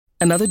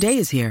Another day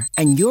is here,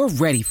 and you're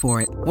ready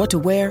for it. What to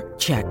wear?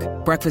 Check.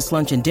 Breakfast,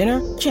 lunch, and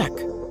dinner? Check.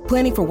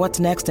 Planning for what's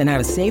next and how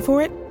to save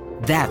for it?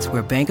 That's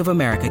where Bank of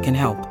America can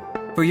help.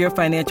 For your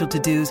financial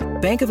to-dos,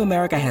 Bank of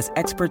America has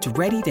experts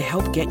ready to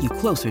help get you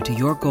closer to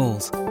your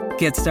goals.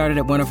 Get started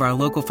at one of our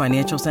local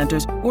financial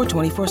centers or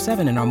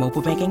 24/7 in our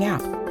mobile banking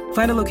app.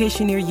 Find a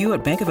location near you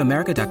at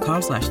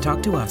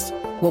bankofamerica.com/talktous.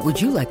 What would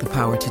you like the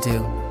power to do?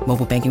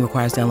 Mobile banking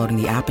requires downloading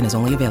the app and is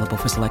only available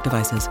for select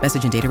devices.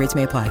 Message and data rates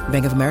may apply.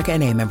 Bank of America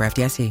N.A., member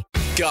FDIC.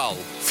 Gull,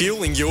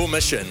 fueling your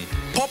mission.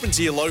 Pop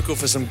into your local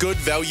for some good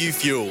value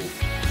fuel.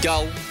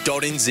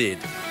 Gull.nz.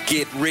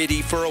 Get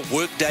ready for a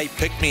workday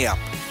pick-me-up.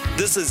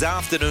 This is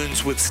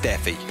Afternoons with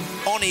Staffy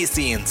on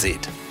SENZ.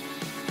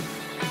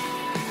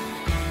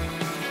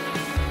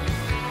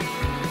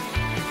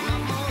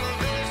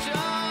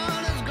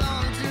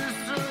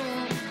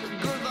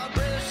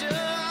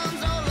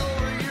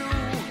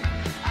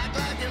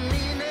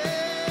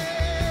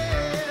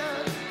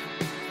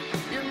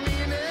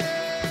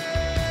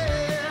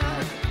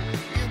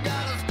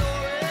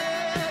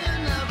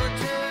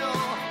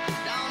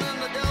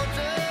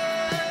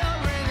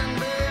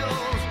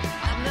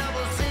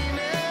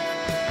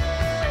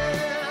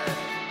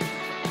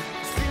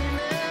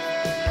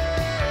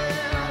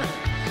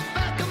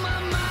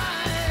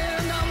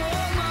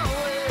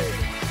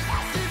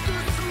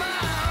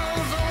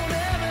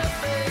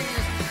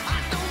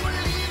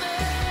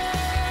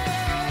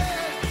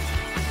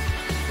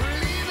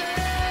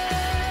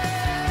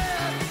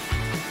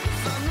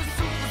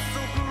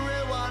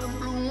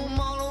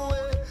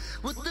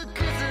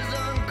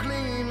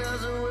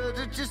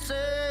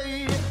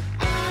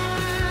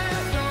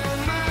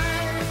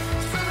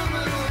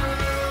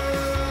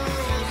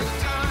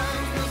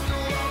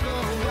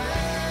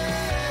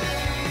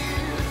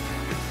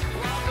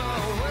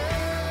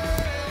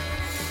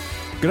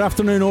 Good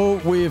afternoon all.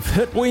 We've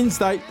hit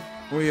Wednesday.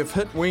 First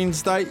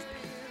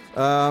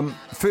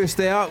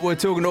hour, we're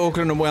talking to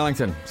Auckland and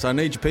Wellington. So I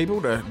need you people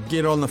to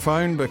get on the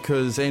phone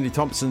because Andy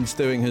Thompson's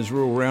doing his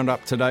rural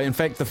roundup today. In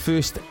fact, the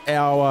first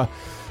hour,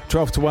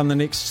 12 to 1 the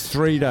next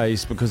 3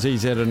 days because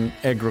he's at an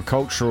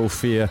agricultural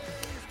fair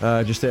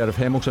just out of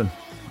Hamilton,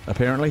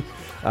 apparently.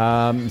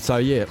 So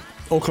yeah,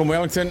 Auckland,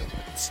 Wellington,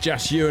 it's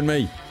just you and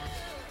me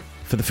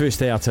for the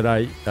first hour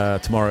today,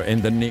 tomorrow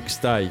and the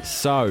next day.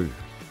 So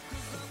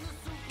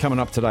coming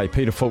up today,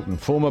 Peter Fulton,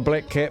 former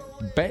Black Cap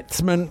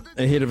batsman,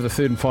 ahead of the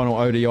third and final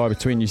ODI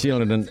between New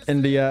Zealand and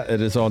India.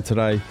 It is on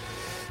today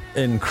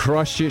in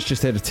Christchurch.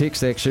 Just had a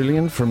text actually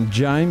in from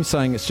James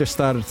saying it's just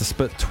started to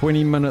spit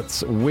 20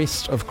 minutes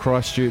west of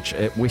Christchurch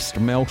at West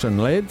Melton,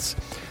 lads.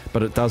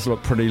 But it does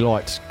look pretty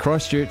light.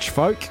 Christchurch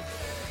folk,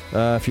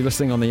 if you're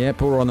listening on the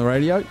app or on the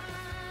radio,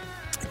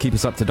 keep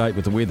us up to date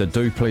with the weather.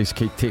 Do please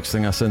keep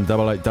texting us in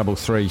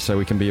 8833 so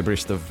we can be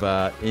abreast of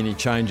any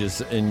changes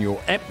in your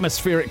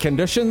atmospheric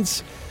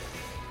conditions.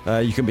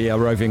 You can be our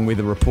roving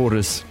weather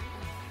reporters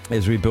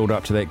as we build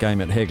up to that game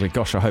at Hagley.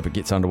 Gosh, I hope it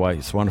gets underway.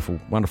 It's a wonderful,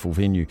 wonderful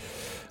venue.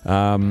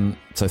 So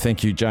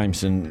thank you,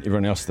 James, and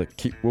everyone else that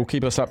will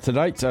keep us up to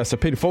date. So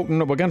Peter Fulton,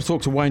 we're going to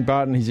talk to Wayne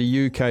Barton. He's a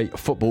UK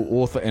football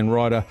author and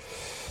writer.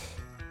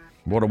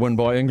 What a win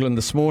by England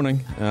this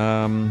morning.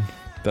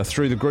 They're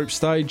through the group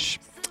stage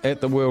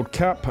at the World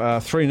Cup,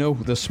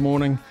 3-0 this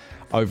morning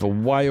over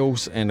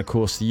Wales, and of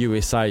course the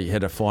USA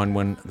had a fine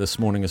win this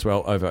morning as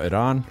well over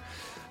Iran.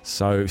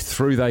 So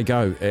through they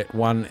go at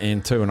 1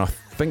 and 2, and I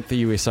think the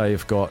USA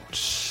have got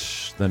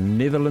the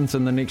Netherlands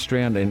in the next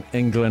round, and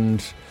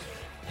England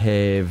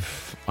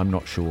have, I'm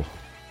not sure.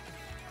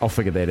 I'll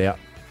figure that out.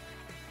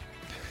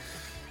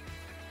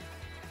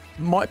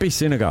 Might be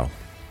Senegal,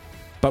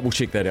 but we'll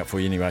check that out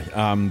for you anyway.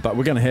 But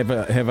we're going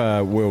to have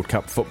a World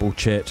Cup football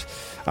chat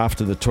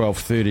after the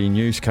 12:30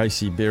 news.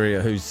 Casey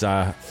Berrier, who's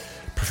a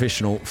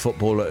professional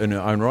footballer in her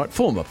own right,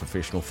 former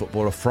professional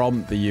footballer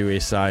from the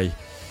USA,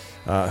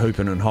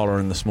 hooping and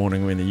hollering this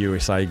morning when the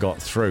USA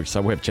got through.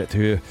 So we'll have a chat to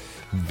her.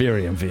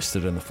 Very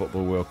invested in the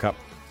Football World Cup.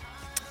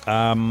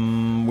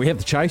 We have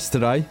the Chase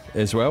today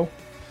as well.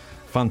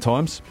 Fun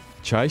times.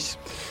 Chase.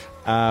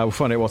 We'll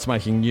find out what's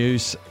making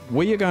news.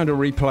 We are going to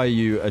replay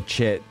you a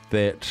chat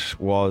that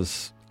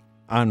was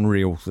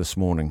unreal this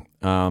morning.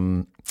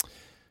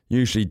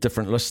 Usually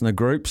different listener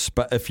groups,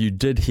 but if you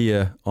did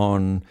hear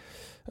on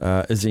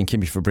Izzy and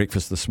Kimmy for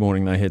breakfast this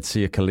morning, they had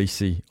Sia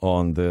Khaleesi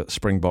on, the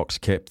Springboks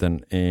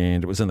captain,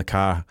 and it was in the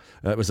car.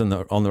 It was on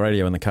the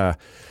radio in the car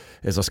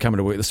as I was coming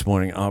to work this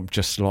morning. I'm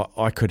just like,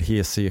 I could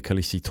hear Sia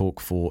Khaleesi talk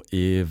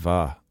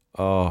forever.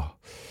 Oh,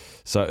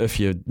 so if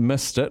you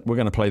missed it, we're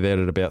going to play that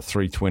at about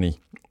 3:20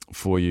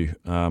 for you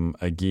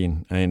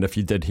again. And if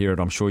you did hear it,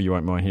 I'm sure you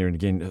won't mind hearing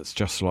it again. It's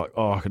just like,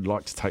 I could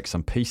like to take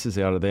some pieces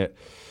out of that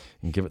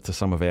and give it to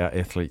some of our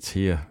athletes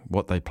here.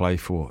 What they play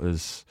for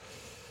was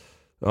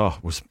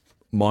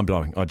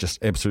mind-blowing. I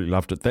just absolutely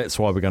loved it. That's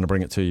why we're going to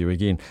bring it to you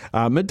again.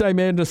 Midday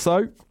Madness,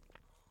 though,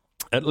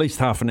 at least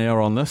half an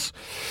hour on this.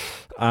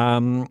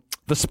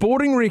 The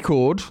sporting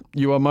record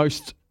you are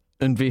most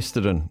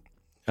invested in.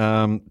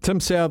 Tim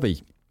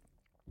Southey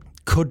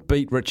could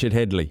beat Richard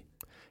Hadley.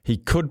 He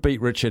could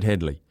beat Richard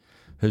Hadley,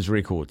 his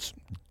records.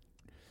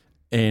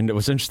 And it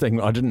was interesting.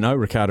 I didn't know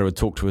Ricardo had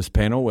talked to his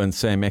panel and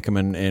Sam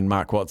Ackerman and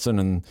Mark Watson,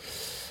 and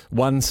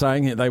one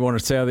saying that they wanted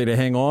Southey to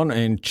hang on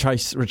and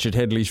chase Richard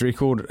Hadley's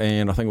record,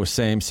 and I think it was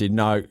Sam said,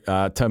 no,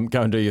 Tim,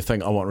 go and do your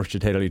thing. I want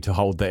Richard Hadley to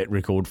hold that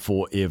record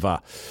forever.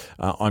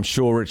 I'm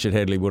sure Richard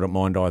Hadley wouldn't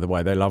mind either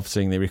way. They love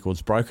seeing their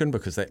records broken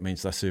because that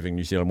means they're serving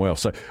New Zealand well.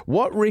 So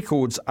what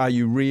records are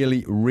you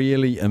really,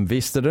 really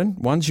invested in?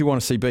 Ones you want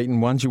to see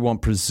beaten, ones you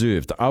want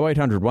preserved.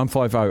 0800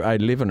 150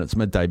 811. It's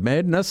Midday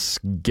Madness.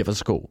 Give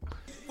us a call.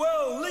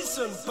 Well,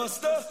 listen,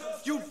 Buster,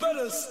 you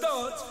better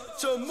start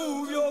to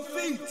move your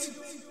feet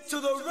to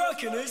the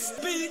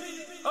rockin'est beat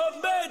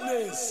of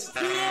madness.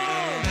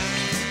 Yeah!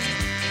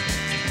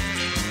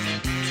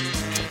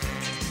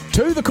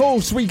 To the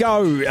calls we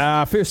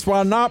go. First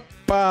one up,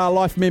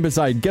 Life member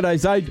Zaid. G'day,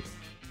 Zaid.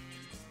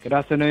 Good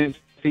afternoon,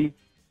 Steve.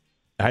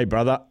 Hey,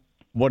 brother.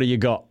 What do you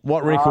got?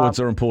 What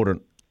records are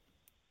important?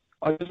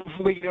 Just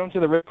before we get on to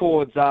the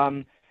records,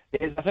 there's,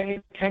 I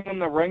think, King in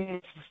the Ring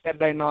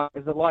Saturday night.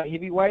 There's a light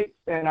heavyweight,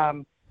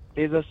 and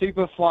there's a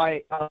super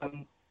fight.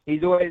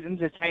 He's always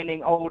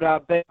entertaining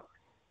older, big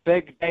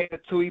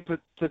David Tui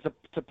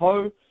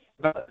Tapo,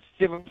 about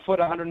 7 foot,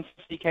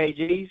 150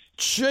 kgs.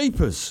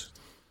 Jeepers.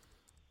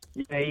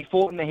 Yeah, he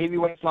fought in the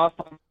heavyweights last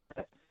time,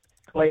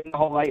 cleaning the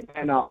whole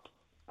 8-man up.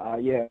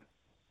 Yeah.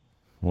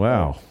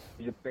 Wow.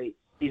 He's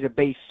a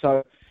beast.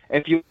 So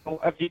if you don't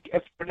have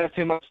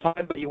too much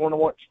time, but you want to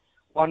watch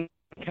one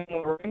King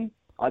in the Ring,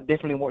 I'd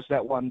definitely watch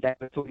that one,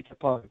 David Tui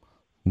Tapo.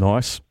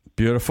 Nice.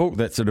 Beautiful.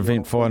 That's at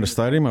Event Finder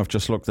Stadium. I've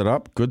just looked it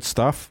up. Good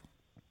stuff.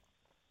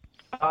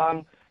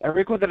 A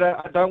record that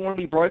I don't want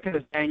to be broken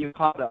is Daniel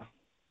Carter.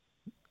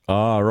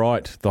 Ah,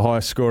 right. The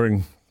highest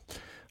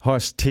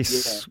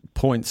test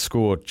points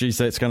scored. Geez,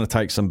 that's going to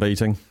take some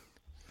beating.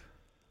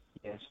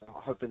 Yes, I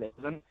hope that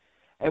doesn't.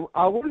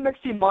 I wouldn't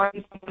actually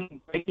mind someone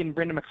breaking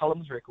Brendan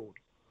McCullum's record,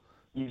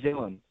 New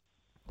Zealand.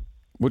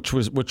 Which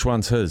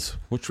one's his?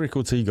 Which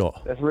record's he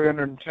got? That's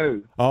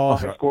 302. Oh,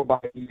 scored by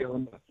New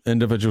Zealand.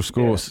 Individual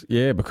scores.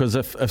 Yeah, because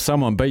if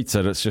someone beats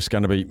it, it's just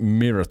going to be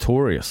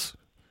meritorious.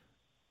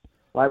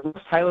 Like,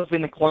 Ross Taylor's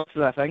been the closest,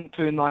 I think.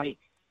 290.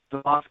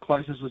 The last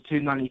closest was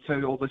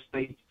 292.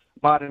 Obviously,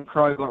 Martin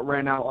Crowe got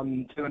ran out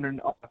on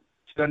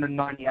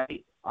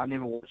 298. I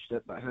never watched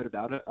it, but I heard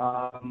about it.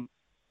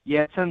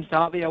 Yeah, Tim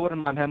Staffy, I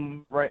wouldn't mind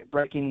him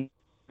breaking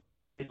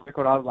his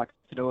record. I would like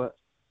to do it.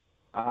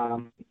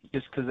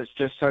 Just because it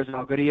just shows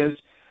how good he is.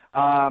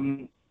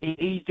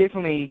 He's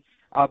definitely,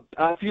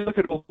 if you look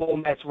at all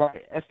formats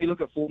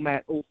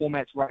all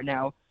formats right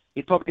now,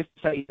 you'd probably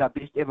say he's our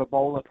best ever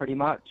bowler, pretty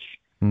much.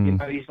 You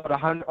know, he's got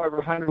over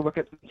 100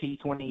 wickets in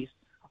T20s,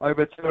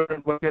 over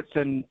 200 wickets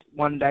in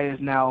one days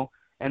now,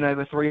 and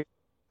over 3.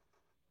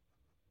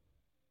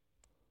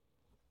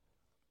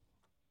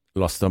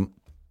 Lost them.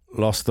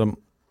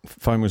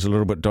 Phone was a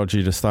little bit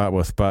dodgy to start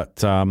with,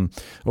 but all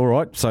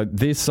right. So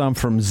there's some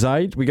from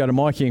Zaid. We go to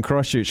Mikey in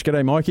Christchurch.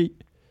 G'day, Mikey.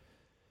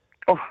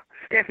 Oh,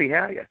 Staffy,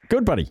 how are you?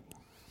 Good, buddy.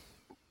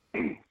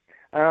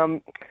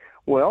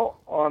 Well,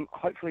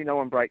 hopefully no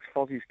one breaks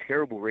Fozzie's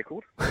terrible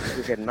record.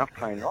 We've had enough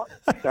pain, right?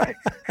 So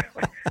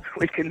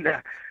we can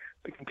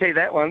keep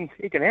that one.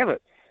 He can have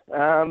it.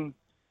 The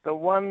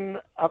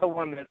other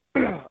one that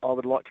I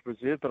would like to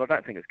preserve, but I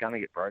don't think it's going to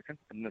get broken,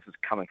 and this is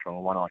coming from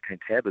a 1IQ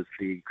tab, is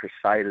the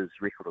Crusaders'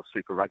 record of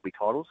Super Rugby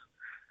titles.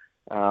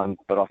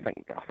 But I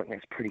think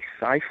that's pretty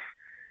safe.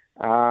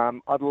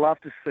 I'd love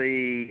to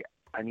see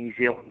a New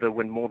Zealander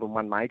win more than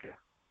one major.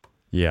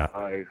 Yeah.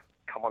 So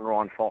come on,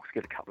 Ryan Fox,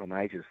 get a couple of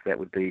majors. That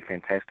would be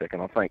fantastic.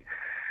 And I think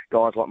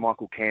guys like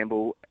Michael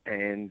Campbell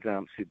and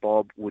Sir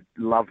Bob would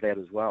love that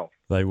as well.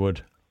 They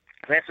would.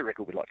 So that's a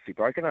record we'd like to see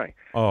broken, eh?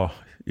 Oh,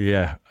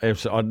 yeah.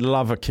 I'd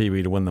love a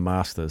Kiwi to win the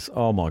Masters.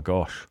 Oh, my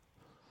gosh.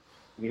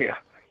 Yeah,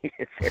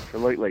 yes,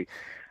 absolutely.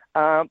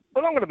 But I'm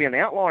going to be an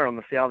outlier on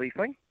the Southie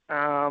thing.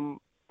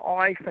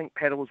 I think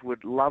Paddles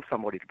would love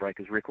somebody to break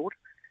his record,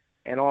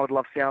 and I would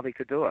love Southie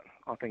to do it.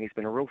 I think he's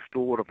been a real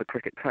stalwart of the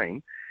cricket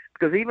team,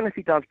 because even if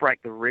he does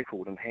break the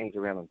record and hangs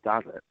around and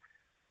does it,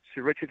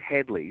 Sir Richard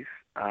Hadley's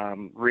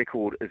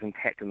record is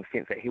intact in the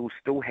sense that he will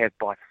still have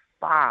by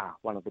far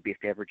one of the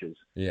best averages,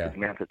 the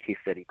amount of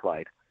tests that he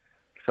played.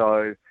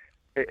 So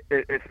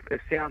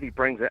if Southey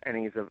brings it, and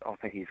I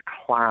think he's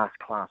class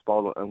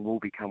bowler and will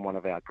become one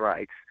of our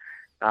greats,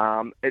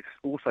 it's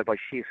also by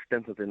sheer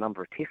stint of the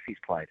number of tests he's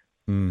played.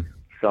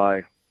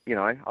 So,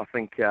 I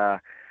think Sir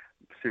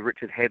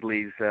Richard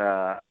Hadley's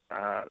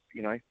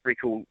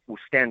record will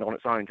stand on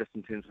its own just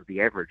in terms of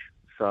the average.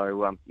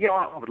 So, I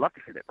would love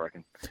to see that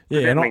broken.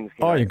 Yeah, and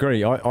I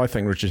agree. I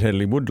think Richard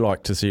Hadley would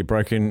like to see it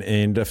broken,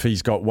 and if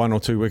he's got 1 or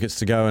 2 wickets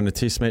to go in a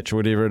test match or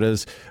whatever it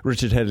is,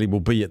 Richard Hadley will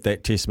be at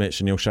that test match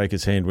and he'll shake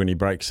his hand when he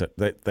breaks it.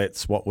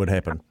 That's what would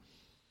happen.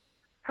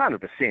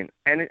 100%.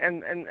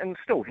 And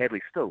still,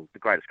 Hadley's still the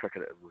greatest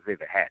cricketer we've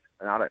ever had.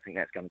 And I don't think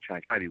that's going to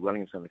change. Maybe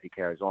Williamson if he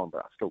carries on,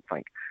 but I still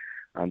think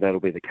that'll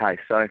be the case.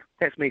 So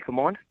that's me for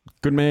mine.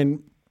 Good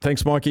man.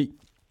 Thanks, Mikey.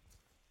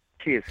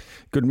 Cheers.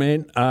 Good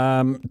man.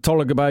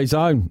 Tolaga Bay's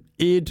own.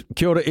 Ed.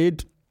 Kia ora,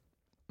 Ed.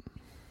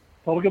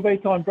 Tolaga Bay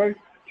time, bro.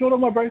 Kia ora,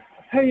 my bro.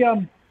 Hey,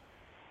 I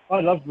I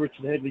loved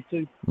Richard Hadley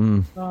too.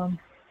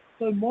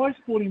 So my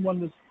sporting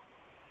wonders,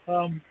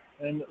 and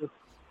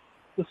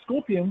the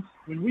Scorpions,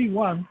 when we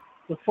won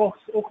the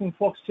Auckland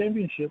Fox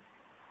Championship,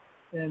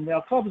 and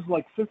our club is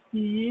like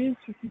 52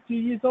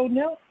 years old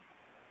now,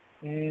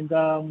 and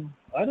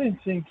I don't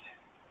think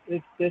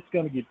that's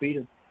going to get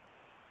beaten.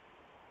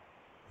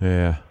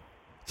 Yeah.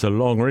 It's a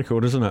long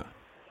record, isn't it?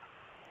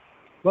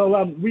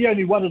 Well, we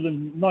only won it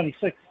in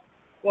 96.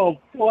 Well,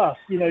 for us,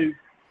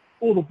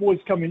 all the boys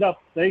coming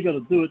up, they got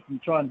to do it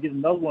and try and get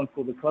another one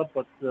for the club.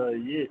 But,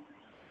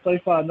 so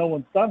far no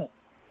one's done it.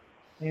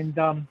 And,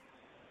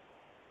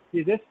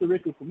 that's the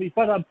record for me.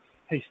 But,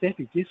 hey,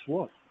 Staffy, guess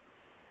what?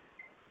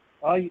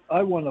 I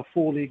won a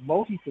 4-leg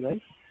multi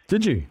today.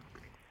 Did you?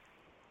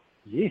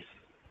 Yes.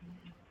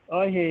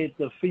 I had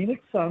the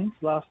Phoenix Suns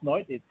last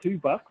night at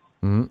 $2.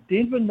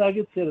 Denver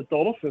Nuggets at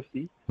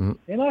 $1.50,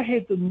 and I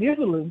had the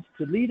Netherlands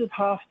to lead at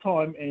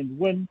half-time and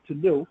win to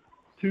nil,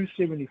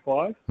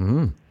 $2.75,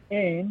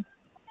 and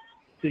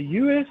the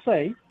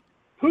USA,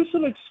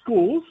 Puselik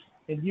scores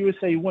and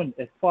USA win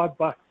at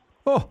 $5.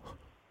 Oh.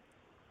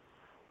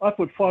 I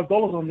put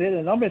 $5 on that,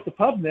 and I'm at the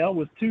pub now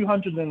with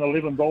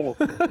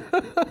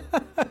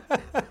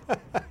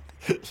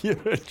 $211.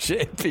 You're a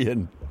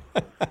champion.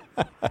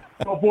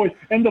 Oh, boy.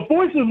 And the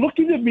boys are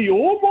looking at me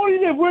all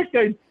morning at work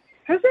going,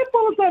 has that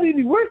fella done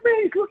any work,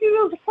 man? He's looking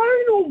at his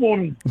phone all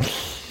morning.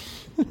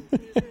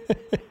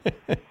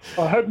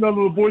 I hope none of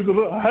the boys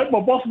I hope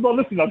my boss is not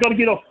listening. I've got to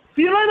get off.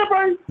 See you later,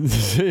 bro.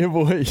 See you,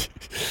 boy.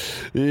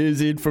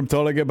 Here's Ed from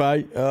Tolaga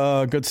Bay.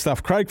 Oh, good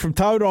stuff. Craig from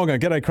Tauranga.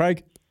 G'day,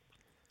 Craig.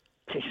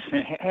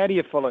 How do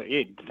you follow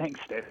Ed?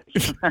 Thanks, Steph.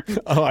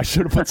 Oh, I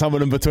should have put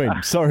someone in between.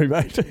 Sorry,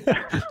 mate.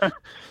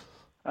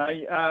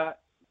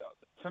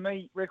 For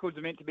me, records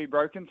are meant to be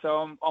broken, so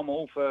I'm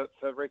all for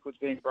records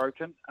being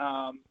broken.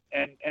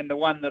 And the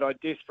one that I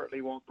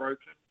desperately want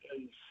broken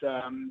is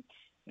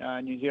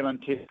New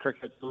Zealand Test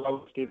cricket's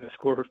lowest ever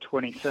score of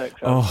 26.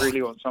 I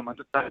really want someone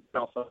to take it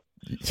off it.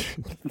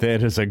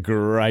 That is a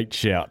great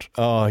shout.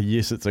 Oh,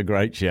 yes, it's a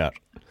great shout.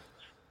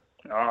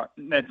 All right,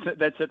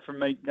 that's it from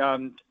me.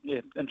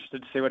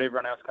 Interested to see what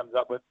everyone else comes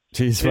up with.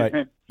 Cheers,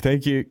 mate.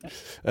 Thank you.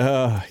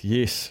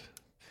 Yes.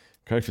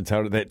 Craig from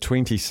Tauranga, that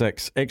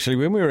 26. Actually,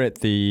 when we were at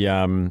the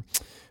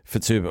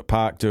Fitzherbert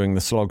Park doing the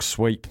slog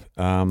sweep,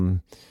 I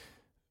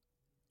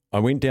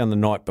went down the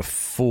night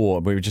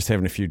before. We were just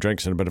having a few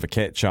drinks and a bit of a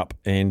catch-up,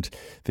 and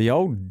the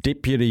old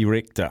deputy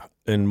rector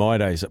in my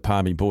days at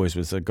Palmy Boys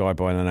was a guy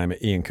by the name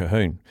of Ian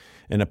Cahoon,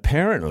 and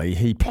apparently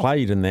he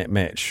played in that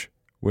match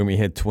when we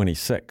had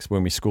 26,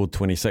 when we scored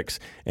 26,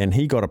 and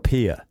he got a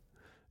pair.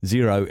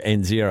 0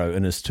 and 0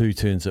 in his 2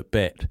 turns at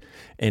bat,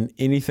 and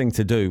anything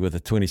to do with the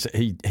 26,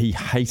 he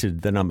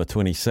hated the number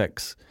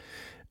 26.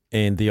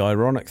 And the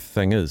ironic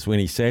thing is, when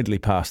he sadly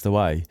passed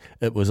away,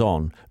 it was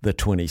on the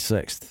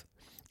 26th,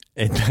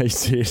 and they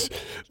said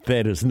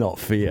that is not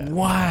fair.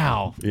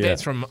 Wow, yeah.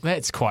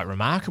 That's quite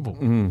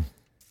remarkable.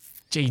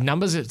 Gee,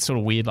 numbers are sort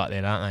of weird like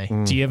that, aren't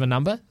they? Do you have a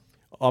number?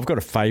 I've got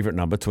a favourite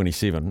number.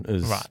 27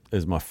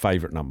 is my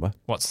favourite number.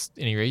 What's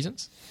any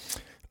reasons?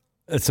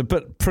 It's a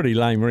pretty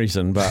lame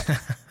reason, but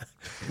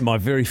my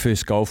very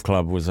first golf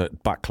club was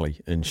at Buckley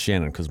in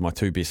Shannon because my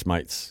 2 best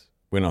mates,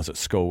 when I was at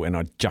school, and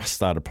I just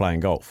started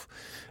playing golf,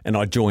 and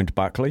I joined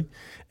Buckley,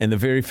 and the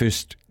very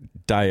first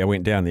day I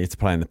went down there to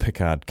play in the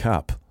Pickard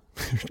Cup.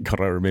 God,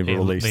 I remember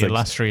all these things. The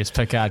illustrious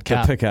Pickard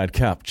Cup. The Pickard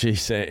Cup,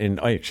 geez, and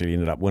I actually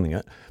ended up winning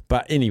it.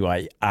 But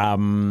anyway,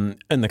 in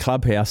the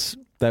clubhouse,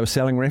 they were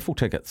selling raffle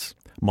tickets.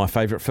 My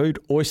favourite food,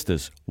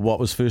 oysters. What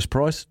was first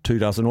prize? 2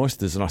 dozen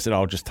oysters. And I said,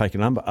 I'll just take a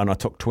number. And I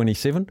took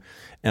 27,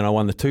 and I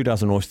won the 2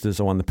 dozen oysters.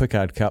 I won the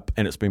Pickard Cup,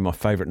 and it's been my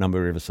favourite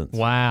number ever since.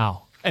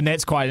 Wow. And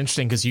that's quite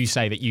interesting because you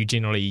say that you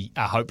generally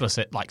are hopeless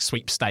at like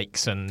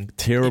sweepstakes and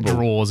terrible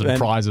draws and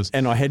prizes.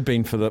 And I had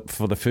been for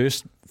the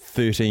first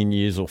 13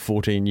 years or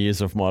 14 years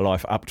of my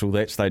life up till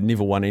that stage,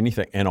 never won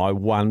anything. And I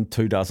won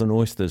 2 dozen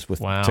oysters with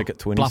ticket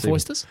 27. Bluff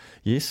oysters?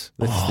 Yes,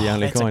 that's the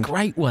only kind. That's a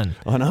great one.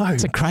 I know.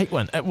 It's a great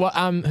one.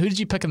 Who did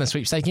you pick in the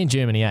sweepstake in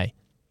Germany, eh?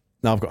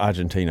 No, I've got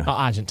Argentina. Oh,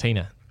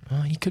 Argentina.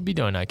 Oh, you could be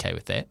doing okay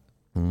with that.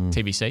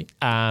 TBC.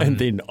 And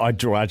then I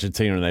draw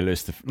Argentina and they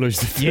lose the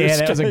first Yeah,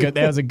 that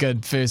game. was a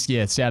good first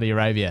year. Saudi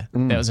Arabia.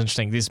 That was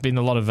interesting. There's been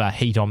a lot of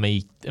heat on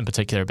me in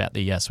particular about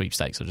the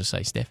sweepstakes. I'll just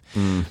say, Steph.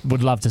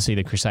 Would love to see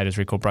the Crusaders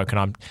record broken.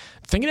 I'm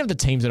thinking of the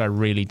teams that I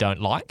really don't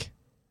like.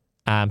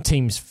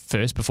 Teams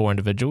first before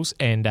individuals,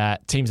 and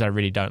teams that I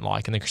really don't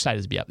like, and the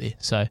Crusaders be up there.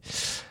 So.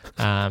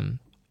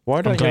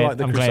 Why don't you like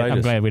the Crusaders?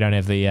 I'm glad we don't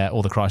have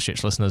all the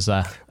Christchurch listeners.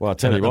 Well, I'll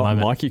tell you what,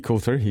 Mikey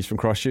called through. He's from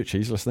Christchurch.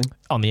 He's listening.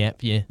 On the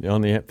app, yeah.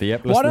 On the app. The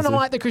app Why don't I listeners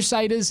like the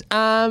Crusaders?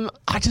 I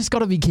just got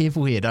to be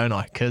careful here, don't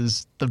I?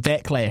 Because the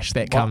backlash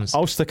that comes.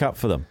 I'll stick up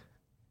for them.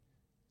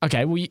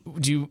 Okay, well,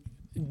 you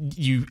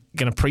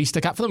going to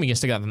pre-stick up for them, or you going to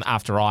stick up for them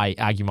after I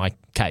argue my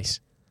case?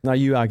 No,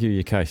 you argue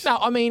your case. No,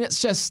 I mean,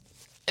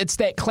 it's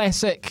that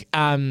classic,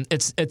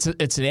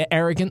 it's an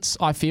arrogance,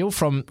 I feel,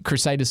 from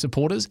Crusaders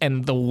supporters,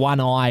 and the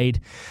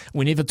one-eyed,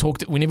 whenever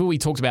we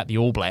talked about the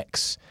All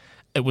Blacks,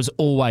 it was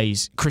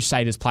always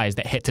Crusaders players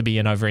that had to be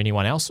in over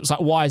anyone else. It was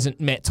like, why isn't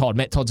Matt Todd?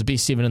 Matt Todd's the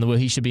best 7 in the world.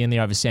 He should be in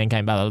there over Sam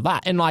Cane, blah, blah, blah.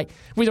 And like,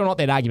 whether or not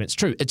that argument's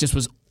true, it just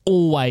was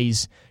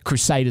always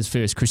Crusaders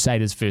first,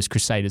 Crusaders first,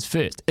 Crusaders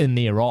first in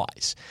their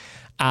eyes.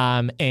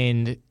 And,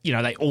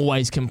 they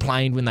always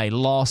complained when they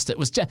lost. It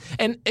was just,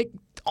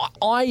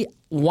 I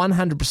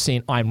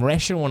 100%, I'm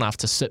rational enough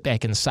to sit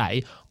back and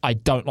say, I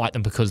don't like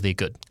them because they're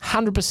good.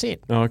 100%.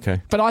 Oh,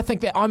 okay. But I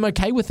think that I'm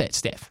okay with that,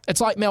 Steph.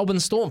 It's like Melbourne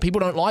Storm. People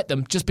don't like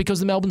them just because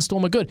the Melbourne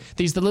Storm are good.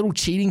 There's the little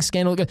cheating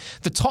scandal.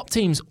 The top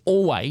teams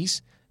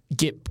always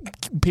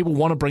people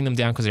want to bring them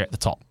down because they're at the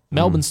top.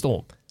 Melbourne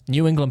Storm,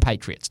 New England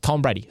Patriots,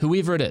 Tom Brady,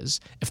 whoever it is,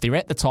 if they're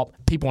at the top,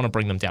 people want to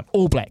bring them down.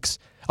 All Blacks,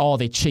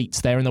 they're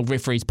cheats. They're in the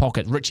referee's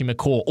pocket. Richie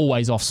McCaw,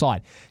 always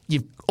offside.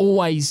 People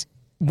always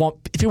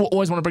want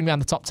to bring down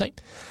the top team.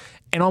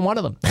 And I'm one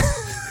of them.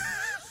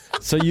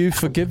 So you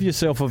forgive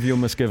yourself of your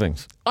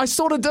misgivings? I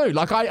sort of do.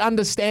 Like, I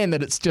understand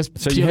that it's just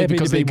so you're happy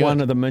to be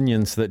one of the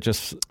minions that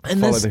just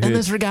follow the herd? In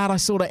this regard, I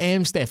sort of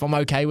am, Steph. I'm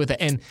okay with it.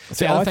 And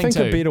I think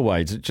a better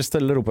way, just a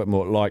little bit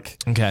more,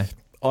 like, okay,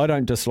 I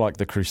don't dislike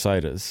the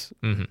Crusaders,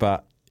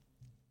 but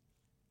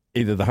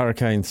either the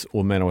Hurricanes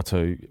or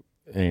Manawatu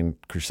and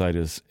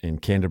Crusaders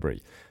and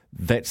Canterbury,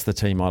 that's the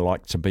team I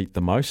like to beat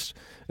the most.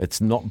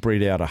 It's not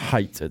bred out of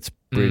hate, it's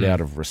bred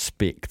out of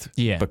respect.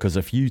 Yeah. Because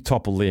if you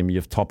topple them,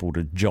 you've toppled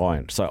a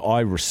giant. So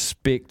I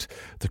respect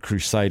the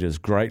Crusaders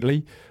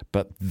greatly,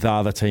 but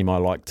they're the team I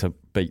like to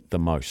beat the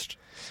most.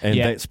 And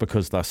that's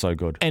because they're so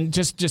good. And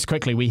just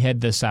quickly, we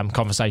had this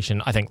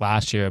conversation, I think,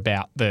 last year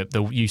about the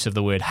use of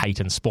the word hate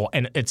in sport.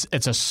 And it's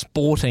a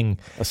sporting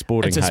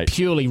hate. It's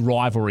purely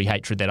rivalry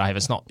hatred that I have.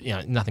 It's not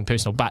nothing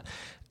personal. But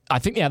I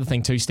think the other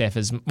thing too, Steph,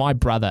 is my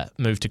brother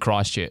moved to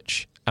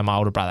Christchurch, my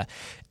older brother,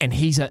 and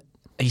he's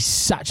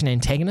such an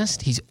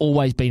antagonist. He's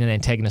always been an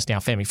antagonist in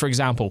our family. For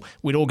example,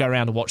 we'd all go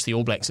around to watch the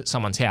All Blacks at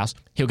someone's house.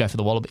 He'll go for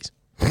the Wallabies.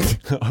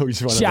 Oh,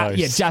 he's one of those.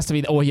 Yeah, just to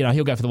be, or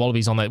he'll go for the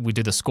Wallabies we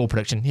do the score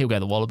prediction. He'll go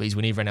the Wallabies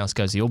when everyone else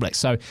goes the All Blacks.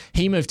 So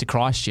he moved to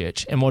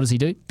Christchurch, and what does he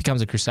do?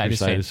 Becomes a Crusaders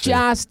fan,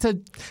 just to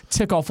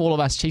tick off all of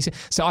us cheese.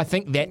 So I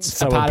think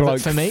that's a part of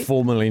it for me.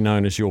 Formerly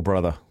known as your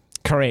brother.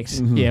 Correct.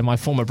 Mm-hmm. Yeah, my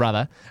former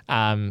brother.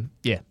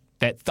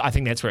 I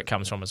think that's where it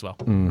comes from as well.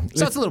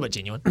 So it's a little bit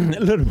genuine. A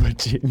little bit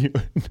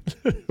genuine.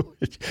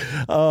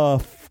 Oh,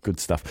 good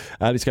stuff.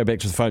 Let's go back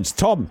to the phones.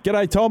 Tom.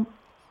 G'day, Tom.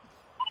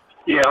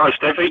 Yeah, hi,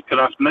 Staffy. Good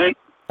afternoon.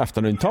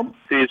 Afternoon, Tom.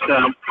 There's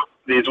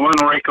one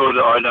record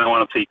that I don't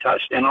want to see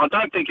touched, and I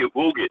don't think it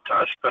will get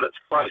touched, but it's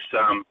close.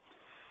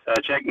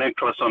 Jack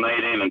Nicklaus on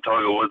 18 and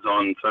Tiger Woods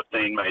on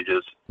 15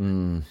 majors.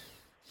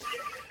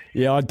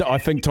 Yeah, I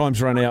think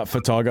time's run out for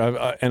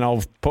Tiger, and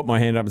I'll put my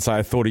hand up and say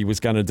I thought he was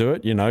going to do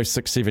it.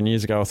 6-7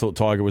 years ago I thought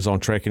Tiger was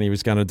on track and he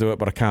was going to do it,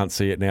 but I can't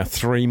see it now.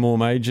 3 more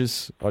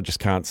majors, I just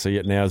can't see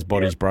it now. His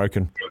body's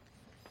broken.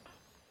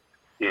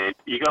 Yeah,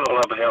 you got to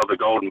love how the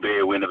Golden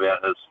Bear went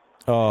about his.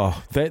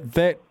 Oh,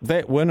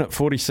 that win at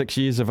 46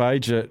 years of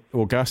age at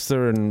Augusta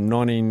in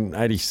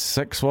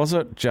 1986, was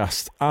it?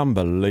 Just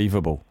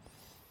unbelievable.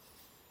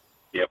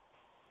 Yep.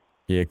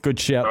 Yeah, good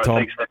shout, right, Tom.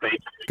 Thanks, Staffy.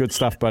 Good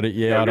stuff, buddy.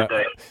 Yeah,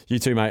 day. You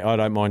too, mate. I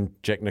don't mind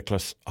Jack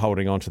Nicklaus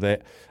holding on to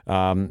that.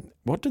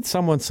 What did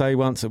someone say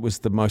once? It was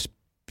the most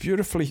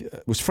beautifully...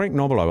 It was Frank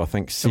Nobilo, I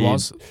think, said... It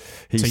was?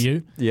 To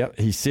you? Yeah,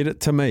 he said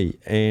it to me,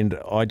 and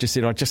I just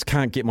said, I just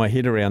can't get my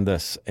head around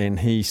this. And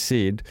he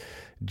said,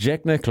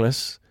 Jack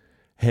Nicklaus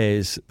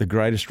has the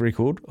greatest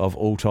record of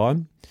all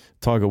time.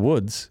 Tiger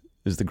Woods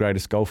is the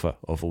greatest golfer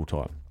of all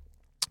time.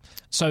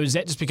 So is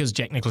that just because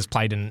Jack Nicklaus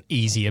played an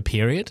easier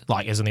period,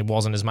 like as in there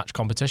wasn't as much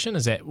competition?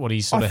 Is that what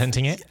he's sort of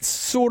hinting at?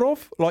 Sort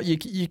of. Like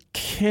you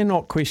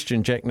cannot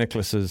question Jack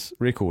Nicklaus's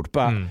record,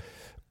 but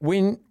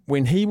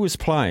when he was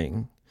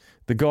playing,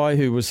 the guy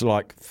who was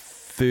like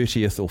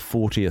 30th or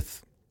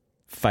 40th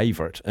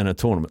favourite in a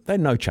tournament, they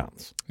had no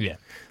chance. Yeah.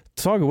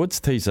 Tiger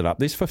Woods tees it up.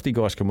 These 50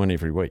 guys can win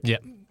every week. Yeah.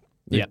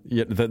 Yeah.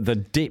 The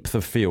depth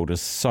of field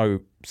is so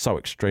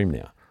extreme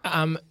now.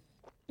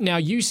 Now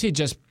you said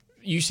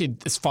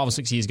it's 5 or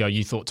 6 years ago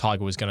you thought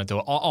Tiger was going to do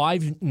it.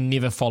 I've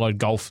never followed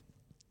golf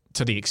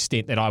to the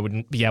extent that I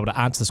wouldn't be able to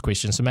answer this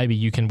question, so maybe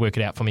you can work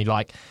it out for me.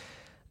 Like,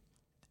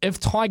 if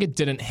Tiger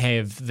didn't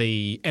have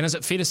and is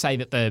it fair to say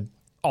that the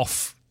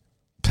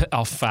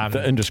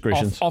the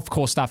indiscretions, off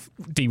course stuff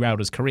derailed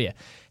his career?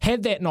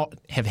 Had that not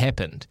have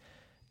happened,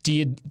 do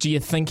you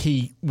think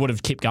he would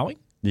have kept going?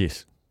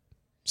 Yes.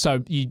 So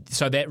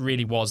that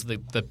really was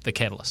the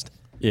catalyst.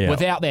 Yeah.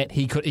 Without that,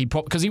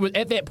 because he was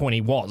at that point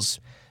he was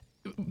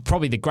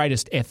probably the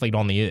greatest athlete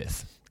on the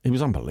earth. He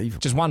was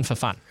unbelievable. Just won for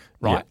fun,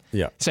 right?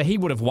 Yeah. So he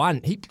would have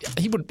won.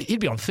 He'd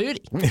be on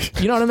 30.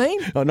 You know what I mean?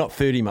 Oh, not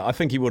 30, mate. I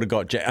think he would have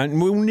got Jack.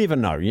 And we'll never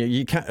know.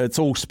 You can't. It's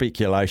all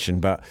speculation.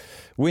 But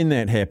when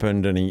that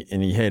happened, and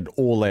he had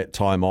all that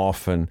time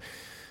off, and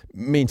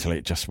mentally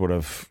it just would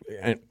have.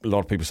 A lot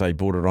of people say he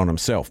brought it on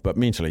himself, but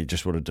mentally it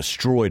just would have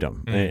destroyed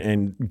him.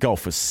 And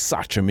golf is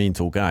such a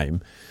mental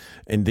game.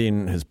 And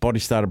then his body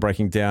started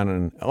breaking down.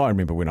 And I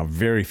remember when I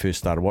very first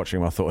started watching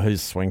him, I thought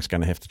his swing's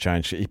going to have to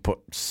change. He put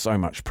so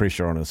much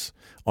pressure on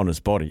his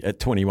body. At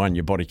 21,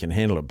 your body can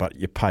handle it, but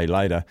you pay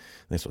later.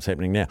 That's what's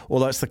happening now.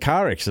 Although it's the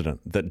car accident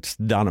that's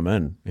done him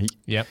in.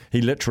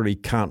 He literally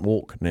can't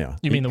walk now.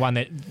 You mean the one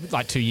that,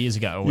 like 2 years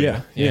ago? Or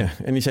yeah.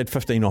 And he's had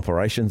 15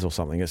 operations or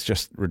something. It's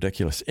just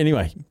ridiculous.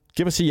 Anyway,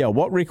 give us a yell.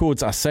 What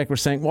records are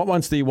sacrosanct? What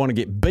ones do you want to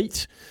get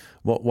beat?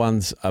 What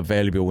ones are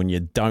valuable when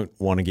you don't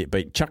want to get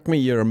beat? Chuck me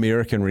your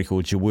American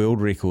records, your world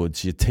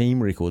records, your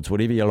team records,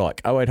 whatever you like.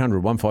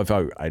 0800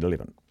 150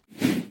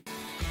 811.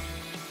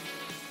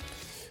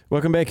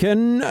 Welcome back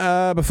in.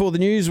 Before the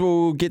news,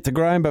 we'll get to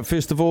Graham, but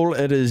first of all,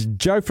 it is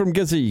Joe from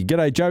Gizzy.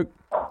 G'day, Joe.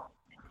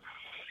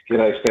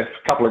 G'day, Steph.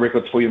 A couple of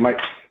records for you, mate.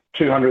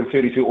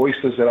 232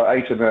 oysters that I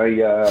ate in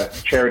a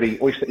charity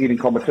oyster eating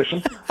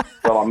competition.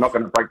 Well, I'm not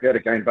going to break that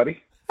again,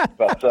 buddy.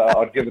 But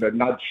I'd give it a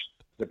nudge.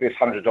 The best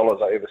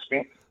 $100 I ever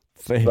spent.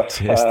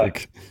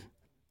 Fantastic.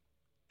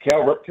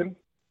 Cal Ripken,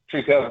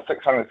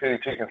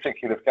 2,632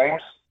 consecutive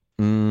games.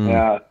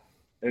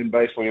 In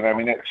baseball,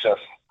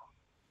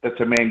 that's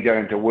a man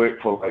going to work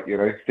for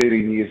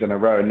 13 years in a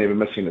row and never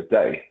missing a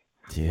day.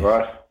 Yeah.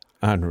 Right?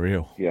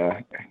 Unreal.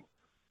 Yeah,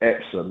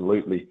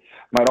 absolutely.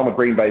 Mate, I'm a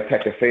Green Bay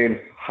Packer fan,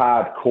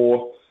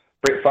 hardcore.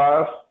 Brett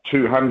Favre,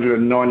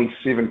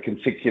 297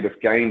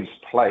 consecutive games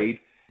played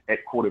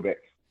at quarterback.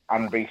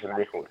 Unbeaten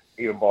record,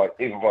 even by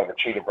the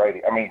cheetah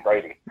Brady.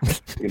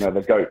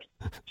 The GOAT.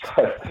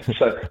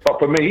 But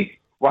for me,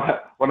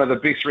 one of the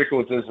best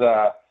records is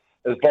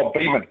Bob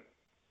Beamon.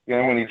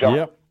 When he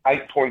jumped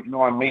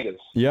 8.9 meters,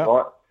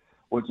 right,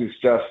 which is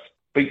just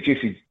beat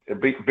Jesse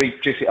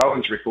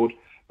Owens' record.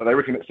 But they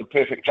reckon it's the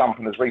perfect jump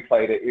and is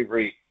replayed at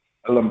every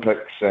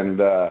Olympics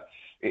and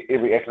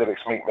every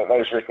athletics meet. But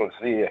those records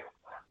there,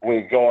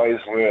 where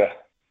guys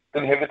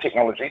didn't have the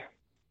technology,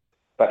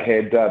 but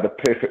had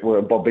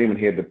Bob Beamon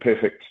had the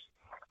perfect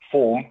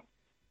form.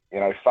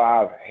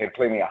 Favre had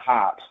plenty of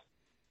heart,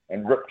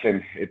 and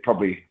Ripken had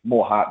probably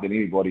more heart than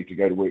anybody to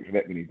go to work for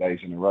that many days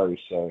in a row.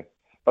 So,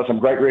 but some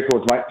great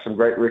records, mate. Some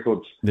great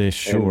records. They're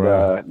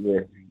sure.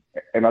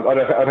 And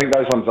I think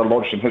those ones are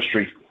lodged in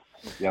history.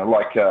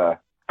 Like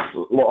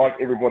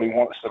everybody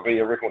wants to be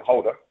a record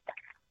holder,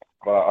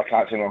 but I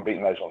can't see anyone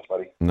beating those ones,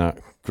 buddy. No,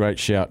 great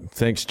shout.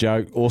 Thanks,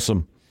 Joe.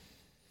 Awesome.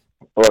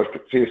 All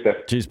right, see you,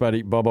 Steph. Cheers,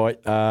 buddy. Bye-bye.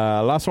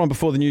 Last one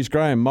before the news,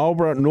 Graham.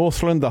 Marlborough,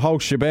 Northland, the whole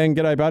shebang.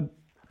 G'day, bud.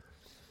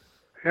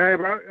 Hey,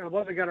 bro. I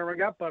wasn't going to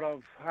ring up, but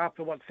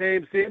after what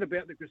Sam said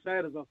about the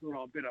Crusaders, I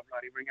thought I'd better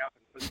bloody ring up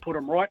and put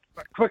them right.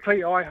 But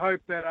quickly, I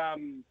hope that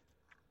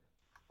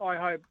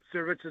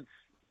Sir Richard's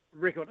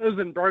record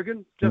isn't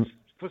broken, just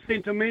for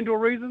sentimental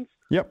reasons.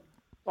 Yep.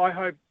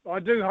 I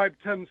do hope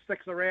Tim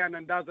sticks around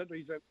and does it.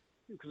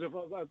 Because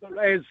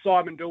as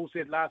Simon Dool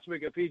said last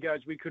week, if he goes,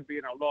 we could be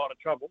in a lot of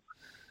trouble.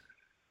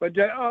 But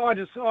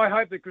I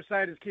hope the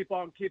Crusaders keep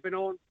on keeping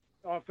on.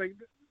 I think,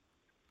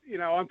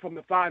 I'm from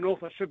the far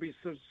north. I should be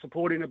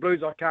supporting the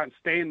Blues. I can't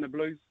stand the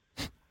Blues.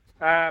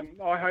 I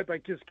hope they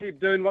just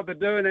keep doing what they're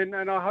doing,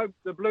 and I hope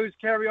the Blues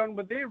carry on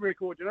with their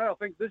record. I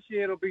think this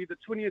year it'll be the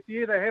 20th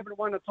year they haven't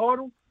won a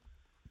title.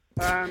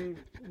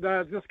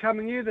 This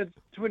coming year, the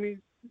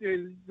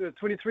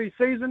 23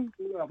 season,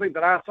 I think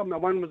the last time they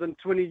won was in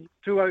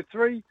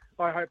 2203.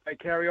 I hope they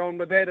carry on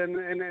with that, and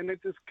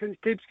it just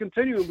keeps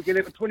continuing. We can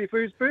have a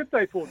 21st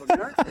birthday for them,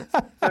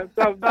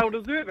 so they'll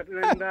deserve it.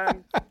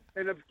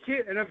 And if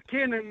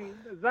Ken and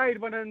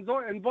Zaid want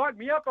to invite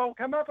me up, I'll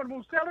come up and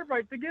we'll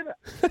celebrate together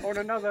on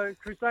another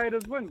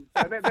Crusaders win.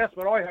 So that's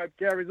what I hope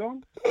carries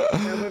on.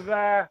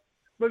 And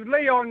with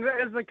Leon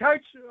as the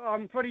coach,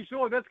 I'm pretty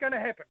sure that's going to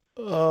happen.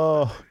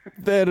 Oh,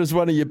 that is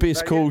one of your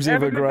best calls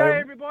ever, Graham. Have a good day,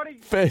 everybody.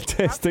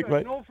 Fantastic,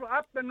 mate.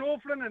 Up the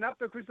Northland and up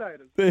the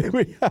Crusaders. There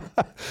we are.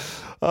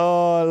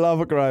 Oh, I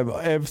love it, Graham.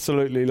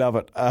 Absolutely love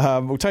it.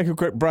 We'll take a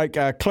quick break.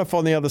 Cliff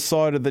on the other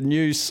side of the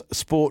news,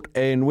 sport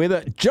and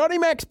weather. Johnny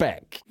Mac's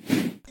back.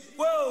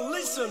 Well,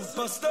 listen,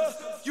 Buster,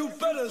 you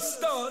better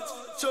start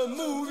to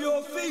move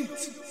your feet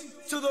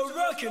to the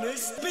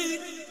rockin'est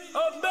beat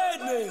of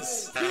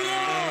madness.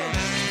 Yeah!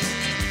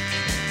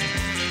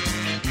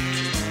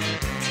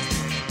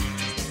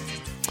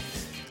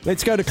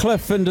 Let's go to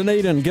Cliff in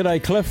Dunedin.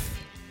 G'day, Cliff.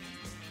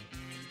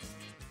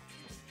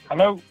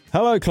 Hello.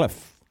 Hello,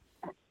 Cliff.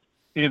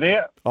 You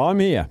there? I'm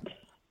here.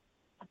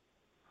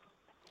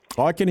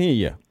 I can hear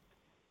you.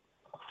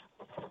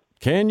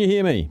 Can you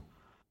hear me?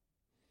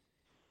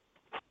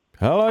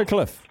 Hello,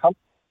 Cliff.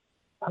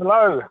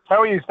 Hello.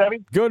 How are you,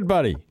 Staffy? Good,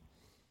 buddy.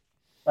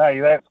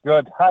 Hey, that's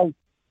good. Hey,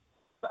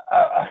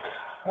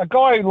 a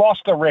guy who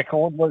lost a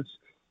record was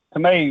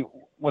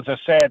a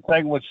sad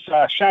thing, was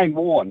Shane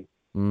Warne.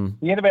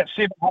 He had about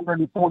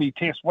 740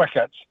 test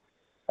wickets,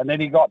 and then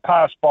he got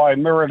passed by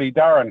Murali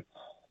Durran,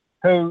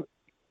 who,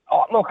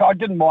 look, I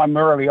didn't mind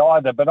Murali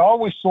either, but I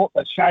always thought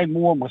that Shane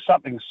Warne was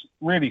something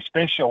really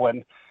special,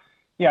 and,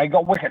 he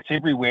got wickets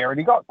everywhere, and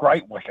he got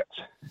great wickets.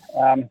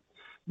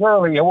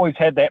 Murali always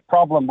had that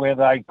problem where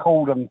they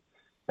called him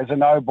as a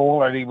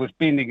no-baller and he was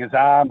bending his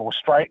arm or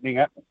straightening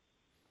it,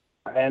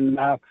 and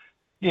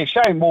Yeah,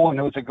 Shane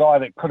Warne was a guy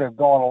that could have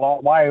gone a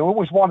long way. He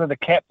always wanted to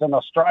captain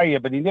Australia,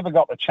 but he never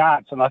got the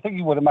chance. And I think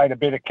he would have made a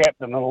better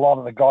captain than a lot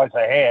of the guys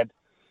they had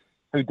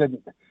who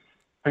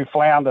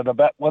floundered a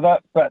bit with it.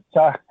 But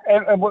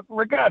and with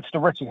regards to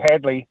Richard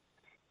Hadley,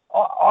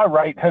 I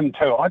rate him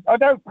too. I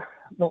don't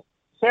look.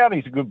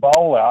 Southey's a good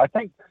bowler. I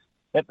think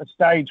at the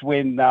stage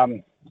when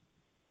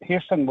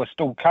Heston was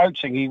still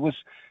coaching, he was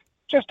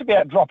just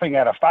about dropping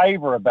out of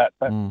favour a bit.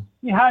 But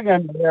he hung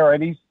in there,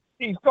 and he's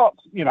got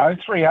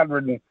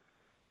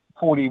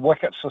 340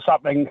 wickets or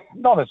something.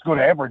 Not as good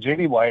average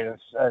anyway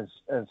as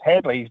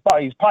Hadley.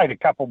 But he's played a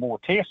couple more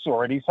tests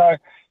already. So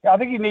I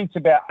think he needs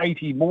about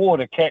 80 more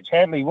to catch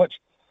Hadley, which,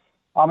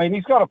 I mean,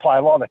 he's got to play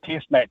a lot of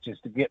test matches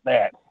to get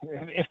that.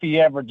 If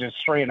he averages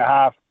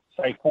 3.5,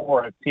 say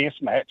 4 a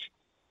test match,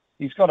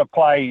 he's got to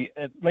play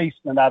at least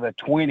another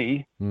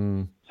 20.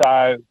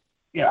 So,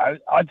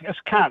 I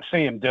just can't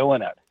see him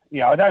doing it.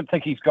 I don't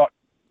think he's got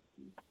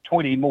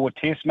 20 more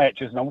test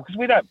matches now because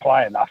we don't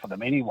play enough of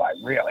them anyway,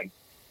 really.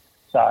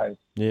 So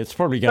yeah, it's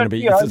probably going to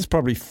be. It's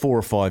probably 4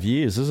 or 5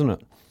 years, isn't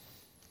it?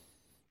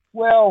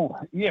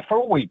 Well, yeah, for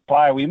all we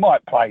play, we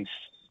might play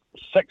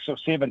 6 or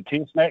 7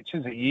 test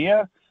matches a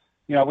year.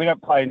 We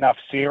don't play enough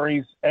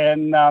series,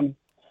 and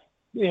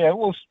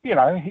it'll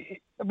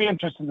be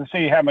interesting to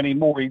see how many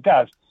more he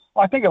does.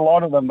 I think a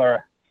lot of them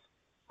are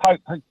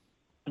hoping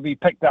to be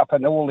picked up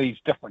in all these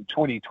different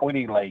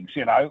 2020 leagues.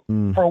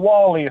 For a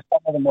while there,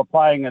 some of them were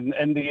playing in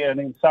India, and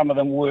then some of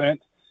them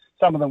weren't.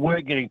 Some of them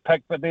weren't getting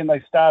picked, but then they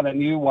start a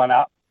new one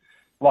up,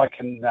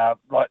 like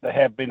they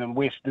have been in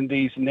West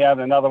Indies, and now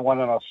another one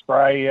in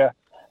Australia.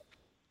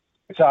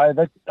 So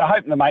they're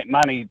hoping to make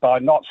money by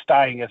not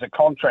staying as a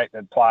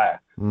contracted player.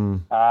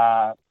 There's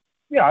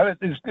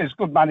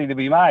good money to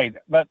be made,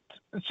 but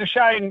it's a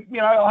shame.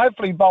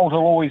 Hopefully Bolt will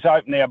always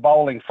open our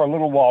bowling for a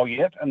little while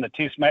yet, in the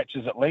test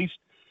matches at least.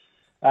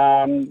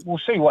 We'll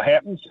see what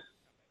happens.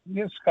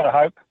 You just got to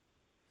hope.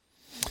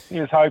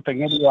 Here's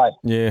hoping anyway.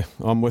 Yeah,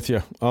 I'm with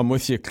you,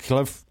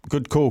 Cliff.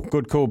 Good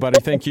call, buddy.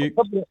 Thank you.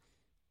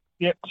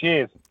 Yep,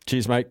 cheers.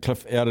 Cheers, mate.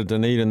 Cliff out of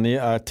Dunedin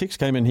there. Text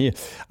came in here,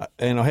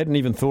 and I hadn't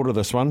even thought of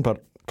this one,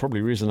 but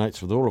probably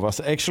resonates with all of us.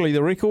 Actually,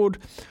 the record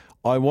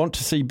I want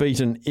to see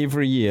beaten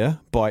every year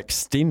by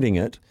extending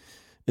it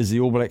is the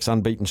All Blacks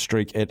unbeaten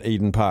streak at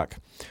Eden Park.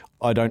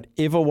 I don't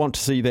ever want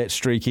to see that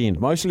streak end,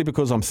 mostly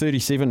because I'm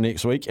 37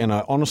 next week and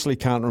I honestly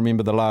can't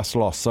remember the last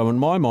loss. So in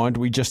my mind,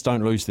 we just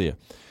don't lose there.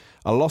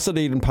 A loss at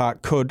Eden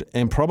Park could,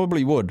 and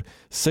probably would,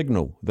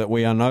 signal that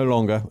we are no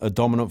longer a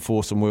dominant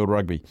force in world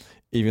rugby,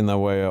 even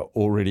though we are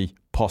already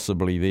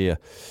possibly there.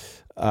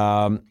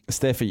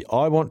 Staffy,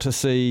 I want to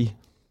see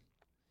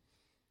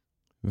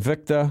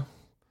Victor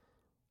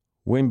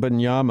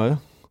Wembanyama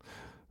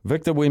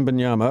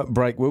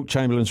break Wilt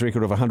Chamberlain's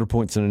record of 100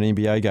 points in an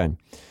NBA game.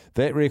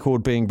 That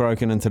record being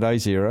broken in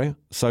today's era,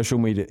 social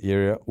media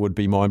era, would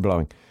be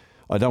mind-blowing.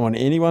 I don't want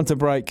anyone to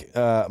break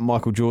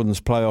Michael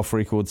Jordan's playoff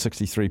record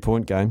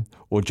 63-point game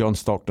or John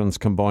Stockton's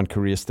combined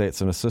career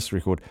stats and assist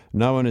record.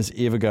 No one is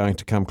ever going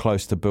to come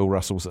close to Bill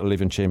Russell's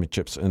 11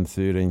 championships in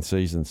 13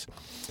 seasons.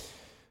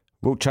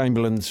 Wilt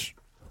Chamberlain's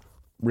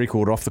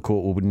record off the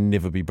court will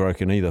never be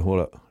broken either,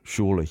 will it?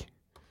 Surely.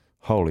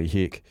 Holy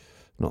heck.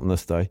 Not in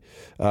this day.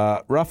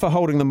 Rafa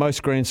holding the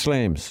most Grand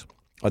Slams.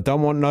 I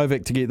don't want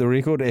Novak to get the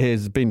record. He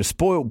has been a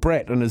spoilt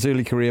brat in his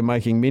early career,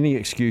 making many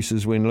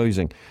excuses when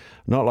losing.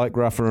 Not like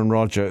Rafa and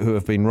Roger, who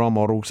have been role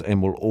models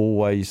and will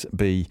always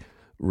be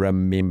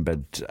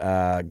remembered.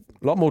 A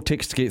lot more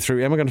text to get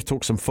through, and we're going to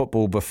talk some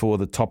football before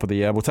the top of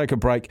the hour. We'll take a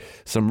break.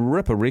 Some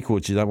ripper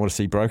records you don't want to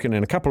see broken,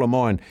 and a couple of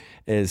mine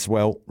as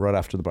well right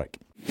after the break.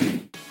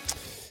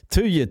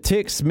 To your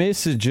text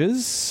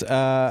messages,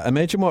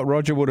 imagine what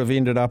Roger would have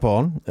ended up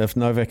on if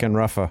Novak and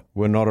Rafa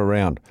were not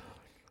around.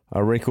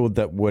 A record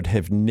that would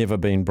have never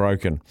been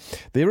broken.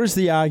 There is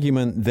the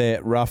argument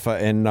that Rafa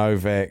and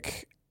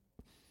Novak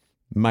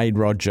made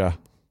Roger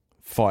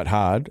fight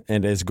hard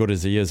and as good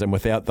as he is, and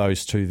without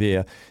those two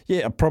there,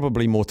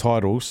 probably more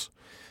titles,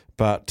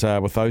 but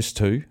with those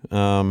two,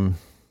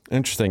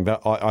 interesting.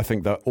 I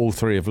think that all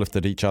three have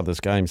lifted each other's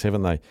games,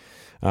 haven't they?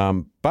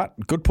 But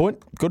good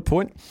point.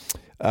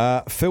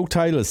 Phil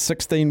Taylor's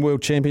 16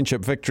 World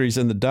Championship victories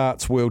in the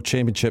Darts World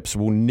Championships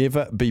will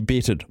never be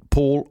bettered.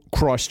 Paul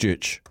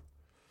Christchurch.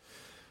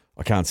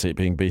 I can't see it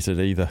being bettered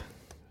either.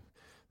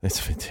 That's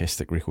a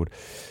fantastic record.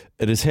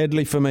 It is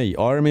Hadley for me.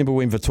 I remember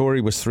when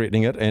Vittori was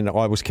threatening it and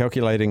I was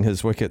calculating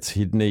his wickets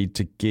he'd need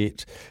to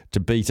get to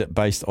beat it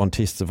based on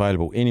tests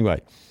available.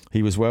 Anyway,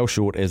 he was well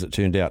short as it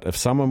turned out. If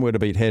someone were to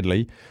beat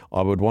Hadley,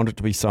 I would want it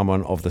to be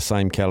someone of the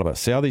same calibre.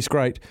 Southey's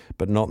great,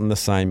 but not in the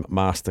same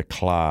master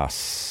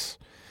class.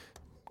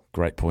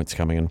 Great points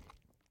coming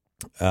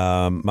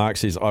in. Mark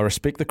says, I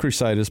respect the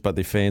Crusaders, but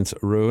their fans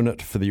ruin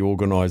it for the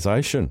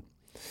organisation.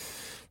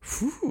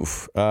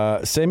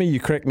 Sammy, you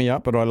crack me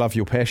up, but I love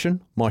your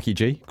passion. Mikey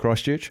G,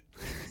 Christchurch.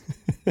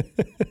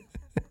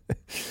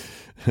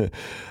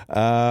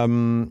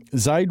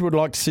 Zaid would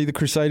like to see the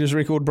Crusaders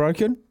record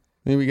broken.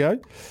 There we go.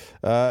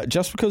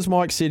 Just because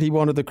Mike said he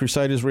wanted the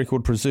Crusaders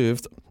record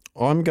preserved,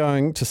 I'm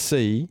going to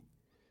see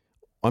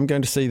I'm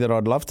going to see that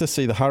I'd love to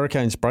see the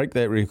Hurricanes break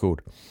that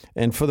record.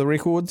 And for the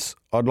records,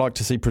 I'd like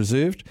to see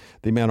preserved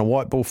the amount of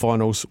white ball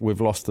finals we've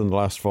lost in the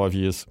last 5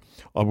 years.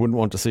 I wouldn't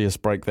want to see us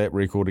break that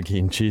record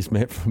again. Cheers,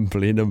 Matt from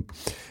Blenheim.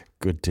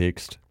 Good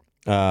text.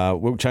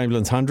 Wilt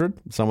Chamberlain's 100,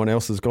 someone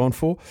else has gone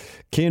for.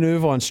 Ken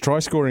Irvine's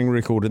try-scoring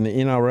record in the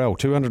NRL,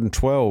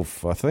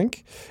 212, I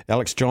think.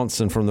 Alex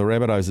Johnson from the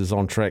Rabbitohs is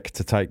on track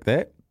to take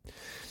that.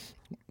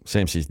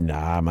 Sam says,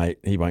 nah, mate,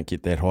 he won't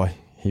get that high.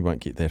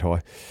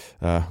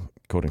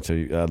 According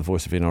to the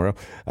voice of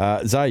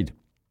NRL. Zaid,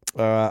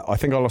 I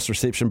think I lost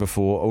reception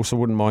before. Also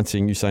wouldn't mind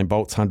seeing Usain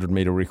Bolt's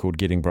 100-metre record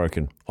getting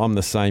broken. I'm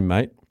the same,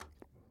 mate.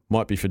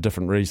 Might be for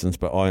different reasons,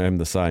 but I am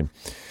the same.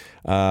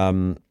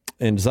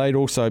 And Zaid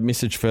also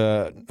messaged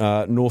for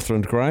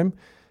Northland Graham.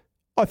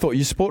 I thought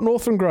you support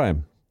Northland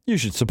Graham. You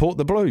should support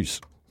the Blues.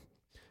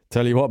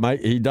 Tell you what,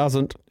 mate, he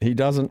doesn't.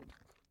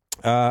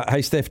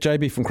 Hey, Steph,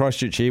 JB from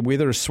Christchurch here.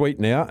 Weather is sweet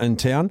now in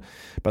town,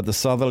 but the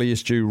southerly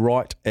is due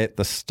right at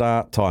the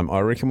start time. I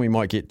reckon we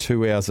might get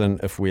 2 hours in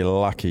if we're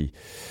lucky.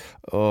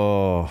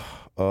 A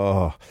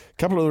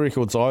couple of the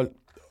records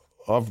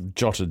I've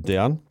jotted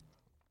down.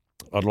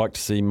 I'd like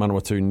to see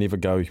Manawatu never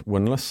go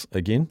winless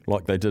again,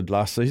 like they did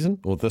last season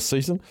or this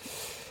season.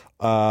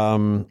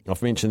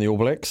 I've mentioned the All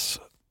Blacks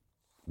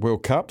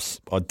World Cups.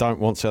 I don't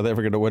want South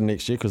Africa to win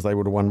next year because they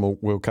would have won more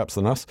World Cups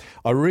than us.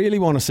 I really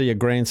want to see a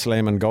Grand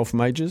Slam in golf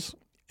majors,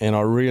 and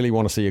I really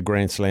want to see a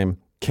Grand Slam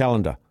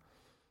calendar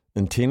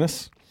in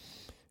tennis.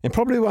 And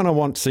probably one I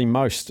want to see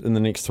most in the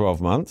next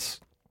 12 months.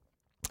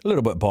 A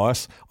little bit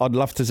biased. I'd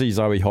love to see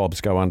Zoe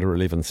Hobbs go under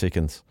 11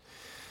 seconds.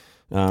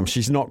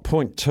 She's knocked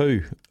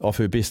 0.2 off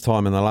her best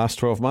time in the last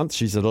 12 months.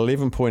 She's at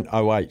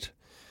 11.08.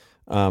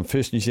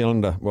 First New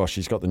Zealander, well,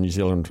 she's got the New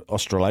Zealand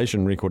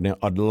Australasian record now.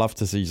 I'd love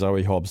to see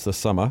Zoe Hobbs this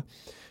summer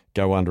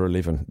go under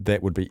 11.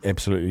 That would be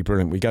absolutely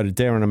brilliant. We go to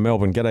Darren in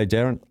Melbourne. G'day,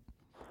 Darren.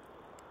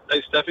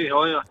 Hey, Staffy,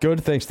 how are you?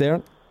 Good, thanks,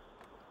 Darren.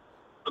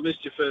 I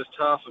missed your first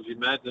half of your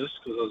madness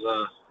because I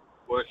was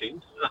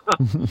working.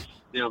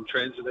 Now I'm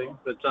transiting.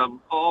 But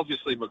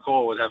obviously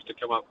McCaw would have to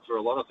come up for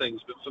a lot of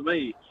things. But for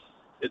me,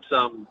 it's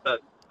that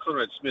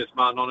Conrad Smith,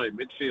 Marnonu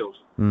midfield.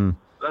 I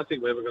don't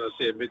think we're ever going to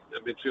see a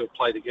midfield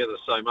play together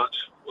so much,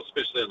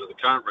 especially under the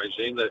current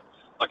regime. They're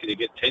lucky to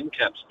get 10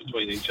 caps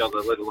between each other,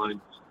 let alone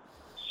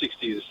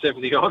 60 to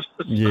 70 odd.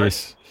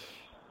 Yes.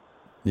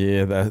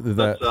 Yeah,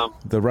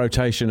 the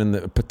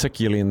rotation,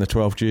 particularly in the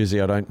 12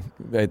 jersey, I don't,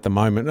 at the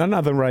moment.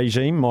 Another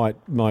regime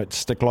might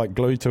stick like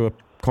glue to a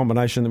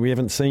combination that we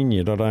haven't seen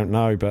yet. I don't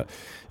know, but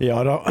yeah,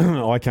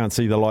 I can't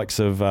see the likes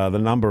of the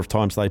number of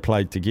times they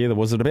played together.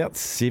 Was it about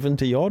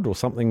 70 odd or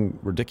something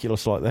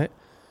ridiculous like that?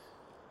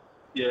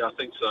 Yeah, I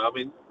think so. I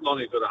mean,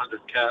 Lonnie got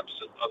 100 caps,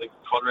 and I think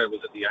Conrad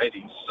was in the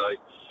 80s. So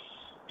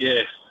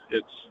yeah,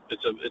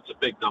 it's a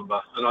big number,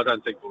 and I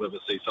don't think we'll ever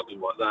see something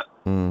like that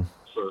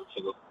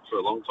for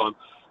a long time.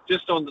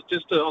 Just on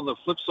the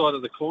flip side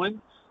of the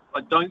coin,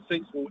 I don't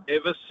think we'll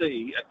ever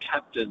see a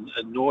captain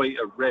annoy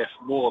a ref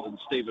more than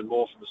Stephen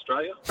Moore from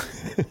Australia.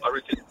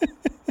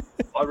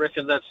 I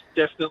reckon that's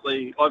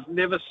definitely. I've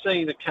never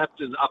seen a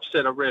captain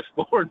upset a ref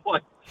more in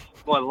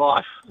my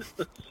life.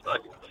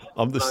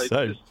 I'm the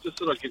same. Just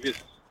thought I'd give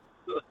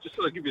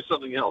you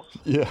something else.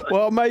 Yeah.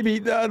 Well, maybe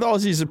the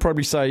Aussies would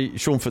probably say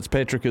Sean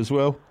Fitzpatrick as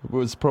well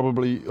was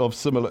probably of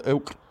similar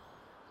ilk.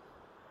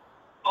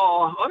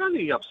 Oh, I don't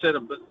think he upset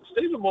him, but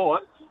Stephen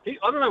Moore.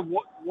 I don't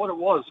know what it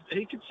was.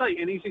 He could say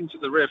anything to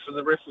the ref, and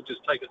the ref would just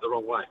take it the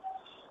wrong way.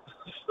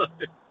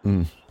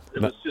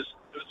 It was just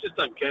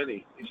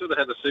uncanny. He sort of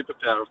had a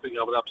superpower of being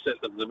able to upset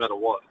them no matter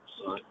what.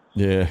 So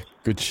yeah,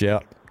 good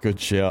shout.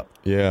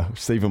 Yeah,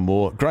 Stephen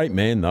Moore, great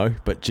man though,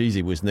 but geez,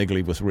 he was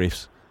niggly with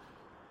refs.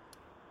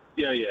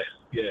 Yeah,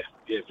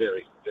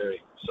 very.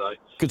 So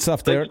good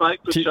stuff, Darren.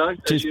 Thanks, mate. Good show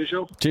as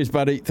usual. Cheers,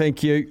 buddy.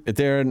 Thank you,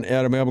 Darren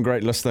out of Melbourne.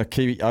 Great listener,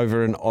 Kiwi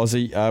over in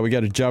Aussie. We go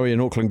to Joey in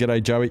Auckland.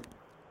 G'day, Joey.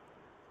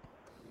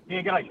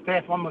 Yeah, g'day,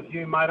 Steph. I'm with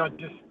you, mate. I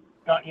just,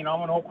 I'm in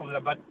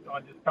Auckland, but I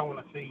just don't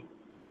want to see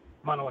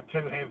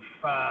Manawatu have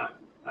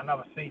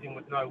another season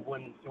with no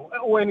wins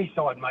or any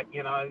side, mate.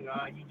 You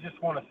just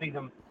want to see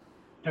them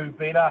do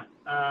better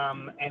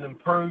and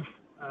improve.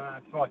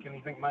 It's like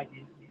anything, mate.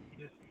 You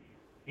just,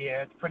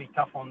 it's pretty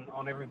tough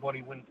on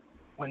everybody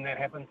when that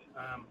happens,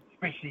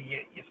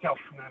 especially yourself,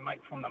 mate,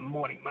 from the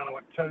mighty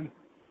Manawatu.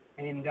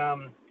 And I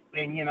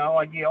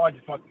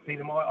just like to see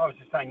them. I was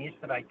just saying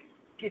yesterday,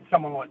 get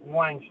someone like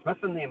Wayne Smith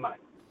in there, mate.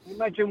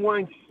 Imagine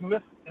Wayne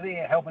Smith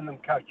there helping them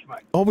coach, mate.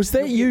 Oh, was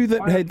that you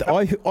that had...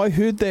 I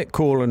heard that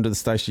call into the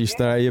station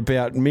yesterday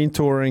about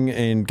mentoring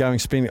and going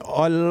spending.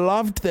 I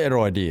loved that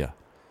idea.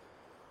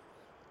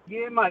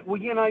 Yeah, mate.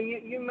 Well, you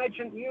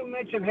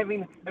imagine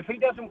having... If he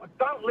doesn't...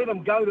 Don't let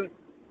him go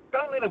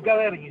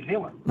out of New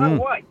Zealand. No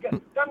way.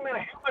 Doesn't matter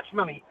how much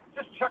money.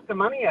 Just chuck the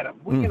money at him.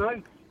 Well,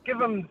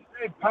 give him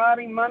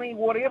party money,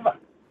 whatever.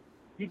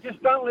 You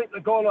just don't let a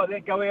guy like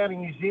that go out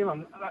in New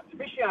Zealand,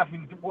 especially after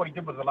what he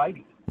did with the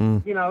ladies.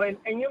 And you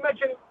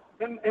imagine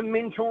him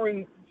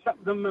mentoring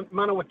the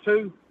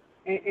Manawatu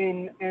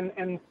and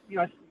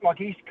like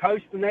East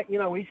Coast and that.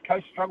 East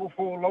Coast struggled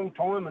for a long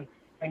time, and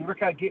and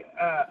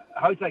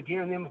Jose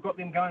Guerra and them have got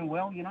them going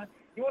well, you know.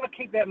 You want to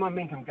keep that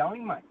momentum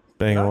going, mate.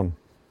 Bang on.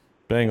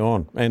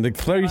 And the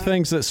three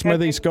things that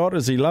Smithy's got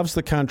is he loves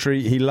the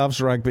country, he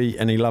loves rugby,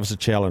 and he loves a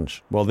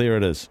challenge. Well, there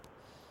it is.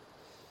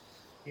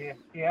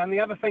 Yeah, and the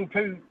other thing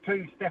too,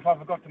 Steph, I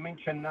forgot to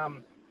mention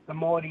the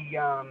mighty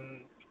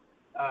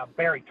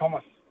Barry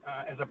Thomas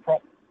as a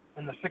prop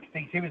in the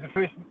 60s. He was the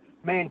first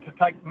man to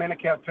take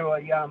Manukau to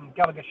a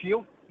Gallagher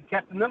Shield. He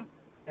captained them,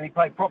 and he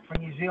played prop for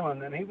New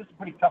Zealand, and he was a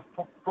pretty tough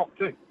prop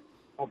too.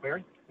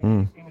 Barry. He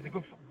was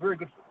a very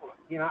good footballer.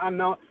 You know,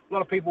 a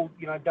lot of people,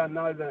 you know, don't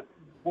know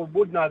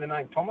would know the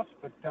name Thomas,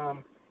 but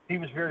he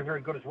was very,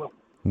 very good as well.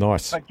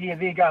 Nice. But yeah,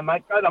 there you go,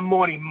 mate. Go to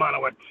mighty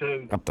Manawa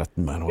too. Up the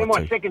Manawa They're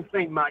my second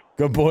team, mate.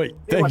 Good boy.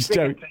 Thanks,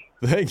 Joe.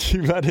 Thank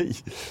you, buddy.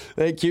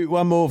 Thank you.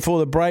 One more before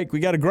the break. We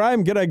go to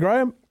Graham. G'day,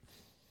 Graham.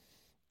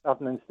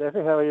 Afternoon, Staffy.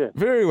 How are you?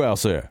 Very well,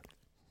 sir.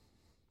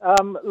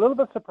 A little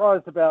bit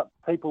surprised about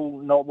people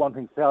not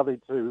wanting Southey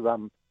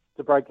to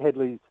break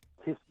Hadley's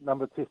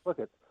number of test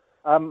wickets.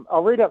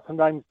 I'll read out some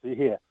names to you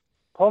here.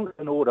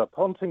 In order: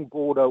 Ponting,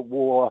 Border,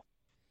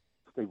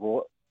 Steve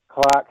Waugh,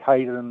 Clark,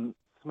 Hayden,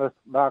 Smith,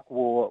 Mark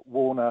Waugh,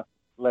 Warner,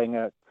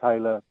 Langer,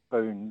 Taylor,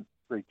 Boone,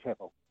 Reed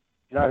Chappell.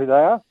 Do you know who they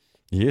are?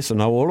 Yes, I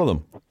know all of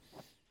them.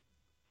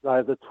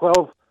 They're the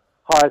 12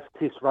 highest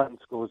test run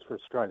scores for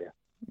Australia.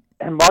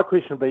 And my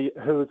question would be,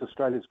 who is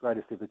Australia's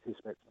greatest ever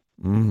test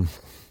batsman?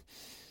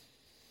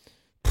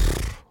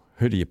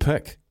 Who do you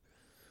pick?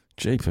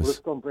 Jeepers. Well, it's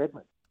Don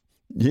Bradman.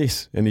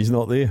 Yes, and he's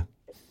not there.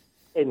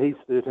 And he's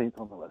 13th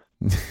on the list.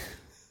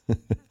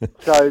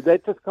 So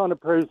that just kind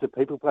of proves that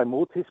people play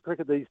more test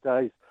cricket these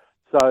days.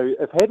 So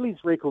if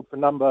Hadley's record for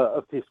number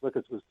of test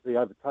wickets was to be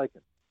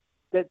overtaken,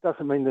 that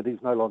doesn't mean that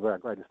he's no longer our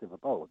greatest ever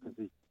bowler,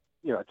 because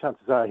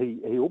chances are he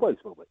always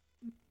will be.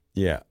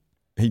 Yeah.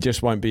 He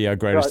just won't be our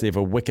greatest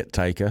ever wicket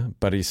taker,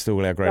 but he's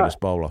still our greatest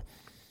bowler.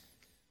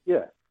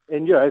 Yeah.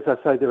 And, as I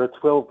say, there are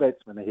 12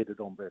 batsmen ahead of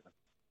Don Bradman.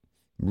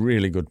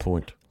 Really good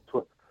point.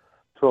 12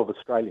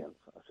 Australians,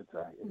 I should say,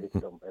 ahead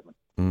of Don Bradman.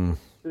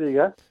 So there you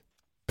go.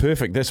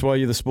 Perfect. That's why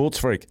you're the sports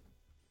freak.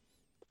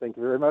 Thank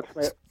you very much,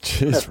 mate.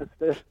 Cheers.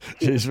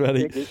 Cheers,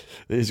 buddy.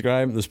 There's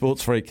Graham, the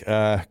sports freak.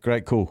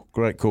 Great call.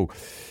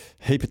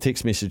 Heap of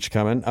text message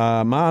coming.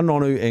 Ma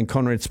Nonu and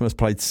Conrad Smith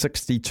played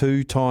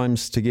 62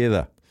 times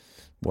together.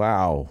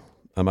 Wow.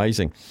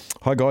 Amazing.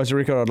 Hi, guys. A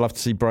record I'd love to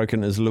see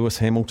broken is Lewis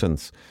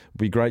Hamilton's. It'd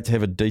be great to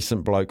have a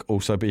decent bloke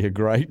also be a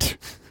great.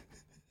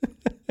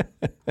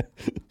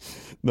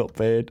 Not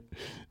bad.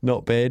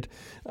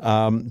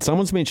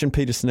 Someone's mentioned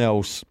Peter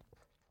Snell's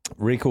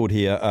record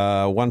here,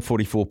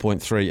 144.3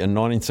 in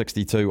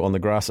 1962 on the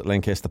grass at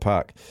Lancaster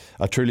Park.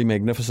 A truly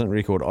magnificent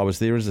record. I was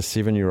there as a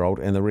 7-year-old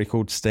and the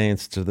record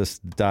stands to this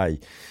day.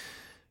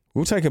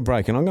 We'll take a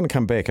break and I'm going to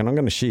come back and I'm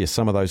going to share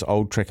some of those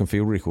old track and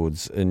field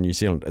records in New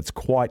Zealand. It's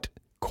quite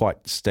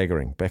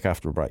staggering. Back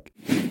after a break.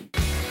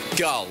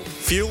 Gull,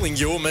 fueling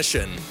your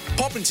mission.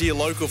 Pop into your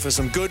local for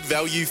some good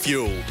value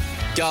fuel.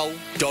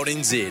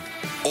 Gull.nz.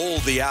 All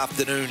the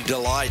afternoon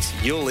delight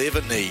you'll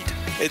ever need.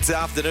 It's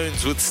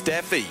Afternoons with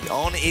Staffy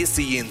on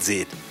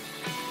SENZ.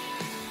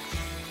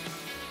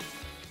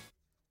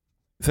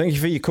 Thank you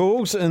for your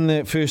calls in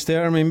that first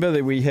hour. Remember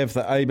that we have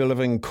the Aber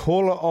Living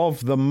Caller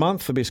of the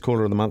Month. The best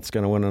caller of the month is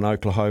going to win an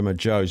Oklahoma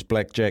Joe's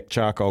Blackjack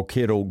Charcoal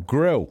Kettle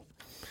Grill.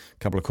 A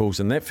couple of calls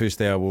in that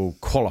first hour will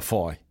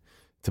qualify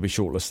to be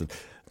shortlisted.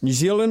 New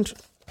Zealand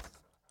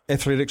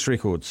athletics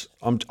records.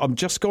 I'm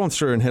just gone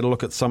through and had a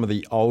look at some of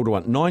the older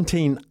ones.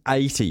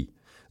 1980,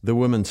 the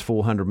women's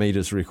 400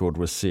 metres record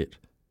was set.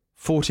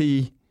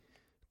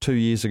 42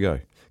 years ago.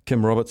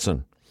 Kim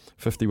Robertson,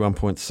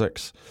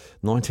 51.6.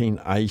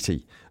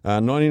 1980.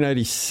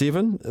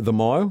 1987, the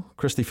mile.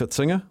 Christy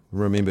Fitzinger,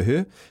 remember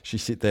her. She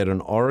set that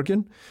in Oregon.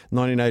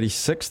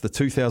 1986, the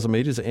 2,000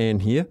 metres,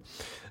 and here.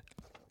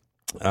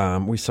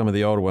 With some of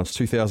the older ones.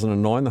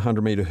 2009, the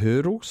 100 metre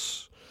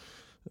hurdles.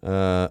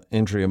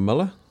 Andrea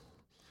Miller.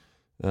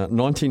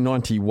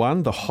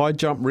 1991, the high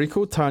jump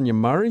record. Tanya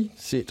Murray,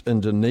 set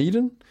in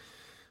Dunedin.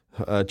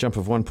 Jump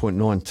of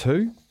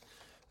 1.92.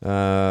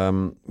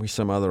 With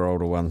some other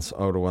older ones.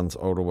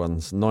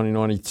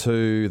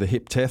 1992, the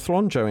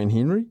heptathlon, Joanne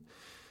Henry.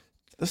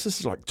 This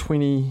is like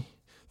 30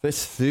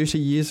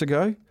 years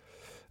ago.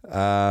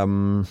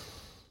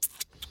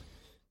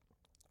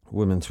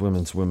 Women's.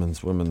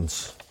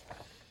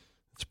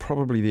 It's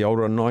probably the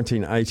older one,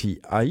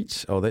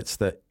 1988. Oh, that's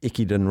the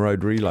Ekiden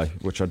Road Relay,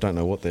 which I don't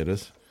know what that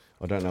is.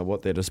 But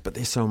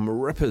there's some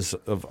rippers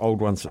of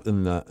old ones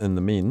in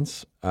the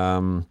men's.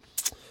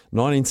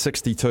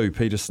 1962,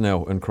 Peter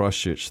Snell in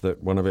Christchurch,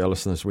 that one of our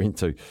listeners went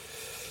to.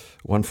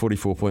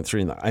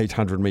 144.3 in the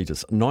 800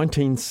 metres.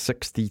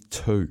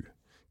 1962.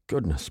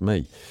 Goodness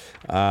me.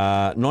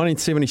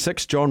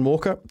 1976, John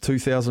Walker,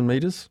 2,000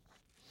 metres.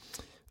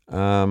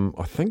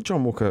 I think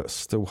John Walker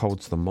still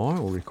holds the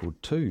mile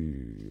record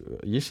too.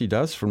 Yes, he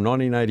does. From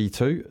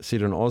 1982,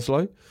 set in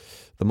Oslo.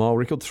 The mile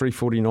record,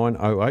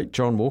 3:49.08.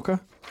 John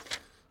Walker.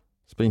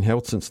 It's been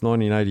held since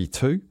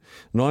 1982.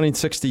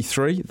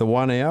 1963, the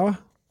 1 hour.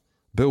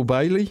 Bill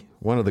Bailey,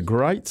 one of the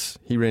greats.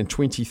 He ran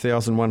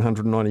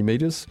 20,190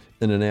 metres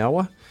in an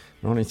hour.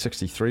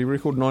 1963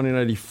 record.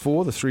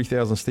 1984, the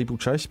 3,000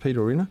 steeplechase,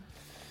 Peter Renner.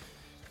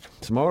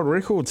 Some old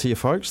records here,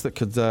 folks, that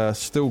could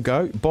still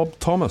go. Bob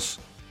Thomas,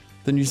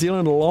 the New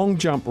Zealand long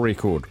jump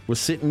record, was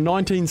set in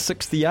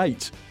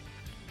 1968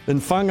 in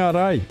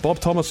Whangarei. Bob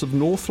Thomas of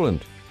Northland,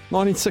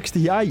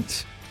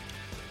 1968.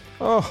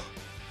 Oh,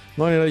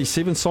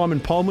 1987, Simon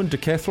Pullman,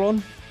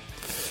 decathlon.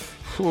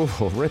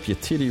 Oh, wrap your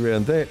teddy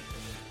around that.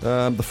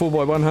 The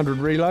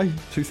 4x100 relay,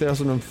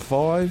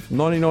 2005.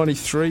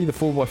 1993, the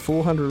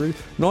 4x400 relay.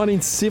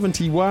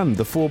 1971,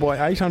 the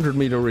 4x800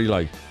 metre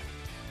relay.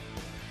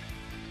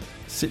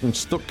 Set in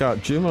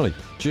Stuttgart, Germany.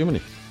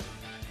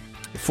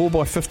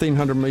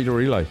 4x1500 metre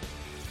relay.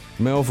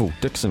 Melville,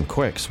 Dixon,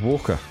 Quacks,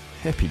 Walker.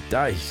 Happy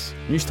days.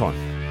 News time.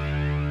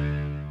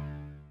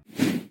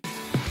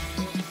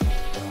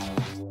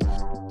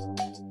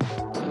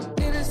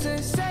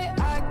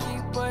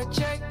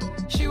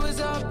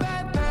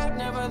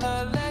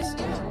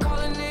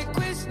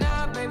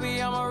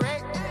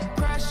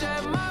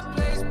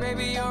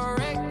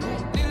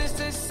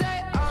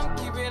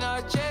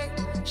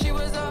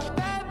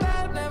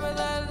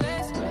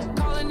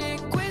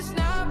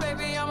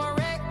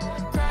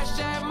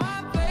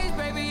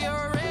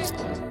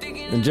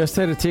 And just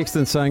had a text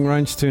in saying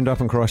range turned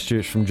up in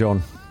Christchurch from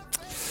John.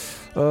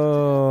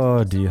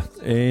 Oh dear.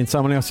 And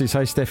someone else says,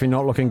 hey Staffy,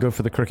 not looking good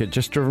for the cricket.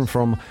 Just driven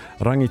from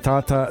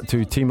Rangitata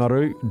to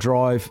Timaru,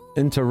 drive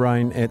into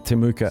rain at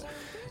Temuka.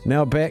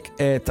 Now back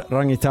at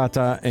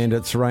Rangitata and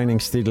it's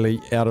raining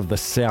steadily out of the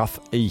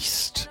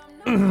southeast.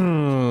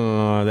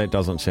 That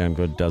doesn't sound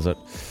good, does it?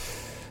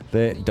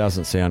 That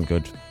doesn't sound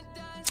good.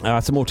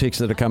 Some more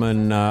texts that have come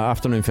in.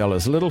 Afternoon,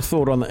 fellas. Little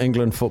thought on the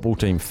England football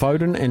team.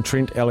 Foden and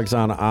Trent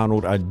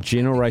Alexander-Arnold are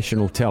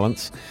generational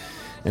talents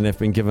and have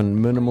been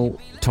given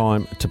minimal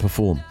time to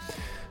perform.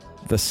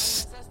 The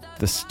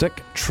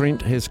stick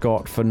Trent has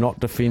got for not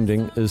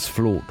defending is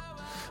flawed.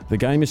 The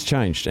game has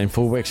changed and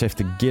fullbacks have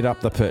to get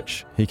up the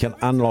pitch. He can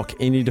unlock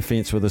any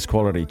defence with his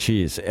quality.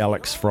 Cheers,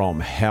 Alex from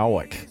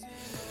Howick.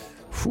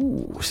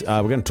 We're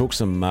going to talk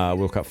some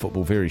World Cup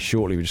football very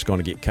shortly. We're just going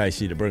to get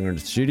Casey to bring her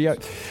into the studio.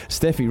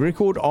 Staffy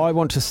record, I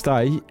want to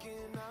stay,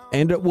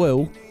 and it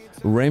will,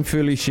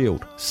 Ramfurly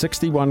Shield.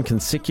 61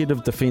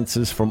 consecutive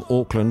defences from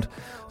Auckland,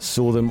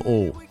 saw them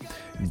all.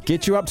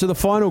 Get you up to the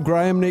final,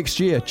 Graham, next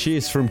year.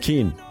 Cheers from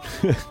Ken.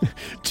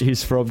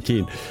 Cheers from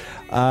Ken.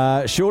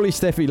 Surely,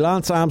 Staffy,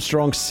 Lance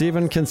Armstrong,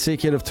 7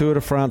 consecutive Tour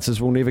de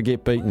France's will never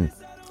get beaten.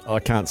 I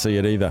can't see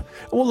it either.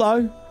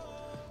 Although,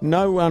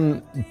 no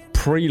one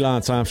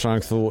pre-Lance Armstrong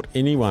thought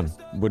anyone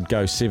would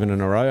go 7 in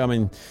a row. I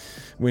mean,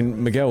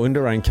 when Miguel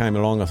Indurain came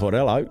along, I thought,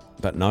 hello.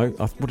 But no,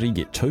 what did he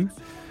get, 2?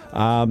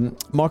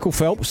 Michael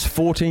Phelps,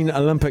 14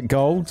 Olympic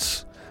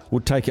golds.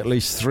 Would take at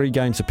least 3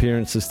 games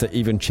appearances to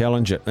even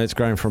challenge it. That's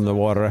Graham from the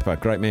Wairarapa.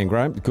 Great man,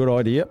 Graham. Good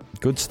idea.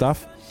 Good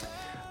stuff.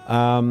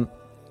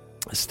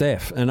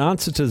 Staff, in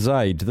answer to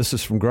Zaid, this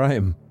is from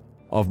Graham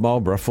of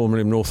Marlborough,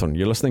 formerly of Northland.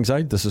 You're listening,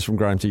 Zaid? This is from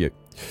Graham to you.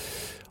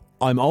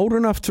 I'm old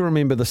enough to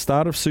remember the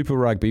start of Super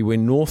Rugby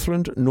when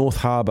Northland, North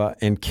Harbour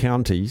and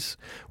counties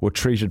were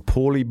treated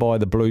poorly by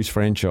the Blues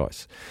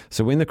franchise.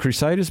 So when the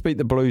Crusaders beat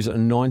the Blues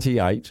in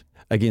 98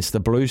 against the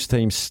Blues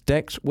team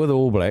stacked with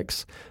All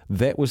Blacks,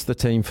 that was the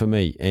team for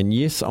me. And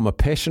yes, I'm a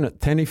passionate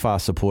Taniwha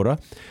supporter,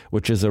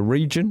 which is a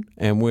region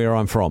and where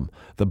I'm from.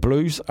 The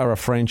Blues are a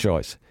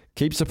franchise.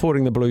 Keep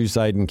supporting the Blues,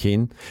 Zaid and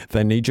Ken.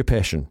 They need your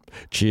passion.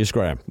 Cheers,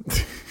 Graham.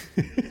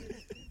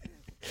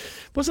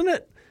 Wasn't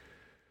it?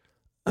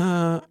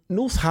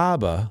 North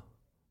Harbour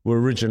were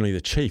originally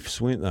the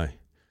Chiefs, weren't they?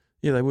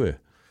 Yeah, they were.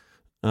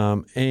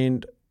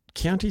 And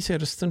counties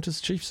had a stint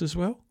as Chiefs as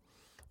well.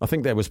 I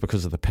think that was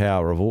because of the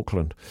power of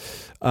Auckland.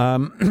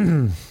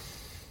 From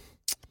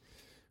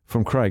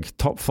Craig,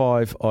 top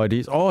 5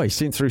 ideas. Oh, he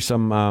sent through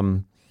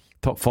some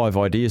top 5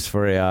 ideas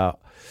for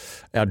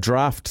our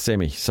draft,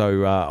 Sammy.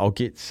 So I'll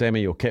get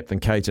Sammy or Captain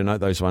K to note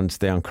those ones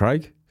down,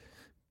 Craig.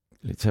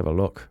 Let's have a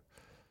look.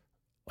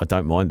 I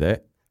don't mind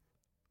that.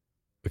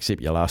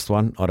 Except your last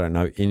one. I don't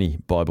know any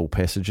Bible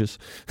passages.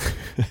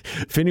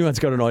 If anyone's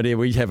got an idea,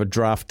 we have a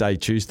draft day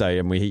Tuesday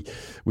and we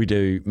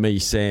do, me,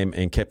 Sam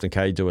and Captain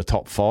K do a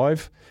top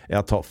 5,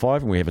 our top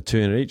 5, and we have a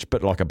turn each,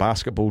 bit like a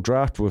basketball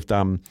draft. We've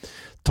done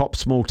top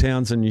small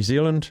towns in New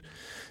Zealand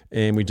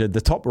and we did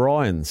the top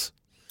Ryans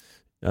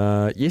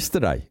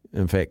yesterday,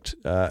 in fact,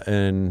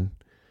 in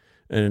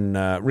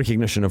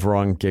recognition of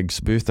Ryan Gigg's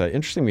birthday.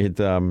 Interesting, we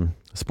had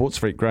sports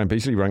freak Graham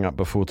Beasley rang up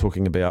before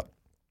talking about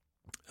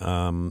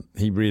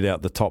he read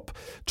out the top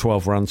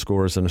 12 run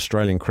scorers in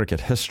Australian cricket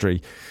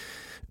history,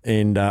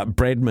 and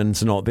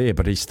Bradman's not there,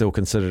 but he's still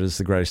considered as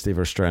the greatest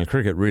ever Australian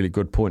cricket. Really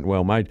good point,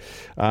 well made.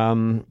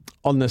 On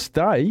this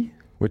day,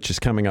 which is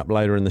coming up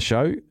later in the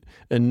show,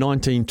 in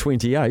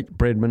 1928,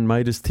 Bradman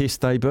made his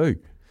Test debut.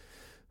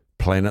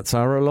 Planets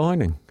are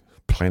aligning.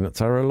 Planets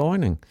are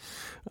aligning.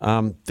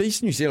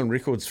 These New Zealand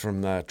records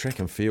from track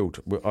and field,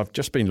 I've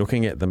just been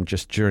looking at them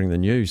just during the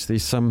news.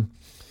 There's some...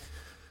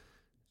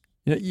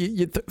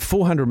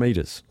 400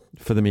 metres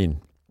for the men.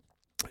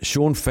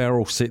 Sean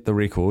Farrell set the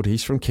record.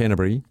 He's from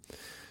Canterbury.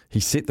 He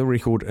set the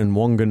record in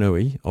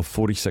Wanganui of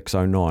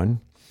 46.09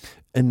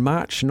 in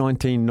March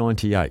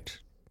 1998.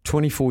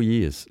 24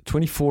 years,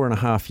 24 and a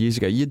half years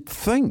ago. You'd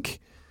think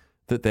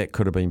that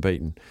could have been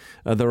beaten.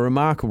 The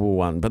remarkable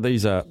one, but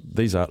these are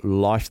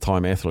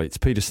lifetime athletes.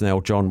 Peter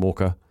Snell, John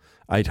Walker,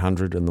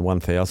 800 and the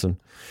 1,000.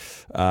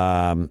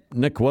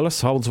 Nick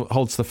Willis holds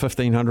the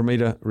 1,500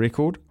 metre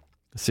record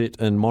set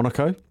in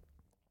Monaco.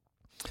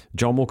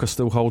 John Walker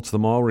still holds the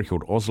mile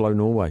record, Oslo,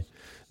 Norway,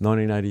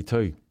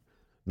 1982.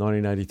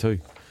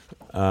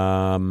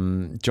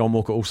 John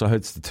Walker also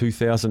holds the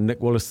 2,000.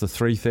 Nick Willis the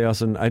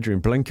 3,000.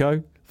 Adrian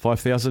Blinko,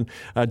 5,000.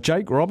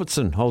 Jake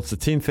Robertson holds the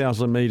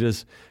 10,000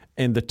 metres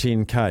and the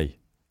 10K.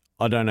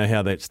 I don't know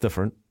how that's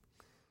different.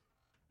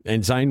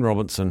 And Zane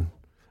Robinson,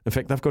 in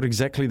fact, they've got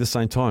exactly the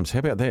same times. How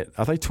about that?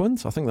 Are they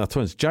twins? I think they're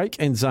twins. Jake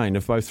and Zane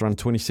have both run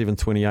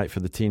 27.28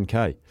 for the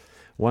 10K.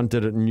 One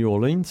did it in New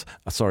Orleans,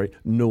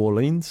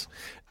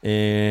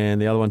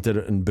 and the other one did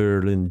it in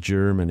Berlin,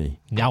 Germany.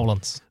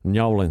 Newlands.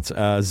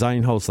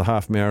 Zane holds the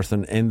half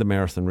marathon and the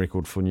marathon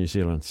record for New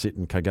Zealand, set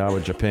in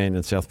Kagawa, Japan,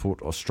 and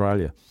Southport,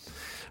 Australia.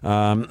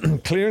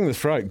 Clearing the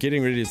throat,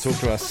 getting ready to talk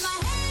to us.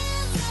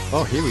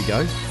 Oh, here we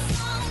go.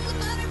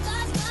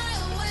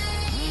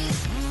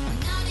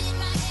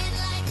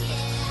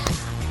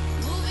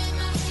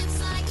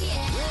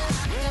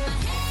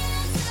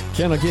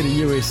 Can I get a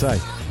USA?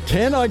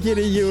 Can I get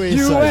a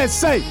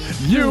USA?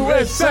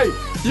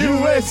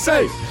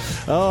 USA!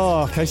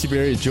 Oh, Casey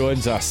Berrier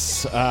joins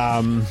us.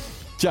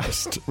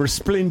 Just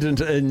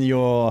resplendent in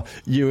your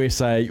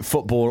USA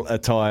football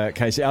attire,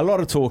 Casey. A lot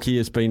of talk here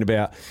has been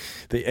about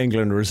the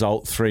England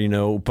result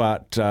 3-0,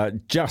 but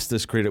just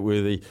as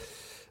credit-worthy,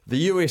 the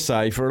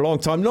USA, for a long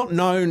time, not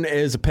known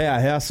as a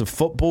powerhouse of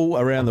football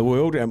around the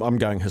world. I'm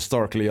going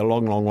historically a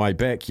long, long way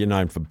back. You're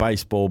known for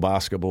baseball,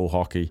 basketball,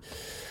 hockey,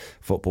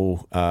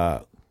 football,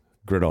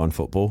 gridiron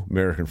football,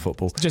 American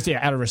football. Just,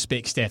 out of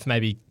respect, Steph,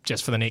 maybe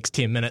just for the next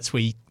 10 minutes,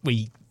 we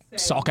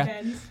soccer.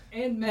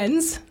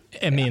 Men's.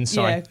 Men's,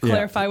 sorry. Yeah,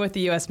 clarify with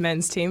the US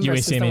men's team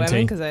versus the women,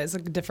 because it's a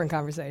different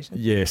conversation.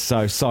 Yeah,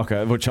 so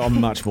soccer, which I'm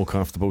much more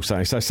comfortable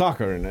saying. So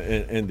soccer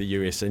in the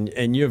US,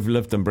 and you've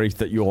lived and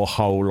breathed it your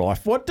whole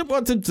life. What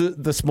did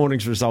this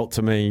morning's result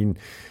to mean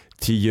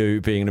to you,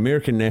 being an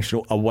American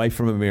national, away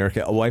from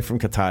America, away from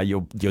Qatar?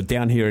 You're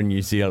down here in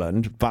New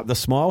Zealand, but the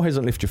smile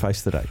hasn't left your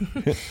face today.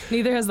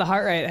 Neither has the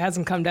heart rate. It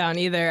hasn't come down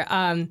either.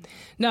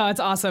 No, it's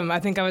awesome. I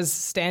think I was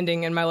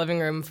standing in my living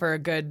room for a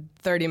good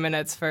 30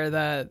 minutes for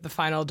the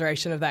final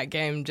duration of that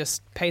game,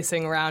 just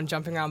pacing around,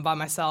 jumping around by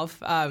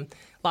myself.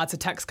 Lots of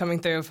texts coming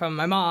through from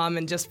my mom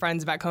and just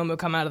friends back home who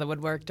come out of the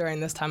woodwork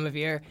during this time of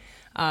year,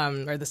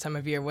 or this time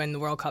of year when the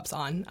World Cup's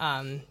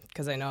on,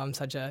 because I know I'm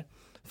such a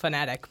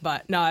fanatic.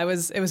 But no, it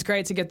was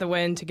great to get the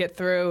win, to get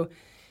through.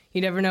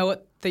 You never know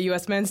what the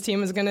U.S. men's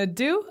team is going to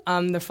do.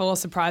 They're full of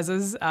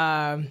surprises.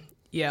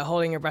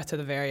 Holding your breath to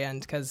the very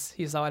end, because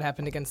you saw what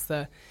happened against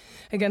the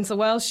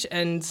Welsh,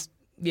 and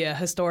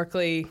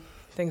historically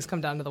things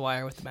come down to the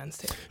wire with the men's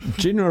team.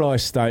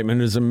 Generalised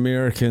statement is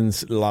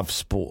Americans love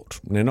sport.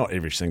 Now, not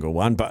every single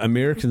one, but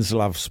Americans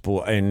love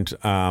sport,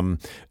 and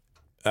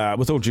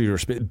with all due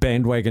respect,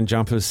 bandwagon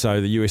jumpers.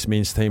 So the US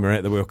men's team are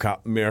at the World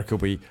Cup. America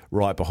will be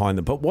right behind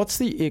them. But what's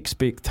the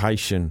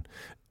expectation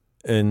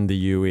in the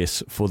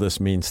US for this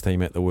men's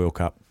team at the World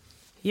Cup?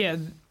 Yeah,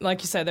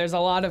 like you said, there's a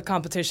lot of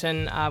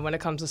competition when it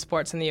comes to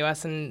sports in the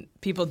US, and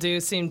people do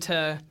seem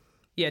to,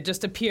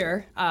 just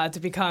appear to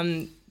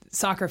become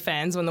soccer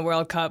fans when the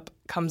World Cup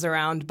comes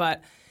around.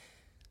 But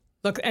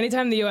look,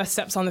 anytime the U.S.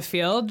 steps on the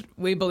field,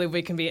 we believe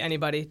we can beat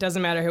anybody.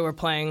 Doesn't matter who we're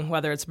playing,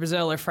 whether it's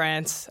Brazil or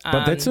France.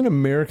 But that's an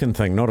American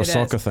thing, not a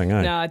soccer thing,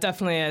 eh? No, it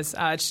definitely is.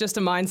 It's just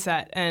a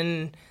mindset,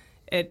 and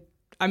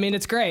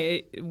it's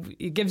great.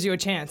 It gives you a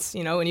chance,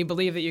 when you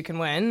believe that you can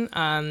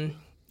win.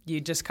 You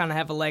just kind of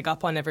have a leg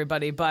up on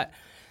everybody. But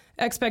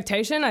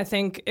expectation, I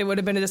think it would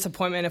have been a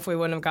disappointment if we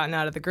wouldn't have gotten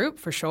out of the group,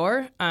 for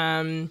sure.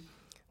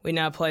 We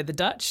now play the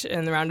Dutch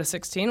in the round of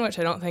 16, which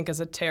I don't think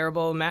is a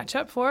terrible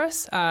matchup for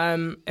us.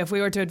 If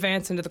we were to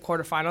advance into the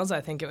quarterfinals,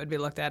 I think it would be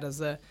looked at as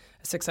a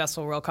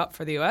successful World Cup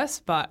for the U.S.,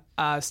 but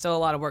still a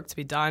lot of work to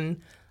be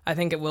done. I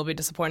think it will be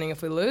disappointing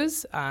if we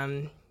lose,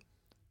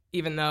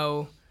 even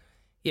though,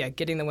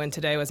 getting the win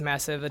today was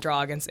massive. The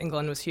draw against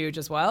England was huge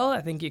as well. I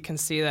think you can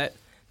see that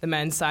the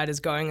men's side is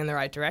going in the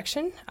right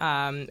direction.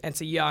 It's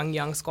a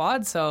young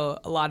squad, so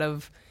a lot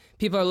of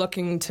people are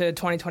looking to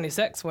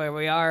 2026, where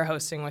we are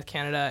hosting with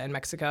Canada and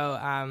Mexico,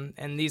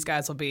 and these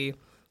guys will be,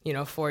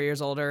 4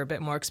 years older, a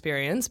bit more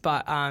experienced.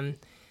 But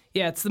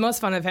it's the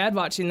most fun I've had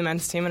watching the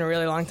men's team in a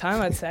really long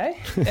time, I'd say,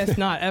 if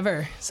not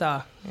ever.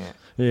 So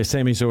yeah,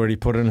 Sammy's already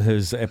put in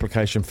his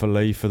application for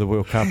leave for the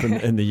World Cup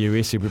in the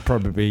US. He would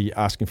probably be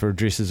asking for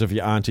addresses of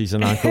your aunties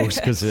and uncles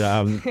because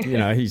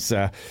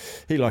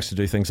he likes to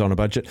do things on a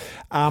budget.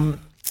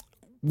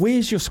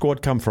 Where's your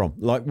squad come from?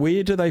 Like,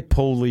 where do they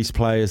pull these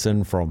players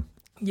in from?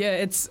 Yeah,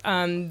 it's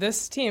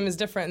this team is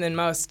different than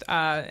most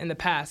in the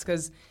past,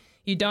 because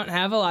you don't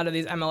have a lot of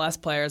these MLS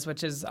players,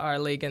 which is our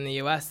league in the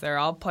U.S. They're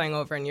all playing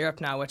over in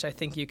Europe now, which I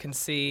think you can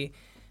see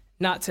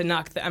not to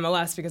knock the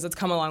MLS because it's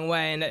come a long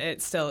way and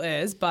it still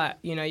is, but,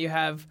 you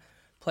have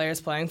players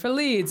playing for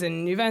Leeds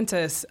and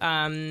Juventus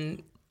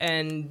and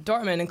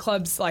Dortmund and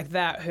clubs like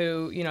that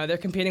who, they're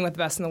competing with the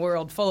best in the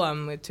world.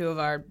 Fulham, with 2 of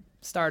our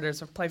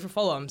starters play for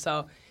Fulham,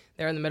 so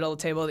they're in the middle of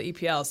the table of the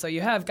EPL. So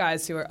you have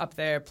guys who are up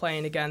there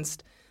playing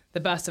against the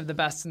best of the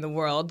best in the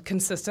world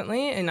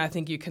consistently, and I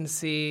think you can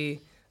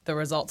see the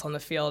results on the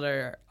field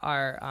are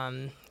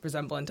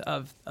resemblant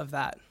of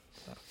that.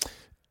 So.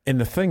 And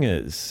the thing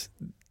is,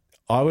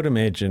 I would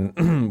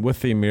imagine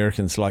with the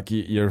Americans, like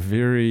you're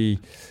very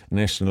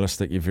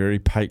nationalistic, you're very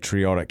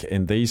patriotic,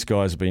 and these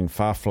guys have been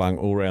far-flung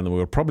all around the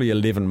world, probably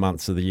 11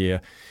 months of the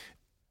year,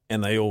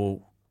 and they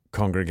all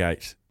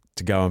congregate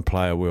to go and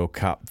play a World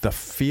Cup. The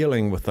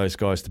feeling with those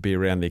guys to be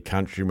around their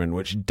countrymen,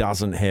 which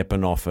doesn't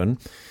happen often,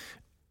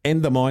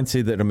 and the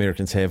mindset that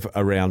Americans have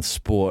around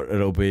sport,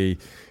 it'll be,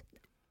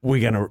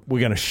 we're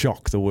gonna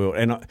shock the world.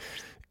 And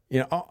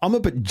I'm a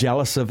bit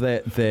jealous of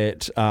that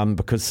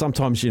because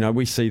sometimes,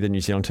 we see the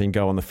New Zealand team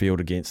go on the field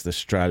against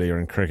Australia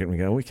in cricket and we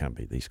go, we can't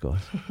beat these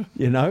guys,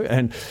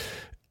 and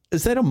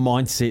is that a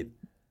mindset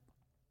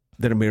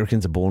that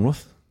Americans are born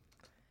with?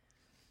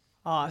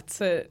 Oh, it's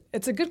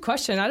a good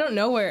question. I don't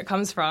know where it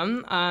comes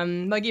from.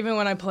 Like even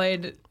when I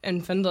played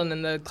in Finland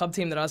in the club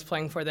team that I was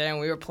playing for there, and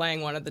we were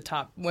playing one of the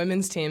top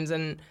women's teams,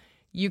 and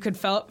you could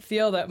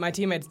feel that my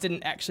teammates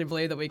didn't actually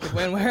believe that we could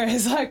win,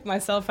 whereas like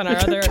myself and our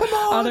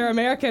other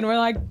American were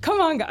like,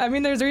 come on. I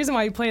mean, there's a reason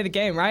why you play the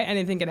game, right?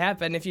 Anything can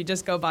happen. If you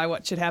just go by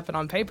what should happen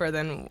on paper,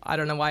 then I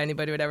don't know why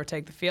anybody would ever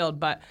take the field.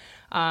 But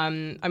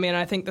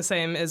I think the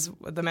same is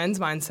the men's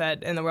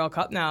mindset in the World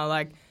Cup now.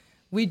 Like,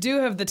 we do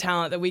have the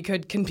talent that we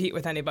could compete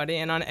with anybody,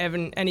 and on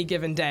any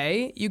given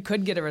day, you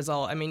could get a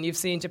result. I mean, you've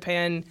seen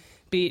Japan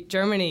beat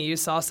Germany. You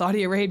saw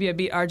Saudi Arabia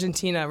beat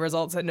Argentina,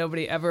 results that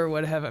nobody ever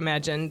would have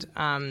imagined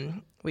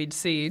we'd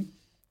see.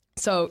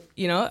 So,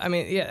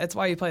 that's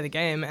why you play the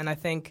game. And I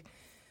think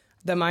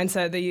the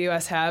mindset the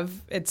U.S. have,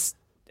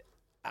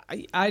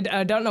 I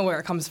don't know where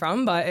it comes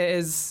from, but it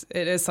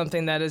is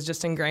something that is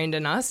just ingrained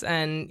in us.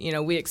 And,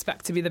 we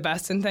expect to be the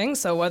best in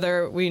things. So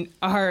whether we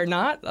are or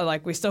not,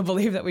 like, we still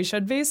believe that we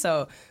should be.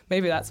 So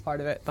maybe that's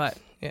part of it. But,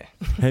 yeah.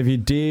 Have you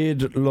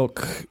dared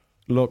look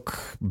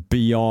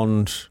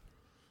beyond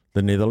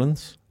the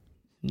Netherlands?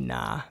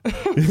 Nah.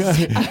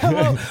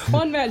 Well,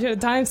 one match at a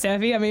time,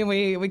 Staffy. I mean,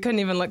 we couldn't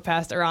even look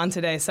past Iran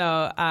today.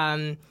 So,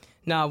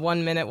 no,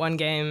 1 minute, one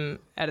game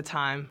at a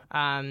time.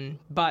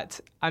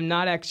 But I'm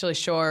not actually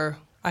sure.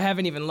 I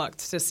haven't even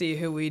looked to see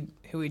who we'd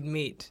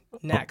meet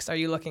next. Are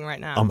you looking right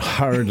now? I'm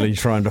hurriedly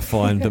trying to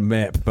find the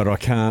map, but I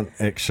can't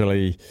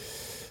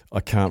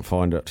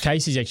find it.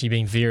 Casey's actually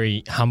been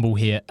very humble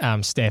here,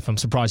 Steph. I'm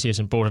surprised he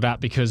hasn't brought it up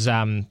because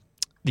the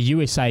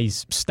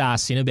USA's star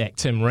centre back,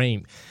 Tim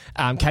Ream,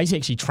 Casey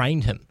actually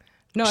trained him.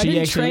 No, I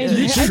didn't train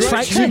him.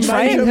 She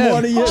trained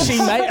him.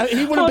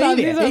 He wouldn't be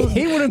there.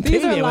 He wouldn't be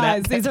there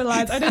without. These are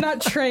lies. I did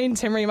not train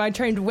Tim Ream. I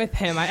trained with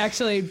him. I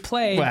actually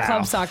played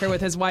club soccer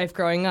with his wife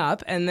growing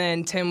up, and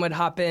then Tim would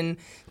hop in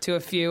to a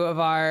few of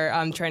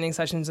our training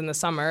sessions in the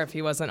summer if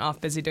he wasn't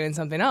off busy doing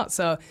something else.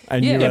 So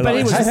but he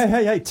was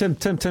hey, Tim,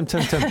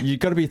 you've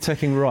got to be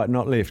attacking right,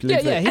 not left.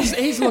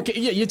 He's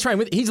looking. You train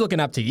with. He's looking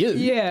up to you.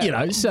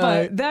 Yeah, So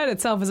but that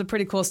itself is a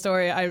pretty cool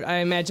story. I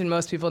imagine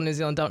most people in New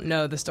Zealand don't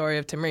know the story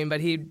of Tim Ream,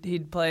 but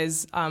he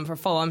plays for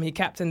Fulham. He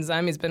captains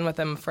them. He's been with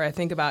them for I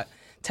think about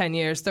 10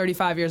 years,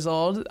 35 years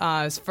old,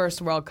 his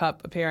first World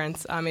Cup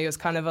appearance. He was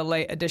kind of a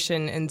late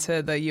addition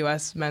into the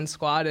U.S. men's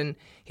squad, and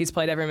he's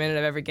played every minute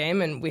of every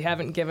game, and we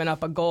haven't given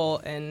up a goal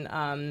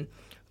in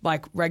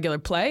regular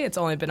play. It's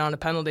only been on a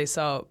penalty,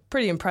 so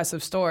pretty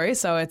impressive story.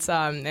 So it's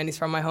and he's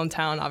from my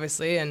hometown,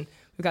 obviously, and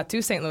we've got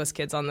 2 St. Louis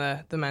kids on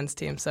the men's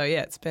team. So,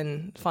 yeah, it's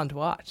been fun to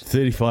watch.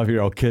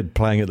 35-year-old kid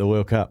playing at the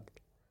World Cup.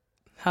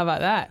 How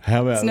about that?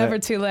 It's never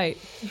too late.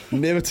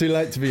 Never too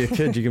late to be a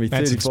kid. You can be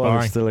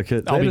 35 and still a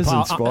kid. That is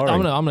inspiring.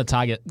 I'm going to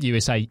target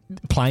USA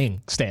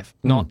playing, Steph,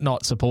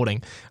 not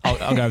supporting.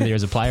 I'll go over there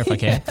as a player if I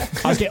can.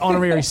 I get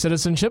honorary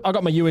citizenship. I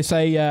got my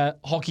USA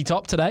hockey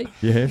top today.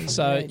 Yeah.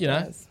 So,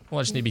 I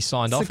just need to be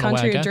signed off. It's the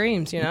country of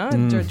dreams,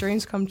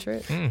 Dreams come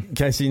true.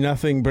 Casey,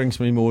 nothing brings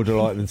me more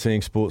delight than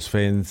seeing sports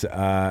fans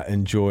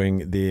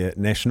enjoying their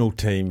national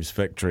team's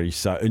victory.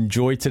 So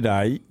enjoy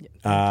today.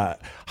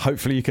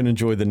 Hopefully you can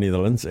enjoy the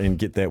Netherlands and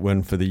get that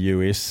win for the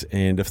US.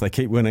 And if they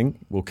keep winning,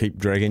 we'll keep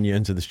dragging you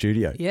into the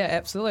studio. Yeah,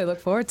 absolutely. Look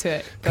forward to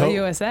it. Go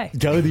USA.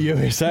 Go the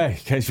USA.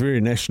 Casey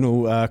Berrier,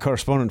 national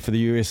correspondent for the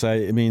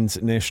USA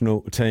men's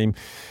national team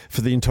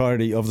for the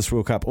entirety of this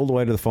World Cup, all the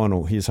way to the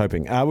final, here's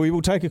hoping. We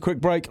will take a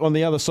quick break. On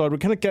the other side, we're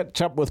going to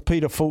catch up with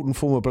Peter Fulton,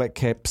 former Black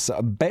Caps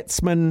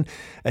batsman,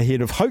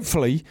 ahead of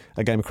hopefully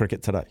a game of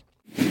cricket today.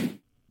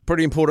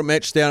 Pretty important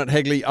match down at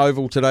Hagley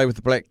Oval today with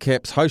the Black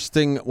Caps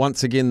hosting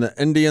once again the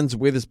Indians.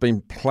 Weather's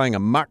been playing a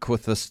muck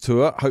with this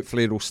tour.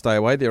 Hopefully it'll stay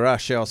away. There are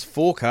showers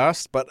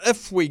forecast, but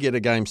if we get a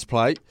day's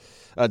play,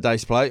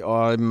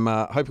 I'm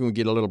hoping we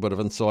get a little bit of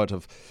insight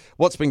of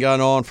what's been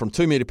going on from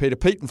 2 metre Peter.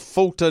 Pete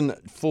Fulton,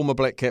 former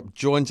Black Cap,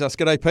 joins us.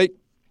 G'day, Pete.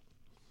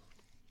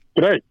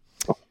 G'day.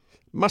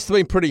 Must have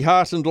been pretty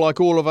heartened, like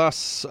all of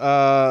us,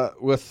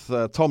 with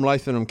Tom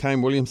Latham and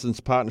Kane Williamson's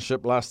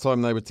partnership last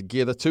time they were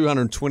together.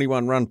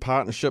 221-run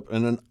partnership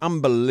and an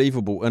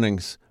unbelievable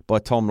innings by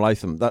Tom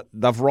Latham.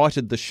 They've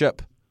righted the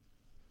ship.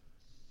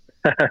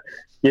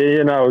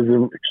 It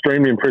was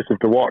extremely impressive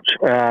to watch.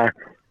 A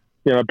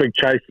big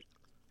chase,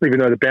 even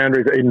though the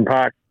boundaries at Eden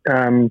Park,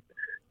 are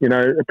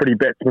pretty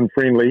batsman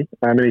friendly.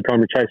 Anytime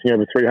you're chasing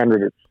over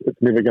 300,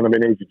 it's never going to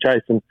be an easy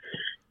chase. And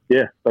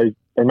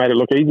they made it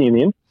look easy in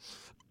the end.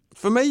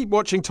 For me,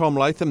 watching Tom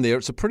Latham there,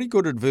 it's a pretty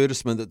good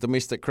advertisement that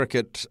domestic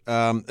cricket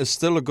is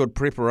still a good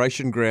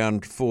preparation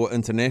ground for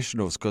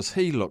internationals because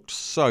he looked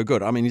so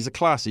good. I mean, he's a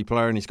classy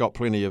player and he's got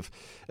plenty of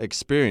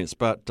experience,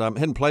 but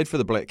hadn't played for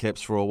the Black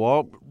Caps for a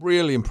while.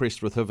 Really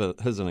impressed with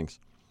his innings.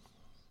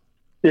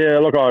 Yeah,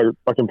 look,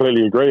 I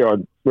completely agree. I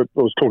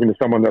was talking to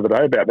someone the other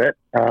day about that.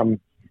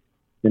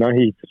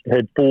 He's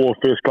had 4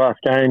 first-class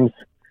games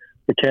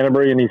for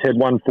Canterbury, and he's had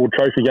 1 full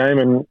trophy game,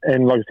 and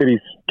like I said, he's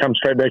come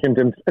straight back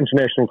into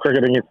international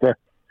cricket against a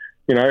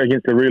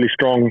really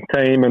strong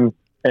team, and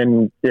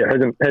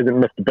hasn't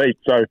missed a beat.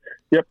 So,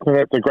 yep,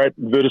 that's a great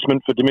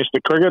advertisement for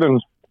domestic cricket,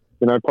 and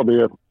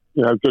probably a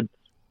good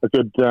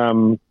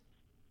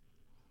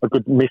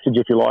message,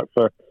 if you like,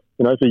 for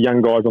for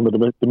young guys on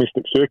the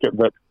domestic circuit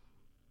that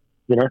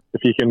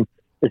if you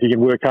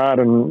can work hard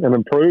and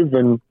improve,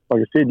 then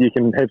like I said, you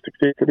can have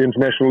success at the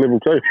international level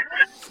too.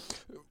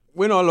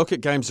 When I look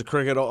at games of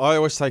cricket, I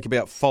always take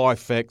about 5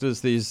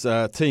 factors. There's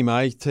Team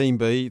A, Team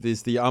B,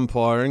 there's the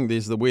umpiring,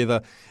 there's the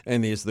weather,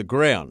 and there's the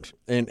ground.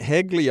 And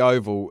Hagley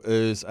Oval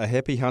is a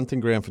happy hunting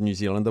ground for New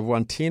Zealand. They've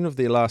won 10 of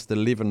their last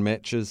 11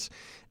 matches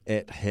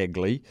at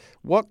Hagley.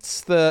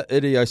 What's the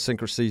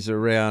idiosyncrasies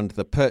around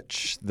the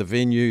pitch, the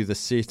venue, the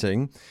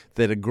setting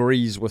that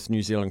agrees with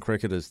New Zealand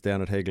cricketers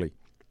down at Hagley?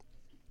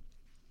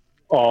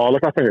 Oh,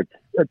 look, I think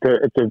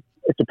it's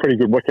a pretty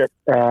good wicket.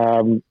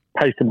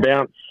 Pace and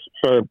bounce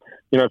for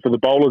the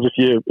bowlers if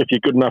you're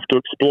good enough to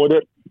exploit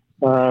it.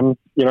 And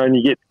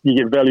you get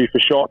value for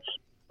shots,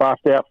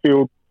 fast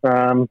outfield.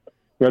 The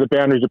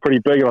boundaries are pretty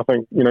big, and I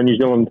think New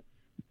Zealand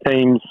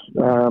teams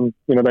they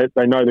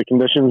know the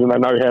conditions and they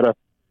know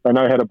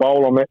how to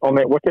bowl on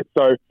that wicket.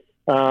 So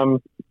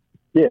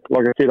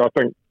like I said, I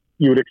think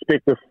you would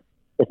expect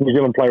if New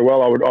Zealand play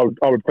well, I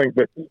would think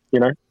that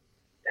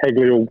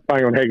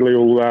playing on Hagley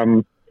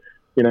will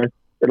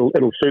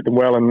it'll suit them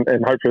well,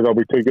 and hopefully they'll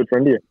be too good for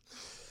India.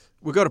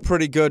 We've got a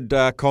pretty good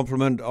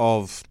complement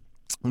of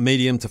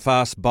medium to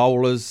fast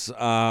bowlers.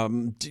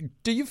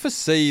 Do you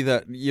foresee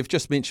that, you've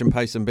just mentioned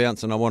pace and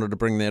bounce, and I wanted to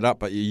bring that up,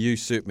 but you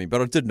usurped me,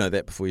 but I did know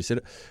that before you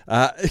said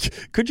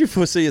it. Could you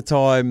foresee a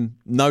time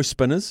no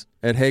spinners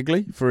at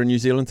Hagley for a New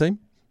Zealand team?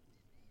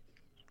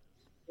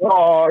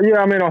 Oh, yeah,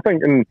 I mean, I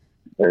think in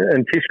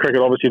Test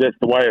cricket, obviously that's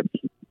the way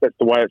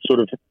it's sort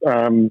of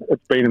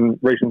it's been in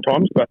recent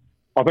times, but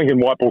I think in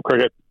white ball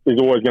cricket there's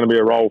always going to be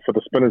a role for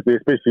the spinners there,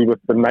 especially with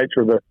the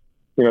nature of the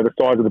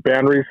size of the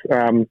boundaries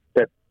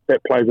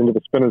that plays into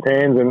the spinner's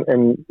hands,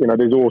 and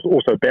there's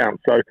also bounce.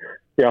 So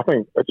yeah, I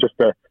think it's just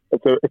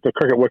it's a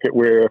cricket wicket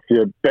where if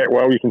you bat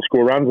well you can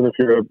score runs, and if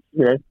you're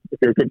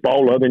a good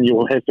bowler then you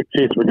will have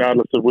success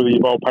regardless of whether you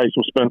bowl pace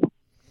or spin.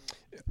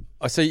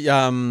 I see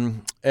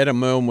Adam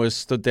Milne was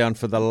stood down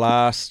for the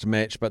last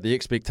match, but the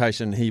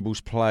expectation he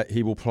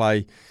will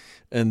play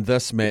in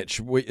this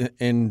match.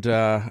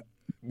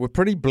 We're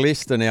pretty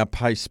blessed in our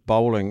pace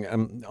bowling.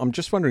 I'm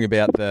just wondering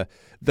about the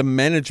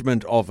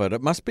management of it.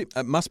 It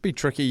must be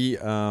tricky,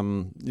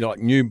 like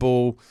new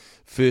ball,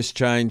 first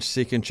change,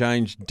 second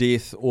change,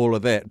 death, all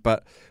of that.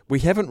 But we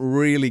haven't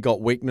really got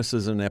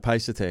weaknesses in our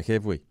pace attack,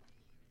 have we?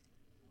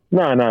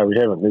 No, we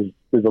haven't.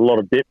 There's a lot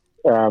of depth.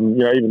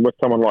 Even with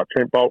someone like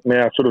Trent Bolt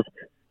now, sort of,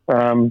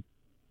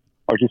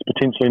 I guess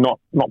potentially not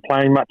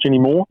playing much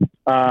anymore.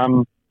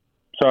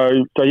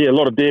 So yeah, a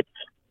lot of depth.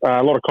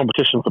 A lot of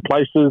competition for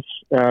places.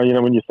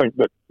 When you think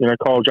that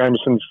Kyle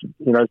Jamieson's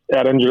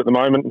out injured at the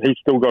moment, he's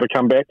still got to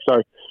come back.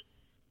 So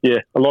yeah,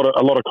 a lot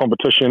of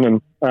competition,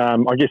 and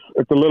I guess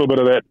it's a little bit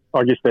of that.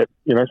 I guess that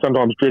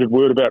sometimes dreaded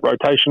word about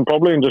rotation,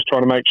 probably, and just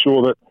trying to make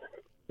sure that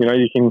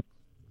you can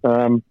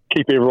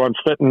keep everyone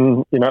fit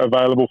and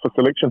available for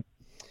selection.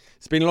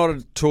 There's been a lot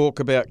of talk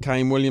about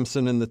Kane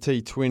Williamson in the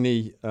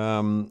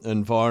T20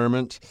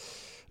 environment.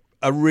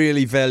 A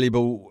really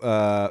valuable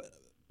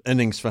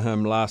innings for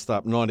him last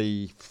up,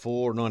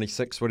 94,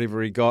 96,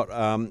 whatever he got.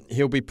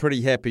 He'll be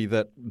pretty happy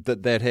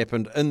that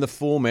happened in the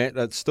format.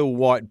 It's still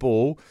white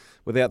ball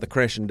without the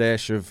crash and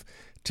dash of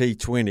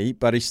T20,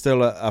 but he's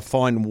still a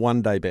fine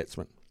one-day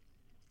batsman.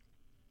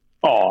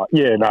 Oh,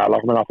 yeah, no,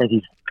 I think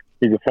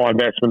he's a fine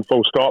batsman,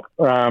 full stop.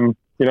 I know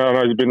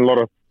there's been a lot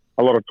of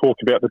talk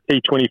about the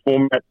T20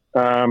 format.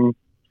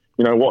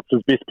 What's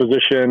his best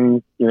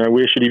position?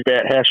 Where should he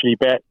bat? How should he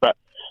bat? But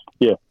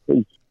yeah,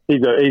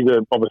 he's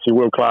a obviously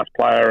world-class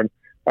player,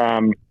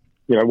 and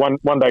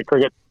one day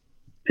cricket,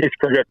 Test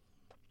cricket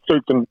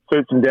suits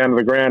him down to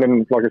the ground,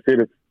 and like I said,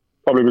 it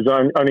probably was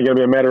only going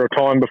to be a matter of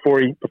time before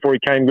he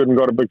came good and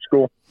got a big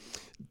score.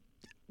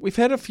 We've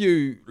had a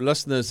few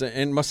listeners,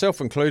 and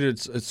myself included,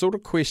 sort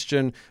of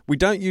question, we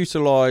don't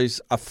utilise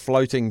a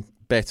floating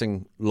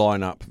batting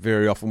lineup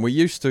very often. We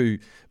used to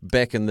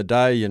back in the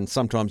day, and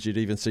sometimes you'd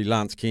even see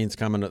Lance Cairns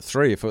come in at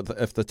 3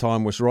 if the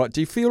time was right. Do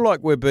you feel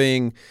like we're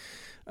being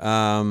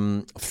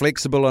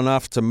flexible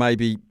enough to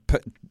maybe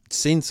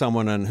send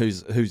someone in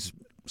who's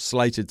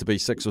slated to be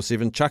 6 or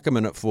 7, chuck him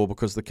in at 4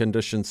 because the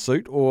conditions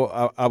suit, or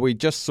are we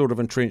just sort of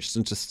entrenched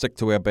and just stick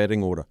to our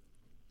batting order?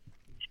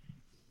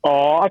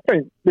 Oh, I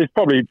think there's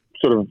probably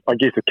sort of, I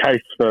guess, a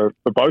case for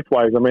both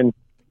ways. I mean,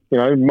 you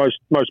know,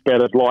 most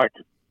batters like,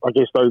 I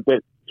guess,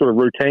 that sort of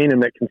routine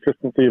and that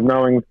consistency of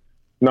knowing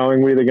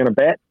where they're going to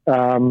bat.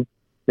 You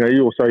know,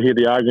 you also hear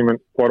the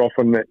argument quite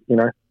often that, you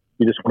know,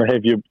 you just want to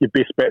have your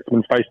best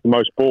batsman face the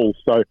most balls.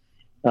 So,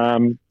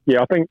 yeah,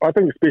 I think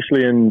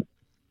especially in,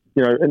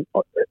 you know,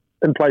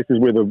 in places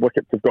where the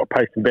wickets have got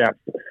pace and bounce,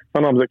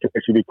 sometimes it can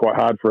actually be quite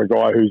hard for a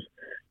guy who's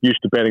used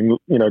to batting,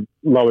 you know,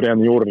 lower down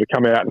the order to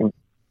come out and,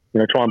 you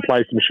know, try and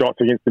play some shots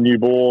against the new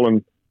ball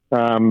and,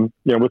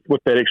 you know,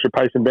 with that extra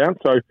pace and bounce.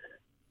 So,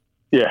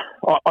 yeah,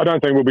 I don't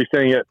think we'll be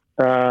seeing it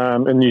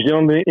in New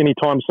Zealand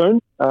anytime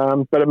soon,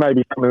 but it may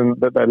be something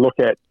that they look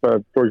at,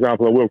 for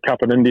example, a World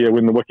Cup in India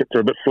when the wickets are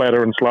a bit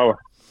flatter and slower.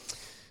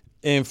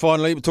 And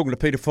finally, we're talking to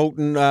Peter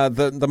Fulton.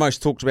 The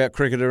most talked about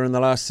cricketer in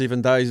the last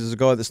 7 days is a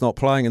guy that's not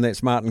playing, and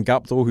that's Martin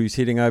Guptill, who's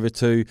heading over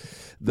to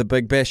the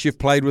Big Bash. You've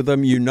played with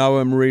him, you know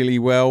him really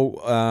well.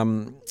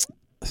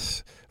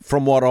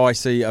 From what I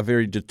see, a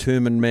very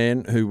determined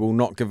man who will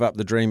not give up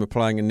the dream of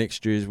playing in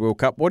next year's World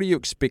Cup. What are you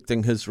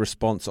expecting his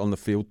response on the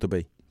field to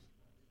be?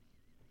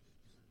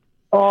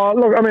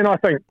 Look, I mean, I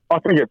think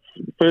it's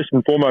first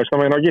and foremost. I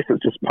mean, I guess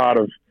it's just part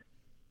of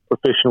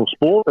professional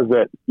sport is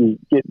that you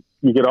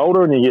get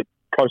older and you get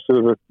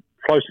closer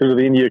to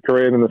the end of your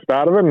career than the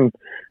start of it,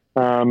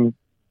 and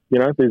you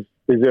know, there's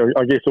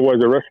I guess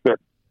always a risk that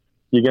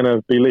you're going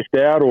to be left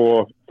out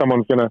or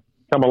someone's going to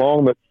come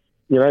along that's,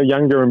 you know,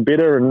 younger and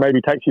better and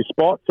maybe takes your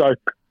spot. So,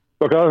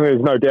 look, I think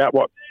there's no doubt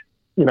what,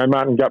 you know,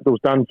 Martin Guptill's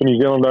done for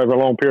New Zealand over a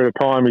long period of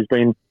time. He's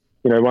been,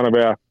 you know,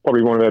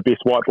 probably one of our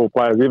best white ball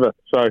players ever.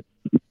 So,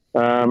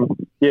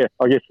 yeah,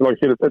 I guess, like I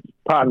said, it's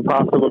part and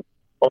parcel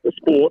of the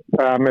sport.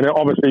 And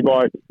obviously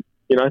by,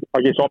 you know,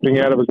 I guess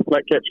opting out of his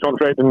Black Caps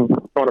contract and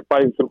trying to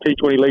play in some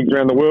T20 leagues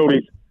around the world,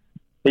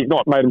 he's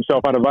not made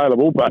himself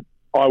unavailable, but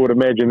I would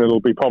imagine it'll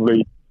be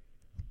probably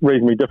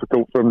reasonably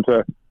difficult for him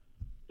to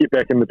get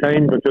back in the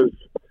team because,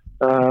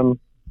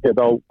 yeah,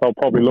 they'll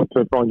probably look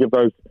to try and give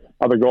those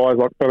other guys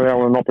like Phil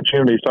Allen an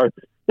opportunity. So,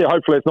 yeah,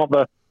 hopefully it's not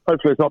the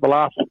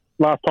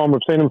last time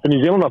we've seen him for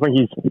New Zealand. I think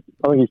he's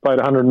played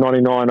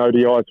 199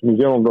 ODIs for New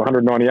Zealand, or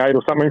 198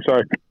 or something.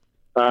 So,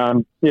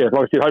 yeah, like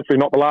I said, hopefully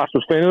not the last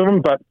we've seen of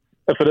him. But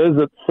if it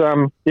is,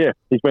 it's yeah,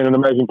 he's been an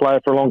amazing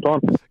player for a long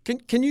time.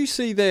 Can you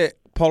see that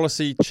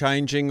policy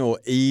changing or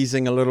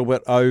easing a little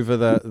bit over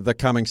the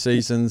coming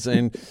seasons?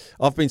 And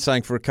I've been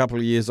saying for a couple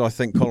of years, I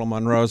think Colin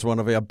Munro is one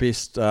of our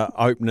best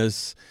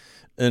openers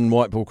in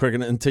white ball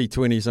cricket, and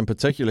T20s in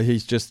particular.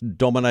 He's just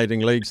dominating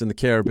leagues in the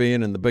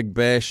Caribbean and the Big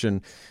Bash,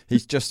 and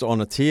he's just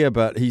on a tear,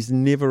 but he's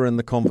never in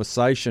the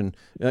conversation.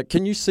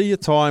 Can you see a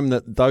time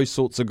that those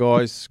sorts of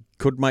guys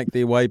could make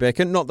their way back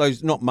in?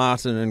 Not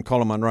Martin and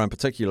Colin Munro in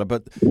particular,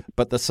 but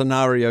the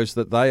scenarios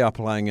that they are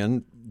playing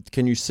in.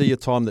 Can you see a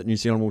time that New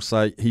Zealand will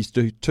say he's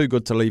too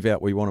good to leave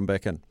out, we want him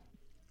back in?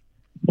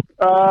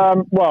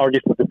 Well, I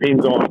guess it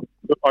depends on,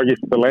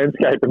 the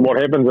landscape and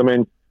what happens. I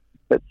mean,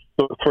 it's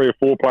sort of 3 or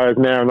 4 players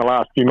now in the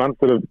last few months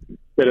that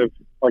have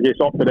I guess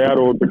opted out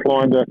or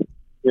declined a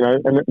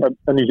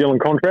New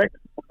Zealand contract.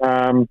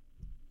 So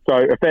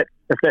if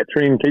that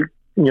trend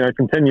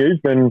continues,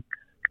 then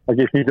I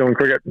guess New Zealand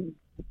cricket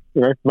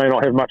may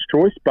not have much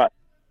choice. But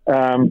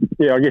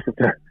yeah, I guess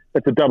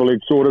it's a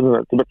double-edged sword, isn't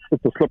it?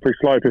 It's a slippery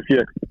slope.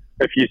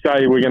 If you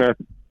say we're gonna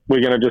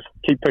just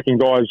keep picking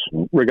guys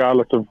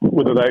regardless of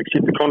whether they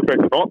accept the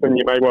contract or not, then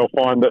you may well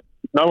find that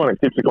no one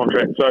accepts the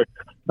contract. So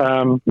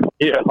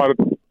yeah, like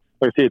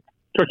I said,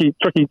 tricky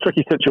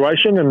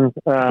situation, and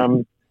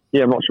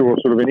yeah, I'm not sure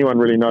sort of anyone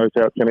really knows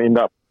how it's going to end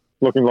up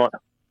looking like.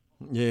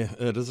 Yeah,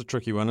 it is a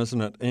tricky one,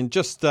 isn't it? And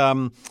just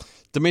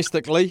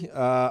domestically,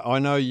 I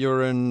know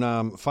you're in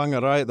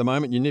Whangarei at the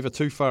moment. You're never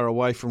too far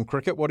away from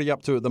cricket. What are you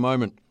up to at the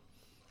moment?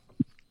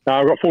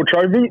 I've got 4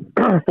 trophy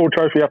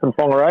up in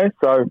Whangarei,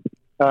 so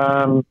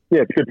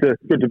yeah, it's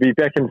good to be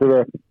back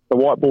into the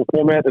white ball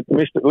format at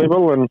domestic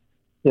level, and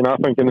I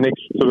think in the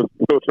next sort of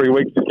 2 or 3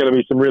 weeks there's going to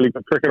be some really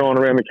good cricket on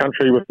around the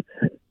country. With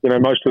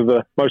most of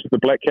the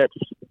Black Caps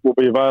will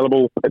be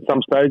available at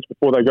some stage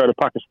before they go to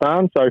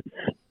Pakistan. So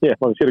yeah,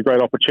 like I said, a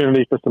great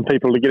opportunity for some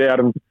people to get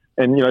out and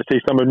see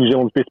some of New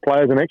Zealand's best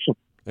players in action.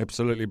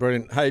 Absolutely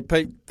brilliant. Hey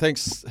Pete,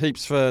 thanks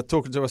heaps for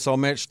talking to us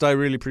on Match Day.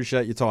 Really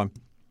appreciate your time.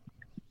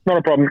 Not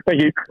a problem.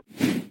 Thank you.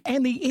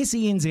 And the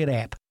SENZ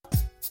app.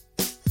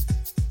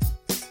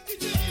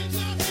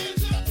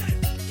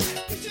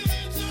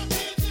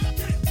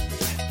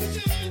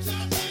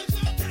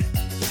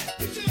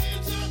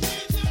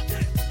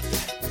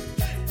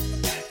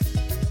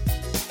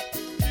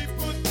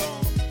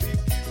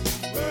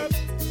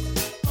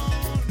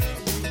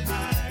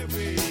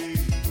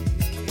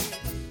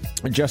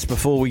 Just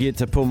before we get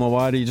to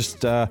Pumawadi,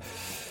 just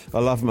I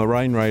love my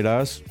rain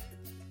radars.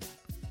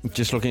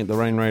 Just looking at the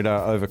rain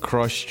radar over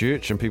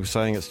Christchurch and people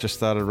saying it's just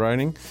started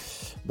raining.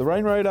 The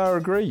rain radar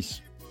agrees.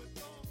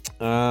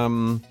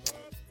 Sorry,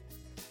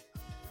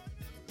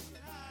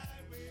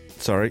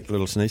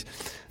 little sneeze.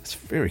 It's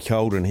very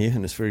cold in here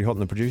and it's very hot in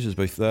the producer's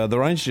booth. The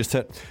rain's just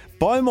hit.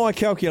 By my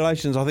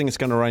calculations, I think it's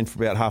going to rain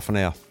for about half an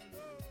hour.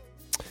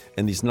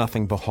 And there's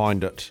nothing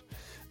behind it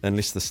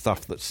unless the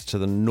stuff that's to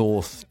the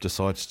north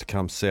decides to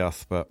come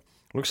south. But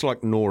looks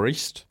like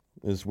northeast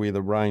is where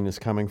the rain is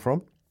coming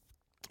from.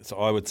 So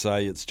I would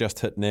say it's just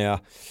hit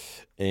now,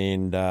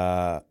 and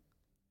I'd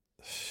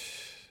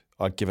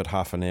give it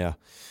half an hour.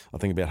 I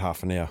think about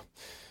half an hour.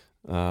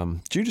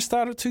 Due to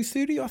start at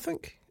 2:30, I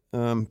think.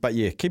 But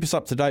yeah, keep us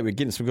up to date. We're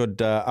getting some good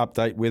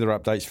weather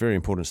updates. Very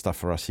important stuff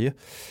for us here.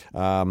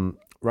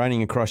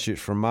 Raining in Christchurch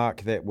from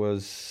Mark. That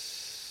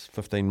was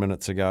 15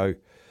 minutes ago.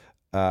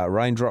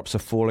 Raindrops are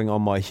falling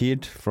on my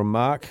head from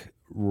Mark.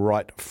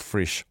 Right,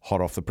 fresh,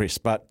 hot off the press.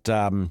 But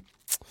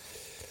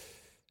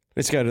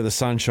let's go to the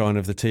sunshine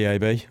of the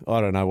TAB.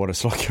 I don't know what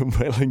it's like in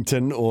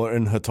Wellington or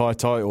in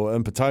Hataitai or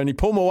in Petone.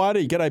 Paul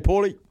Mawadi, g'day,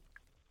 Paulie.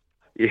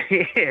 Yeah,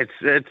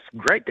 it's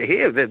great to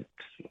hear. That's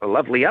a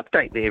lovely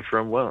update there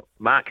from,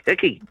 Mark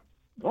Hickey.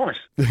 Nice.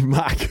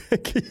 Mark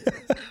Hickey.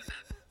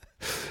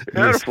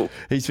 Beautiful. Yes,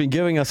 he's been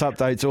giving us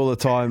updates all the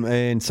time,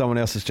 and someone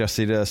else has just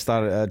said,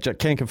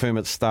 can confirm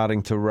it's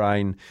starting to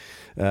rain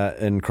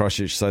in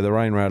Christchurch, so the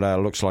rain radar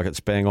looks like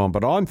it's bang on.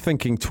 But I'm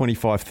thinking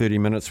 25, 30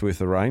 minutes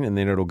worth of rain, and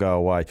then it'll go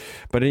away.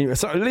 But anyway,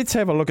 so let's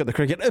have a look at the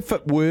cricket. If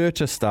it were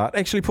to start,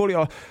 actually,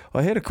 Paulie,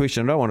 I had a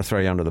question. I don't want to throw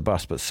you under the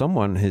bus, but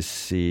someone has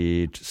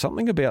said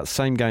something about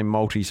same-game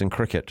multis in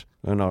cricket,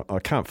 and I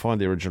can't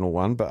find the original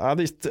one, but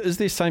is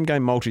there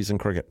same-game multis in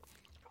cricket?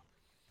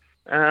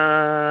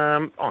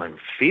 I'm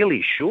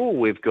fairly sure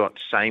we've got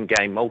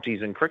same-game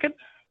multis in cricket.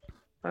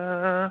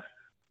 Yeah.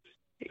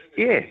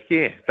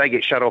 They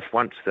get shut off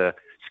once the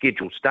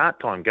scheduled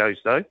start time goes,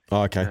 though.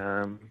 Oh, okay.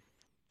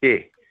 Yeah.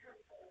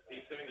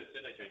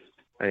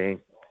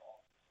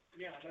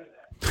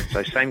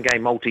 So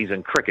same-game multis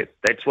in cricket.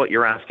 That's what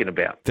you're asking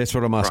about. That's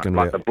what I'm asking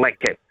about. about. Like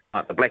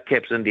the Black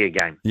Caps India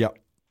game. Yep.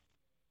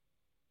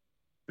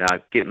 No,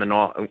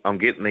 I'm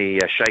getting the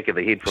shake of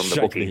the head from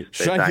the bookies.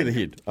 Shake of the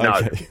head.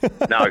 Okay.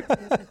 No.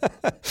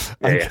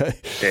 Okay.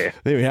 Yeah.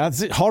 There we are.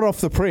 It's hot off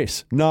the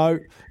press. No.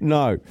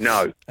 No.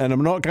 And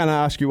I'm not going to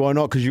ask you why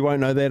not, because you won't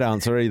know that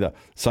answer either.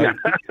 So,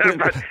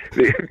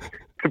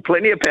 but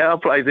plenty of power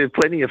plays. There's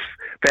plenty of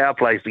power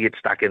plays to get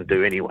stuck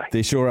into anyway.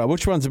 There sure are.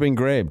 Which ones have been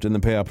grabbed in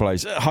the power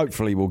plays?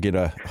 Hopefully we'll get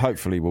a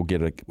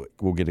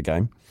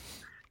game.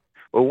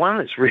 Well, one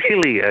that's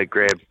really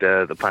grabbed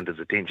the punter's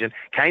attention,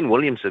 Kane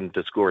Williamson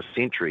to score a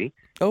century.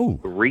 Oh.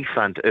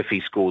 Refund if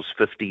he scores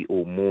 50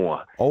 or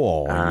more.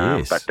 Oh,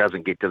 yes. But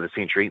doesn't get to the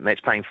century, and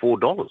that's paying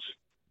 $4.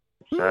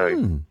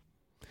 So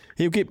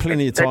he'll get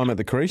plenty of time at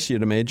the crease,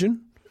 you'd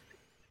imagine.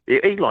 Yeah,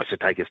 he likes to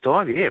take his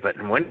time,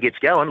 but when it gets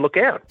going, look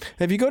out.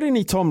 Have you got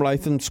any Tom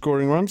Latham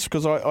scoring runs?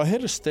 Because I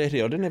had a stat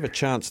here. I didn't have a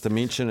chance to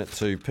mention it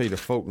to Peter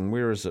Fulton.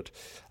 Where is it?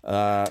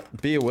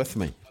 Bear with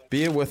me.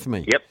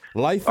 Yep.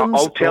 Latham's,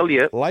 I'll tell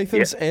you.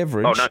 Latham's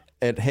average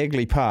at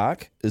Hagley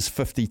Park is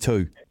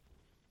 52.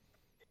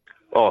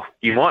 Oh,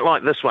 you might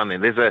like this one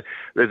then. There's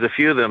a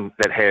few of them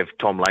that have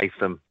Tom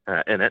Latham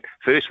in it.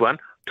 First one,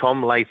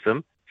 Tom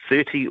Latham,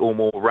 30 or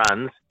more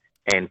runs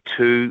and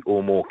 2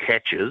 or more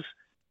catches,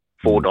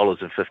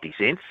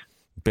 $4.50.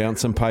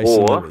 Bounce and pace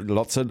and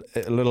lots of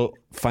little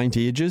faint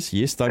edges.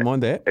 Yes, don't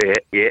mind that.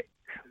 Yeah.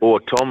 Or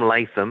Tom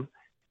Latham,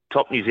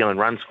 top New Zealand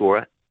run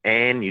scorer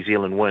and New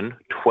Zealand win,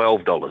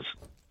 $12.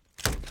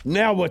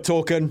 Now we're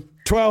talking.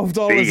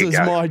 $12 is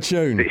my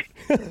tune.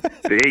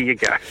 There you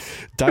go.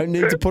 Don't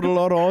need to put a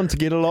lot on to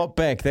get a lot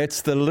back.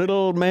 That's the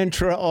little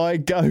mantra I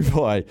go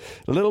by.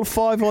 A little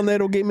 5 on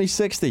that will get me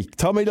 60.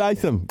 Tommy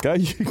Latham, go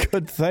you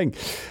good thing.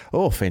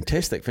 Oh,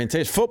 fantastic.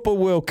 Football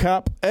World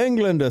Cup,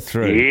 England are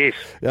through. Yes.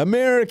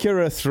 America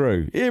are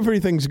through.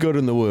 Everything's good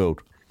in the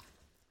world.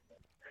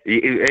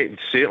 It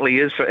certainly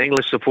is for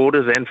English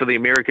supporters and for the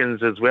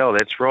Americans as well.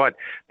 That's right.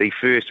 The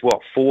first,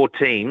 4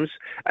 teams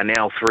are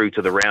now through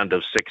to the round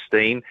of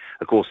 16.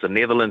 Of course, the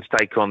Netherlands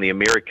take on the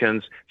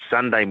Americans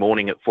Sunday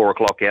morning at 4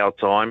 o'clock our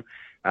time.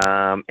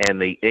 And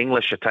the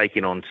English are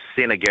taking on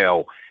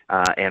Senegal.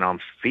 And I'm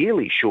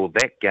fairly sure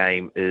that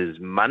game is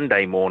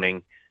Monday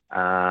morning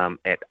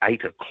at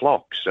 8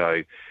 o'clock.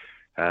 So,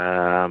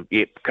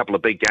 a couple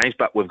of big games,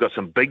 but we've got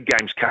some big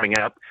games coming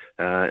up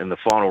in the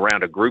final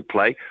round of group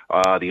play.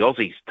 The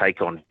Aussies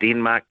take on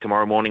Denmark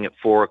tomorrow morning at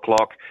 4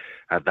 o'clock.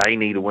 They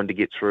need a win to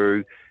get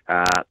through.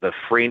 The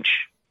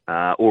French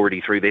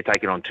already through. They're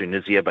taking on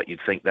Tunisia, but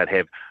you'd think they'd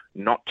have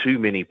not too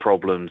many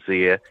problems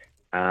there.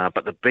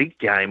 But the big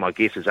game, I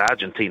guess, is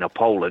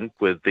Argentina-Poland,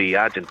 with the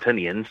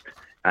Argentinians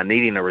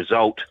needing a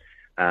result,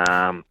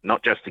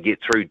 not just to get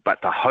through,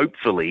 but to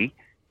hopefully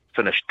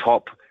finish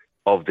top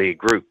of their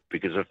group,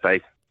 because if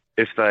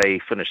they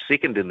finish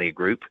second in their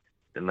group,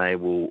 then they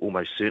will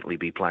almost certainly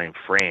be playing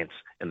France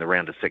in the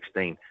round of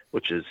 16,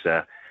 which is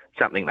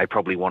something they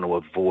probably want to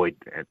avoid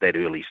at that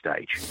early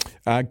stage.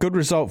 Good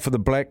result for the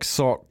Black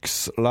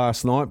Sox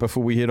last night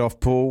before we head off,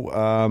 Paul.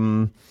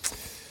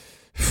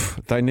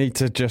 They need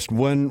to just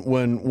win.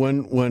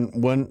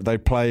 They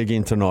play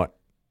again tonight.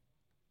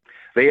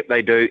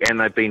 They do, and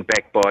they've been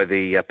backed by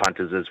the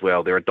punters as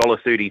well. They're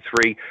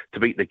 $1.33 to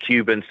beat the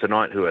Cubans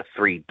tonight, who are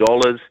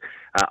 $3.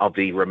 Of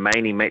the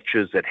remaining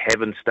matches that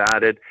haven't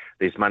started,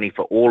 there's money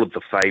for all of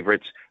the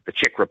favourites. The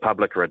Czech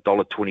Republic are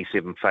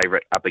 $1.27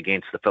 favourite up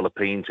against the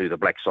Philippines, who the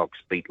Black Sox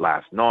beat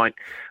last night.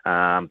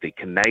 The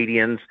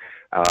Canadians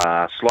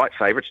are slight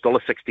favourites,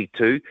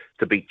 $1.62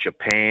 to beat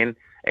Japan.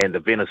 And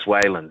the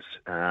Venezuelans,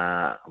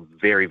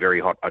 very, very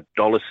hot,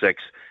 $1.06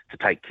 to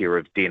take care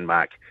of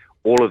Denmark.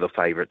 All of the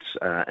favourites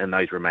in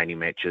those remaining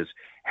matches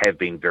have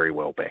been very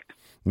well backed.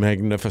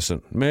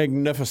 Magnificent.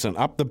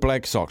 Up the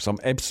Black Sox. I'm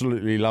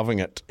absolutely loving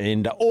it.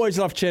 And always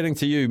love chatting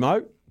to you,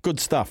 Mo. Good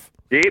stuff.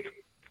 Yep.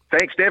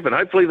 Thanks, Steph. And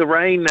hopefully the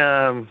rain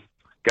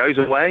goes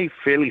away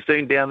fairly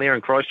soon down there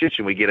in Christchurch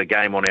and we get a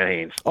game on our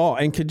hands. Oh,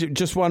 and could you,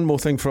 just one more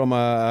thing from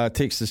a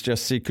text that's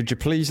just said, could you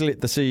please let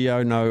the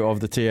CEO know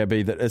of the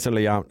TAB that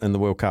Italy aren't in the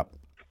World Cup?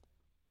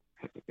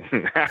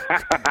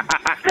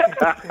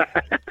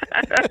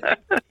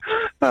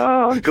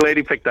 Oh, I'm glad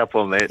he picked up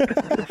on that.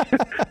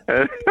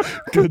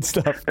 Good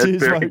stuff. That's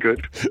Cheers, very mate.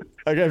 good.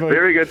 Okay, mate.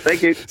 Very good.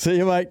 Thank you. See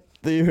you, mate.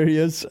 There he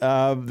is.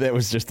 That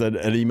was just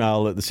an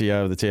email at the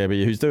CEO of the TAB,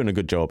 who's doing a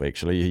good job,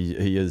 actually.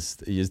 He is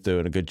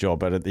doing a good job.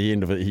 But at the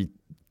end of it,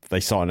 they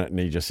sign it and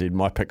he just said,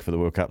 my pick for the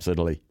World Cup's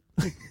Italy.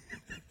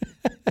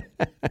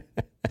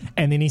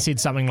 And then he said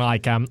something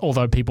like,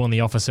 although people in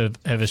the office have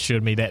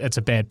assured me that it's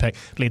a bad pick,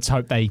 let's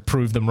hope they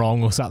prove them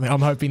wrong or something.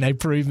 I'm hoping they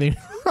prove me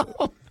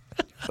wrong.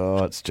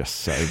 Oh, it's just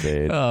so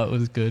bad. Oh, it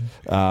was good.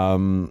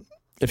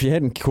 If you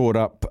hadn't caught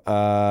up,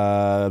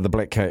 the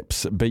Black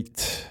Caps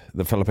beat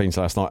the Philippines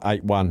last night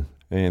 8-1,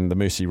 and the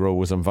mercy rule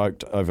was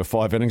invoked over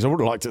 5 innings. I would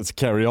have liked it to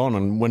carry on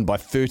and win by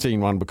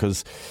 13-1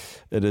 because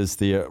it is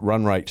the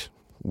run rate,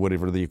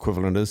 whatever the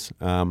equivalent is,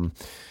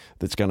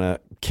 that's going to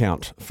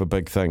count for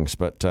big things.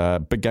 But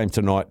big game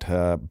tonight,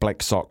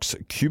 Black Sox,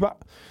 Cuba.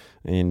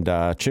 And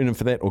tune in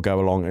for that or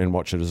go along and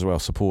watch it as well.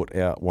 Support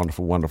our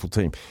wonderful, wonderful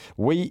team.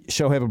 We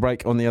shall have a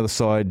break on the other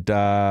side.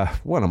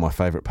 One of my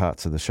favourite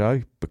parts of the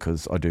show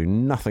because I do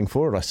nothing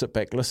for it. I sit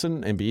back,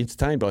 listen and be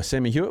entertained by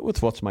Sammy Hewitt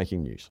with What's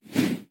Making News.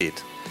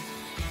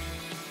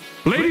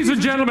 Ladies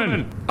and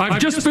gentlemen, I've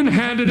just been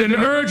handed an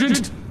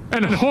urgent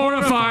and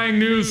horrifying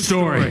news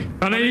story.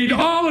 And I need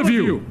all of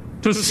you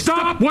to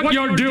stop what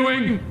you're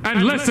doing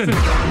and listen.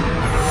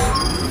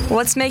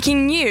 What's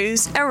making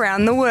news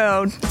around the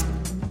world?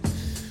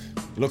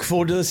 Look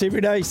forward to this every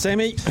day,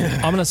 Sammy.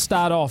 I'm going to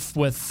start off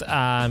with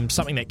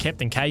something that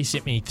Captain K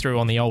sent me through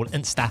on the old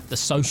Insta, the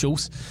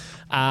socials.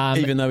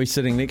 Even though he's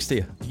sitting next to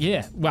you.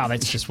 Yeah, well,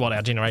 that's just what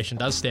our generation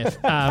does, Steph.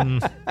 We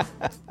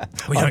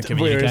don't communicate.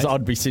 Whereas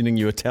I'd be sending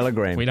you a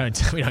telegram. We don't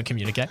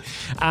communicate.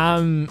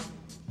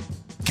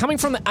 Coming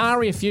from the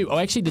RFU, or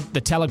actually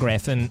the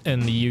Telegraph in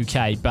the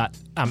UK, but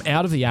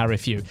out of the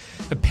RFU,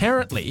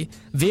 apparently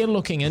they're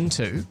looking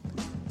into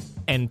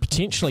and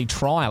potentially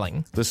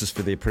trialling. This is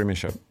for their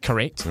premiership.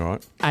 Correct. All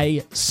right.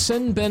 A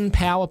sin bin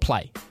power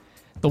play.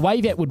 The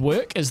way that would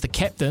work is the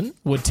captain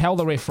would tell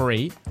the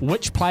referee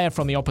which player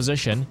from the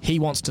opposition he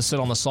wants to sit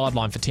on the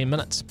sideline for 10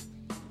 minutes.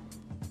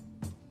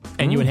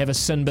 And you would have a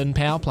sin bin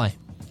power play.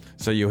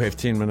 So you'll have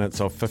 10 minutes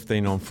of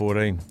 15 on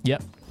 14.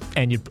 Yep.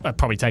 And you'd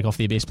probably take off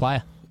their best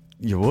player.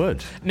 You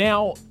would.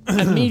 Now,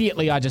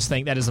 immediately I just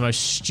think that is the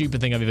most stupid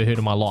thing I've ever heard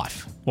in my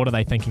life. What are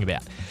they thinking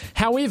about?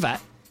 However,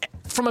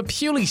 from a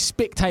purely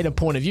spectator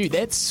point of view,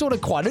 that's sort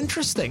of quite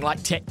interesting.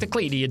 Like,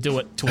 tactically, do you do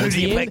it towards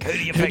the end? Who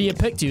do you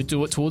pick? Do you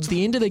do it towards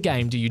the end of the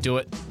game? Do you do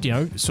it,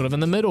 sort of in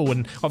the middle?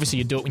 And obviously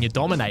you do it when you're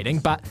dominating,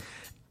 but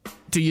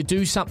do you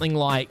do something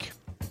like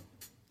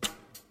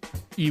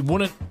you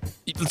wouldn't...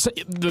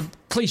 The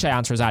cliche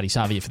answer is Ardie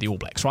Savea for the All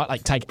Blacks, right?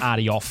 Like, take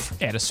Ardie off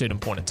at a certain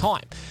point in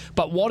time.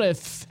 But what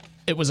if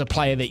it was a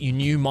player that you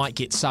knew might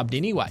get subbed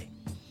anyway?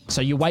 So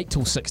you wait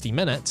till 60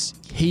 minutes,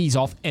 he's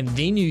off, and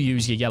then you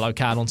use your yellow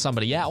card on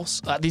somebody else.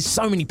 There's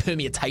so many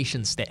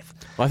permutations, Steph.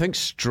 I think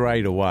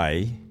straight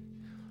away,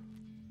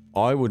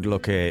 I would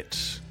look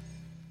at,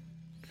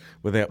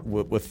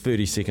 with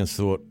 30 seconds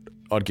thought,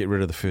 I'd get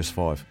rid of the first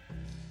 5.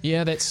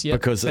 Yeah,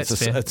 because it's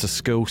a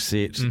skill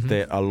set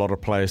that a lot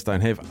of players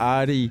don't have.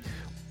 Ardie,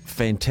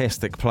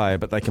 fantastic player,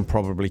 but they can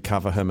probably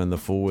cover him in the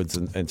forwards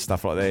and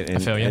stuff like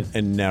that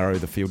and narrow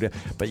the field down.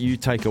 But you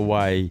take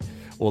away...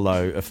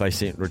 Although if they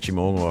sent Richie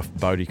Mo'unga or if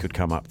Bodie could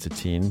come up to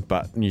 10,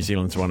 but New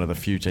Zealand's one of the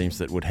few teams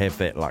that would have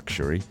that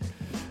luxury.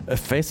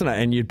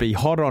 Fascinating. And you'd be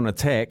hot on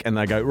attack and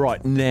they go,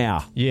 right,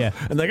 now. Yeah.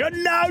 And they go,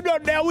 no,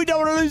 not now. We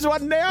don't want to lose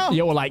one now.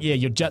 Yeah, or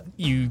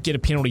you get a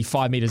penalty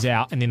 5 metres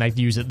out and then they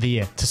use it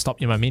there to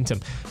stop your momentum.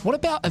 What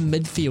about a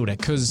midfielder?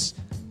 Because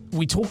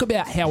we talk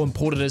about how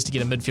important it is to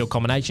get a midfield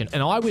combination.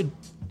 And I would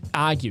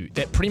argue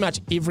that pretty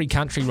much every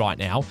country right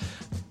now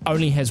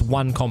only has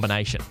one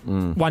combination,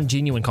 one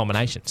genuine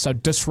combination. So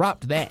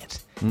disrupt that,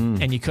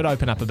 and you could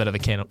open up a bit of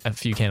a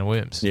few can of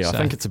worms. Yeah, I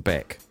think it's a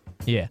back.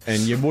 Yeah,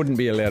 and you wouldn't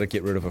be allowed to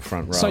get rid of a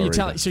front row. So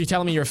you're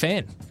telling me you're a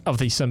fan of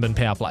the sin bin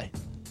power play?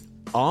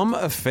 I'm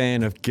a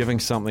fan of giving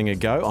something a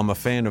go. I'm a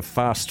fan of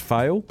fast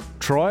fail.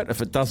 Try it.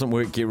 If it doesn't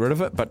work, get rid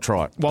of it, but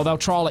try it. Well, they'll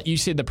trial it. You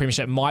said the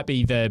Premiership might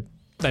be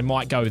they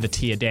might go the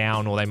tier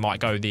down, or they might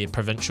go their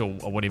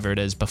provincial or whatever it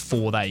is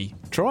before they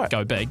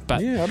go big.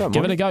 But yeah, I don't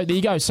give mind it a go. There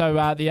you go. So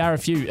the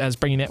RFU is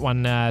bringing that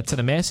one to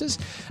the masses.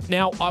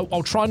 Now,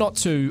 I'll try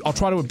to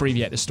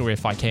abbreviate the story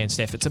if I can,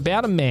 Steph. It's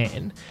about a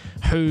man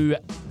who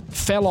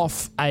fell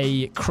off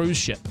a cruise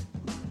ship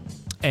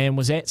and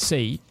was at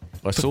sea.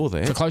 I saw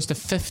that. For close to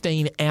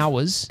 15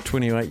 hours.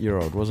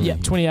 28-year-old, wasn't he? Yeah,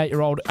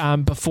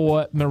 28-year-old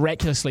before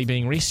miraculously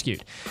being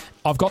rescued.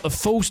 I've got the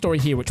full story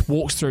here, which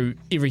walks through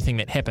everything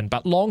that happened.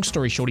 But long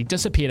story short, he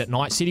disappeared at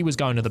night, said he was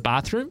going to the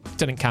bathroom,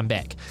 didn't come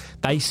back.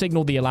 They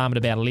signalled the alarm at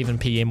about 11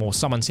 p.m, or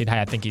someone said,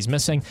 hey, I think he's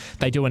missing.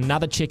 They do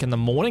another check in the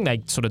morning.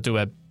 They sort of do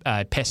a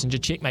passenger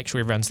check, make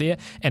sure everyone's there.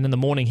 And in the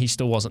morning, he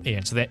still wasn't there.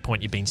 And so at that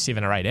point, you've been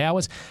 7 or 8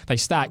 hours. They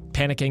start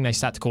panicking. They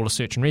start to call a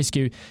search and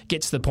rescue.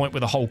 Gets to the point where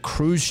the whole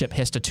cruise ship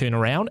has to turn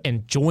around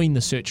and join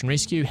the search and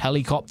rescue,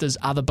 helicopters,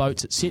 other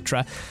boats,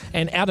 etc.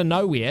 And out of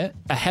nowhere,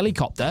 a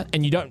helicopter,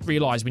 and you don't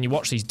realise when you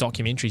watch these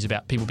documentaries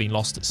about people being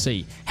lost at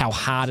sea, how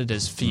hard it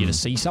is for you to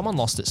see someone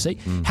lost at sea.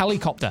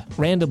 Helicopter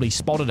randomly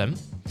spotted him.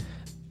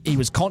 He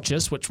was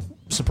conscious, which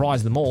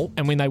surprised them all.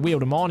 And when they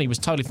wheeled him on, he was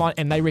totally fine.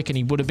 And they reckon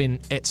he would have been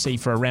at sea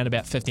for around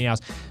about 15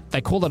 hours.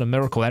 They call it a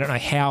miracle. They don't know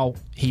how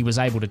he was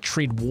able to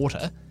tread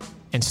water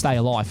and stay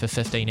alive for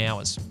 15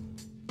 hours.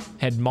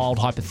 Had mild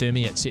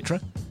hypothermia, etc.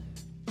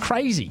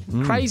 Crazy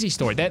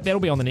story. That'll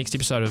be on the next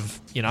episode of,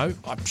 I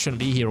Shouldn't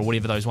Be Here, or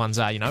whatever those ones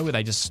are, where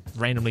they just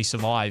randomly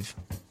survive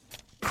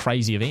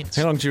crazy events.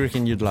 How long do you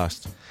reckon you'd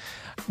last?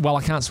 Well,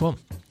 I can't swim,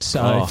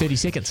 so 30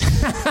 seconds.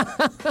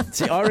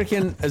 See, I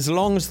reckon as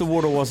long as the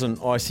water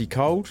wasn't icy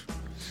cold,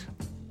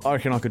 I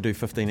reckon I could do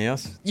 15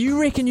 hours.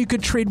 You reckon you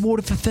could tread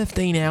water for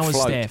 15 hours,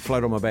 Staff?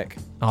 Float on my back.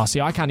 Oh,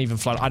 see, I can't even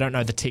float. I don't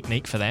know the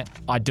technique for that.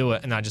 I do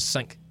it and I just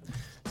sink.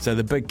 So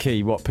the big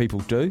key, what people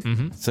do,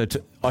 so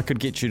I could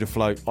get you to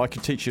float, I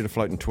could teach you to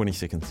float in 20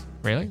 seconds.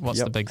 Really?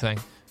 What's the big thing?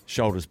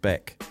 Shoulders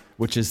back,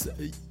 which is,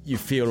 you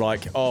feel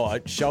like,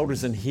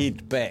 shoulders and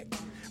head back.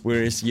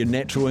 Whereas your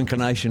natural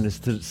inclination is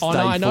to stay forward.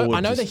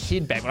 I know the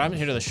head back, but I haven't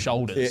heard of the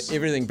shoulders. Yeah,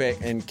 everything back,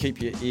 and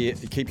keep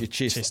your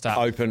chest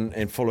open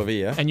and full of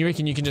air. And you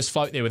reckon you can just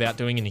float there without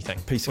doing anything?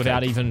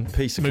 Without even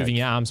moving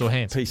your arms or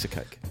hands? Piece of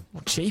cake.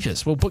 Well,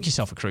 Jesus. Well, book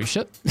yourself a cruise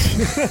ship.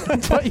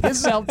 Put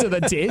yourself to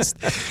the test.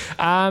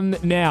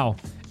 Now,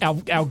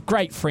 our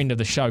great friend of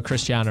the show,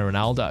 Cristiano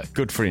Ronaldo.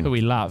 Good friend. Who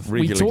we love.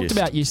 Regular we talked guest.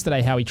 about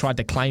yesterday how he tried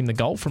to claim the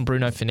goal from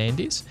Bruno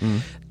Fernandes.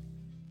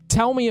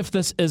 Tell me if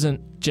this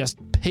isn't just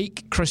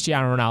peak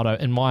Cristiano Ronaldo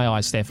in my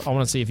eyes, Steph. I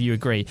want to see if you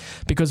agree.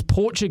 Because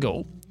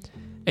Portugal,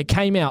 it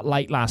came out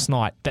late last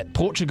night that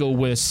Portugal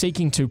were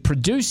seeking to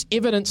produce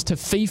evidence to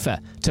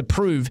FIFA to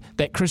prove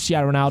that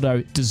Cristiano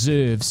Ronaldo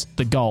deserves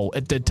the goal.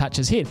 It did touch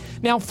his head.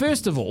 Now,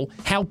 first of all,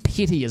 how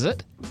petty is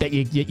it that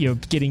you're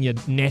getting your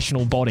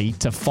national body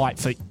to fight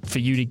for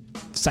you to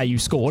say you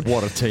scored?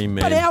 What a team,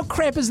 man. But how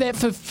crap is that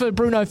for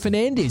Bruno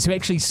Fernandes, who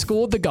actually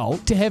scored the goal,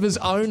 to have his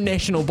own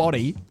national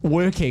body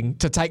working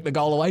to take the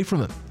goal away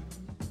from him?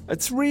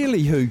 It's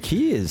really, who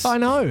cares? I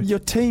know. Your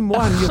team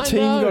won. Your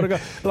team got to go.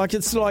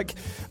 It's like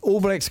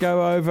All Blacks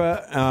go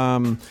over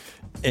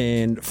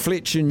and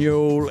Fletcher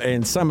Newell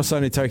and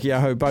Samasone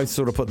Taukei'aho both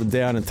sort of put them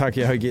down, and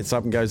Taukei'aho gets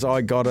up and goes,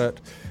 I got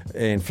it.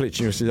 And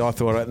Fletcher Newell says, I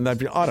thought it. And they'd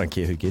be, I don't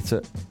care who gets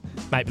it.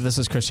 Mate, but this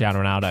is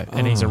Cristiano Ronaldo,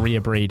 and he's a rare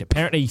breed.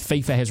 Apparently,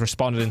 FIFA has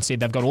responded and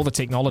said they've got all the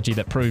technology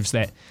that proves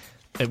that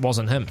it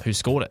wasn't him who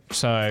scored it.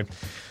 So,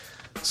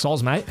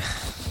 soz, mate,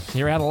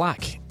 you're out of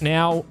luck.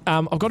 Now,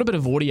 I've got a bit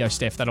of audio,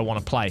 Steph, that I want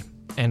to play,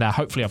 and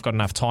hopefully I've got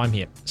enough time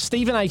here.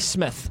 Stephen A.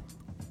 Smith.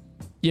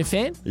 You a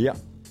fan? Yeah.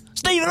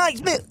 Stephen A.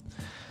 Smith!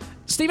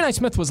 Stephen A.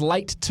 Smith was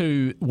late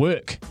to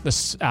work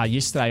this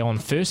yesterday on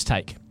First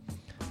Take.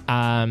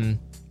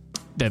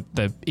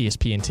 The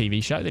ESPN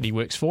TV show that he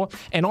works for.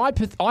 And I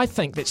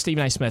think that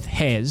Stephen A. Smith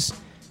has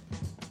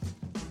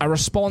a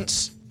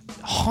response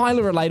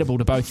highly relatable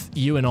to both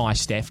you and I,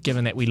 Steph,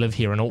 given that we live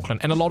here in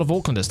Auckland, and a lot of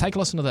Aucklanders. Take a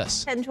listen to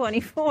this.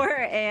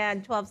 10:24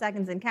 and 12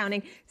 seconds and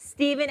counting.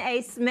 Stephen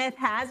A. Smith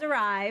has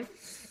arrived.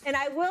 And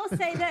I will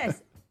say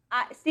this.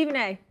 Stephen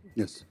A.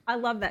 Yes. I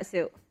love that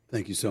suit.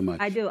 Thank you so much.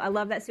 I do. I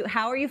love that suit.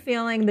 How are you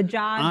feeling? The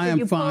job? I Did am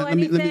you fine. pull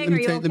anything? Are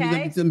you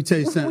okay? Let me tell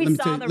you something. We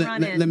saw the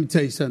run-in. Let me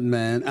tell you something,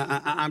 man.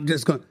 I'm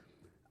just going.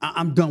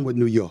 I'm done with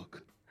New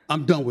York.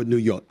 I'm done with New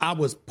York. I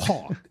was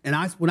parked, and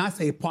when I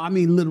say parked, I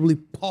mean literally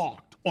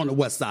parked on the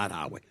West Side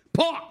Highway.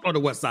 Parked on the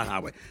West Side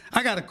Highway.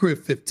 I got a crib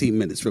 15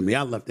 minutes from me.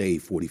 I left at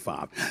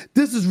 8:45.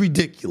 This is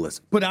ridiculous.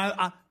 But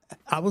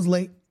I was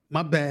late.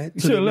 My bad.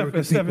 You should have left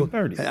at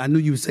 7:30. I knew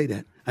you would say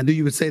that.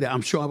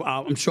 I'm sure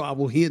I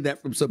will hear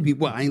that from some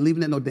people. I ain't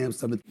leaving at no damn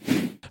 7.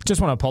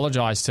 Just want to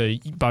apologise to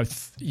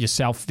both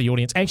yourself, the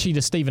audience, actually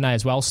to Stephen A.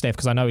 as well, Steph,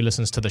 because I know he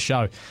listens to the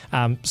show.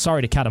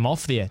 Sorry to cut him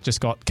off there. Just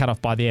got cut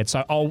off by the ad.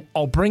 So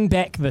I'll bring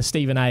back the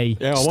Stephen A.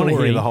 Yeah, I story, want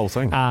to hear the whole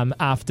thing.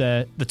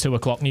 After the 2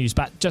 o'clock news.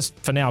 But just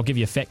for now, I'll give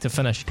you a fact to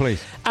finish.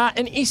 Please.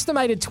 An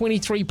estimated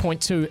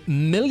 23.2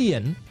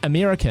 million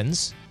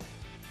Americans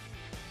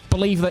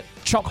believe that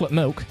chocolate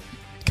milk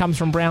comes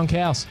from brown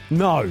cows?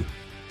 No.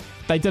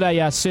 They did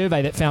a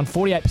survey that found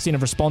 48%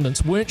 of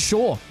respondents weren't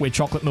sure where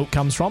chocolate milk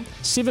comes from.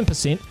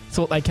 7%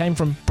 thought they came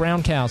from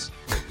brown cows,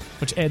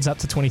 which adds up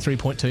to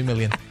 23.2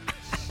 million.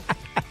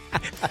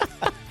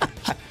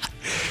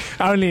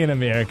 Only in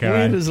America.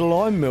 Where does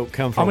lime milk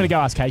come from? I'm going to go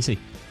ask Casey.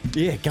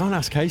 Yeah, go and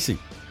ask Casey.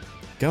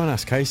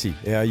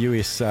 Our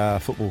US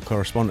football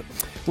correspondent.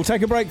 We'll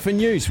take a break for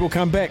news. We'll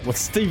come back with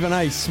Stephen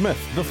A. Smith,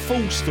 the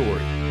full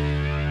story.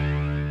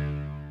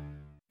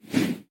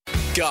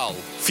 Gull,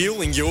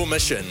 fueling your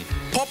mission.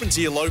 Pop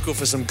into your local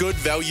for some good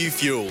value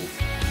fuel.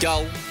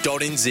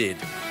 Gull.nz.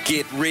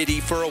 Get ready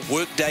for a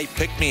workday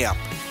pick-me-up.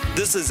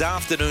 This is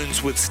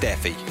Afternoons with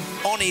Staffy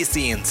on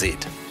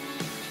SENZ.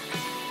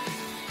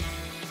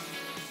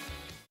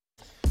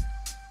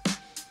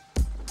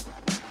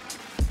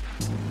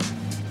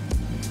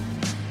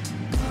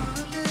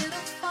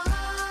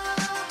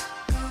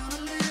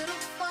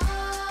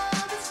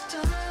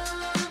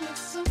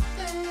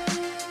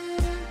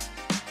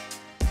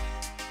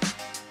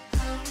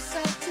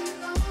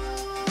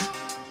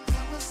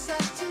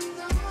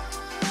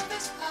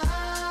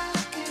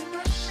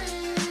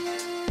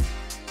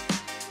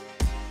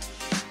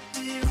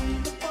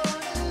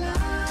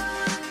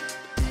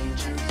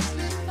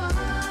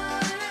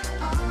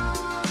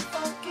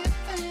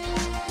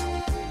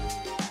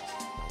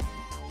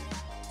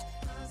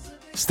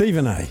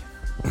 Stephen A.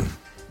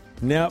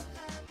 Now,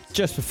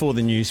 just before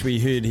the news, we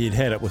heard he'd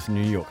had it with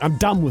New York. I'm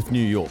done with New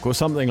York, or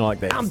something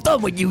like that. I'm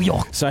done with New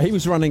York. So he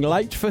was running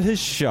late for his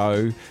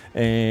show,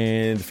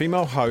 and the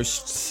female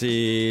host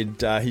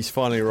said he's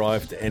finally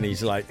arrived and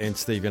he's late, and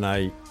Stephen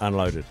A.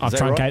 unloaded. I've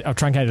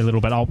truncated a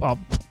little bit. I'll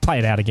play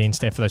it out again,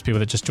 Steph, for those people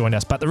that just joined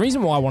us. But the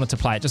reason why I wanted to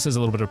play it, just as a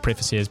little bit of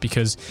preface here, is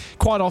because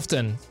quite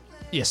often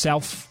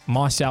yourself,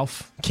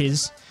 myself,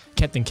 Kez,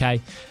 Captain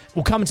K,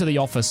 will come into the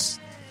office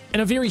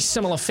in a very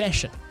similar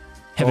fashion.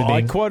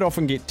 I quite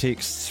often get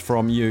texts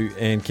from you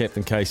and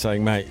Captain K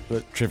saying, mate,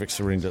 the traffic's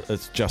horrendous.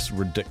 It's just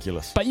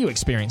ridiculous. But you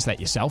experience that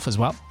yourself as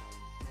well.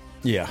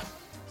 Yeah.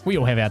 We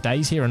all have our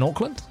days here in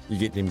Auckland. You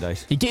get them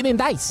days. You get them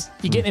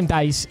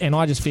days, and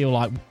I just feel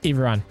like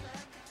everyone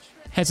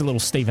has a little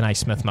Stephen A.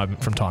 Smith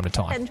moment from time to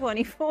time.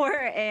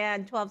 10:24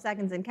 and 12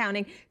 seconds and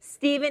counting.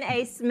 Stephen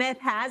A. Smith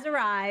has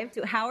arrived.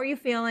 How are you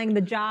feeling?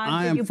 The job?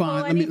 I Did am you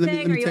fine. pull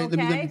anything? Are you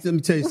okay? Let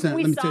me tell you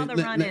something. We saw the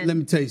run-in. Let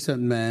me tell you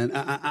something, man.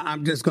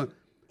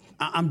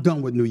 I'm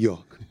done with New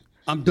York.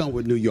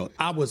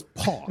 I was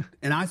parked,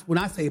 and when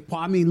I say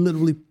parked, I mean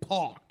literally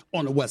parked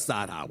on the West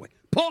Side Highway.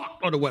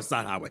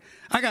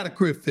 I got a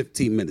crib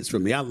 15 minutes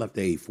from me. I left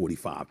at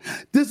 8:45.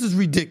 This is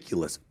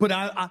ridiculous. But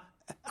I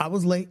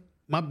was late.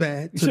 My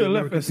bad. You should have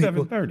left at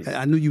 7:30.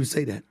 I knew you would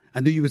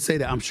say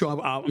that. I'm sure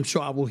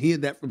I will hear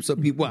that from some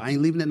people. I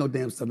ain't leaving at no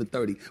damn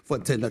 7:30 for a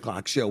 10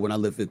 o'clock show when I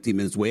live 15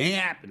 minutes away. Ain't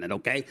happening,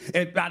 okay?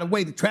 And by the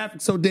way, the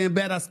traffic's so damn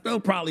bad, I still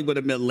probably would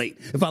have been late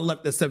if I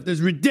left at 7.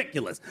 It's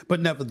ridiculous. But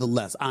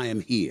nevertheless, I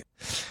am here.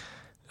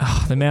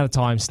 Oh, the amount of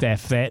time,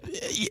 Steph, that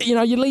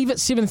you leave at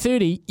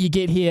 7:30, you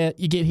get here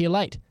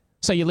late.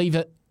 So you leave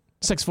at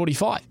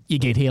 6:45, you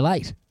get here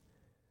late.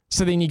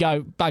 So then you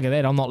go, bugger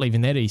that, I'm not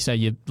leaving that early. So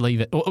you leave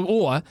it,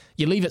 or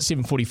you leave at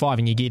 7:45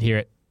 and you get here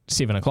at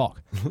 7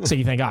 o'clock. So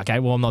you think, okay,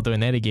 well, I'm not doing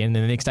that again. And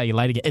then the next day you're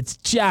late again. It's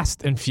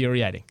just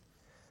infuriating.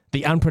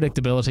 The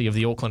unpredictability of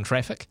the Auckland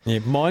traffic. Yeah,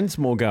 mine's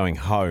more going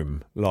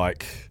home.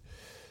 Like,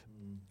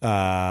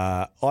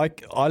 I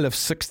live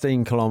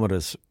 16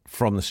 kilometres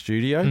from the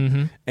studio,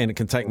 and it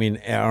can take me an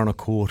hour and a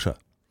quarter.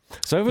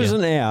 So if it's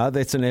an hour,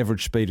 that's an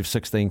average speed of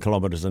 16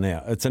 kilometres an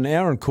hour. It's an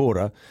hour and a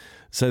quarter.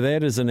 So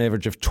that is an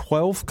average of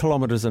 12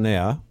 kilometres an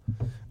hour,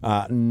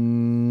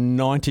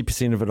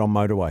 90% of it on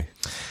motorway,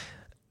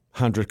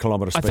 100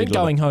 kilometre speed I think limit.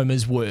 going home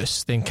is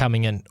worse than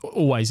coming in.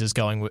 Always is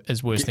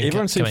worse than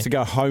Everyone seems coming. to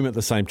go home at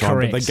the same time,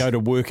 Correct. but they go to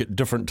work at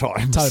different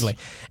times. Totally.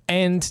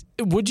 And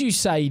would you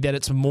say that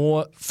it's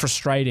more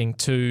frustrating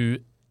to...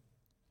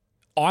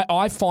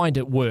 I find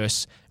it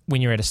worse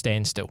when you're at a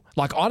standstill.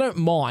 Like, I don't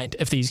mind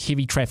if there's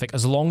heavy traffic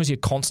as long as you're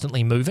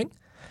constantly moving.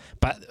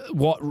 But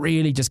what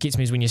really just gets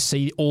me is when you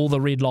see all the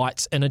red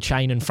lights in a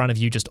chain in front of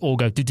you just all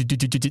go, and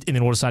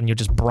then all of a sudden you're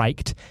just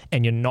braked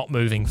and you're not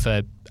moving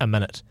for a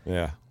minute.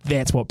 Yeah.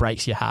 That's what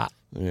breaks your heart.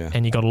 Yeah.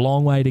 And you've got a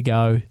long way to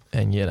go,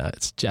 and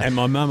it's just... And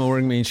my mum will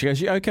ring me and she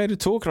goes, you okay to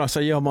talk? And I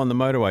say, yeah, I'm on the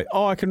motorway.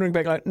 Oh, I can ring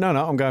back later. No,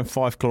 I'm going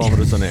 5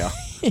 kilometres an hour.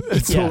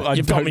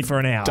 You've got me for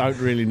an hour. Don't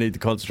really need to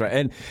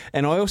concentrate.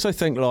 And I also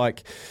think,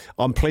 like,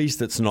 I'm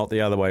pleased it's not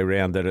the other way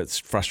around, that it's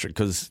frustrating,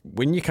 because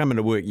when you come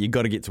into work, you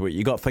got to get to work.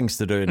 You got things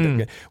to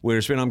do.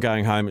 Whereas when I'm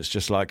going home, it's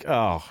just like,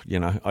 I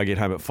get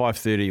home at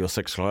 5:30 or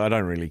 6 o'clock. I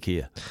don't really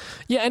care.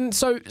 Yeah, and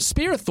so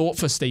spare a thought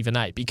for Stephen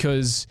A,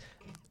 because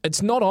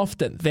it's not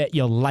often that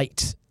you're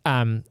late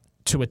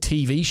to a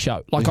TV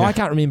show. Like, I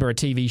can't remember a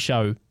TV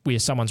show where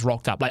someone's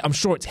rocked up. Like, I'm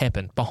sure it's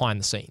happened behind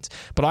the scenes,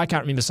 but I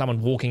can't remember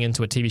someone walking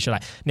into a TV show.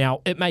 Like,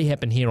 now, it may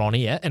happen here on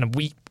air, and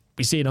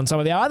We see it on some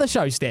of our other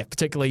shows, Steph,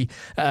 particularly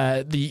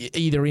the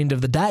either end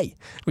of the day.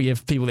 We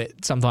have people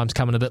that sometimes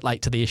come in a bit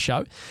late to their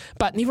show,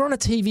 but never on a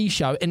TV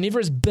show and never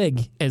as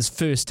big as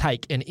First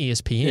Take in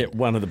ESPN. Yeah,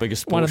 one of the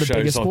biggest sports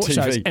shows on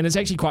TV. And it's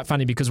actually quite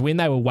funny because when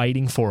they were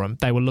waiting for him,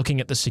 they were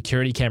looking at the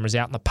security cameras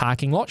out in the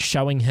parking lot,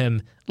 showing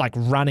him like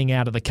running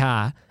out of the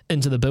car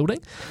into the building.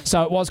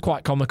 So it was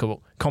quite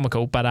comical,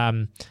 but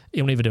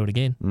he'll never do it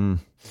again.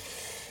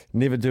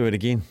 Never do it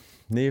again.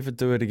 Never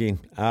do it again.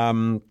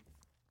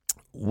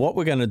 What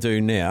we're going to do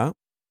now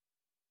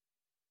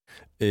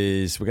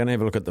is we're going to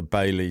have a look at the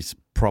Bailey's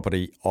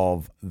property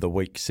of the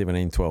week,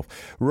 17-12.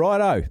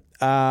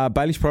 Righto,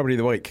 Bailey's property of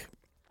the week.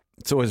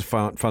 It's always a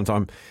fun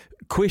time.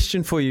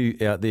 Question for you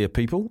out there,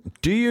 people.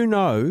 Do you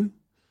know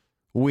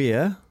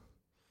where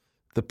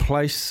the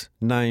place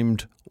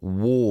named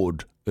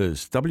Ward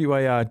is?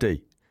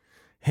 W-A-R-D.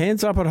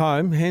 Hands up at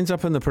home, hands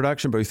up in the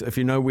production booth if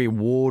you know where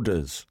Ward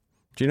is.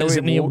 Do you know is where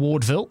it near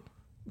Wardville?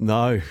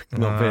 No,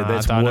 not bad.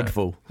 That's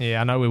Woodville.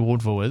 Yeah, I know where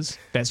Woodville is.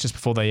 That's just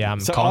before the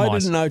So Colonize. I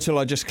didn't know till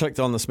I just clicked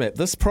on this map.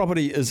 This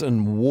property is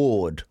in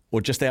Ward,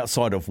 or just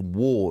outside of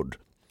Ward,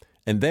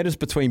 and that is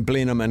between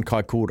Blenheim and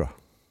Kaikoura.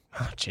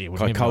 Oh, gee, would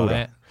never got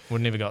that.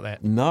 Would never got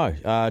that. No,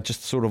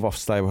 just sort of off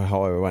Staffy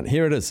Highway 1.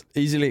 Here it is,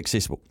 easily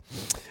accessible.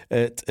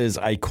 It is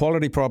a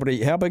quality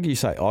property. How big, you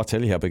say? I'll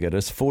tell you how big it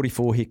is.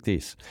 44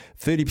 hectares.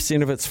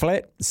 30% of it's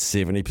flat,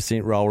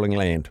 70% rolling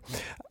land.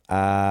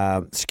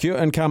 Secure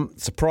income.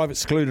 It's a private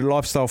secluded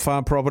lifestyle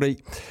farm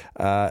property.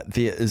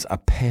 There is a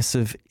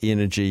passive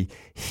energy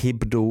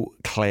Hebdal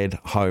clad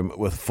home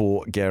with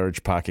 4 garage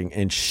parking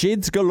and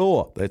sheds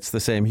galore. That's the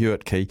Sam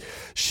Hewitt key.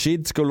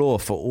 Sheds galore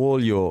for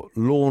all your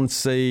lawn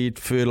seed,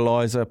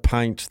 fertiliser,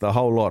 paint, the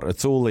whole lot.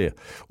 It's all there.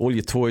 All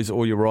your toys,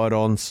 all your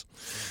ride-ons,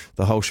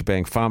 the whole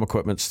shebang. Farm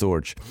equipment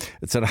storage.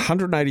 It's at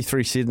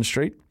 183 Seddon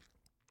Street.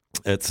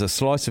 It's a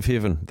slice of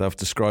heaven, they've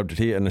described it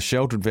here, in a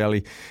sheltered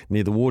valley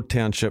near the Ward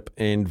Township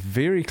and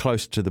very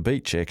close to the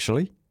beach,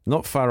 actually.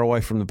 Not far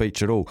away from the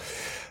beach at all.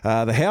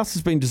 The house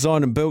has been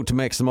designed and built to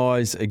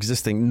maximise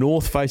existing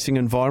north-facing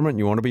environment.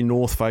 You want to be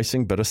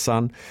north-facing, bit of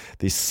sun.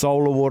 There's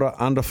solar water,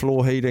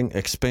 underfloor heating,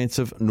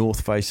 expansive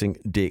north-facing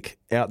deck.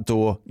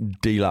 Outdoor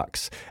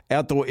deluxe.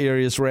 Outdoor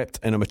areas wrapped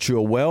in a mature,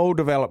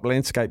 well-developed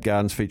landscape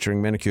gardens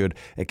featuring manicured,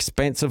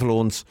 expansive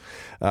lawns.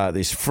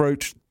 There's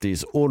fruit,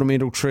 there's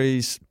ornamental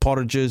trees,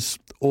 pottages,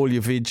 all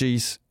your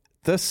veggies.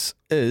 This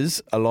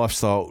is a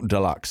lifestyle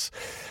deluxe.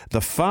 The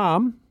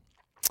farm...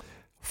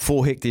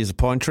 4 hectares of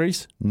pine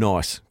trees,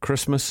 nice.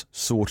 Christmas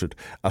sorted.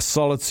 A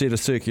solid set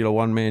of circular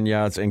one-man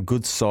yards and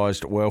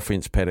good-sized,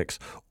 well-fenced paddocks,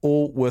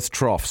 all with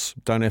troughs.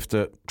 Don't have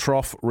to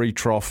trough,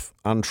 re-trough,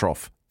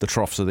 untrough. The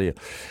troughs are there.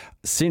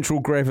 Central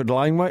gravelled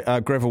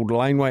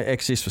laneway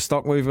access for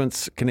stock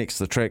movements, connects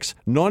the tracks.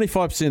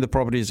 95% of the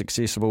property is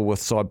accessible with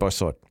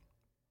side-by-side.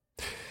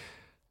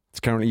 It's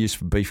currently used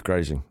for beef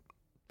grazing.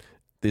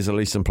 There's a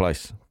lease in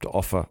place to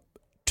offer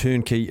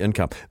turnkey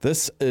income.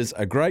 This is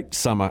a great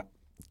summer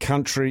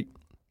country.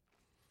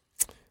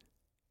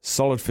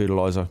 Solid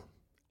fertiliser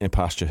and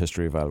pasture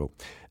history available.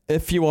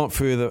 If you want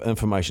further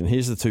information,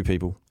 here's the two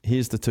people.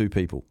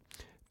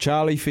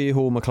 Charlie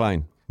Fairhall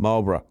McLean,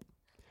 Marlborough.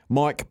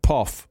 Mike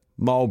Poff,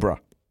 Marlborough.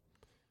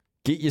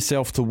 Get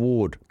yourself to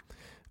Ward.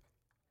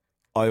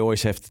 I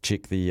always have to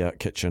check the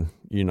kitchen.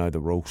 You know the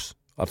rules.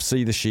 I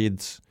see the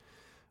sheds.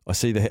 I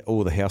see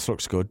the house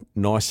looks good.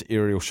 Nice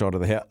aerial shot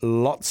of the house.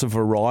 Lots of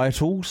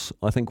varietals,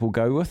 I think we'll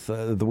go with,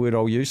 the word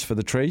I'll use for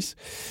the trees.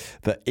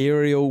 The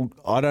aerial,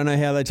 I don't know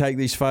how they take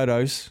these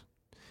photos.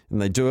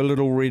 And they do a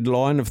little red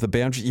line of the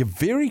boundary. You're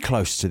very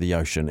close to the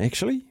ocean,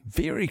 actually.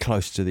 Very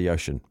close to the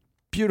ocean.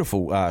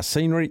 Beautiful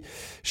scenery.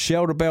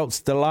 Shelter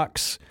belts,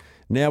 deluxe.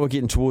 Now we're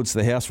getting towards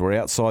the house. We're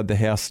outside the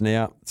house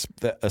now. It's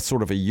a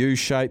sort of a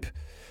U-shape,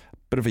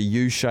 bit of a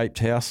U-shaped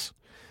house.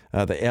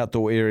 The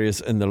outdoor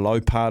areas in the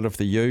low part of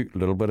the U, a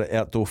little bit of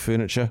outdoor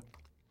furniture.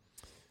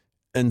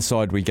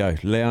 Inside we go.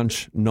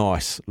 Lounge,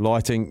 nice.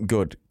 Lighting,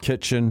 good.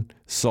 Kitchen,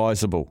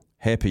 sizable.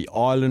 Happy.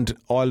 Island,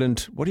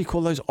 what do you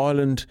call those?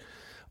 Island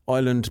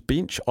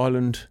bench? What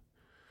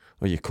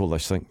do you call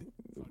those things?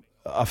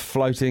 A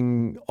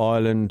floating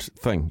island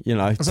thing, you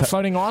know. Is it a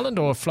floating island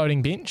or a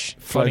floating bench?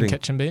 Floating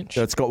kitchen bench?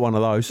 It's got one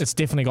of those. It's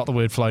definitely got the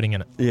word floating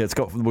in it. Yeah, it's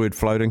got the word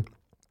floating.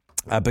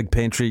 A big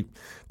pantry.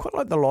 Quite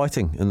like the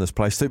lighting in this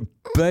place too.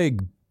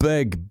 Big.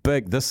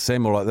 This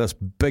Sam will like this.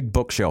 Big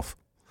bookshelf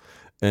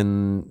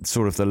in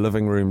sort of the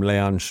living room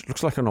lounge.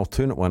 Looks like an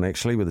alternate one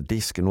actually with a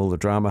desk and all the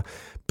drama.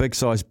 Big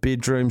size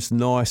bedrooms,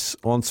 nice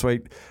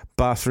ensuite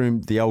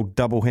bathroom. The old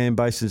double hand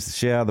bases, the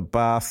shower, the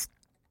bath.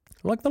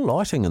 I like the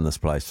lighting in this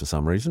place for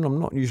some reason. I'm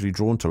not usually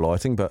drawn to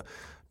lighting, but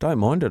don't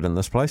mind it in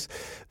this place.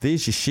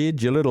 There's your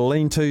shed, your little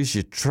lean-tos,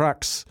 your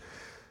trucks.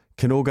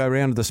 Can all go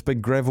around to this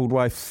big gravelled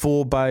way,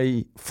 four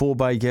bay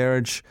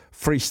garage,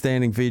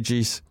 freestanding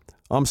veggies.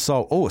 I'm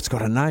sold. Oh, it's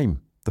got a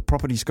name. The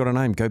property's got a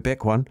name. Go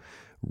back one.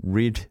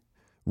 Red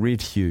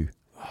Hue.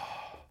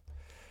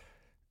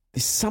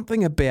 There's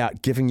something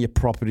about giving your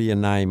property a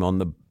name on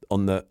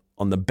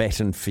the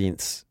batten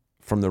fence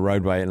from the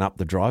roadway and up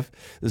the drive.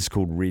 This is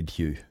called Red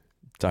Hue.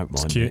 Don't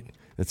mind cute.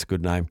 That's a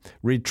good name.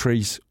 Red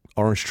trees,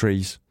 orange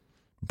trees,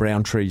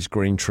 brown trees,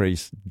 green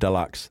trees,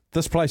 deluxe.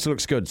 This place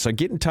looks good. So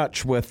get in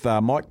touch with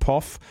Mike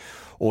Poff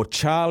or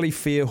Charlie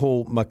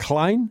Fairhall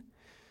McLean.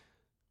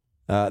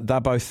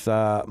 They're both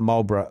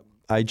Marlborough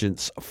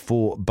agents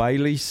for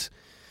Bailey's.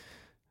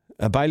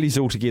 Bailey's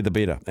altogether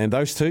better. And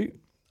those two,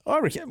 I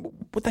reckon,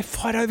 would they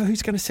fight over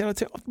who's going to sell it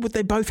to? Would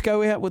they both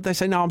go out? Would they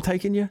say, no, I'm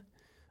taking you?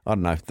 I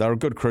don't know. They're a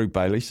good crew,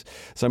 Bailey's.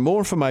 So more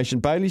information,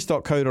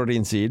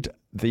 baileys.co.nz,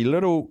 the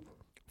little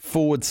 /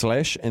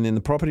 and then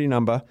the property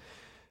number,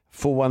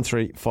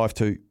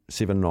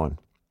 413-5279.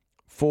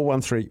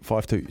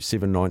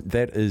 413-5279.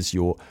 That is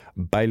your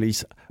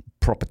Bailey's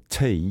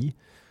property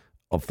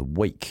of the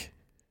week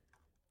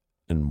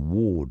in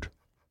Ward.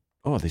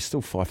 Oh, there's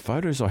still 5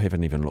 photos I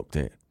haven't even looked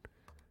at.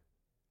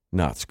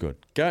 No, it's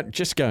good.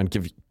 Just go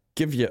and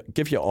give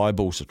your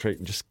eyeballs a treat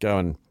and just go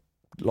and,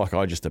 like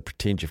I just did,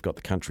 pretend you've got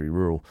the country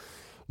rural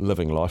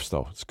living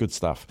lifestyle. It's good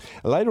stuff.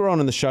 Later on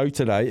in the show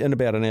today, in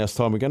about an hour's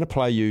time, we're going to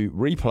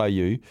replay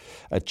you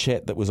a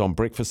chat that was on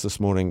breakfast this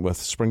morning with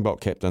Springbok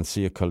captain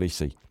Sia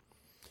Kolisi.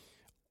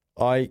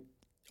 I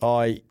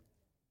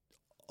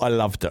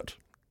loved it.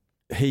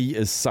 He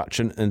is such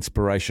an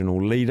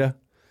inspirational leader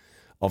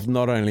of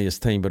not only his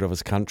team but of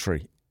his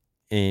country,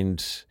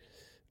 and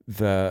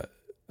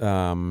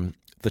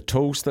the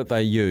tools that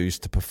they use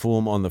to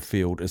perform on the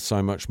field is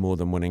so much more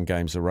than winning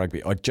games of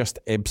rugby. I just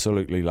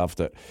absolutely loved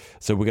it.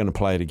 So we're going to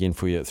play it again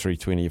for you at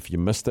 3:20 if you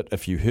missed it.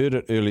 If you heard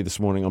it early this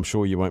morning, I'm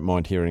sure you won't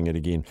mind hearing it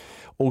again.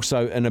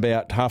 Also, in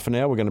about half an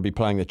hour, we're going to be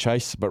playing The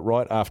Chase, but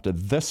right after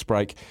this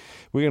break,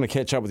 we're going to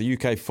catch up with the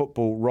UK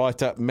football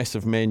writer,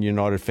 massive Man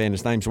United fan.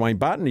 His name's Wayne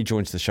Barton. He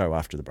joins the show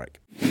after the break.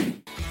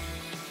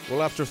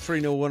 Well, after a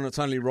 3-0 win, it's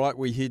only right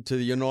we head to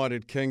the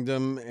United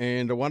Kingdom,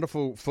 and a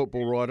wonderful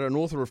football writer, an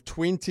author of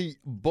 20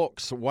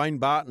 books, Wayne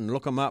Barton.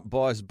 Look him up,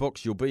 buy his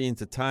books, you'll be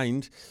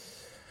entertained.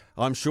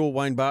 I'm sure,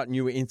 Wayne Barton,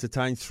 you were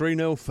entertained.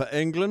 3-0 for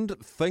England.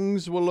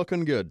 Things were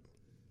looking good.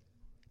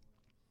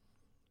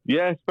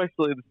 Yeah,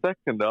 especially the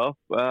second half.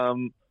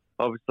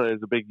 Obviously, as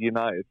a big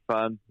United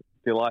fan,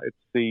 delighted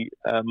to see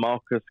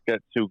Marcus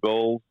get 2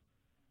 goals.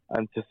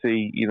 And to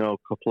see, a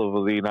couple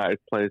of the United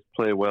players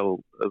play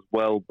well as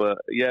well. But,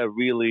 yeah,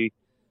 really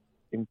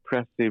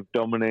impressive,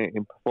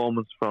 dominating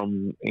performance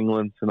from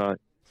England tonight.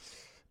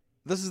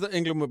 This is the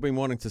England we've been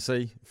wanting to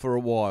see for a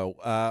while.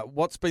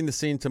 What's been the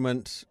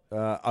sentiment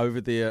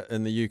over there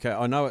in the UK?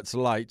 I know it's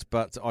late,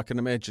 but I can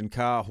imagine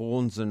car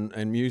horns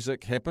and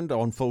music happened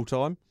on full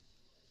time.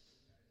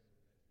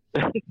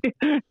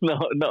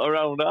 Not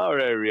around our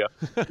area.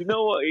 You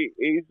know what?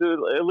 It's a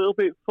little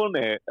bit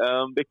funny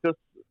because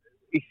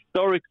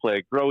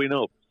historically, growing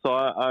up, so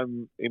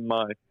I'm in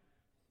my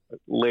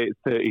late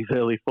 30s,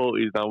 early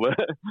 40s now,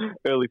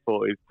 early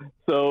 40s.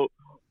 So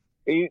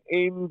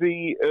in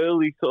the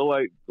early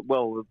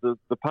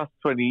the past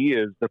 20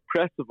 years, the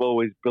press have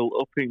always built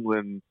up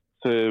England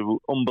to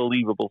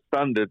unbelievable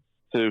standards,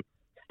 to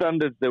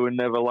standards they were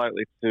never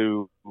likely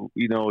to,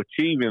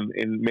 achieve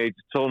in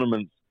major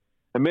tournaments.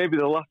 And maybe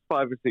the last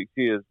 5 or 6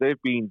 years,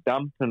 they've been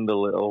dampened a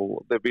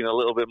little. They've been a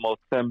little bit more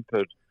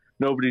tempered.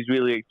 Nobody's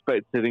really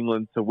expected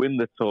England to win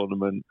the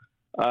tournament.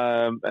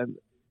 And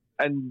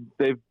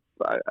they've,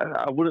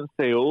 I wouldn't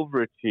say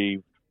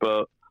overachieved,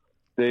 but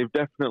they've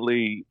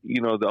definitely,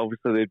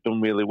 obviously they've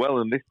done really well.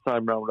 And this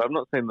time round, I'm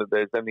not saying that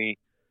there's any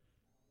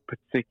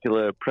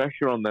particular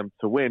pressure on them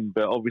to win,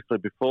 but obviously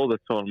before the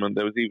tournament,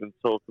 there was even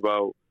talk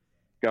about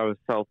Gareth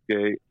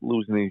Southgate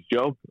losing his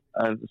job.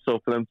 And so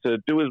for them to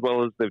do as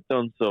well as they've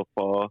done so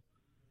far,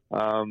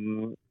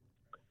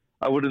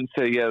 I wouldn't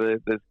say,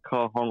 there's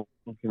car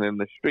honking in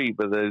the street,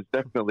 but there's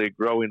definitely a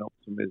growing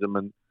optimism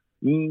and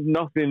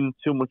nothing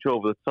too much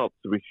over the top,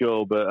 to be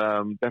sure, but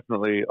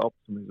definitely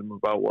optimism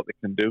about what they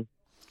can do.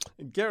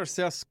 Gareth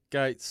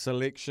Southgate's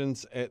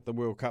selections at the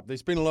World Cup,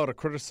 there's been a lot of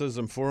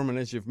criticism for him, and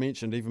as you've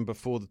mentioned, even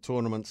before the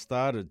tournament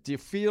started. Do you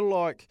feel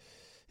like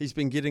he's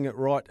been getting it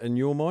right in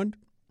your mind?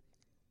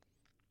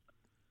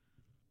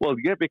 Well,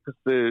 yeah, because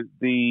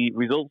the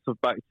results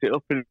have backed it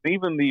up, and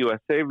even the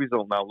USA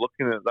result now,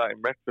 looking at that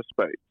in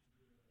retrospect,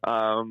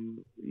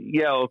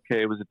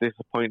 it was a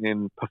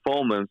disappointing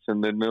performance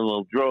and the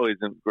 0-0 draw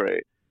isn't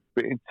great.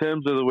 But in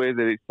terms of the way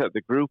that it set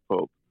the group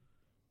up,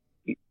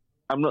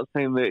 I'm not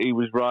saying that he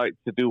was right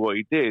to do what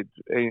he did.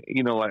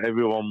 Like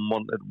everyone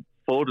wanted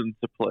Fulton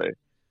to play.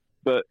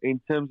 But in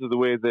terms of the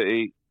way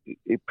that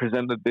he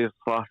presented this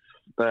last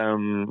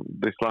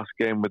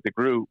game with the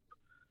group,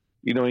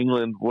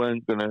 England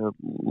weren't going to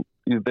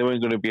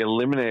be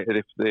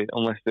eliminated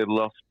unless they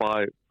lost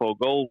by 4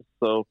 goals.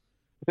 So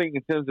I think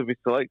in terms of his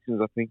selections,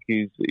 I think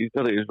he's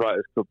got it as right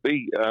as could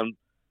be.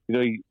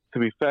 To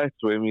be fair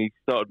to him, he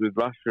started with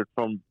Rashford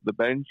from the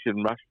bench,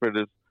 and Rashford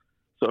has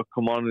sort of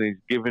come on and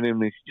he's given him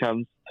this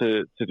chance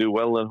to do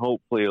well, and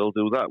hopefully he'll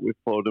do that with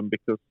Foden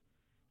because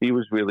he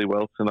was really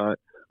well tonight.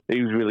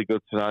 He was really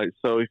good tonight.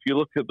 So if you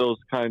look at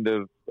those kind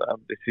of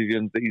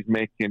decisions that he's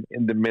making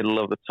in the middle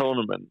of the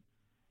tournament,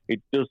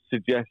 it does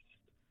suggest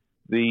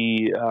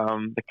the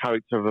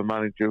character of a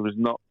manager who's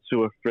not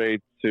too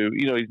afraid to,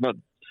 he's not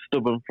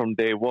stubborn from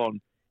day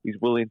one. he's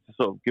willing to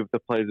sort of give the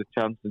players a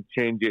chance and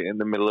change it in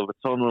the middle of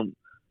a tournament.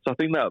 So I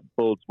think that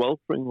bodes well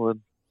for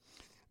England.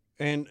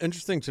 And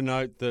interesting to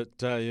note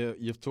that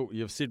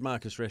you've said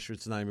Marcus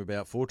Rashford's name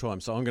about 4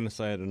 times, so I'm going to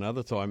say it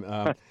another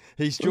time.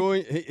 He's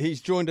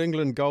joined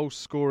England goal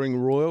scoring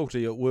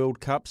royalty at World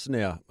Cups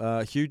now.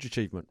 Huge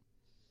achievement.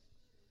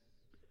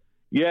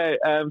 Yeah,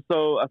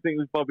 so I think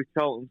it was Bobby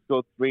Charlton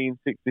scored 3 in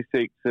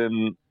 66,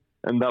 and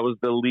that was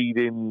the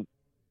leading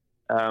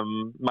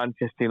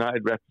Manchester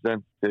United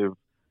representative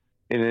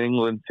in an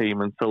England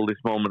team until this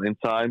moment in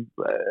time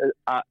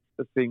at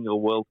a single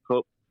World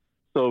Cup.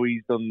 So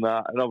he's done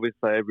that, and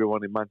obviously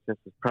everyone in Manchester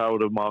is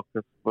proud of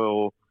Marcus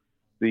for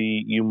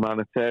the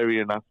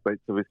humanitarian aspect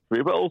of his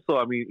career. But also,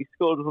 I mean, he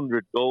scored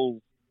 100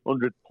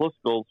 plus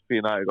goals for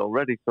United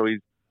already. So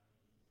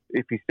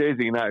if he stays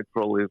at United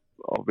for all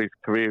of his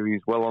career, he's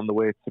well on the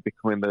way to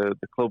becoming the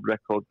club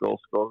record goal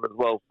scorer as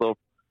well. So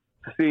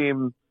to see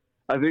him,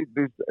 I think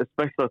there's a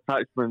special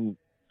attachment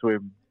to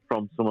him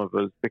from some of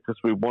us because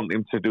we want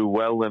him to do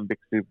well and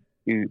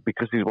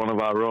because he's one of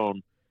our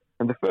own.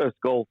 And the first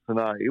goal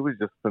tonight, it was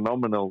just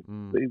phenomenal.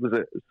 It was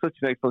such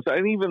an excellent shot.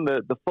 And even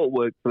the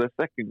footwork for the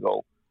second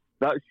goal,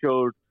 that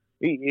showed,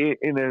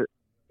 in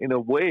a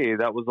way,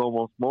 that was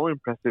almost more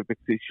impressive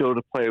because it showed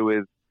a player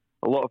with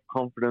a lot of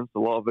confidence, a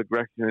lot of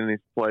aggression in his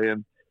play.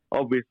 And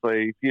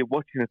obviously, if you're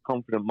watching a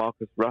confident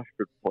Marcus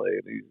Rashford play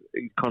and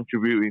he's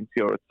contributing to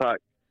your attack,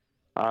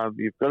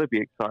 you've got to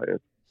be excited.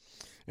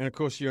 And, of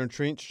course, you're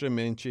entrenched in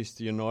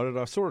Manchester United.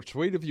 I saw a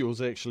tweet of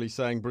yours actually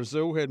saying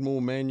Brazil had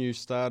more Man U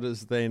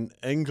starters than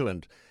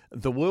England.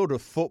 The world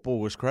of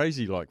football was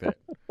crazy like that.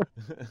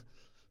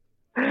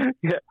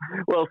 Yeah,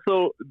 well,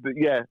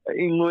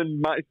 England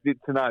matched it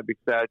tonight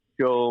because they had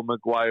Shaw,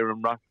 Maguire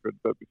and Rashford.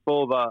 But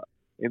before that,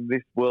 in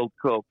this World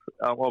Cup,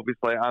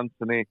 obviously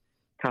Anthony,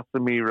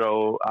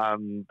 Casemiro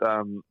and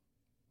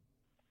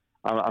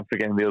I'm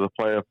forgetting the other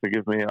player,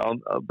 forgive me,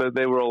 but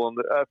they were all on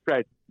the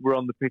Fred were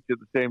on the pitch at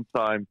the same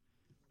time.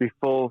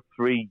 Before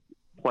 3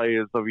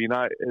 players of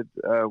United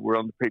were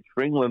on the pitch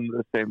for England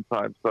at the same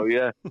time. So,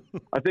 yeah,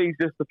 I think it's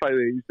just the fact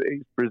that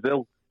it's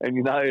Brazil and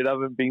United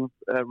haven't been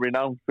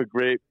renowned for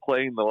great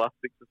play in the last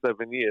 6 or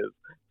 7 years.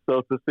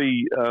 So to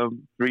see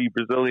 3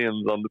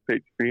 Brazilians on the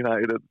pitch for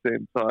United at the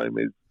same time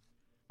is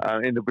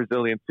in the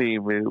Brazilian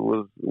team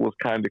was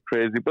kind of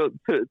crazy. But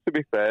to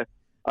be fair,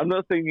 I'm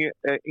not saying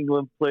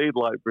England played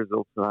like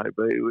Brazil tonight,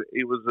 but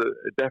it was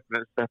a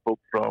definite step up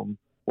from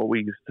what we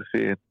used to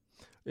see.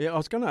 Yeah, I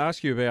was going to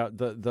ask you about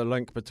the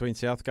link between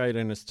Southgate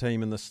and his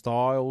team and the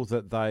style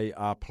that they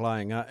are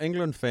playing.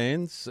 England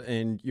fans,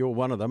 and you're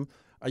one of them,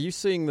 are you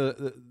seeing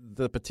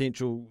the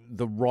potential,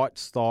 the right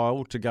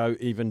style to go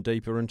even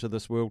deeper into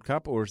this World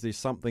Cup, or is there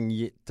something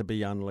yet to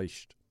be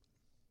unleashed?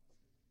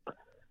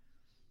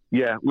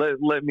 Yeah,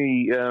 let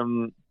me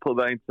put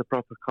that into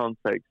proper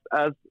context.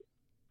 As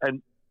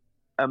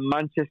a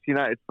Manchester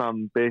United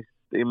fan based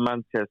in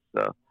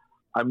Manchester,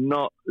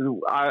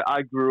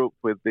 I grew up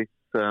with this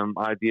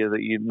idea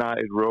that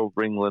United were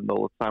over England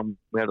all the time.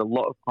 We had a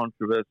lot of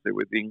controversy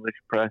with the English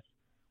press,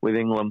 with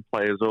England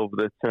players over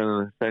the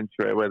turn of the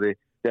century, where they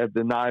had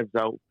the knives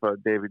out for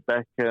David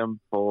Beckham,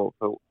 for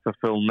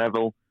Phil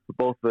Neville, for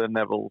both of the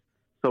Nevilles.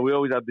 So we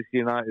always had this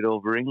United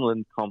over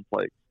England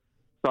complex.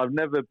 So I've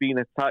never been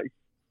attached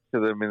to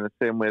them in the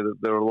same way that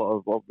there are a lot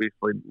of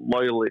obviously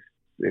loyalists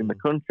in the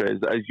country,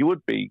 as you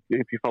would be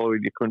if you're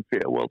following your country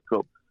at a World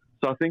Cup.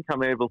 So I think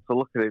I'm able to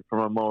look at it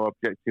from a more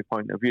objective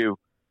point of view.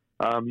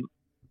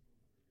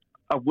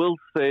 I will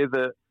say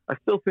that I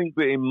still think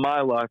that in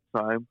my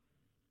lifetime,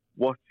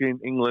 watching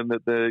England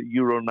at the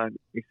Euro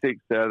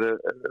 96, they had a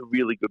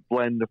really good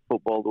blend of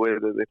football. The way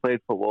that they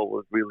played football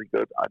was really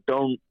good. I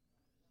don't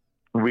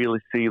really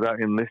see that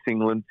in this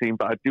England team,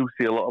 but I do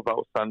see a lot of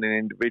outstanding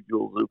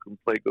individuals who can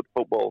play good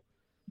football.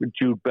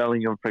 Jude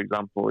Bellingham, for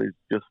example, is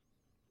just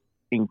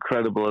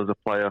incredible as a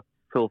player.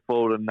 Phil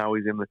Foden, now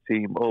he's in the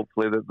team.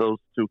 Hopefully that those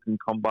two can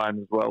combine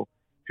as well.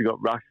 You've got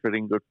Rashford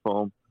in good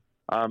form.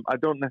 I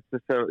don't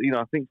necessarily,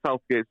 I think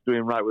Southgate's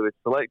doing right with his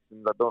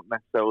selections. I don't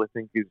necessarily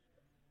think he's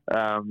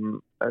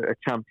a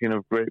champion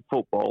of great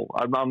football.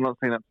 I'm not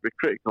saying that to be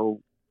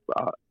critical,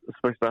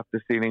 especially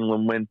after seeing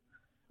England win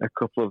a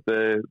couple of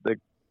the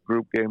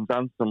group games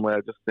handsomely. I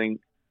just think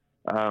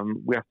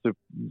we have to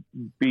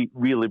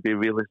really be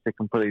realistic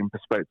and put it in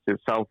perspective.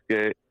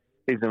 Southgate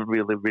isn't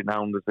really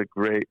renowned as a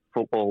great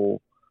football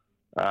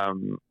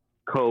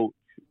coach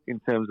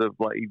in terms of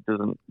he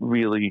doesn't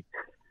really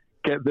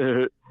get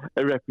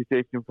a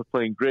reputation for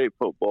playing great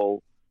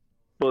football.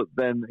 But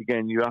then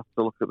again, you have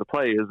to look at the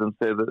players and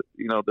say that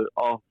the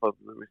half of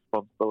the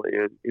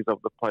responsibility is of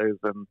the players,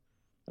 and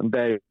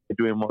they're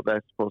doing what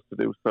they're supposed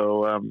to do.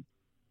 So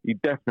you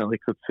definitely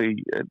could see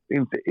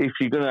if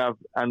you're going to have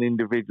an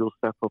individual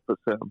step up at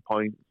certain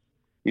points.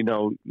 You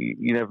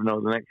never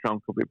know. The next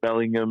round could be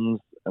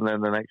Bellingham's, and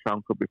then the next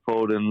round could be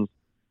Foden's,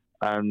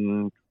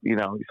 and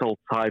it's all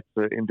types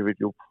of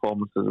individual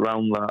performances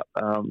around that.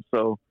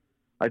 So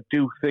I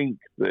do think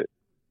that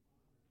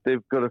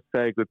they've got a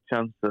fair good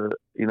chance of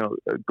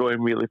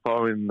going really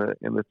far in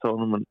the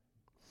tournament.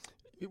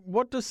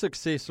 What does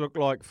success look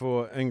like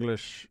for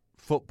English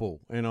football?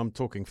 And I'm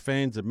talking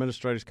fans,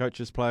 administrators,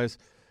 coaches, players.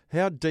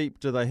 How deep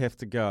do they have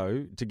to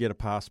go to get a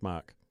pass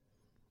mark?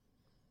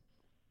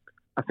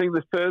 I think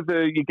the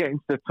further you get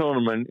into the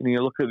tournament and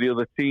you look at the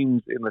other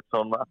teams in the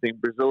tournament, I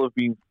think Brazil have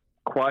been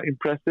quite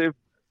impressive.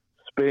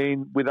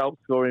 Spain, without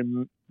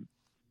scoring,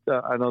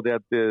 I know they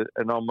had the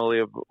anomaly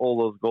of all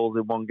those goals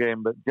in one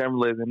game, but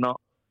generally they're not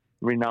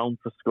renowned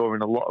for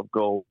scoring a lot of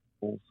goals.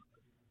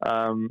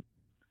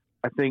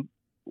 I think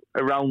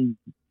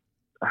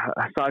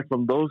aside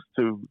from those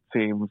two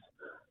teams,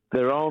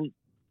 there aren't,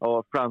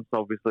 or France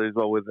obviously as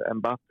well with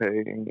Mbappe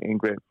in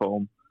great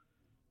form,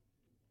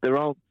 there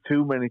aren't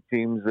too many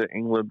teams that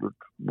England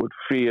would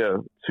fear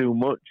too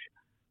much.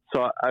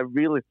 So I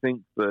really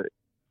think that,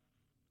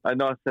 I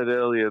know I said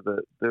earlier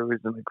that there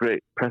isn't a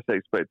great press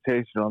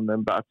expectation on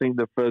them, but I think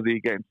the further you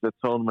get into the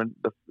tournament,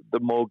 the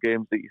more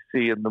games that you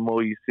see and the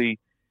more you see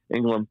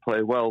England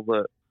play well,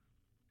 that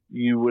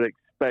you would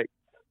expect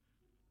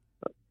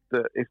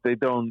that if they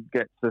don't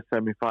get to the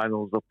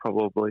semi-finals, they'll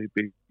probably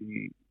be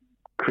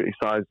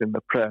criticised in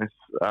the press.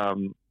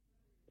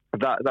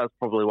 That's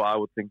probably what I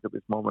would think at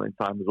this moment in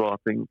time as well. I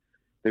think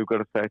they've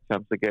got a fair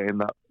chance of getting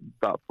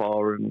that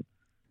far, and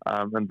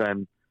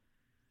then,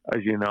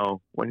 as you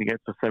know, when you get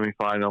to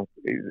semi-final,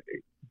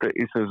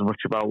 it's as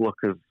much about luck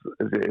as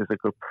it is a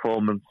good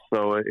performance.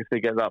 So if they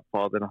get that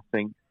far, then I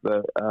think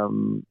that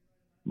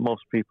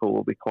most people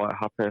will be quite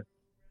happy.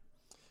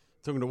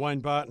 Talking to Wayne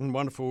Barton,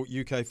 wonderful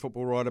UK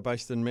football writer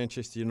based in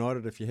Manchester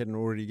United, if you hadn't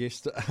already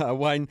guessed.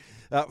 Wayne,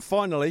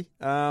 finally,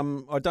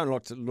 I don't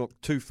like to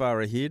look too far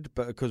ahead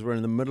but because we're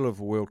in the middle of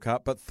a World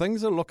Cup, but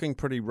things are looking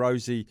pretty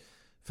rosy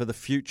for the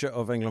future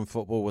of England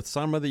football with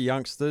some of the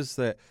youngsters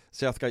that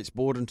Southgate's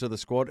brought into the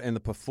squad and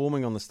the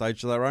performing on the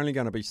stage. They're only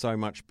going to be so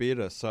much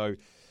better. So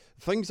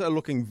things are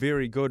looking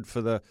very good for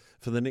the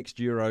next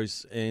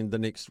Euros and the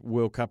next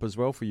World Cup as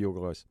well for you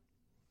guys.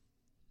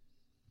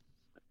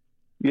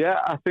 Yeah,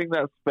 I think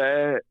that's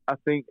fair. I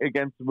think,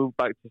 again, to move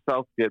back to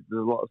Southgate,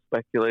 there's a lot of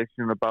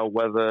speculation about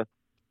whether,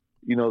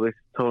 this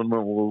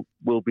tournament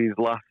will be his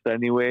last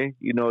anyway.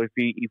 If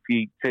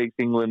he takes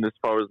England as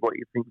far as what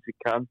he thinks he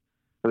can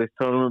for this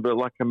tournament. But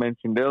like I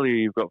mentioned earlier,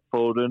 you've got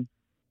Fulton,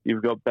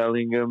 you've got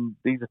Bellingham.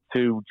 These are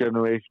two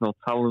generational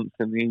talents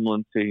in the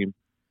England team,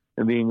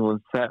 in the England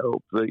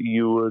setup, that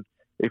you would,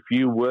 if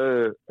you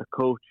were a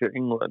coach at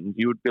England,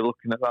 you would be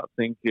looking at that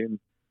thinking,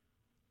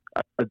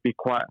 I'd be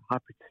quite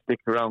happy to stick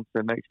around to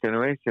the next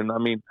generation. I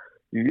mean,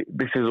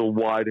 this is a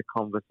wider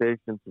conversation,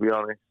 to be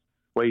honest,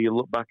 where you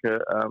look back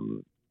at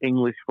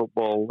English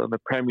football and the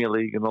Premier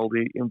League and all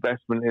the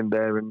investment in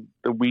there and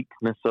the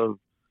weakness of,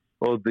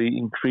 or the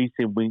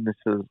increasing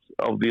weaknesses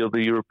of the other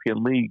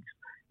European leagues.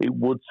 It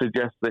would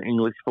suggest that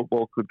English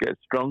football could get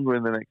stronger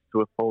in the next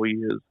 2 or 4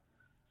 years.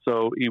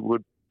 So it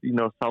would,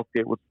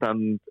 Southgate would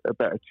stand a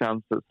better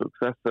chance at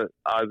success at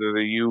either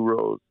the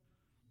Euros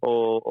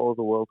or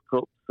the World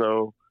Cup.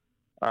 So,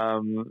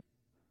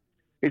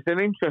 it's an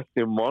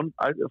interesting one,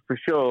 for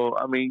sure.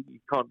 I mean, you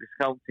can't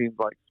discount teams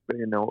like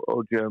Spain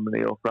or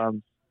Germany or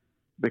France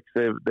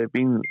because they've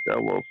been,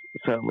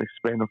 certainly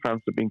Spain and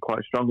France have been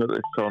quite strong at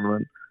this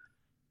tournament.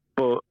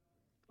 But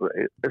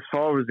as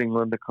far as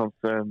England are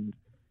concerned,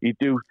 you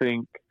do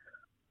think,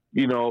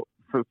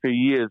 for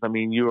years, I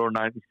mean, Euro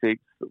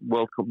 96,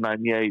 World Cup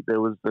 98,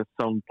 there was the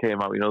song came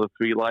out, the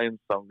Three Lions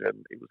song,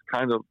 and it was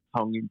kind of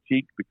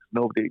tongue-in-cheek because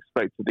nobody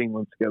expected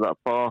England to get that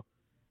far.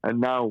 And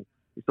now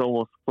it's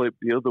almost flipped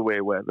the other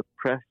way where the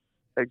press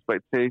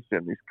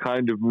expectation is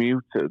kind of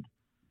muted,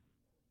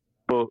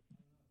 but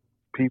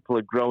people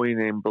are growing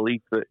in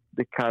belief that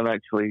they can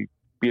actually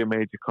be a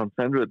major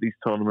contender at these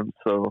tournaments.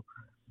 So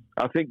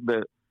I think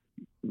that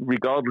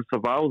regardless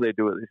of how they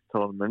do at this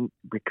tournament,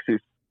 because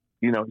it's,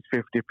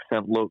 it's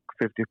 50% luck,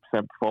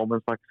 50%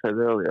 performance, like I said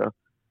earlier,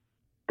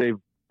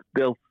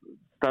 they'll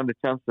stand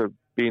a chance of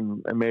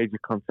being a major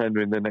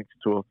contender in the next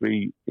 2 or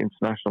 3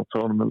 international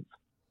tournaments.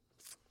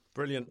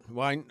 Brilliant,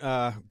 Wayne.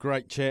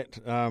 Great chat.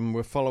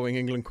 We're following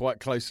England quite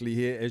closely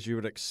here, as you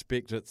would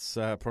expect. It's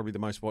probably the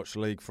most watched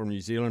league from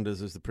New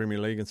Zealanders is the Premier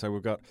League, and so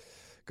we've got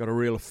a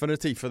real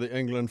affinity for the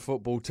England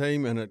football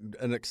team, and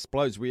it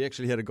explodes. We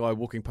actually had a guy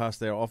walking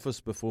past our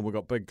office before. We've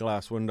got big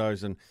glass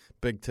windows and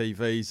big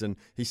TVs, and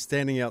he's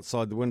standing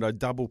outside the window,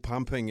 double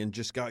pumping and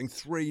just going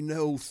 3-0,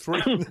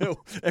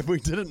 3-0, and we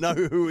didn't know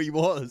who he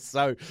was.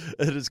 So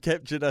it has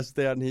captured us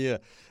down here.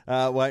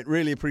 Wayne,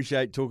 really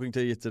appreciate talking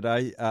to you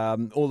today.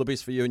 All the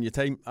best for you and your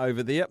team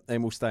over there,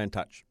 and we'll stay in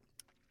touch.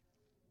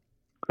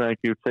 Thank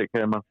you. Take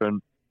care, my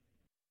friend.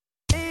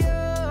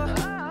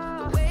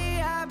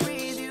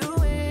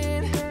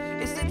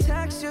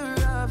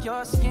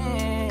 Your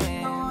skin.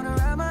 I wanna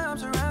wrap my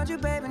arms around you,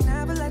 baby,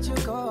 never let you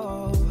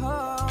go.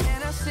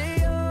 And I say,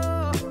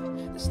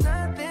 there's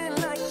nothing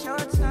like your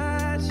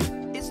touch.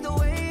 It's the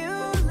way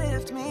you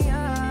lift me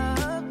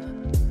up.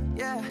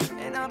 Yeah,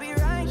 and I'll be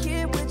right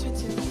here with you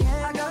till the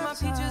end. I got my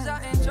peaches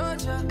out in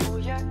Georgia. Oh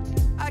yeah.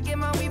 I get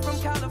my weed from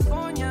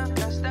California.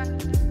 That's that.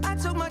 I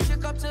took my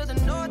chick up to the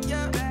north,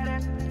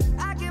 yeah.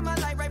 I get my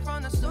light right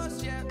from the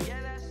source, yeah.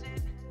 Yeah, that's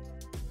it.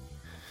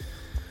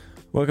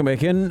 Welcome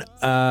back in.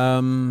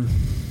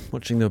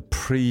 Watching the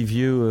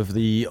preview of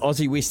the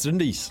Aussie West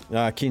Indies.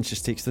 Ken's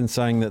just texted in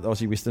saying that the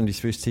Aussie West Indies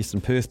first test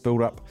in Perth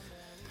build-up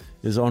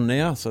is on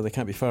now, so they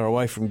can't be far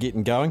away from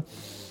getting going.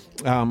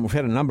 We've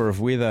had a number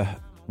of weather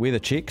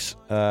checks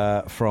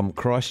from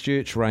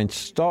Christchurch. Rain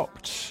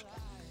stopped.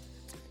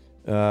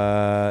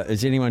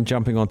 Is anyone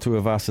jumping on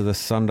Tuivasa this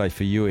Sunday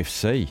for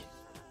UFC?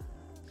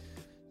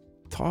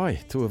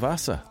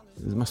 Tuivasa.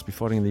 They must be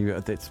fighting in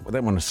the...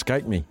 That one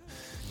escaped me.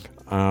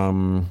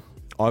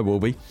 I will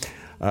be.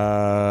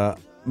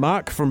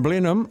 Mark from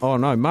Blenheim. Oh,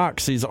 no. Mark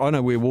says, I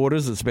know where Ward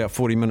is. It's about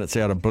 40 minutes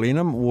out of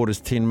Blenheim. Ward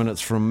is 10 minutes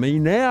from me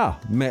now.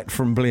 Matt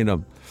from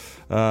Blenheim.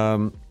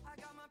 Do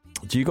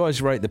you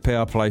guys rate the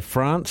power play?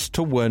 France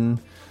to win,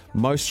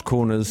 most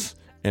corners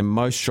and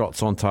most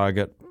shots on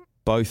target,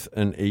 both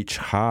in each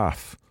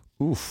half.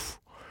 Oof.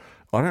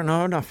 I don't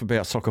know enough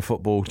about soccer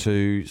football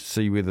to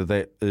see whether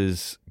that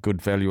is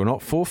good value or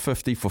not.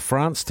 450 for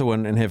France to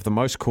win and have the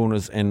most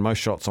corners and most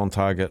shots on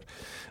target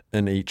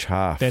in each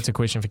half. That's a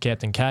question for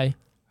Captain K.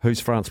 Who's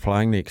France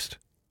playing next?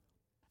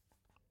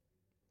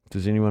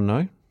 Does anyone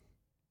know?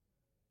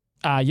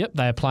 Yep,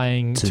 they are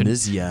playing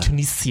Tunisia.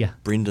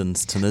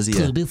 Brendan's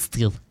Tunisia.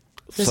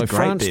 So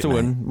France to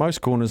win,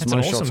 most corners,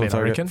 most shots on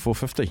target,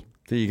 450.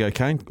 There you go,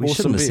 Kane. We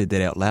shouldn't have said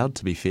that out loud,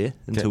 to be fair,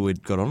 until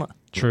we'd got on it.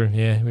 True,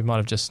 yeah. We might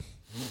have just...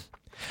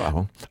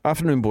 Oh.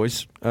 Afternoon,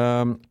 boys.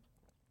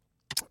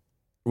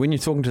 When you're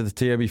talking to the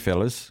TAB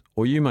fellas,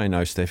 or you may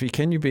know, Staffy,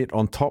 can you bet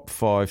on top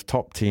 5,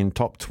 top 10,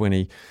 top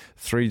 20,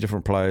 3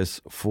 different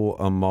players for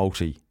a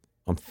multi?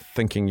 I'm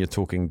thinking you're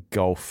talking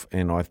golf,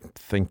 and I'm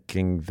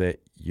thinking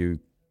that you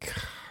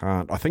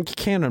can't. I think you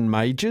can in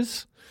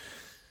majors,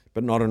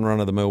 but not in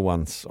run-of-the-mill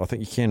ones. I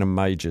think you can in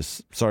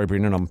majors. Sorry,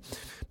 Brendan, I'm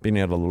been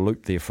out of the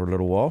loop there for a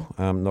little while.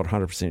 I'm not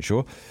 100%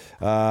 sure.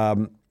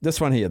 This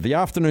one here, the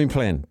afternoon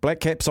plan. Black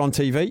Caps on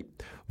TV,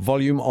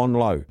 volume on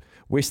low.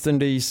 West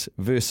Indies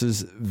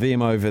versus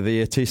them over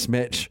there. Test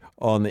match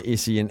on the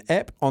SEN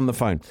app on the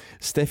phone.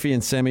 Staffy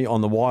and Sammy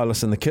on the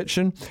wireless in the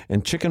kitchen.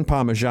 And chicken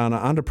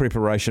parmigiana under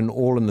preparation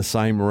all in the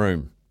same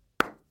room.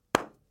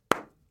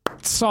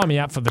 Sign me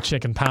up for the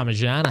chicken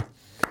parmigiana.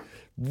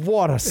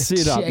 What a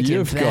setup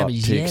you've got,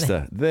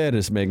 Texter. That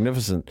is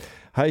magnificent.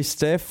 Hey,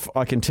 Steph,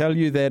 I can tell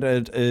you that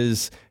it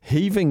is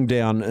heaving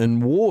down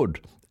in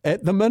Ward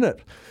at the minute,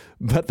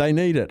 but they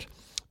need it.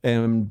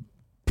 And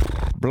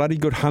bloody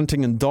good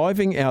hunting and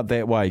diving out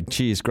that way.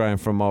 Cheers, Graham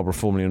from Marlborough,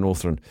 formerly in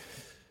Northland.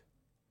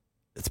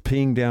 It's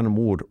peeing down in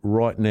Ward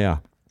right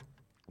now.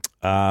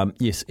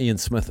 Yes, Ian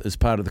Smith is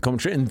part of the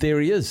commentary, and there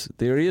he is.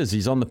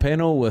 He's on the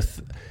panel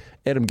with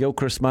Adam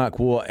Gilchrist, Mark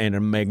Waugh, and a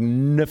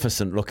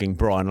magnificent-looking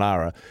Brian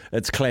Lara.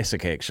 It's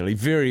classic, actually.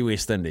 Very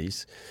West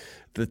Indies.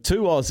 The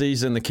two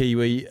Aussies and the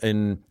Kiwi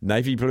in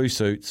navy blue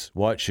suits,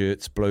 white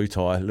shirts, blue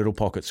tie, little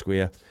pocket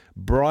square.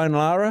 Brian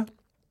Lara.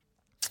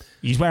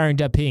 He's wearing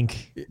the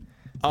pink.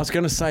 I was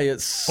going to say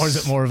it's... Or is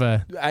it more of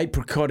a...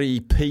 apricot-y,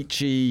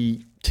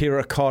 peachy,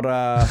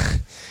 terracotta.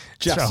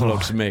 Just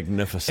looks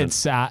magnificent.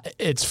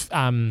 It's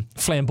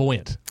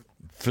flamboyant.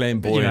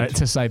 Flamboyant,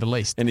 to say the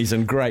least. And he's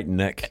in great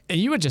nick.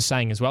 You were just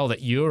saying as well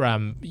that you're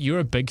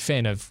a big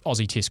fan of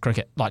Aussie Test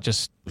cricket, like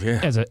just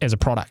as a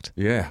product.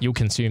 Yeah, you'll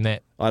consume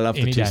that. I love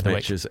the Test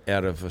matches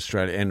out of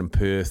Australia and in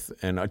Perth,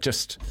 and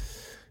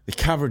the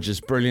coverage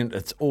is brilliant.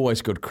 It's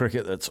always good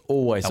cricket. It's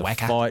always a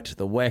fight.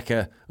 The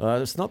Wacker.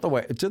 It's not the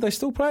Wacker. Do they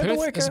still play Perth?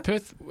 The Wacker? Is it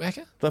Perth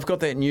Wacker? They've got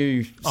that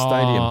new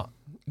stadium.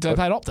 Do they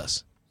play at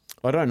Optus?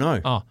 I don't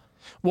know. Oh,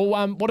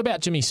 well, what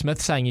about Jimmy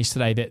Smith saying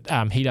yesterday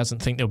that he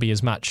doesn't think there'll be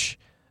as much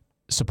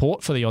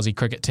support for the Aussie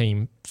cricket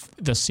team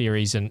this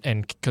series, and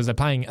because are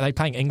they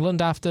playing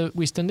England after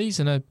West Indies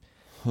in a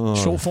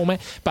short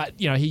format? But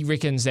he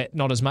reckons that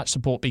not as much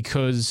support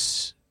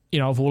because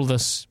of all of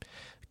this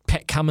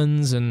Pat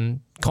Cummins and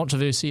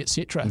controversy,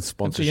 etc. And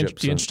sponsorships. It'd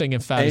be interesting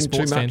if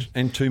sports fans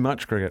and too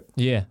much cricket.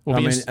 Yeah,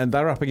 and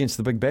they're up against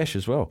the Big Bash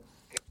as well.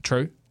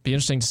 True. Be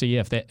interesting to see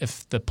if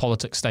the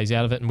politics stays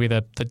out of it and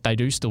whether they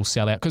do still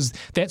sell out, because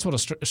that's what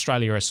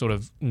Australia is sort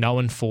of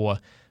known for.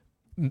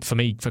 For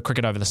me, for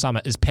cricket over the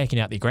summer, is packing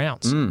out their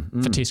grounds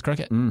for Test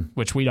cricket,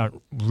 which we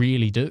don't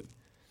really do.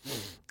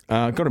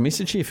 Got a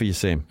message here for you,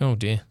 Sam. Oh,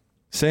 dear.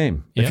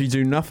 Sam, if you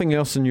do nothing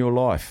else in your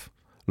life,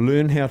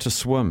 learn how to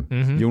swim.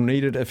 Mm-hmm. You'll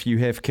need it if you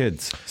have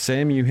kids.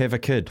 Sam, you have a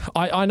kid.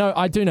 I know,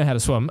 I do know how to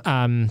swim,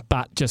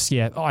 but just,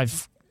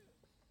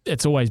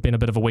 it's always been a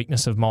bit of a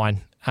weakness of mine.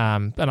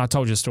 And I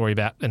told you a story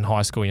about in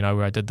high school,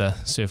 where I did the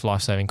surf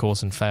lifesaving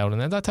course and failed.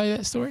 And did I tell you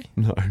that story?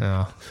 No.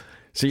 Oh.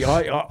 See,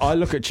 I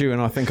look at you and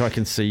I think I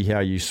can see how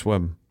you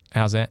swim.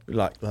 How's that?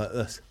 Like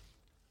this.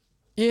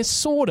 Yeah,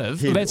 sort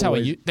of. Well, that's how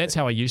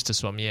I used to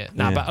swim. Yeah.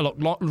 But look,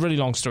 really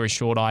long story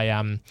short,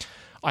 I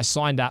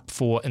signed up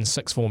in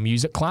sixth form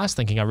music class,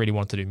 thinking I really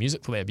wanted to do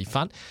music. Thought that'd be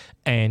fun,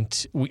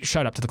 and we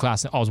showed up to the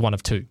class. And I was one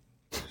of two.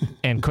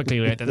 And quickly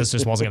learned that this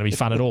just wasn't going to be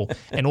fun at all.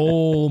 And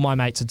all my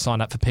mates had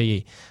signed up for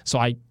PE. So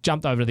I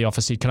jumped over to the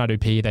office, said, can I do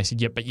PE? They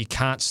said, yep, but you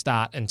can't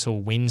start until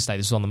Wednesday.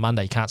 This was on the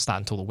Monday. You can't start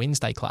until the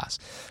Wednesday class.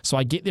 So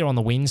I get there on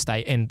the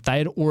Wednesday, and they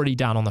had already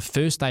done, on the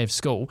first day of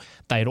school,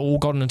 they had all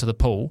gotten into the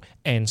pool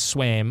and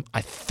swam,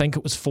 I think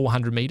it was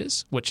 400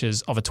 metres, which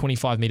is of a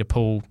 25-metre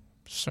pool,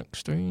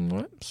 16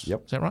 laps?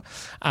 Yep. Is that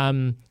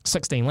right?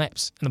 16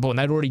 laps in the pool. And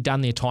they'd already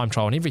done their time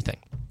trial and everything.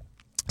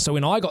 So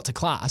when I got to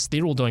class,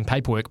 they're all doing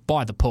paperwork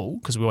by the pool,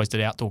 because we always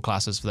did outdoor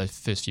classes for those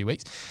first few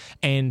weeks.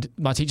 And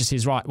my teacher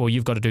says, right, well,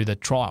 you've got to do the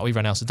trial.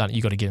 Everyone else has done it.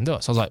 You've got to get and do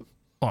it. So I was like,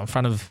 well, in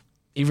front of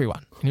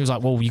everyone. And he was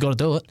like, well, you got to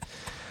do it.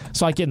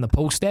 So I get in the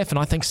pool, Staff, and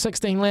I think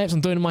 16 laps.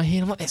 I'm doing it in my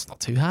head. I'm like, that's not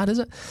too hard, is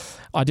it?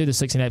 I do the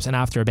 16 laps, and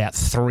after about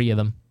 3 of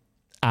them,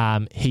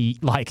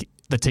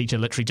 the teacher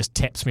literally just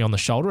taps me on the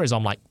shoulder as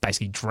I'm like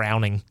basically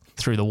drowning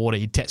through the water.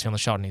 He taps me on the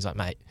shoulder and he's like,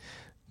 mate,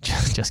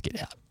 just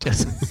get out.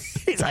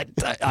 He's like,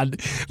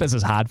 this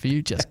is hard for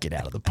you. Just get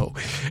out of the pool.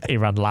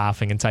 Everyone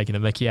laughing and taking the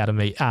mickey out of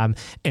me. And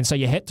so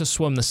you had to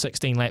swim the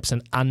 16 laps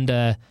in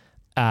under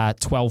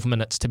 12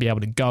 minutes to be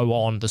able to go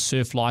on the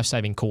surf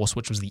lifesaving course,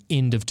 which was the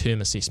end of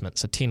term assessment.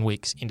 So 10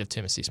 weeks end of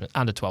term assessment,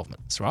 under 12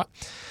 minutes, right?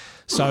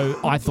 So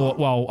I thought,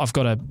 well, I've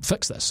got to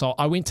fix this. So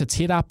I went to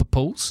Te Rapa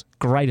Pools,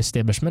 great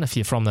establishment if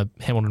you're from the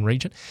Hamilton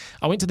region.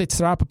 I went to the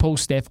Te Rapa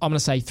Pools, Staff, I'm going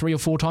to say 3 or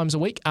 4 times a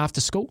week after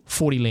school,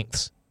 40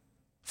 lengths.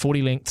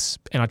 40 lengths,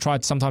 and I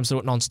tried sometimes to do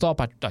it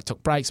non-stop. I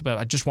took breaks, but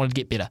I just wanted to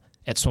get better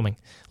at swimming.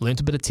 Learned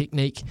a bit of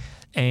technique,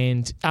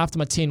 and after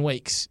my 10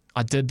 weeks,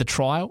 I did the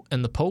trial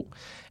in the pool,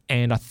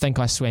 and I think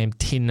I swam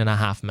 10 and a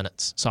half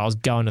minutes. So I was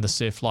going to the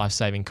surf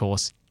life-saving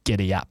course,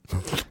 giddy up.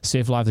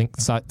 Surf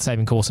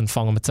life-saving course in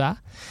Whangamata.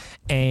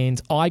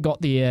 And I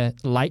got there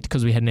late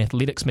because we had an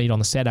athletics meet on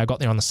the Saturday. I got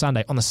there on the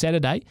Sunday. On the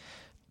Saturday,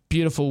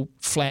 beautiful,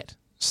 flat,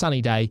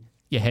 sunny day,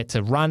 you had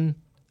to run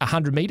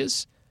 100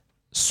 metres,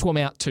 swim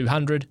out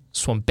 200,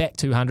 swim back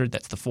 200,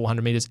 that's the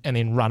 400 metres, and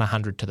then run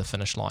 100 to the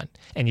finish line.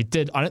 And you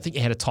did, I don't think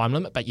you had a time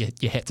limit, but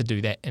you had to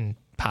do that and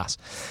pass.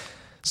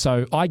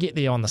 So I get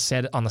there on the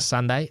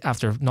Sunday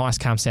after a nice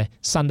calm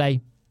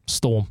Sunday,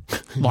 storm,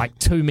 like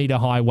 2 metre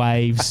high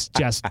waves,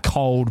 just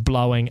cold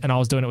blowing, and I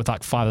was doing it with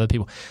like 5 other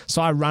people.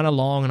 So I run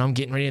along and I'm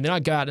getting ready, and then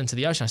I go out into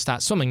the ocean, I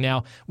start swimming.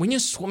 Now, when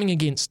you're swimming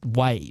against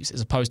waves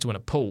as opposed to in a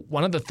pool,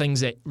 one of the things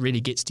that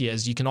really gets to you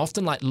is you can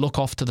often like look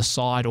off to the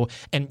side,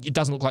 and it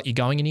doesn't look like you're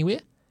going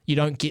anywhere. You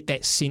don't get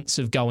that sense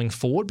of going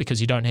forward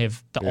because you don't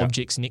have the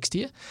objects next to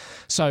you.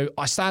 So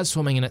I started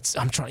swimming, and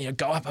I'm trying to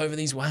go up over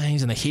these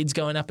waves, and the head's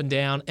going up and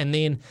down, and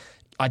then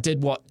I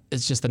did what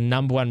is just the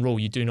number one rule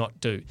you do not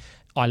do.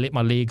 I let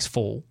my legs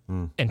fall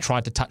and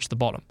tried to touch the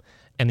bottom.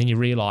 And then you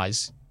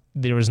realise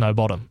there is no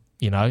bottom.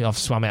 You know, I've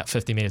swum out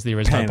 50 metres, there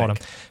is no bottom.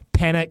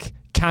 Panic,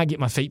 can't get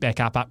my feet back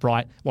up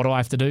upright. What do I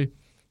have to do?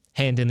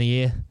 Hand in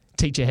the air.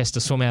 Teacher has to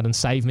swim out and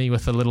save me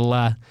with a little,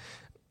 the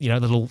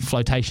little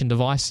flotation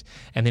device.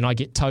 And then I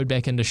get towed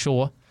back into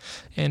shore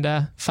and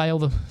fail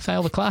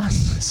the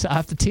class. So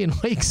after 10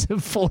 weeks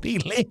of 40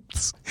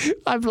 lengths,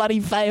 I bloody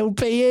failed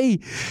PE.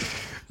 It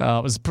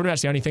was pretty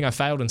much the only thing I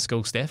failed in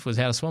school, Staff, was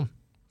how to swim.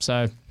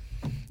 So...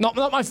 Not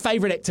my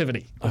favourite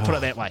activity, I'll put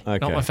it that way. Okay.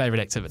 Not my favourite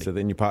activity. So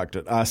then you parked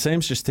it.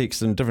 Sam's just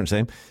texted, different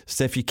Sam.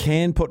 Steph, you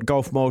can put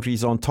golf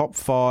multis on top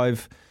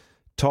 5,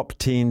 top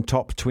 10,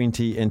 top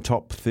 20 and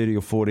top 30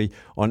 or 40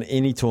 on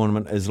any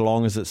tournament as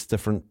long as it's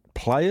different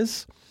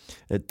players.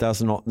 It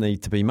does not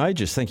need to be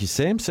majors. Thank you,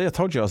 Sam. See, I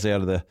told you I was out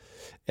of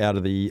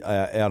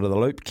the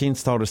loop.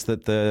 Ken's told us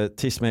that the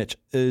test match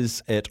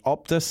is at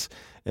Optus,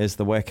 as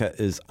the Wacker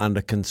is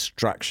under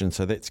construction.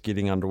 So that's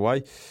getting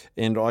underway.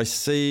 And I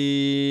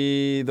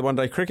see the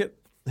one-day cricket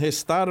has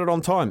started on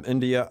time.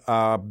 India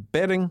are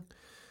batting.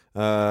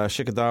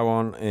 Shikhar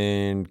Dhawan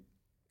and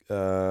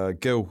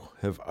Gill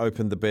have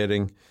opened the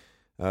batting.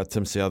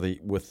 Tim Southey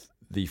with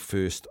the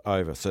first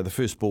over. So the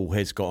first ball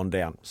has gone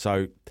down.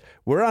 So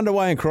we're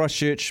underway in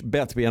Christchurch,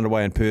 about to be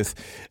underway in Perth,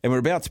 and we're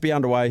about to be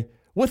underway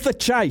with the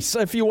chase.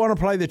 If you want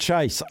to play the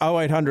chase,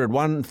 0800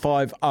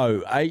 150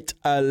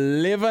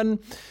 811.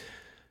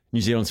 New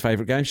Zealand's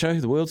favourite game show,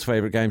 the world's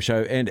favourite game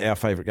show, and our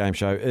favourite game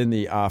show in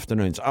the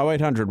afternoons.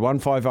 0800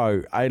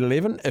 150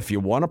 811 if you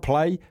want to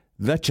play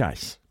the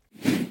chase.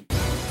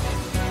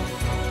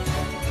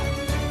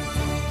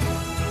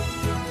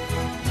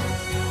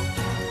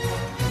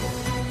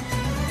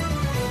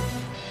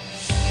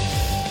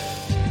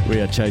 We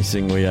are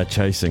chasing.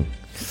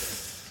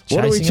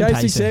 What are we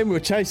chasing, Sam? We're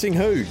chasing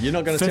who? You're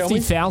not going to tell me?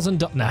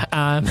 $50,000.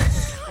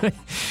 No.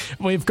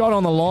 We've got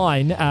on the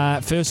line,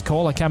 first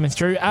caller coming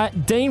through,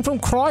 Dean from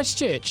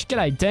Christchurch.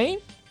 G'day, Dean.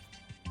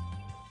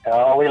 How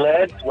are we,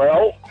 lads?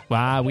 Well?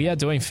 Wow, we are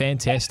doing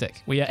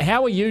fantastic.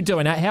 How are you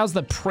doing? How's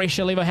the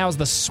pressure level? How's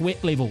the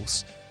sweat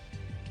levels?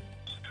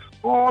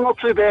 Oh, not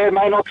too bad,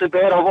 mate. Not too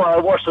bad. I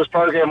watched this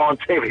program on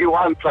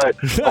TV1, so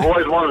I've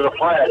always wanted to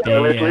play it.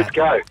 So let's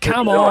go.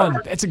 Come on.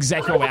 That's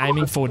exactly what we're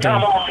aiming for,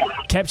 Dean.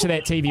 Capture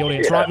that TV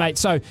audience. Yeah. Right, mate.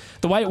 So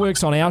the way it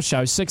works on our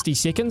show, 60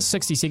 seconds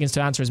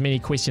to answer as many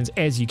questions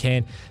as you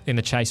can. Then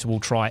the chaser will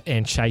try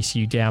and chase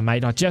you down,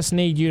 mate. I just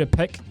need you to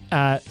pick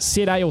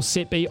set A or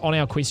set B on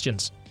our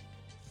questions.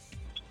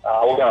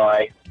 We'll go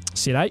A.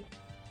 Set A.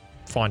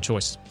 Fine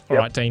choice. All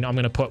right, Dean, I'm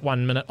going to put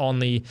 1 minute on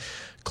the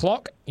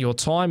clock. Your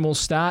time will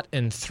start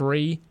in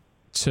 3,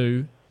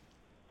 2,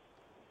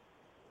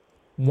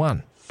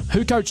 1.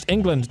 Who coached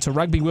England to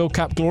Rugby World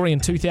Cup glory in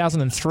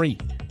 2003?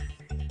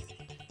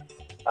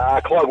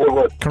 Clive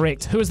Woodward.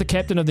 Correct. Who is the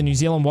captain of the New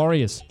Zealand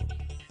Warriors?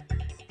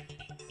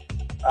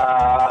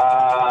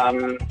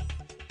 Tyler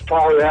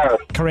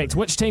Harris. Correct.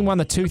 Which team won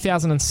the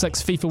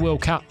 2006 FIFA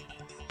World Cup?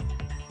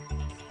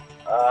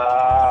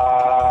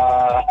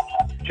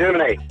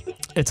 Germany.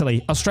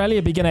 Italy.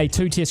 Australia began a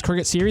 2-test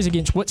cricket series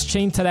against which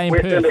team today in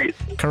West Perth? Indies.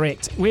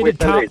 Correct.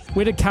 West Indies.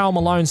 Where did Karl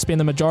Malone spend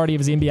the majority of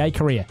his NBA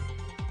career?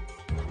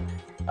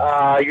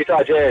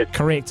 Utah Jazz.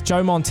 Correct.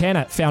 Joe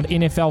Montana found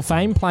NFL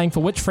fame playing for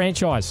which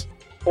franchise?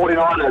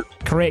 49ers.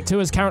 Correct. Who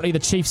is currently the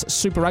Chiefs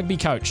Super Rugby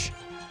coach?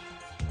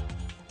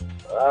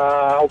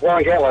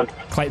 Warren Gatland.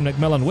 Clayton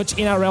McMillan. Which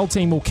NRL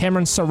team will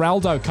Cameron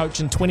Ciraldo coach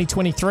in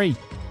 2023?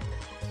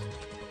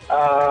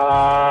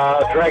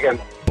 Dragon.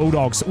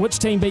 Bulldogs. Which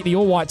team beat the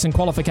All Whites in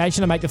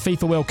qualification to make the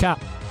FIFA World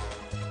Cup?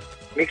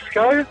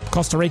 Mexico.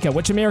 Costa Rica.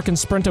 Which American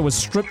sprinter was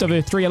stripped of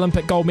her 3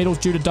 Olympic gold medals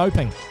due to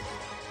doping?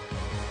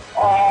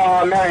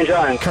 Marion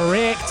Jones.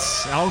 Correct.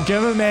 I'll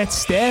give him that,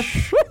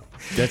 Steph.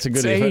 That's a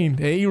good Dean,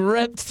 effort. he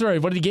ripped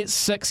through. What did he get?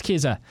 6,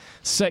 Keza.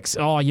 6.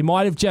 Oh, you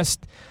might have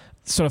just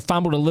sort of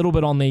fumbled a little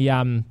bit on the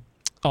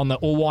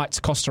All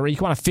Whites Costa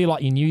Rica one. I feel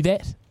like you knew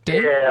that.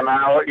 Dean? Yeah,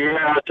 mate.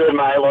 Yeah, I did,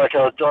 mate. Like,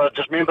 I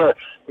just remember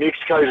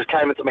Mexico just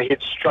came into my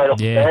head straight off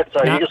the bat,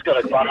 so you just got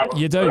to run it.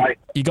 You do.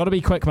 You got to be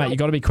quick, mate. You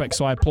got to be quick.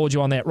 So I applaud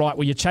you on that. Right.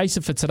 Well, your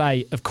chaser for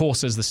today, of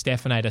course, is the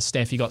Staffinator.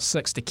 Staff, you got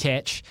 6 to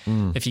catch.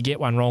 If you get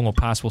one wrong or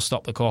pass, we'll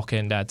stop the clock,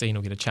 and Dean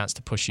will get a chance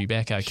to push you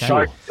back. Okay.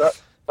 Don't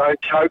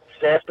choke,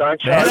 Staff. Don't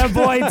choke.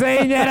 Attaboy,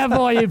 Dean.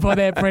 Attaboy. You put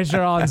that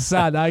pressure on,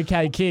 son.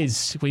 Okay,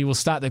 kids. We will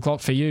start the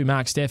clock for you,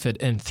 Mark Stafford,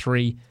 in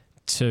 3,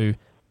 2.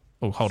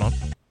 Oh, hold on.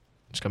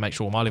 Just going to make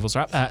sure all my levels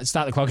are up.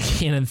 Start the clock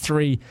again in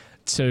 3,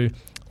 2,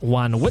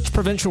 1. Which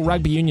provincial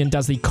rugby union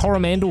does the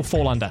Coromandel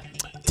fall under?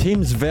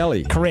 Thames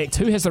Valley. Correct.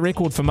 Who has the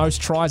record for most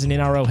tries in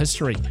NRL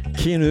history?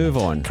 Ken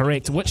Irvine.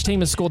 Correct. Which team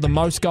has scored the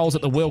most goals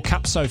at the World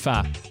Cup so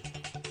far?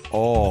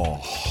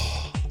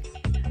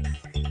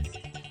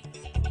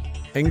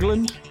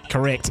 England.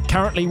 Correct.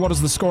 Currently, what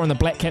is the score in the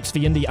Black Caps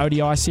v Indy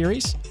ODI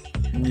series?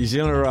 New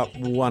Zealand are up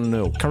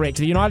 1-0. Correct.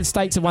 The United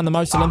States have won the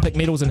most Olympic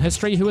medals in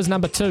history. Who is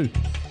number 2?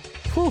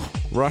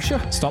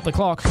 Russia. Stop the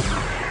clock.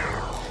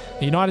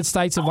 The United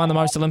States have won the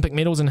most Olympic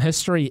medals in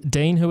history.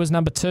 Dean, who is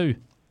number 2?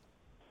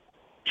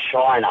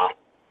 China.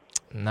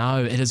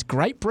 No, it is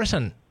Great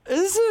Britain.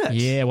 Is it?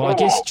 Yeah, well, I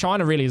guess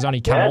China really has only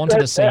come onto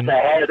the scene.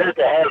 That's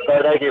a have,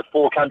 so they get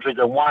 4 countries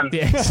in one.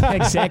 Yeah,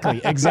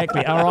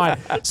 exactly. All right.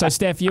 So,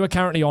 Steph, you are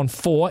currently on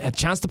 4. A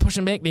chance to push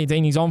him back there,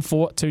 Dean. He's on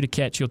 4, 2 to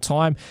catch. Your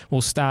time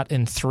will start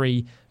in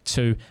 3,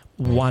 2,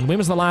 1. When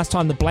was the last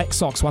time the Black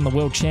Sox won the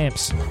world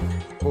champs?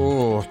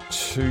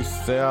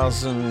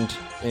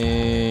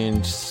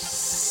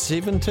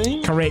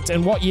 2017? Correct.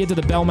 And what year did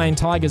the Balmain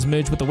Tigers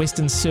merge with the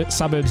Western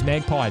Suburbs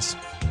Magpies?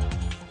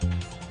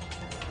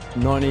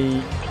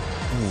 99?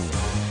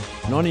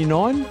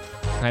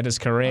 That is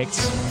correct.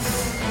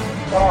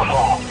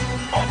 Well,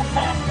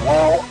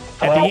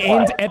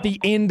 At the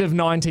end of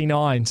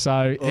 99.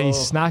 So he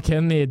snuck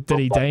in there, did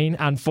he, Dean?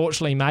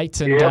 Unfortunately, mate.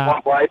 And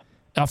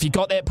if you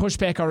got that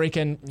pushback, I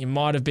reckon he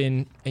might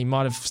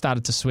have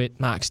started to sweat,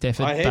 Mark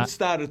Stafford. I had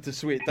started to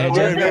sweat. there was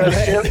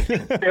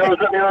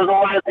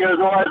always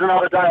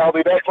another day. I'll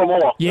be back for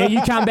more. Yeah,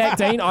 you come back,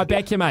 Dean. I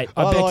back you, mate.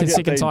 I back you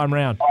second time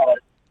round.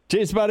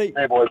 Cheers, buddy.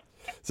 Hey, boys.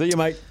 See you,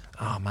 mate.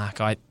 Oh, Mark,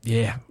 I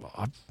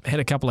had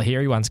a couple of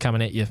hairy ones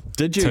coming at you.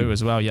 Did you? Too,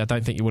 as well. Yeah, I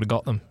don't think you would have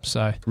got them.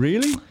 So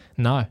Really?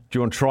 No. Do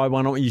you want to try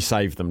one? You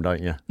save them,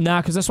 don't you? No,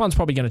 because this one's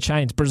probably going to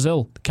change.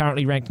 Brazil,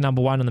 currently ranked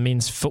number 1 in the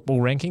men's football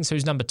rankings.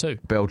 Who's number 2?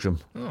 Belgium.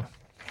 Oh.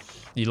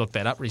 You looked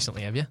that up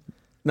recently, have you?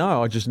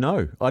 No, I just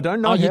know. I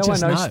don't know how I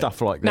know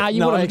stuff like that. No,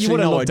 you would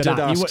have looked it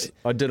up.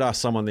 I did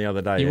ask someone the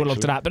other day. You would have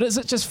looked it up. But is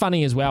it just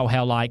funny as well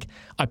how, like,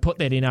 I put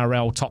that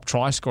NRL top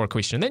try scorer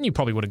question, and then you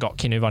probably would have got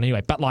Ken Irvine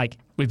anyway. But, like,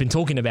 we've been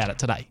talking about it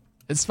today.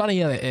 It's funny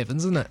how that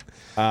happens, isn't it?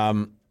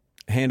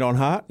 Hand on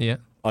heart? Yeah.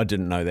 I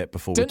didn't know that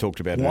before we talked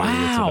about it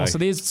earlier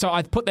today. So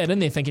I put that in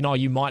there thinking,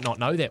 you might not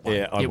know that one.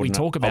 Yeah, Yet we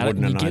talk about it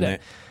and you get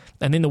it.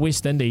 And then the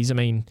West Indies, I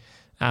mean,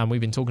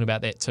 we've been talking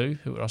about that too,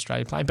 who are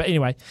Australia playing. But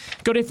anyway,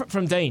 good effort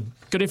from Dean.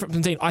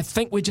 I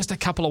think we're just a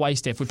couple away,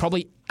 Steph. We're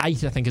probably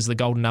 8, I think, is the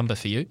golden number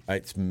for you.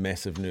 8's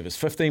massive nervous.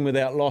 15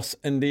 without loss,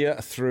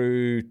 India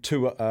through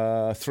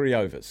 3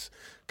 overs.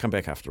 Come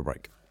back after a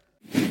break.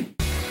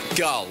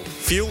 Gull,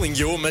 fueling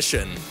your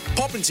mission.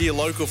 Pop into your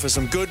local for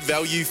some good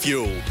value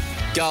fuel.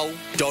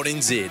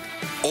 Gull.nz.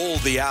 All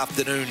the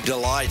afternoon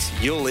delight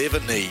you'll ever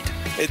need.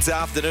 It's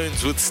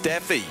Afternoons with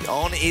Staffy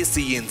on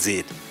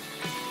SENZ.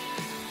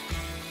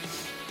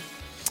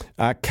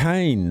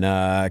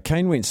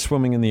 Kane went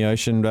swimming in the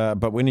ocean,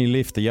 but when he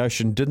left, the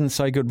ocean didn't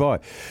say goodbye.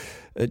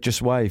 It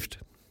just waved.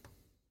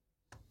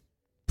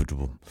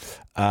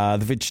 The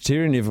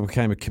vegetarian never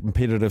became a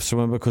competitive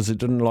swimmer because it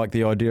didn't like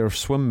the idea of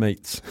swim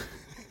meets.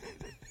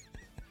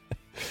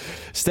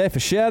 Staff, a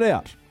shout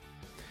out.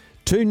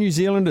 2 New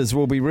Zealanders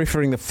will be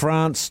refereeing the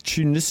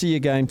France-Tunisia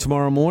game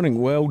tomorrow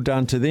morning. Well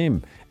done to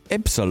them.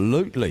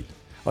 Absolutely.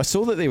 I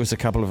saw that there was a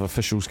couple of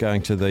officials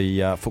going to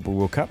the Football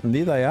World Cup, and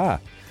there they are.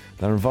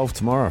 They're involved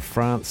tomorrow.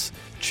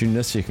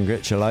 France-Tunisia,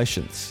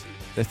 congratulations.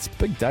 That's a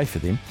big day for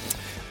them.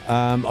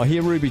 I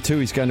hear Ruby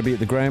too is going to be at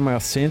the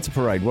Grandmouth Santa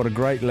Parade. What a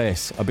great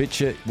lass. I bet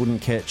you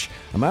wouldn't catch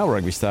a male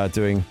rugby star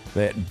doing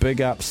that.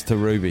 Big ups to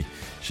Ruby.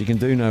 She can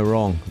do no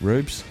wrong,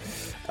 Rubes.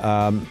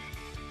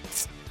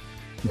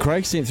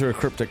 Craig sent through a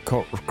cryptic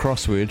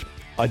crossword.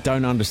 I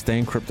don't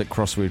understand cryptic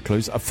crossword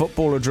clues. A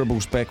footballer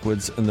dribbles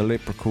backwards in the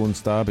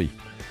Leprechaun's derby.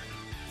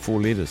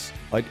 4 letters.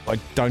 I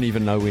don't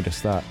even know where to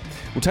start.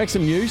 We'll take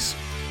some news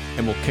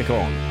and we'll kick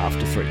on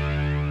after 3.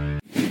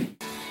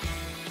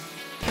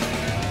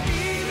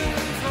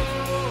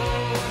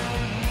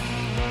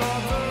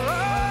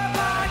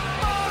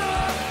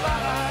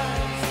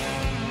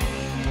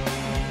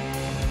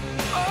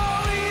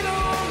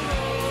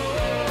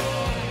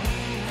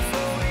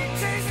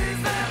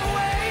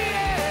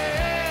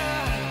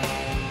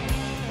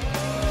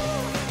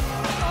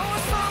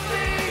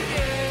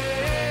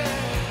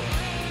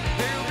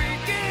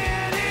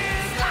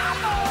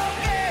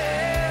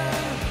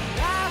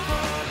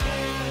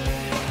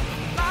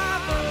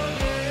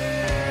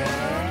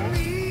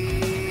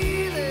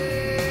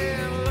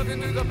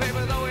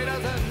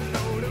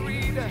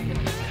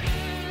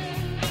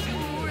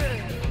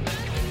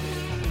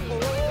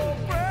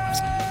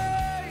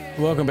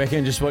 Welcome back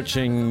in. Just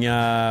watching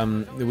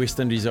the West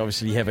Indies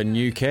obviously have a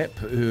new cap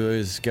who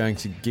is going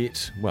to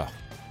get,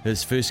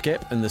 his first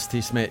cap in this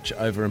test match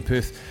over in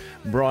Perth.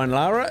 Brian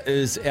Lara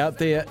is out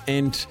there,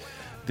 and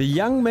the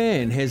young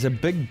man has a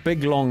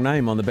big, long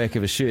name on the back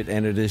of his shirt,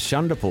 and it is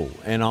Shundapal.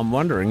 And I'm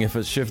wondering if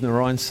it's Shiv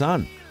Narayan's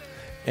son.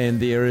 And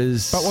there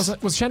is... But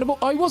was Shundapal?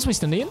 Oh, he was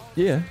West Indian?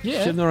 Yeah.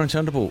 Shiv Narayan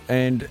Shundapal.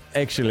 And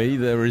actually,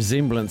 the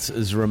resemblance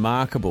is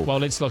remarkable. Well,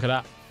 let's look it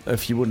up.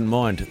 If you wouldn't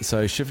mind.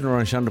 So Shiv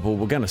Narayan Shundapal,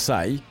 we're going to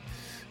say...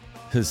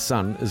 his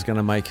son is going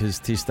to make his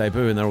test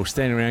debut, and they're all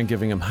standing around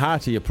giving him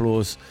hearty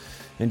applause.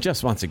 And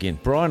just once again,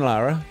 Brian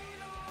Lara,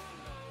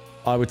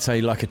 I would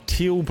say like a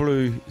teal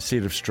blue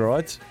set of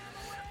strides,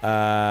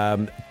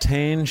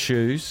 tan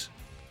shoes,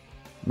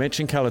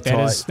 matching colour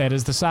tie. That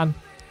is the son.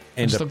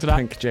 And a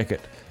pink jacket.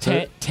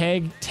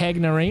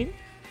 Tagnarine?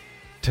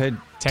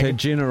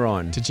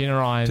 Tagenarine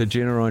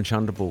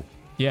Shundapal.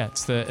 Yeah,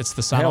 it's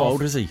the son. How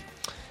old is he?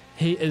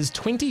 He is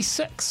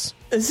 26.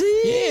 Is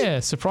he? Yeah,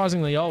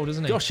 surprisingly old,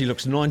 isn't he? Gosh, he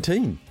looks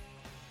 19.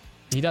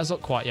 He does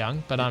look quite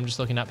young, but I'm just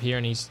looking up here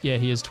and he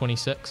is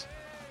 26.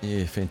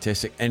 Yeah,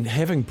 fantastic. And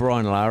having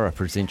Brian Lara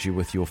present you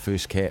with your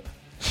first cap.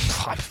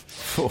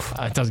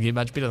 It doesn't get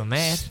much better than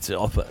that.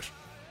 Stop it.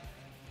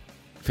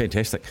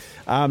 Fantastic.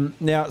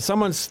 Now,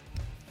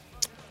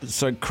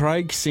 So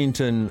Craig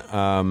sent in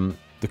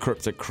the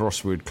cryptic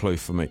crossword clue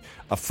for me.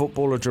 A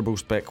footballer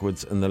dribbles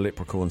backwards in the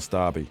Leprechaun's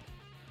derby.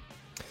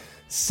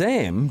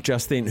 Sam,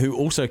 just then, who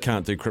also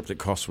can't do cryptic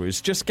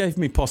crosswords, just gave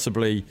me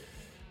possibly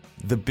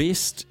the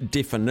best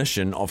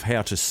definition of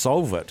how to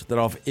solve it that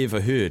I've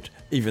ever heard,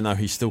 even though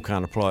he still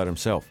can't apply it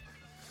himself.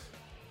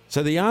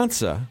 So the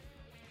answer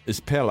is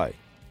Pele,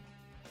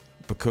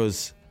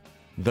 because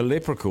the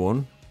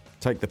leprechaun,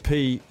 take the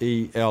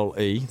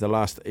P-E-L-E, the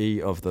last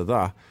E of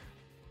the,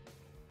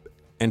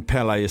 and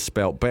Pele is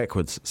spelt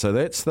backwards. So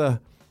that's a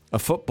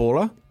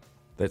footballer.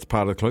 That's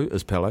part of the clue,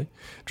 is Pele.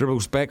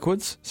 Dribbles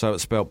backwards, so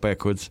it's spelt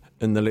backwards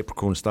in the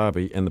Leprechaun's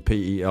derby, and the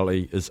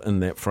P-E-L-E is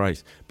in that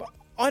phrase. But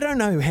I don't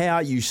know how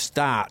you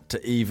start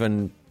to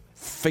even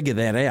figure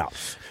that out.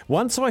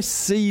 Once I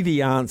see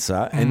the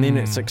answer and then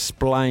it's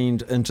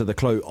explained into the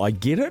clue, I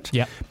get it.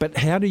 Yep. But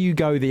how do you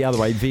go the other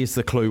way? There's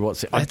the clue. I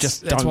just don't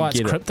get it. That's why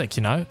it's cryptic,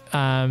 you know.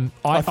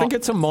 I think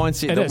it's a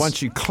mindset that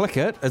once you click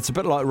it, it's a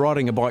bit like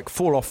riding a bike,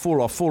 fall off.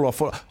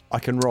 I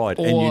can ride,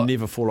 and you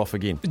never fall off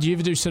again. Do you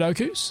ever do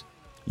Sudokus?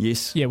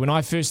 Yes. Yeah, when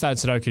I first started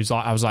Sudokus,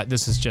 I was like,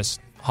 this is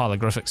just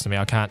hieroglyphics to me.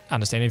 I can't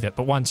understand any of it.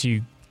 But once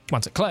it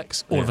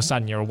clicks, all of a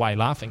sudden you're away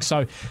laughing.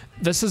 So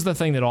this is the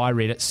thing that I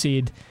read. It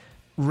said,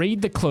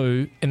 read the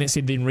clue, and it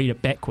said then read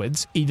it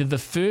backwards. Either the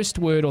first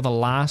word or the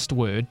last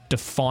word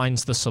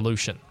defines the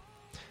solution.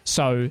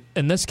 So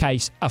in this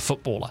case, a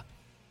footballer.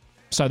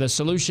 So the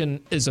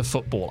solution is a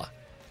footballer.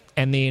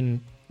 And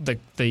then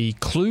the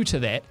clue to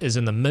that is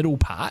in the middle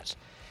part.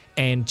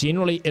 And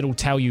generally it'll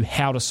tell you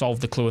how to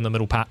solve the clue in the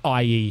middle part,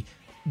 i.e.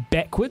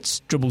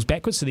 backwards, dribbles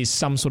backwards. So there's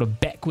some sort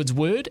of backwards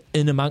word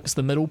in amongst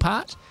the middle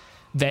part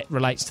that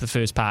relates to the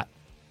first part.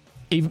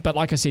 But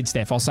like I said,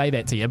 Steph, I'll say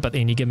that to you, but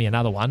then you give me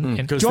another one.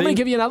 Do you want me to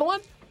give you another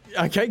one?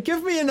 Okay,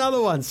 give me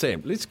another one,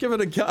 Sam. Let's give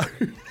it a go.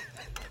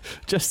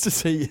 just to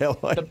see how.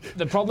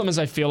 The problem is,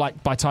 I feel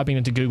like by typing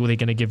into Google, they're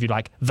going to give you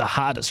like the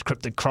hardest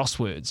cryptic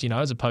crosswords,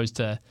 as opposed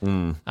to.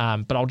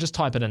 But I'll just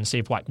type it in and see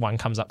if one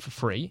comes up for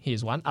free.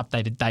 Here's one,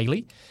 updated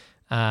daily.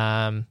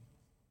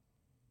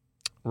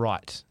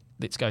 Right,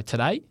 let's go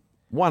today.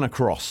 One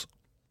across.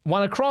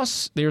 One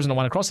across. There isn't a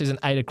one across. There's an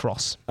 8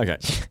 across. Okay.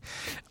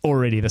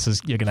 Already,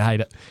 you're going to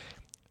hate it.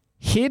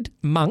 Head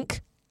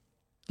monk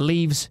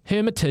leaves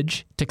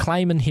hermitage to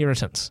claim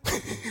inheritance.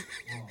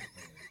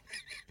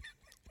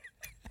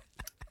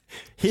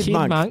 Head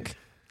monk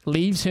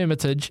leaves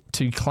hermitage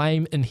to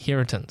claim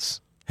inheritance.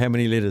 How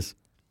many letters?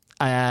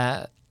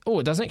 It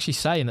doesn't actually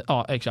say.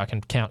 Actually, I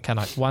can count, can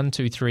I? 1,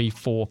 2, 3,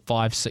 4,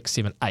 5, 6,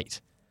 7,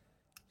 8.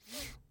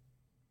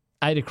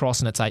 8 across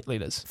and it's 8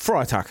 letters.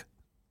 Freitag.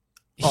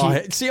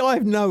 I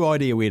have no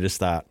idea where to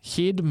start.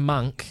 Head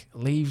monk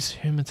leaves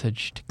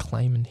hermitage to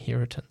claim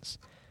inheritance.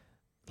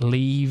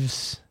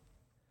 Leaves.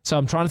 So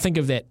I'm trying to think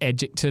of that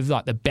adjective,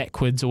 like the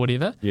backwards or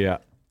whatever. Yeah.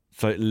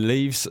 So it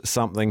leaves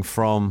something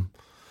from.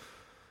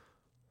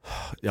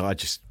 I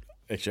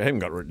haven't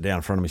got it written down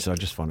in front of me, so I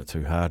just find it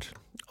too hard.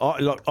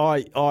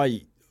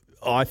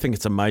 I think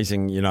it's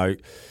amazing,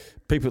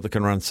 people that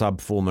can run sub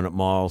 4-minute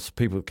miles,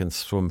 people that can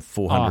swim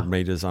 400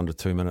 metres under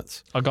 2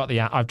 minutes.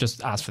 I've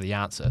just asked for the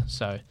answer,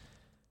 so.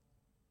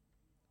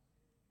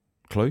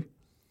 Clue?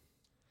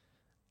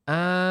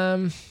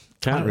 Can't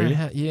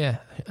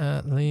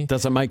really.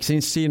 Does it make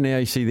sense to you now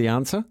you see the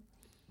answer?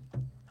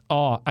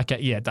 Oh, okay.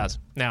 Yeah, it does.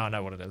 Now I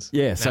know what it is.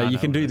 Yeah, so you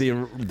can do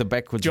the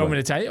backwards. Do you want me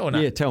to tell you or no?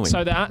 Yeah, tell me.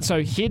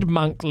 So head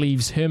monk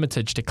leaves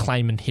hermitage to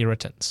claim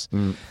inheritance.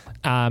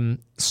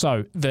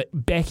 So the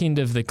back end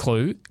of the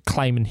clue,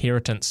 claim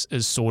inheritance,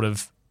 is sort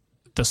of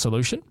the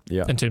solution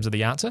in terms of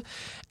the answer.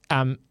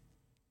 Head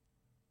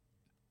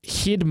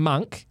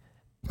monk,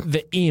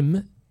 the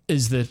M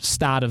is the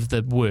start of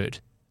the word.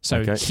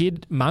 So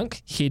head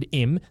monk, head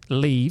M,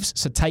 leaves.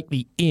 So take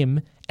the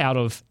M out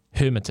of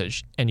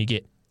hermitage and you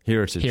get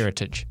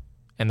heritage.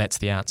 And that's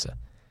the answer.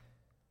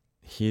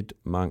 Head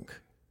monk.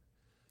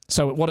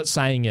 So what it's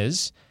saying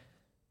is,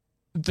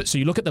 so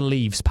you look at the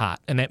leaves part,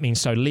 and that means,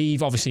 so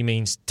leave obviously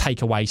means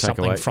take away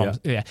something from,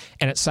 and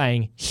it's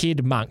saying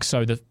head monk,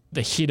 so the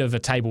head of a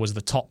table is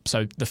the top,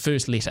 so the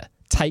first letter.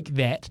 Take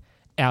that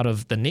out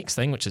of the next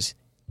thing, which is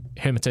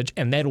hermitage,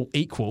 and that'll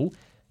equal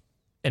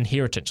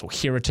inheritance, or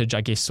heritage,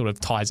 I guess, sort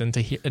of ties into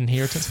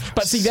inheritance.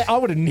 But see, I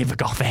would have never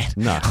got that.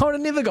 No. I would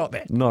have never got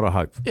that. Not a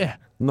hope. Yeah.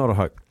 Not a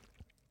hope.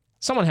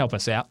 Someone help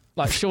us out.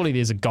 Like, surely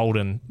there's a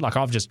golden, like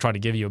I've just tried to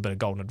give you a bit of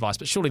golden advice,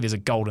 but surely there's a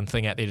golden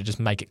thing out there to just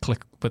make it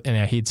click in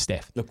our head,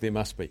 Staff. Look, there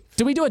must be.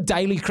 Do we do a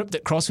daily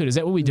cryptic crossword? Is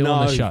that what we do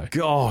on the show?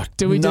 God,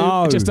 do we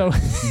do just a...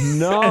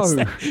 No.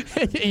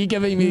 Are you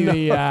giving me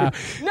the...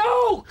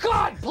 No,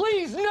 God,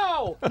 please,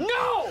 no.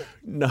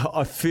 No,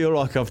 I feel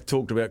like I've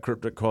talked about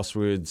cryptic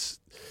crosswords.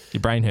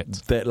 Your brain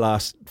hurts. That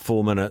last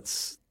 4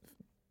 minutes,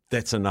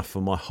 that's enough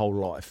for my whole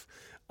life.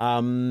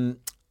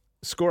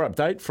 Score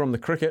update from the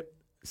cricket.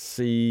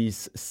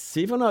 Sees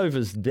 7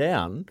 overs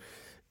down.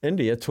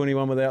 India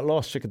 21 without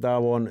loss. Shikhar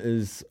Dhawan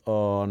is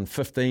on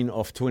 15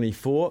 off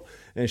 24,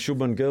 and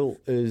Shubman Gill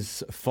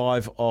is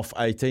 5 off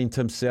 18.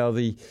 Tim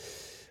Southey,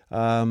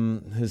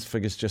 his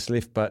figures just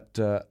left, but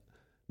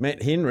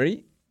Matt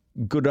Henry,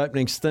 good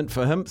opening stint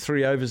for him.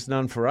 3 overs,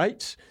 none for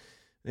 8,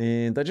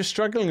 and they're just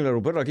struggling a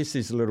little bit. I guess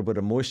there's a little bit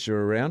of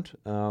moisture around,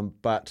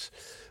 but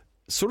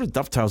sort of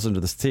dovetails into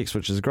this text,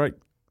 which is a great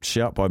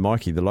shout by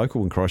Mikey, the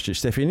local in Christchurch.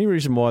 Staffy, any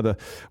reason why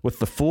with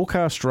the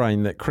forecast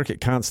rain that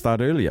cricket can't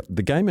start earlier?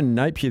 The game in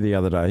Napier the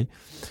other day,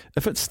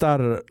 if it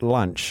started at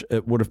lunch,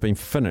 it would have been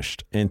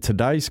finished. And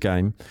today's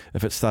game,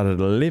 if it started at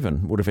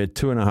 11, would have had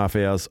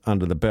 2.5 hours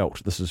under the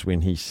belt. This is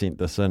when he sent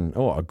this in,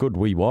 a good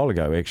wee while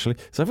ago, actually.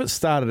 So if it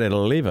started at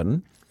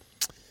 11,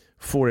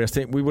 4 hours,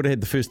 we would have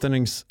had the first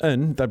innings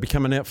in. They'd be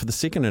coming out for the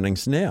second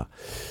innings now.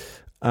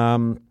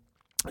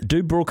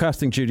 Do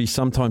broadcasting duties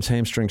sometimes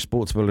hamstring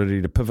sports'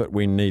 ability to pivot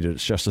when needed?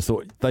 It's just a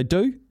thought. They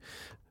do,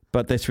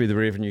 but that's where the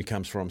revenue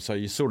comes from. So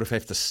you sort of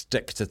have to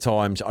stick to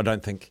times. I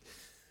don't think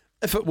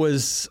if it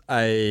was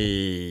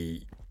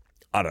an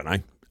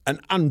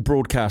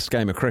unbroadcast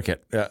game of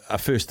cricket, a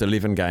first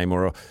 11 game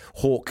or a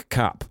Hawke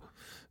Cup,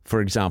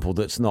 for example,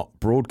 that's not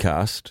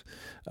broadcast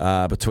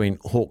between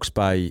Hawke's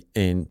Bay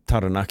and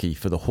Taranaki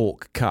for the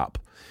Hawke Cup,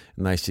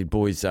 and they said,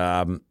 boys,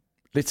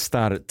 let's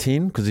start at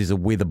 10 because there's a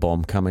weather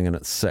bomb coming in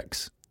at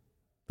 6.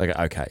 They go,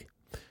 okay.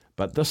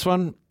 But this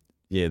one,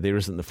 there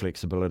isn't the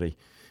flexibility,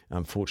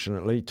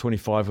 unfortunately.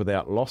 25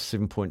 without loss,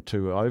 7.2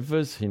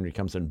 overs. Henry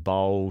comes in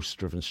bowls,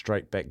 driven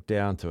straight back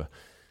down to a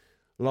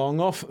long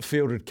off,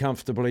 fielded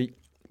comfortably.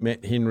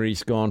 Matt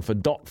Henry's gone for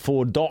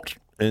 .4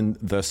 in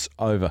this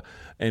over.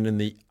 And in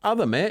the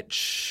other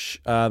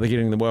match, they're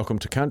getting the welcome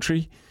to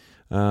country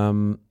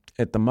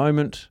at the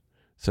moment.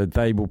 So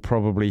they will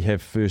probably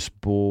have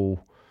first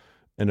ball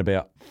in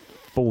about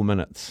 4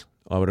 minutes,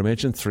 I would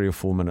imagine, 3 or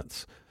 4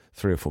 minutes.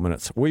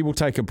 We will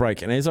take a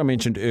break. And as I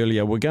mentioned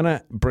earlier, we're going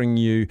to bring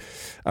you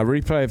a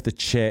replay of the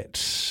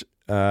chat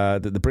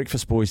that the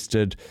Breakfast Boys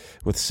did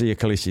with Sia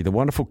Khaleesi, the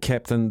wonderful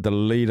captain, the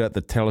leader,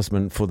 the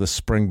talisman for the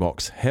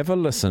Springboks. Have a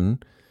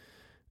listen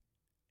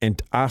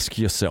and ask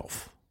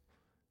yourself,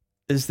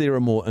 is there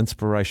a more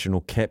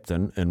inspirational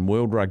captain in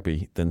world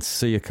rugby than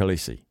Sia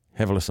Khaleesi?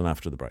 Have a listen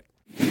after the break.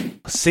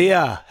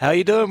 Sia, how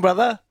you doing,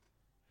 brother?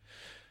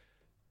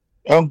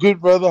 I'm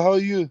good, brother. How are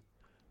you?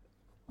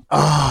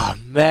 Oh,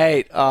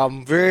 mate,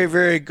 I'm very,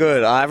 very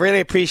good. I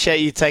really appreciate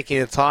you taking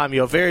the time.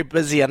 You're very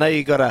busy. I know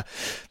you got a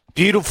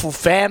beautiful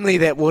family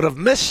that would have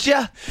missed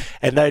you,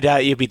 and no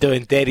doubt you'll be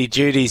doing daddy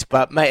duties.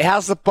 But, mate,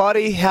 how's the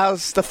body?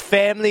 How's the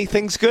family?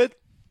 Things good?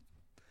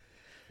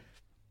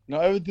 No,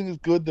 everything is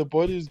good. The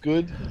body is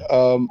good.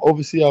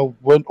 Obviously, I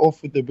went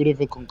off with a bit of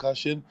a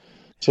concussion,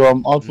 so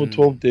I'm out for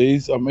 12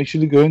 days. I'm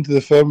actually going to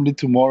the family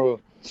tomorrow.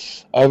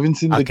 I haven't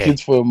seen the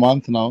kids for a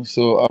month now,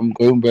 so I'm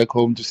going back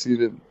home to see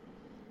them.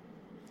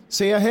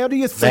 Sia, how do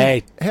you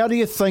think? How do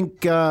you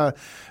think?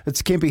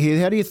 It's Kempe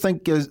here. How do you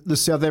think the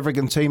South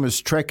African team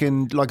is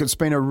tracking? Like, it's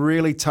been a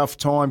really tough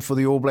time for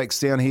the All Blacks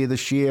down here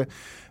this year.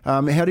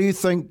 How do you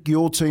think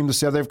your team, the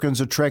South Africans,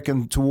 are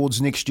tracking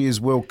towards next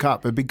year's World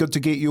Cup? It'd be good to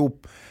get your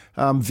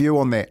view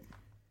on that.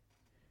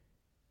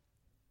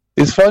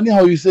 It's funny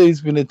how you say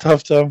it's been a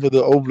tough time for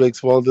the All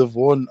Blacks while they've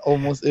won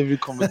almost every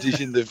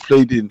competition they've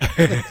played in.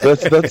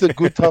 That's a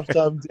good tough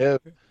time to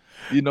have.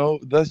 You know,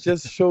 that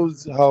just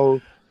shows how,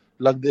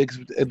 like,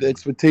 the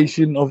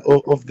expectation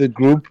of the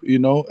group, you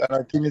know, and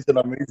I think it's an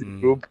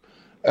amazing group.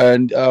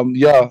 And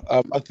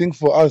I think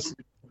for us,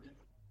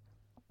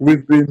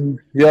 we've been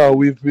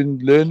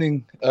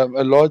learning a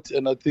lot,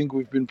 and I think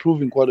we've been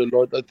proving quite a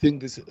lot. I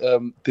think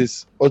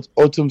this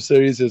autumn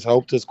series has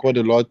helped us quite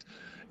a lot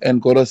and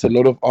got us a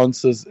lot of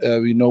answers,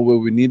 we know where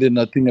we needed,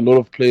 and I think a lot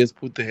of players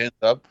put their hands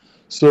up.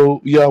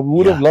 So, we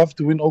would have loved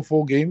to win all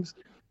 4 games,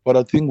 but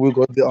I think we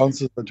got the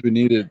answers that we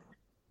needed.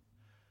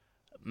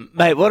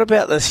 Mate, what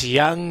about this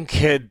young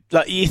kid?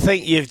 Like, you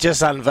think you've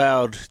just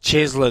unveiled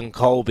Cheslin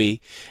Colby,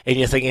 and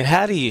you're thinking,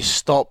 how do you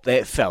stop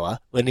that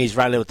fella when he's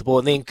running with the ball?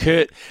 And then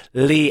Kurt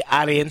Lee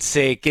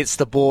Ariense gets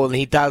the ball and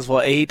he does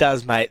what he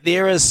does, mate.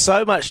 There is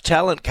so much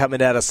talent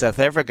coming out of South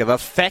Africa. The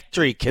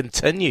factory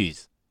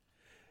continues.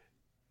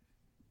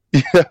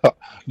 Yeah,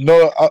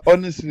 no,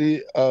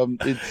 honestly,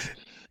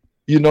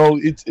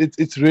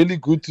 it's really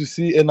good to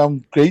see, and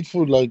I'm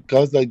grateful, like,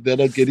 guys like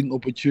that are getting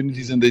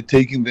opportunities and they're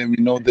taking them.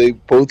 You know, they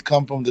both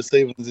come from the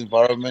same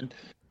environment,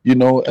 you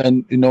know,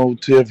 and, you know,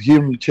 to have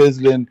him,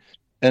 Cheslin,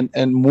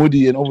 and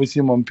Moody, and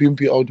obviously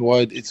Mampimpi out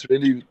wide, it's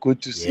really good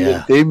to see.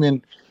 And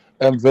Damien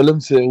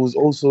Willemse, who's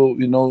also,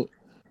 you know,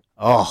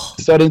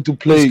 starting to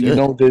play, you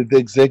know, they're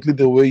exactly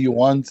the way you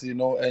want, you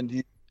know,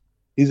 and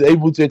he's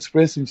able to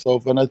express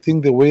himself. And I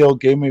think the way our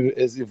game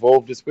has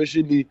evolved,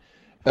 especially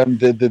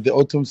the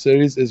autumn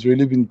series, has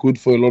really been good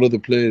for a lot of the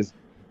players.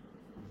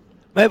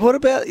 Mate, what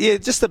about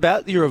just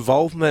about your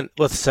involvement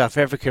with South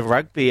African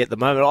rugby at the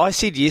moment? I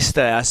said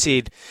yesterday,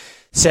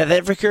 South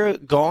Africa,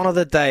 gone are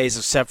the days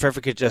of South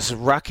Africa just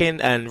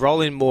rucking and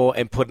rolling more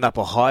and putting up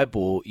a high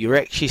ball. You're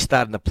actually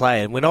starting to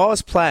play. And when I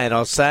was playing, I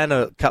was saying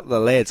to a couple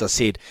of lads, I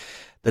said,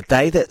 the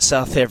day that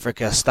South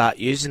Africa start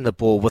using the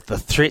ball with the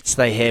threats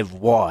they have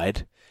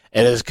wide,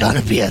 it is going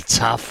to be a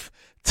tough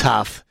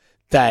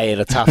day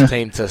and a tough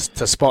team to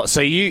spot.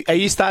 So are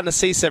you starting to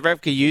see South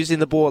Africa using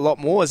the ball a lot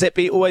more? Has that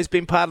always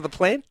been part of the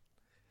plan?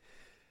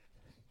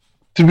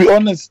 To be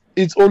honest,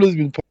 it's always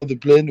been part of the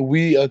plan.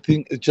 I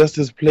think, just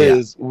as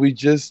players, we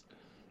just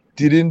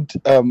didn't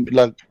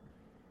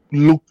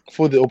look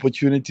for the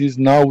opportunities.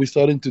 Now we're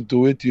starting to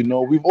do it, you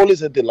know. We've always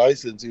had the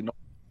license, you know,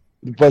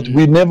 but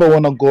we never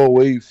want to go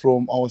away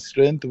from our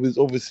strength, with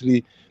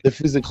obviously the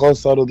physical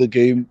side of the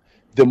game,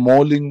 the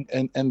mauling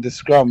and the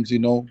scrums, you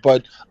know.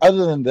 But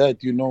other than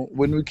that, you know,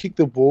 when we kick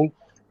the ball,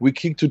 we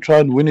kick to try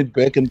and win it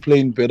back and play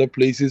in better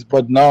places.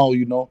 But now,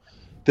 you know,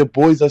 the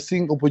boys are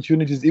seeing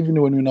opportunities.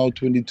 Even when we're now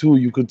 22,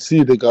 you could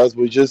see the guys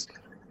were just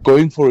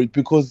going for it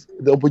because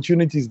the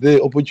opportunity is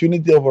there.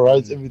 Opportunity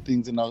overrides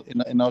everything in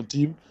our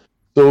team.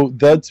 So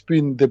that's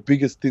been the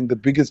biggest thing. The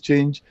biggest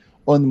change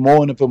on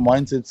more of a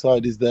mindset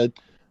side is that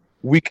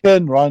we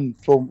can run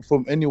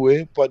from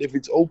anywhere, but if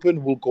it's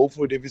open, we'll go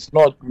for it. If it's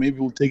not, maybe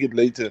we'll take it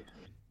later.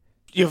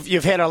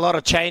 You've had a lot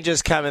of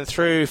changes coming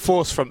through,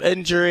 forced from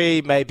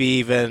injury, maybe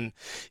even,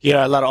 you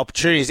know, a lot of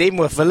opportunities, even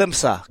with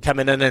Willemse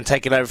coming in and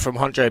taking over from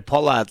Andre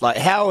Pollard. Like,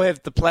 how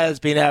have the players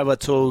been able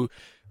to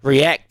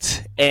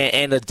react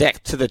and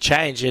adapt to the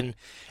change, and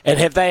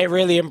have they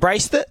really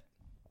embraced it?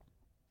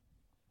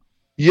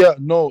 Yeah,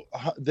 no,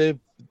 they've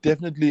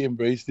definitely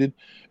embraced it.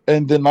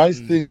 And the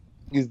nice thing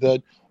is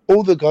that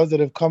all the guys that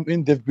have come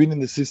in, they've been in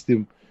the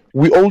system.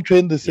 We all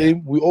train the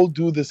same. We all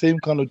do the same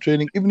kind of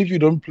training. Even if you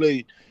don't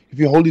play, if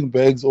you're holding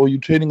bags or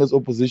you're training as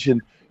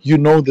opposition, you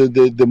know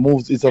the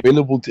moves is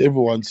available to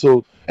everyone.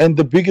 So, and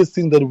the biggest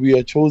thing that we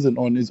are chosen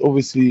on is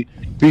obviously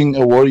being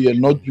a warrior,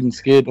 not being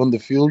scared on the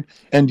field,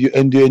 and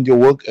your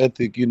work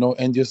ethic, you know,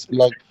 and just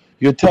like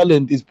your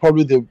talent is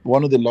probably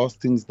one of the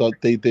last things that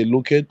they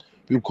look at,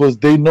 because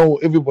they know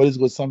everybody's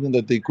got something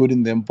that they good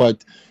in them.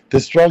 But the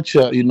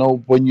structure, you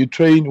know, when you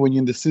train, when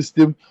you're in the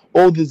system,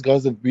 all these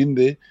guys have been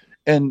there.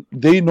 and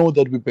they know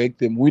that we back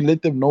them. We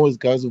let them know as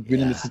guys who've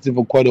been in the system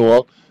for quite a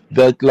while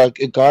that like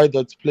a guy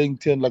that's playing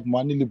 10 like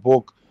Manili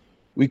Bok,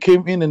 we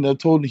came in and I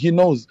told he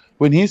knows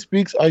when he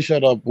speaks, I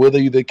shut up. Whether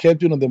you're the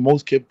captain or the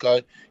most kept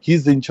guy,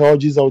 he's in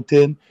charge, he's our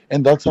 10,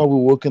 and that's how we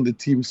work in the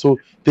team. So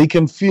they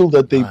can feel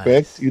that they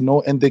backed,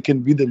 and they can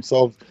be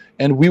themselves.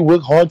 And we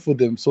work hard for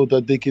them so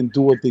that they can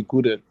do what they're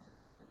good at.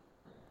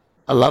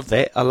 I love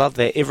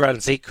that.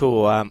 Everyone's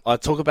equal. I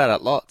talk about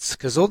it lots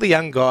because all the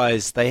young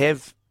guys, they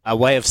have a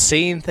way of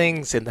seeing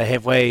things, and they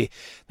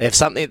have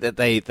something that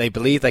they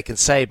believe they can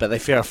say, but they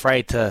feel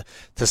afraid to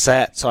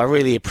say it. So I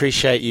really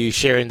appreciate you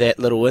sharing that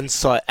little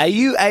insight. Are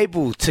you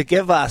able to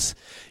give us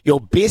your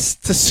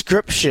best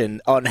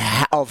description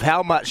of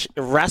how much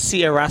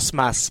Rassie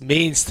Erasmus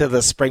means to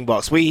the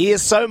Springboks? We hear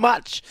so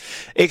much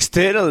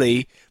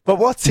externally, but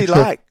what's he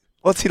like?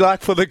 What's he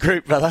like for the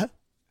group, brother?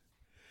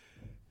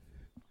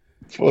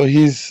 For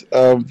his,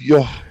 I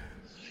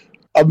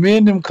me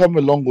and him come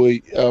a long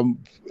way.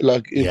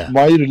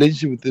 My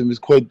relationship with him is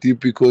quite deep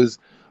because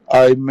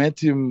I met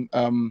him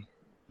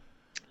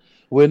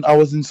when I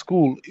was in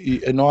school.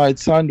 I had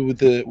signed with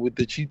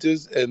the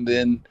Cheetahs, and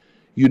then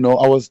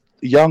I was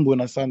young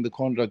when I signed the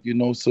contract.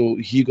 So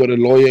he got a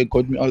lawyer,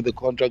 got me out of the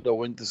contract. I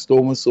went to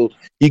Stormers, so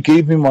he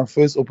gave me my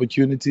first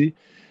opportunity,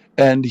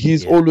 and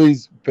he's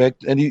always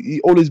backed, and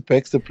he always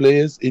backs the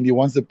players, and he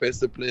wants the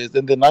best of players.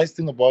 And the nice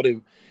thing about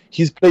him,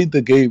 he's played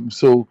the game,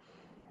 so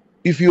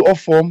if you're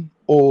off form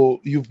or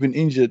you've been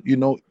injured,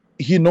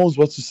 he knows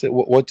what to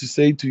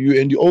say to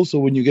you. And you also,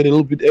 when you get a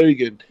little bit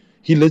arrogant,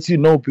 he lets you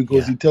know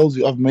because he tells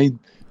you, I've made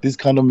this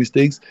kind of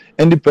mistakes,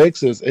 and he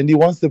backs us, and he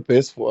wants the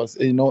best for us,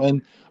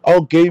 and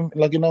our game,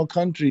 like in our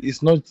country,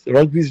 it's not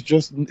rugby.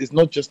 It's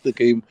not just the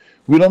game.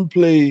 We don't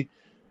play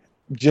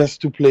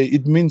just to play.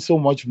 It means so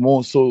much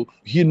more. So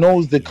he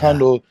knows the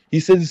kind of. He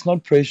says it's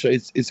not pressure.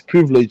 It's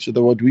privilege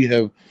that what we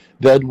have.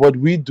 That what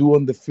we do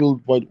on the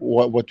field,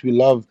 what we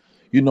love,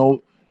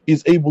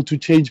 is able to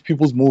change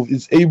people's moves.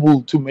 It's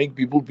able to make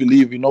people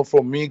believe.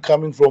 From me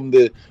coming from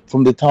the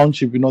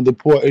township, the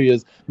poor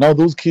areas. Now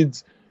those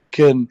kids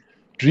can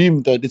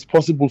dream that it's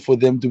possible for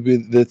them to be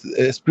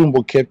the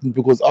Springbok captain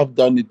because I've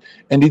done it.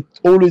 And it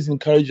always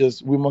encourages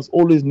us. We must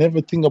always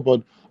never think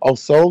about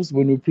ourselves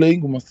when we're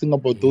playing. We must think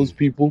about those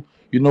people,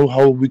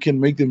 how we can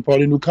make them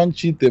proud. And we can't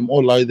cheat them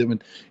or lie them.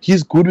 And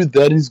he's good with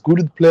that. He's good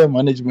with player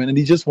management. And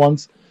he just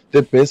wants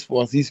the best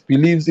for us. He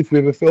believes if we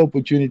have a fair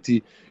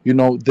opportunity,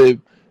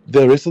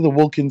 the rest of the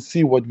world can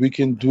see what we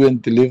can do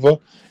and deliver.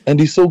 And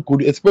he's so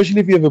good, especially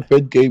if you have a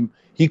bad game.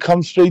 He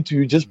comes straight to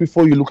you just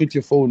before you look at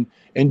your phone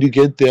and you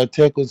get the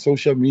attack on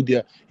social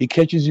media. He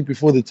catches you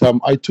before the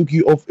time. I took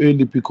you off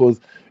early because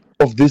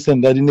of this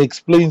and that. And he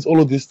explains all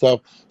of this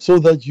stuff so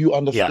that you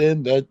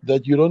understand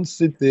that you don't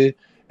sit there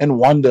and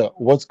wonder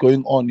what's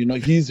going on.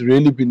 He's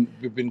really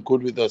been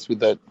good with us with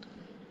that.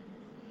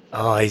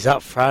 Oh, he's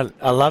up front.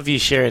 I love you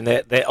sharing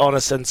that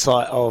honest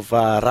insight of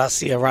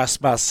Rassie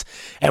Erasmus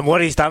and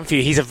what he's done for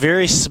you. He's a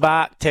very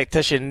smart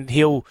tactician.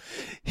 He'll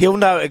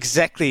know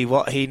exactly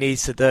what he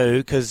needs to do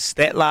because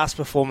that last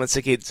performance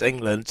against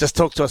England, just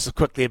talk to us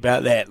quickly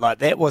about that. Like,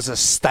 that was a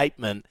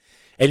statement.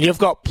 And you've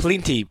got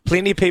plenty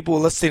of people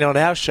listening on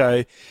our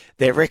show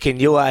that reckon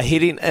you are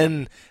heading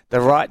in the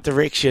right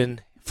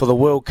direction for the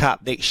World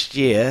Cup next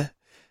year.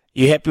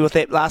 You happy with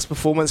that last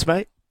performance,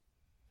 mate?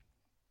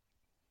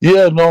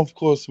 Yeah, no, of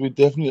course, we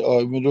definitely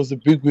are. It was a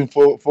big win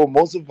for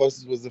most of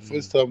us. It was the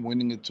first time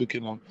winning at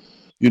Twickenham,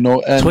 and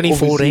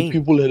 2014.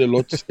 People had a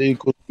lot to say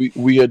because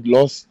we had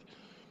lost.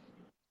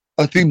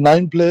 I think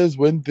 9 players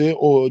went there,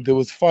 or there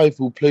was 5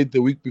 who played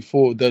the week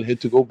before that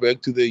had to go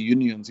back to their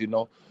unions,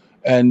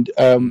 and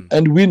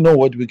we know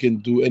what we can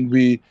do, and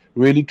we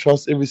really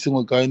trust every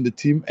single guy in the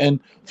team. And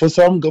for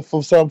some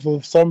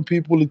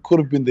people, it could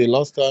have been their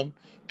last time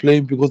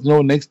playing because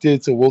next year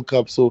it's a World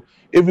Cup, so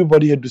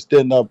everybody had to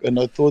stand up. And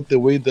I thought the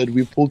way that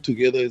we pulled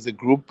together as a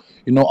group,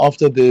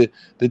 after the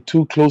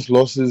 2 close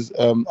losses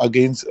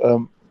against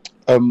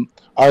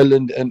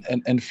Ireland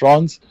and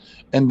France,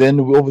 and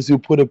then we obviously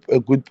put a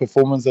good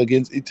performance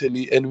against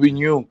Italy, and we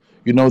knew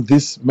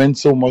this meant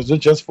so much, not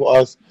just for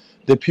us,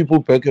 the people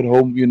back at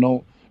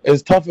home.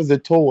 As tough as the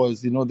tour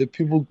was, the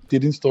people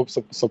didn't stop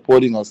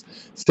supporting us,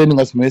 sending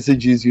us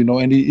messages,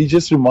 and he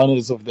just reminded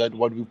us of that,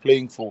 what we're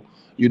playing for,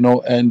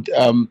 and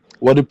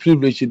what a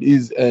privilege it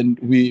is, and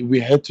we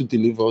had to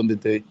deliver on the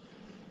day.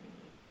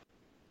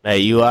 Hey,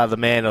 you are the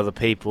man of the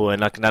people,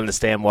 and I can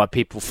understand why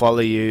people follow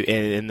you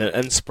and the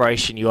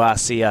inspiration you are,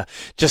 Sia.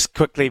 Just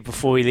quickly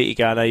before we let you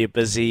go, I know you're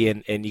busy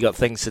and you got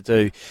things to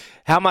do.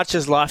 How much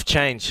has life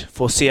changed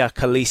for Sia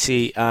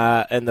Khaleesi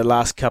in the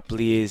last couple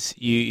of years?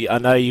 I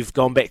know you've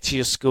gone back to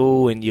your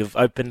school and you've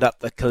opened up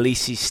the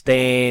Khaleesi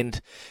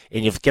stand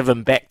and you've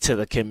given back to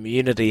the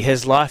community.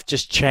 Has life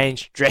just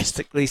changed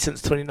drastically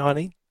since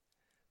 2019?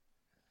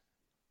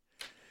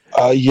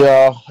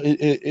 Yeah,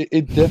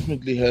 it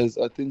definitely has.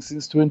 I think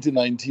since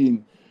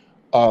 2019,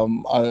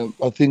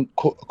 I think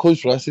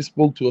Coach Rassie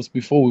spoke to us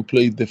before we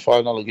played the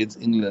final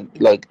against England.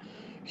 Like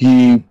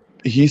he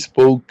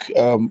spoke,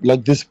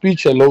 like the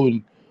speech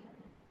alone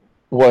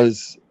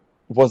was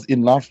was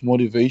enough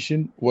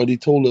motivation. What he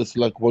told us,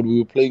 like what we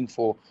were playing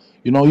for,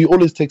 he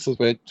always takes us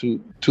back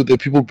to the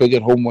people back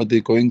at home, what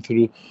they're going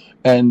through.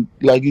 And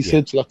like he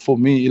said, like for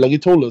me, like he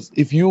told us,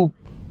 if you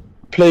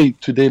play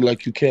today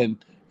like you can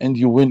and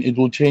you win, it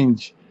will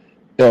change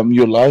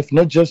your life,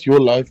 not just your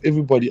life,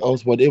 everybody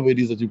else, whatever it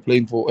is that you're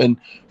playing for. And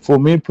for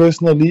me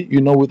personally,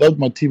 without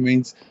my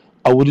teammates,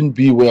 I wouldn't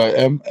be where I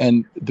am.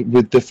 And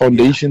with the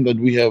foundation that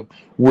we have,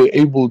 we're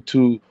able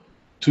to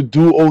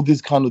do all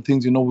these kind of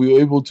things. We were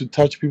able to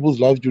touch people's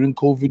lives during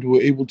COVID. We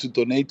were able to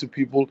donate to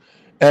people.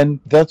 And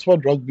that's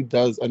what rugby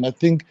does. And I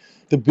think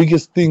the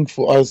biggest thing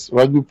for us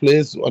rugby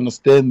players to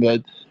understand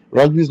that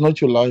rugby is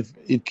not your life.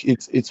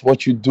 It's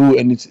what you do.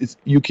 And it's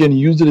you can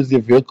use it as a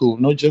vehicle,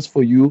 not just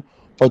for you,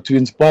 but to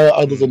inspire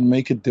others and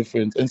make a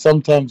difference. And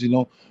sometimes,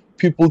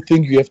 people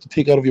think you have to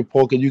take out of your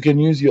pocket. You can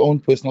use your own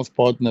personal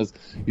partners,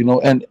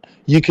 and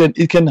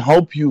it can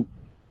help you,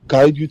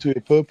 guide you to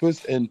a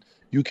purpose, and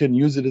you can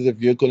use it as a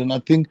vehicle. And I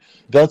think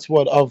that's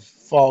what I've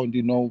found,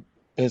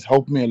 has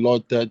helped me a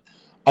lot, that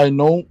I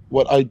know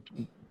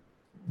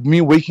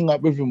me waking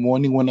up every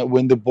morning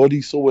when the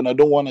body's sore, when I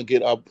don't want to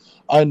get up,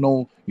 I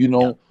know,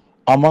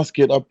 I must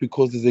get up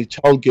because there's a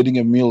child getting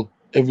a meal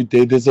every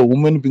day. There's a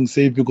woman being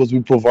saved because we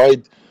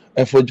provide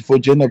for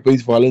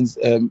gender-based violence,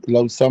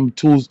 some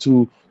tools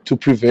to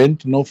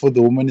prevent, for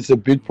the woman. It's a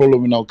big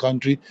problem in our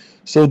country.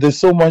 So there's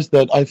so much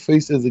that I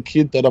faced as a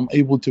kid that I'm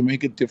able to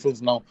make a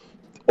difference now.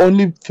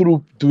 Only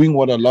through doing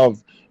what I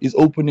love is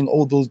opening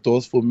all those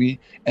doors for me.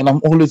 And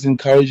I'm always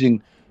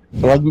encouraging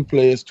rugby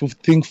players to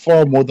think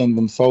far more than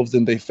themselves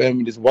and their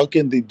families. What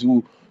can they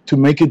do to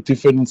make it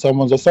different in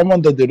someone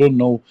that they don't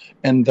know?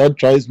 And that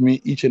drives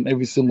me each and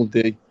every single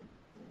day.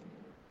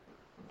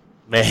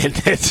 Man,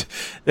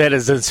 that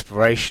is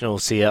inspirational,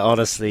 Sia.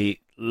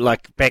 Honestly,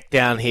 like back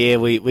down here,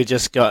 we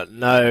just got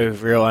no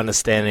real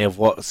understanding of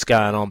what's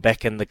going on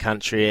back in the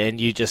country, and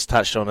you just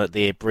touched on it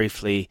there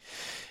briefly.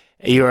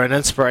 You're an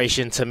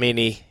inspiration to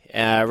many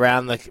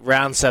around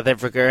South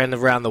Africa and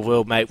around the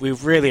world, mate. We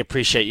really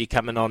appreciate you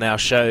coming on our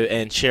show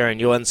and sharing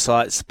your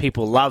insights.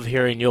 People love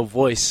hearing your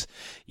voice.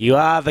 You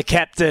are the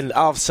captain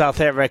of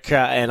South Africa,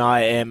 and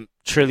I am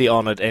truly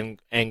honoured and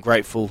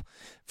grateful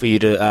for you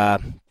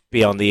to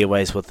be on the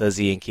airways with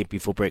Izzy and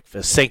Kempi for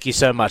breakfast. Thank you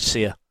so much,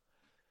 Sia.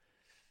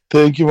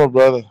 Thank you, my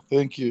brother.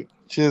 Thank you.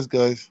 Cheers,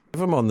 guys.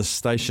 Have him on the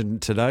station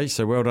today,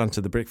 so well done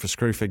to the breakfast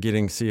crew for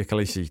getting Sia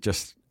Khaleesi.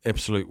 Just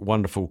absolute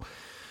wonderful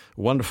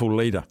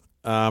leader.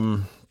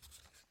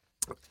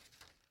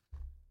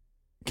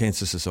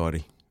 Cancer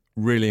Society,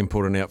 really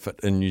important outfit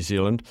in New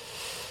Zealand.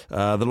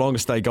 The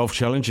Longest Day Golf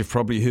Challenge, you've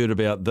probably heard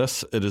about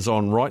this. It is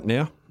on right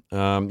now.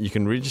 You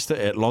can register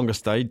at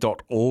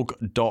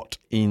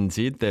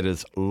longestday.org.nz. That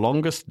is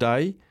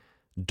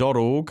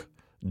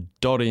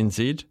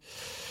longestday.org.nz.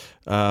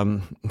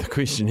 The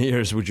question here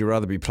is, would you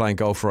rather be playing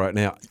golf right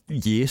now?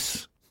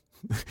 Yes.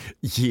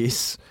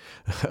 Yes.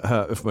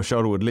 If my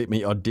shoulder would let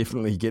me, I'd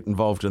definitely get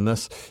involved in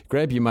this.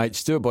 Grab your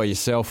mates, do it by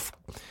yourself,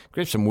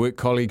 grab some work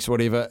colleagues,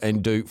 whatever,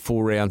 and do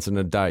 4 rounds in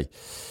a day.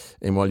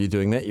 And while you're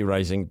doing that, you're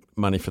raising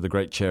money for the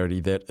great charity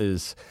that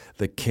is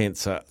the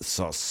Cancer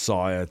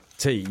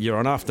Society. You're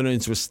on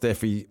Afternoons with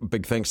Staffy.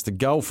 Big thanks to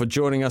Gull for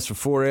joining us for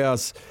 4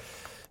 hours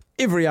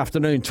every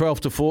afternoon,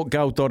 12 to 4.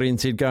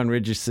 Gull.nz. Go and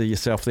register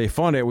yourself there.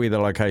 Find out where the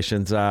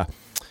locations are.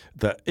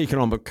 The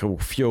economical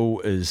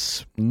fuel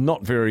is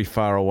not very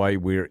far away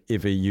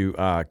wherever you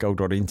are.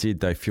 Gull.nz,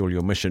 they fuel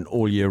your mission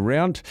all year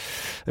round.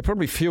 They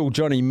probably fuel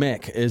Johnny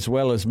Mack as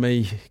well as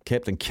me,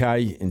 Captain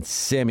K and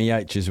Sammy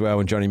H as well.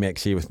 And Johnny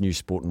Mack's here with news,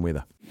 sport and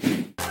weather.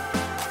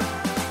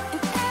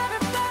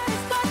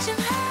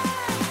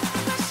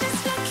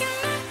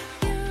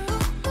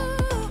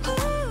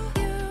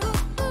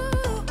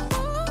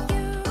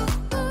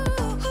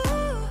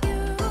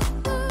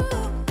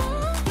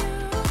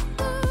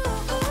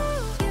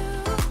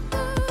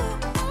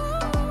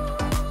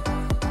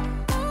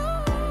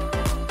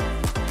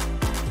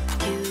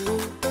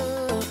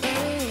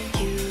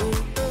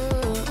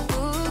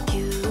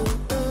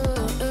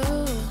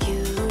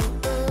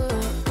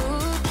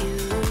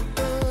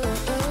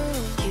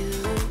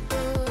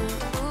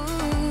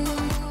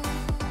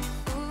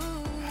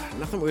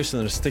 Worse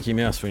than a sticky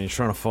mouse when you're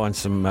trying to find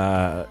some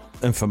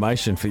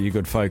information for you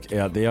good folk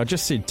out there. I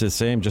just said to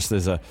Sam, just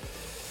as a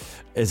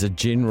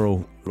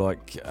general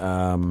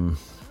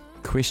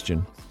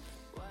question,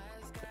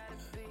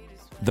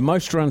 the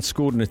most runs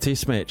scored in a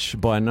test match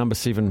by a number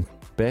 7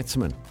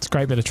 batsman. It's a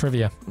great bit of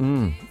trivia.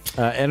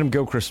 Adam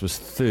Gilchrist was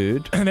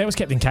third. And that was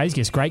Captain K's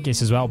guess. Great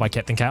guess as well by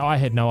Captain K. I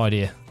had no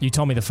idea. You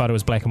told me the photo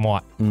was black and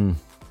white. Don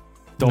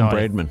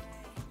Bradman.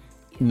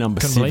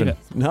 Number 7.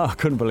 No, I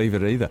couldn't believe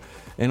it either.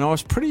 And I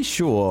was pretty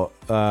sure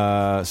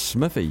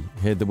Smithy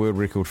had the world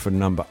record for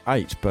number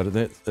 8, but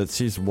it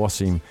says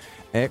Wasim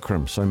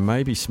Akram. So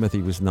maybe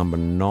Smithy was number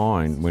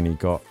 9 when he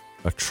got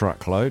a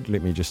truckload.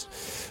 Let me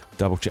just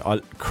double check.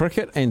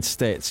 Cricket and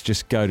stats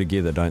just go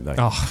together, don't they?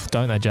 Oh,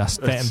 don't they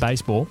just? That and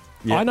baseball.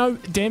 Yeah. I know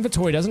Dan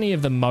Vettori, doesn't he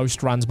have the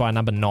most runs by a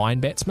number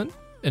 9 batsman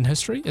in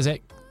history? Is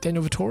that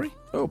Daniel Vettori?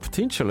 Oh,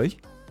 potentially.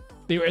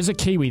 There is a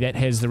Kiwi that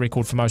has the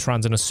record for most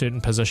runs in a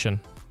certain position.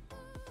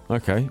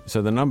 Okay,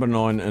 so the number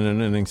 9 in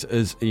an innings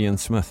is Ian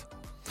Smith.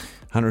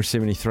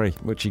 173,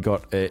 which he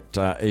got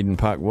at Eden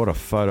Park. What a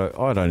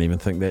photo. I don't even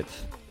think that...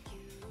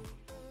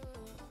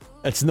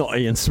 It's not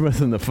Ian Smith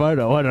in the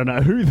photo. I don't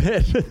know who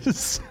that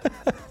is.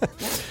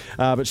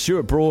 But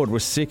Stuart Broad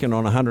was second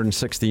on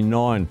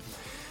 169.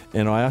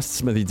 And I asked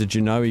Smithy, did you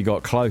know he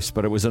got close?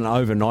 But it was an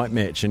overnight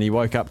match, and he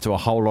woke up to a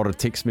whole lot of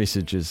text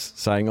messages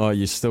saying, oh,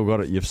 you still got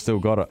it, you've still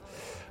got it.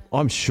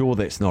 I'm sure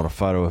that's not a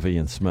photo of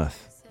Ian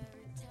Smith.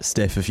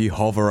 Steph, if you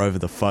hover over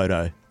the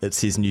photo, it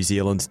says New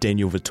Zealand's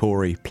Daniel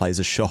Vettori plays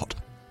a shot.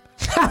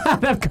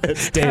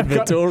 It's Dan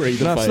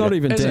Vettori. No, it's not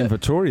even Dan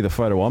Vettori, the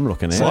photo I'm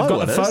looking at. So I've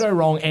got the photo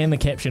wrong and the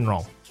caption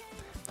wrong.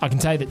 I can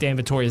tell you that Dan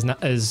Vettori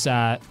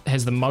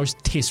has the most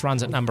test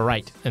runs at number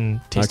 8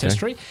 in test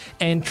history,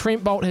 and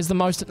Trent Boult has the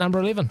most at number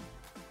 11.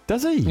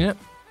 Does he? Yep.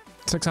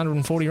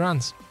 640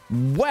 runs.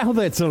 Wow,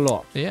 that's a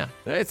lot. Yeah.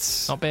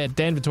 That's not bad.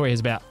 Dan Vettori has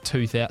about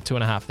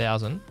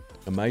 2,500.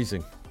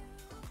 Amazing.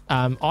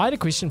 I had a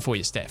question for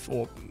you, Steph,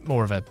 or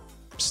more of a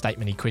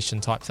statement-y question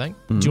type thing.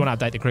 Do you want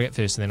to update the cricket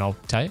first and then I'll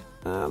tell you?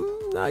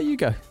 No, you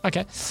go.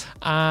 Okay.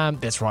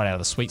 That's right out of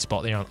the sweet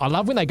spot there. I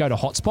love when they go to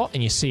hotspot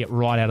and you see it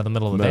right out of the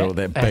middle of the bat.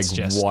 That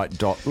big white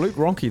dot. Luke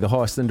Ronke, the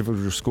highest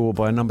individual score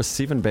by a number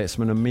 7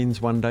 batsman in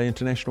men's one-day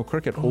international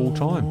cricket all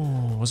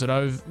time. Was it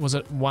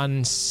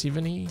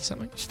 170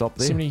 something? Stop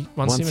there.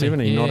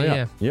 170, not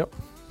yeah. out.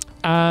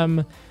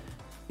 Yep.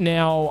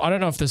 Now, I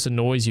don't know if this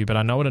annoys you, but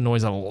I know it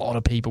annoys a lot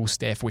of people,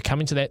 Steph. We're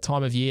coming to that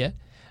time of year.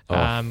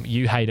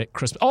 You hate it,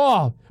 Christmas.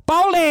 Oh,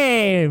 bowl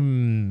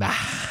him!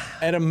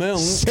 Adam Milne,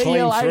 see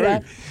you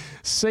later.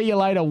 See you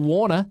later,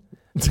 Warner.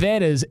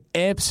 That is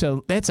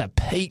absolute. That's a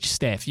peach,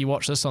 Steph. You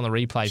watch this on the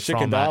replay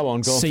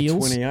from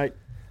Seals. 28.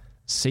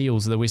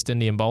 Seals, the West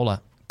Indian bowler.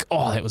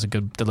 Oh, that was a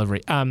good delivery.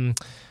 We're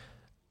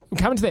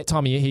coming to that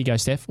time of year. Here you go,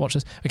 Steph. Watch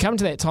this. We're coming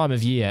to that time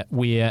of year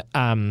where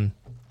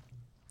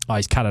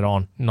he's cut it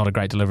on. Not a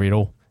great delivery at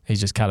all. He's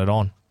just cut it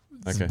on.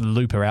 Okay.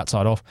 Looper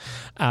outside off.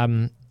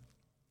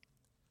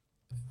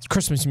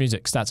 Christmas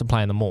music starts to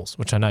play in the malls,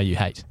 which I know you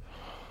hate.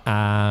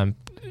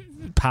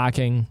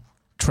 Parking,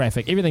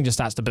 traffic, everything just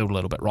starts to build a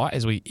little bit, right,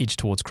 as we edge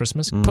towards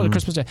Christmas. Put a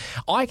Christmas tree.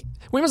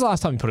 When was the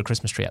last time you put a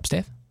Christmas tree up,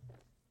 Steph?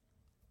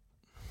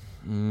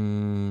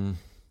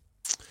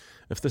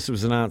 If this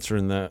was an answer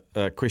in the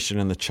question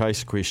in the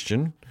chase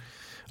question,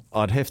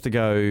 I'd have to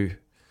go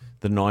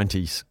the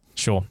 90s.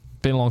 Sure.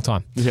 Been a long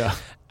time. Yeah.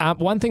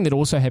 One thing that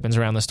also happens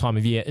around this time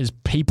of year is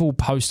people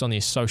post on their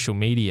social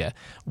media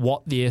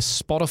what their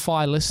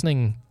Spotify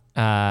listening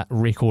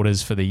record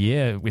is for the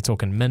year. We're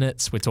talking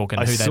minutes. We're talking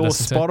who they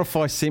listen to.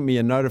 Spotify sent me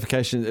a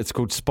notification. It's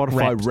called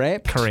Spotify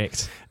Wrapped.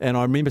 Correct. And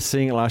I remember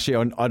seeing it last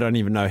year. I don't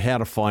even know how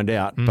to find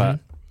out, but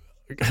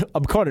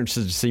I'm quite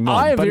interested to see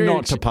mine, but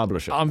not to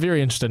publish it. I'm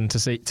very interested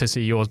to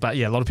see yours, but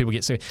yeah, a lot of people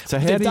get sick. So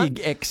how do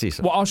you access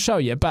it? Well, I'll show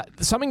you, but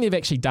something they've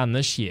actually done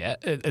this year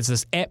is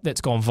this app that's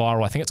gone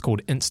viral. I think it's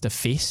called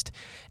InstaFest,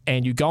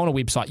 and you go on a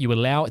website, you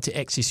allow it to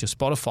access your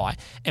Spotify,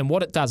 and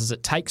what it does is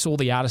it takes all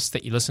the artists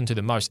that you listen to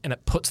the most and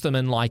it puts them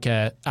in like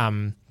a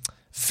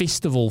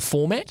festival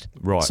format.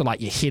 Right. So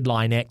like your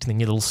headline act and then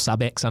your little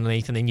sub-acts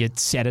underneath and then your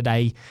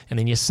Saturday and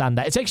then your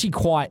Sunday. It's actually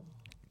quite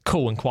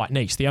cool and quite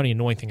niche. The only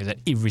annoying thing is that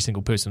every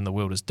single person in the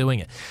world is doing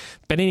it.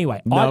 But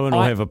anyway, no one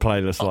will have a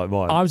playlist like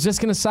mine. I was just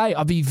going to say,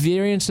 I'd be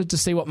very interested to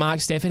see what Mark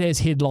Stafford has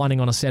headlining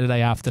on a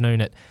Saturday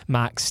afternoon at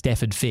Mark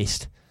Stafford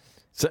Fest.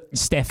 So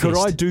Staffest. Could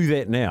I do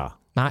that now?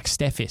 Mark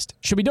Staffest.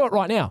 Should we do it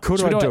right now?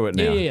 Could I do it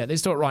now? Yeah.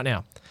 Let's do it right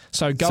now.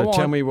 So go on.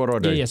 Tell me what I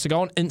do. Yeah. So go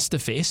on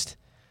InstaFest.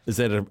 Is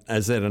that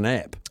an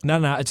app?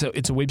 No. It's a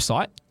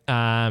website.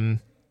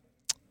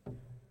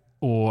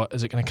 Or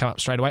is it going to come up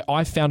straight away?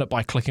 I found it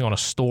by clicking on a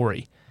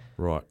story.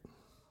 Right.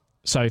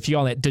 So if you go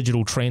on that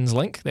digital trends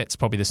link, that's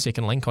probably the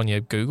second link on your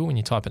Google when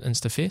you type in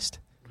InstaFest.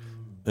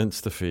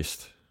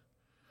 InstaFest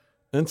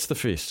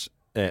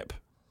app.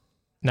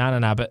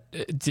 No. But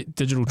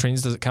digital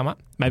trends, does it come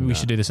up? Maybe we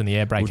should do this in the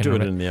air break. We'll do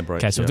it in the air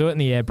break. Okay, so we'll do it in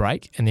the air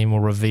break, and then we'll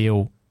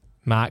reveal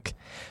Mark.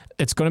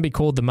 It's going to be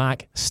called the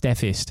Mark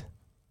Staffest.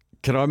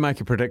 Can I make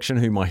a prediction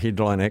who my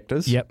headline act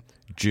is? Yep.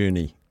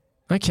 Journey.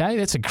 Okay,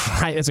 that's a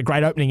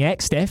great opening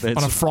act, Steph, on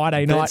a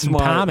Friday night in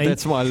Palmy.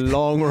 That's my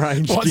long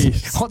range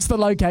guess. What's the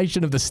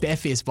location of the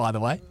Staffest, by the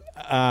way?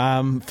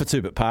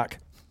 Fitzherbert Park.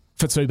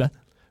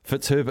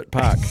 Fitzherbert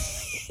Park.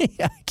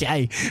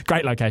 Okay,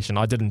 great location.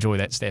 I did enjoy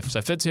that, Steph. So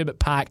Fitzherbert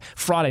Park,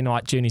 Friday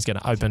night, Journey's going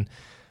to open.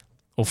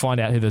 We'll find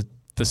out who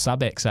the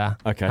sub-acts are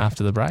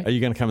after the break. Are you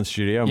going to come in the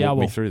studio and walk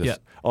me through this?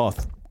 Yeah.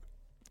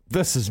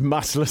 This is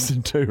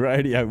must-listen to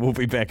radio. We'll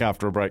be back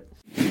after a break.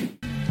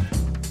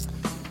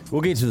 We'll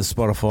get to the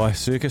Spotify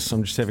circus.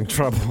 I'm just having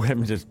trouble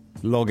having to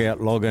log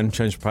out, log in,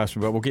 change the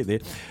password, but we'll get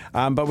there.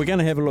 But we're going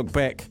to have a look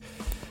back.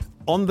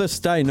 On this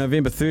day,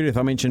 November 30th,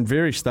 I mentioned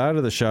very start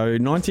of the show,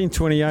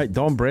 1928,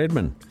 Don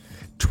Bradman,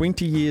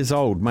 20 years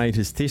old, made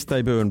his test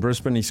debut in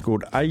Brisbane. He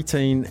scored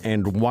 18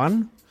 and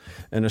 1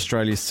 in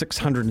Australia's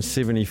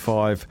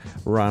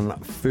 675-run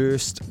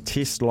first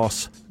Test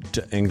loss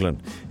to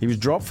England. He was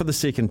dropped for the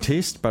second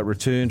Test but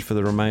returned for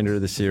the remainder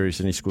of the series,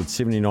 and he scored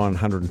 79 and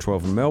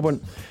 112 in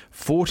Melbourne,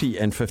 40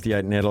 and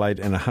 58 in Adelaide,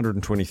 and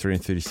 123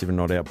 and 37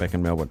 not out back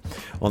in Melbourne.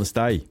 On this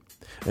day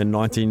in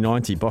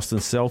 1990, Boston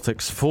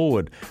Celtics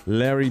forward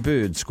Larry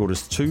Bird scored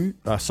his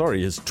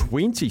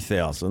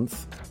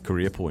 20,000th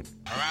career point.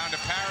 Around a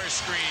Paris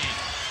screen.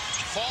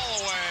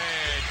 Fall away.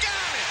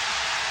 Got it!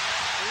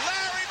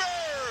 Larry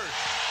Bird!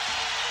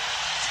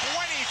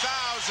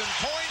 20,000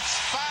 points,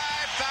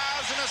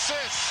 5,000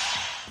 assists.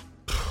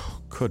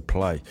 Could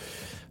play.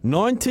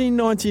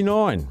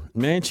 1999,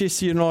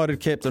 Manchester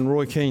United captain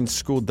Roy Keane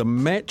scored the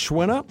match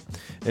winner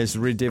as the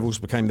Red Devils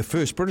became the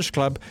first British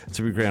club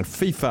to be crowned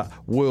FIFA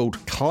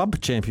World Club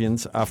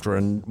Champions after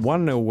a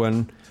 1-0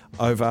 win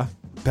over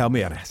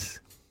Palmeiras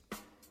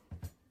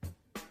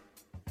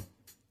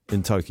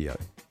in Tokyo.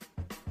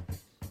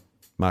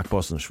 Mark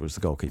Bosnich was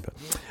the goalkeeper.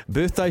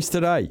 Birthdays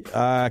today.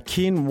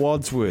 Ken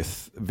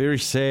Wadsworth, very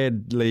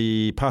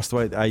sadly passed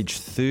away at age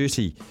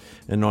 30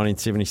 in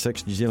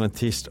 1976. New Zealand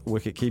Test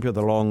wicket-keeper,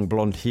 the long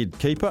blonde-haired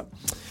keeper.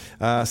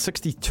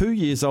 62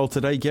 years old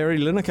today, Gary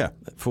Lineker,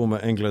 former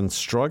England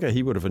striker.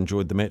 He would have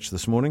enjoyed the match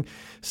this morning.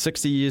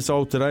 60 years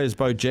old today is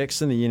Bo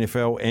Jackson, the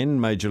NFL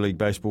and Major League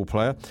Baseball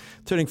player.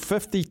 Turning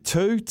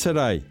 52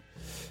 today,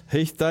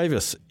 Heath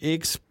Davis,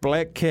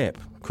 ex-Black Cap.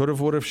 Could have,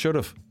 would have, should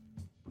have.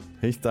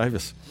 Heath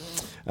Davis.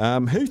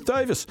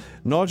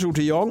 Nigel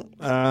de Jong,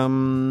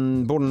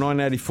 born in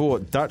 1984,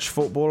 Dutch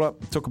footballer,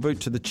 took a boot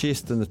to the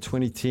chest in the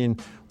 2010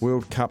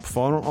 World Cup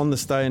final. On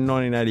this day in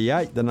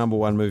 1988, the number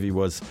one movie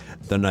was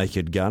The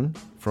Naked Gun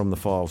from the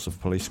Files of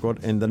Police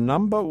Squad, and the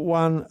number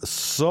one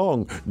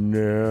song,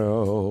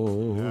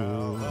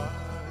 Now I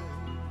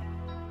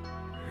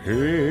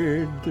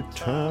Had the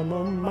Time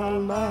of My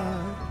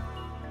Life.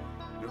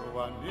 No,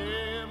 I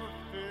never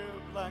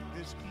felt like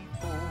this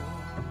before.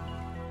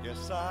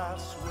 Yes, I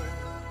swear.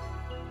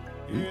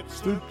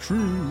 It's the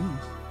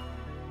truth.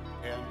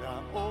 And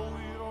I owe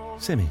it all.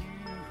 Sammy.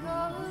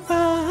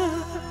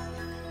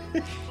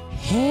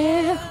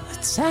 Had the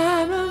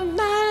time of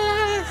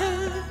my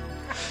life,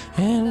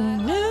 and I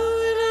knew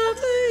it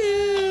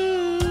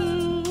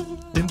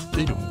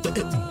all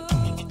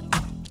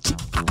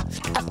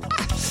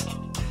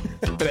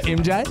Bit of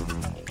MJ.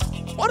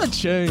 What a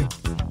tune.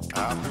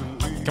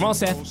 Come on,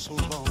 Seth.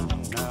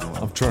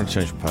 I'm trying to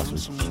change my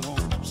password.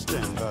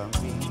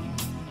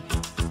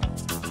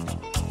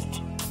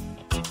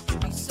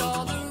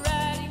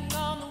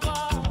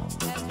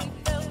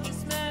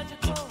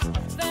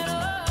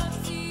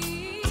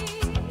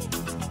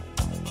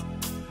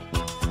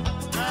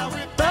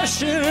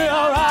 in your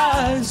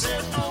eyes.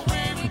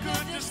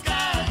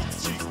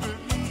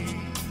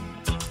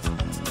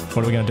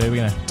 What are we going to do? We're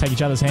going to take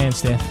each other's hands,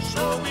 Steph.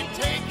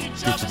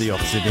 Get to the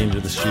opposite end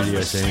of the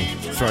studio, Sam.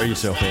 Throw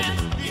yourself at me.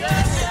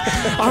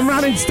 I'm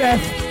running,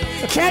 Steph.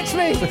 Catch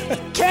me.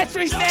 Catch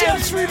me, Steph.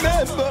 Just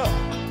remember.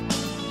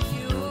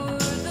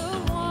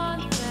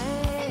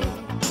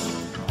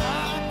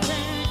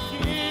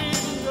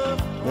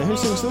 Now, who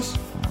sings this?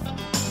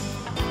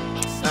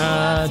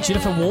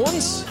 Jennifer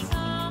Warnes.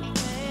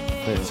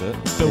 That's it.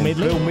 Bill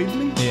Medley. Bill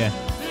Medley? Yeah.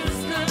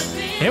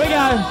 Here we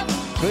go.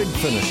 Big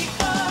finish.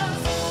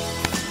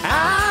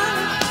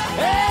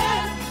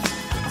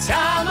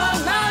 Time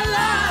of my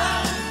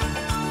life,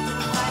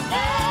 I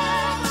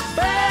never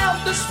felt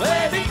this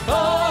way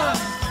before.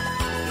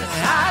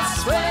 I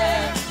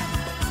swear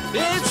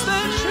it's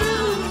the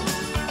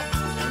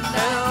truth, and I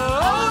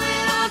owe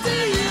it all to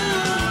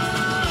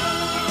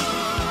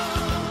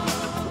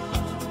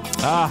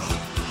you.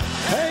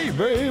 Hey,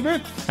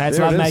 baby. That's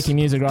love making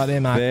music right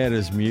there, Mark. That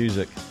is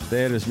music.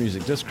 That is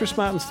music. Does Chris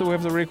Martin still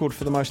have the record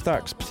for the most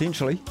ducks?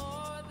 Potentially.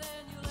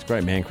 It's a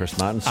great man, Chris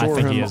Martin. I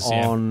think he is,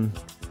 yeah.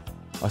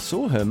 I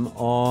saw him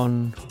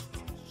on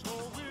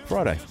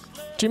Friday.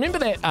 Do you remember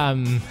that?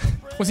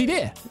 Was he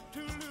there?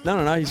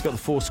 No. He's got the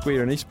four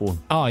square in Eastbourne.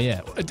 Oh,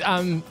 yeah.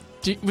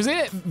 Was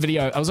there that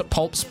video? I was at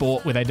Pulp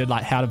Sport where they did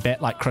like how to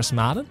bet like Chris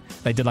Martin.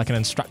 They did like an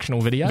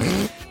instructional video.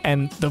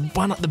 And the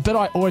bit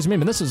I always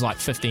remember, this was like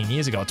 15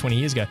 years ago or 20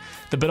 years ago,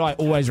 the bit I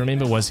always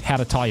remember was how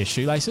to tie your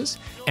shoelaces.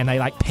 And they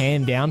like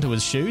pan down to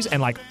his shoes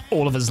and like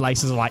all of his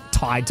laces are like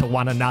tied to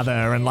one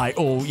another and like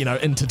all,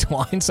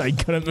 intertwined so he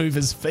couldn't move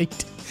his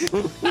feet.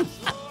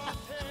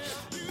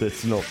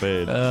 That's not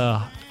bad.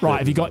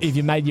 Right, have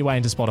you made your way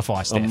into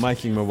Spotify, Steph? I'm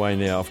making my way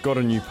now. I've got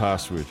a new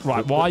password.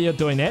 Right, while you're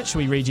doing that, should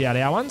we read you out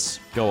our ones?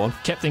 Go on.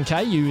 Captain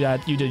K, you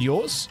did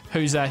yours.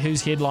 Who's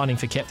headlining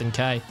for Captain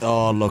K?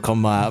 Oh, look,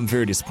 I'm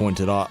very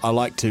disappointed. I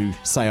like to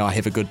say I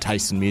have a good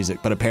taste in music,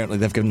 but apparently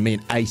they've given me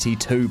an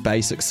 82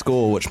 basic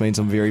score, which means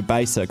I'm very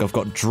basic. I've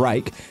got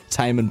Drake,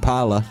 Tame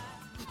Impala,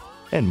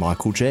 and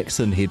Michael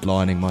Jackson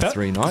headlining my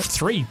three nights.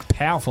 Three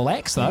powerful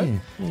acts, though.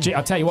 Gee,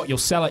 I'll tell you what, you'll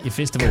sell at your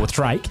festival with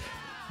Drake.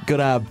 Got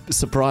a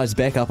surprise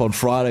backup on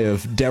Friday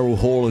of Daryl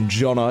Hall and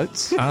John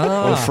Oates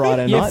on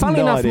Friday night. Yeah, funny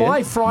No enough, idea.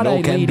 my Friday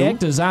No can lead do.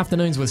 actor's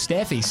Afternoons with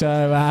Staffy,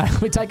 so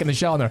we're taking the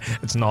show on there.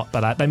 It's not,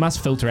 but they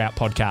must filter out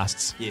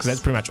podcasts, because that's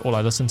pretty much all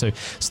I listen to.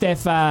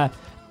 Steph,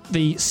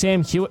 the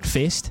Sam Hewitt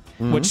Fest,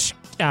 which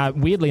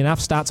weirdly enough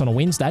starts on a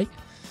Wednesday,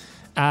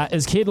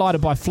 is headlined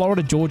by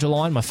Florida Georgia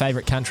Line, my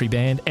favourite country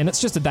band, and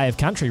it's just a day of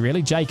country,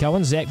 really. Jake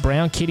Owen, Zach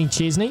Brown, Kenny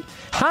Chesney,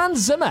 Hans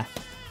Zimmer.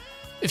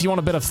 If you want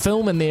a bit of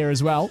film in there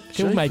as well,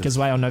 he'll make his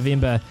way on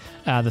November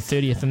the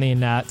 30th, and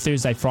then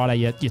Thursday, Friday,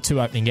 your two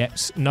opening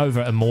acts,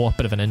 Nova and More,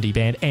 bit of an indie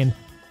band, and,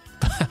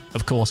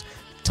 of course,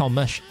 Tom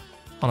Misch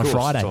on a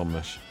Friday. Tom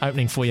Misch.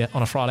 Opening for you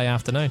on a Friday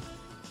afternoon.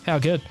 How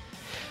good.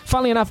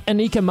 Funnily enough,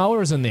 Anika Moa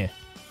is in there.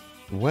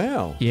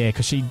 Wow. Yeah,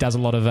 because she does a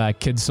lot of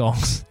kids'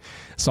 songs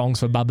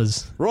for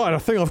bubbers. Right, I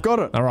think I've got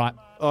it. All right.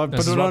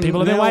 This This is what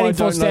people have been waiting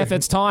for, Steph.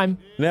 It's time.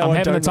 Now I'm I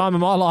having the don't time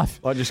of my life.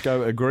 I just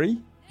go agree.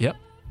 Yep.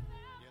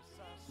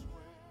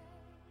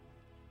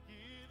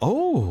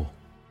 Oh.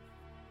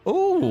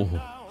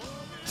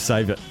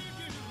 Save it.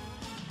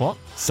 What?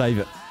 Save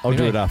it. I'll What do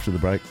do you it mean? after the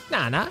break.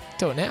 Nah.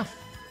 Do it now.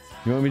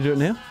 You want me to do it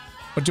now?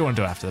 What do you want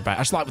to do after the break?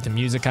 I just like with the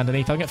music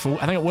underneath. I think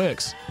it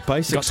works.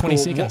 Basic You've got 20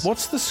 score. seconds.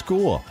 What's the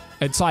score?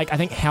 It's like, I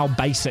think, how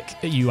basic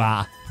you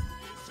are.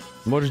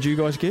 What did you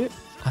guys get?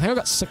 I think I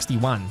got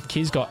 61.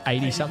 Kez got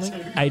 80-something.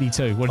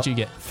 82. What did you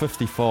get?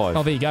 55.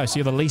 Oh, there you go. So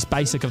you're the least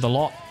basic of the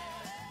lot.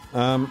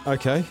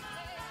 Okay.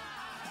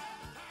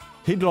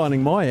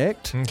 Headlining my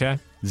act. Okay.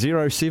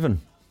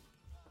 07.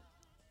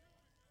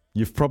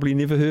 You've probably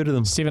never heard of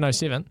them.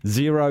 707.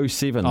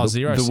 07. Oh,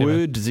 The 07.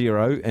 word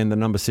 0 and the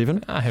number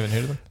 7. I haven't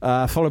heard of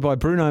them. Followed by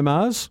Bruno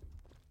Mars.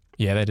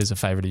 Yeah, that is a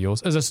favourite of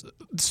yours. Is this,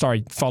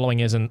 following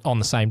is on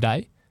the same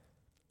day?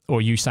 Or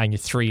are you saying your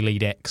three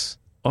lead acts?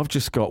 I've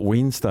just got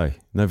Wednesday,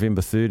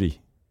 November 30.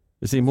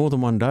 Is there more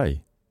than one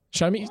day?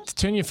 Turn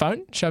your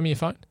phone. Show me your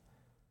phone.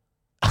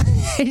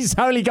 He's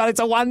only got, it's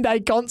a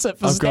one-day concert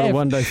for I've Steph. got a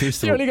one-day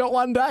festival. You only got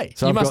one day.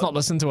 So you I've must got- not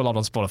listen to a lot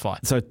on Spotify.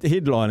 So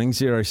headlining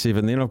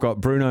 07, then I've got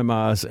Bruno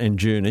Mars and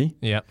Journey.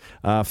 Yeah.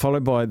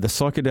 Followed by the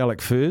Psychedelic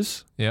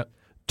Furs. Yeah.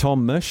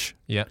 Tom Misch.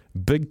 Yeah.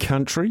 Big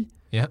Country.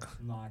 Yeah.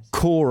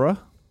 Cora.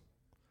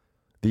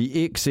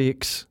 The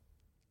XX.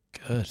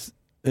 Good.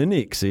 In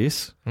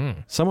Excess.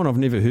 Mm. Someone I've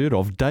never heard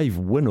of, Dave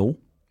Winnell.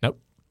 Nope.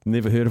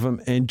 Never heard of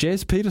him. And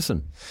Jazz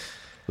Peterson.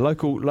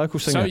 Local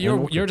singer. So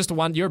you're just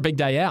you're a big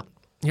day out.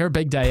 You're a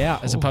big day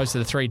out as opposed to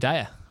the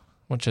 3-dayer,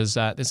 which is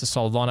there's a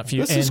solid lineup for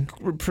you. This is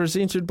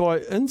presented by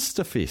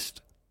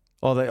InstaFest.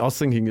 Oh, I was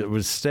thinking it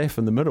was Staff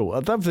in the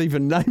middle. They've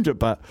even named it,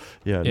 but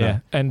yeah. Yeah,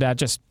 and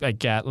just like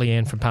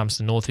Leanne from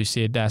Palmerston North who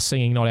said,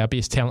 singing not our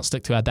best talent,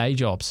 stick to our day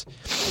jobs.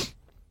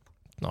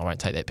 No, I won't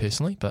take that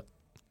personally, but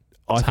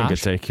I think harsh.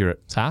 it's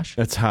accurate. It's harsh.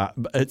 It's hard.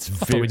 It's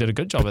I thought we did a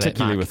good job of that,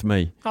 particularly Mark. with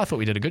me. I thought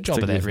we did a good job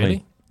of that, Particularly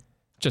with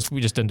really. me.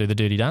 We just didn't do the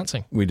dirty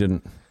dancing. We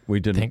didn't.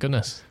 Thank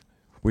goodness.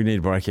 We need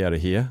a break out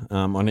of here.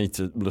 I need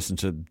to listen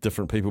to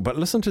different people. But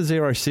listen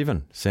to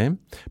 07, Sam,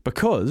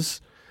 because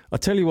I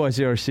tell you why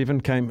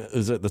 07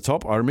 is at the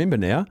top. I remember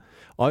now.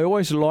 I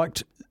always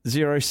liked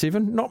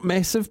 07. Not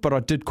massive, but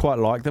I did quite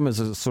like them as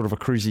a sort of a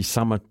cruisy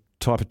summer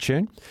type of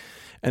tune.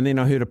 And then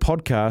I heard a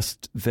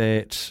podcast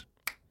that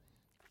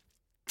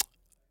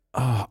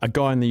a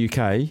guy in the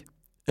UK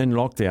in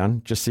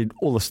lockdown just said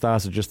all the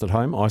stars are just at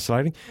home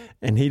isolating.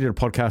 And he did a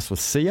podcast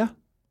with Sia.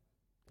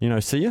 You know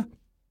Sia?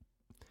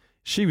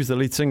 She was the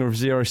lead singer of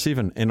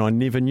 07, and I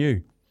never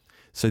knew.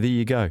 So there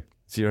you go,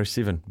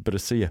 07, bit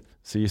of see you.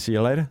 See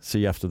you later. See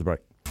you after the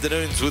break.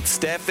 Afternoons with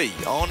Staffy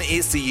on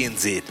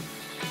SENZ.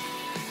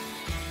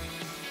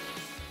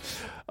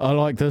 I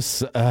like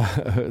this.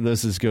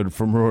 This is good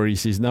from Rory. He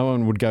says, no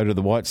one would go to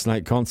the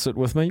Whitesnake concert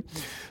with me,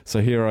 so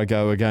here I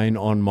go again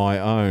on my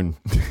own.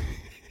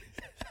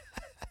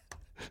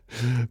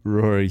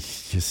 Rory,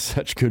 you're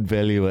such good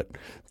value at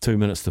 2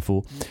 minutes to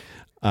 4.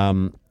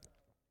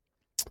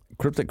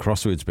 Cryptic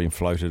crosswords been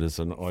floated as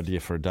an idea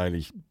for a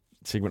daily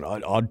segment.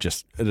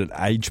 It'd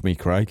age me,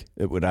 Craig.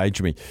 It would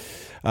age me.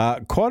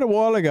 Quite a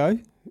while ago,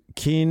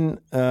 Ken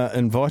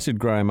invited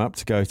Graham up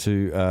to go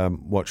to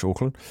watch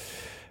Auckland.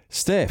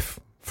 Staff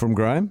from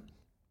Graham,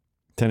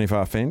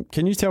 Tanifar fan,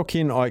 can you tell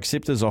Ken I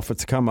accept his offer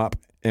to come up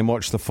and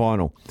watch the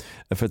final?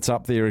 If it's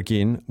up there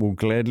again, we'll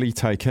gladly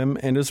take him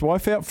and his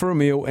wife out for a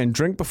meal and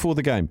drink before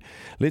the game.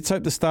 Let's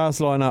hope the stars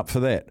line up for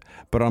that,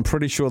 but I'm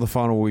pretty sure the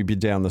final will be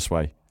down this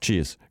way.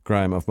 Cheers,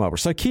 Graham of Marlborough.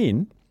 So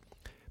Ken,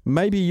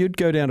 maybe you'd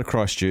go down to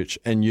Christchurch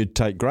and you'd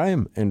take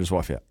Graham and his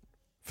wife out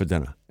for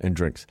dinner and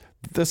drinks.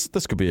 This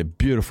could be a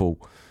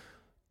beautiful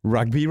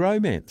rugby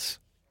romance.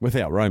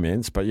 Without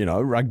romance, but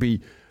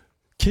rugby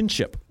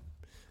kinship.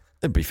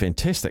 It'd be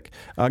fantastic.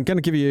 I'm going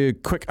to give you a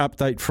quick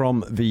update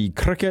from the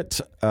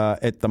cricket.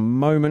 At the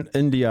moment,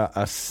 India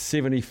are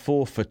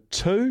 74 for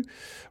 2.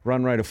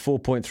 Run rate of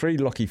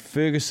 4.3. Lockie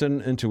Ferguson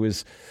into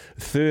his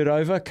third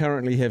over.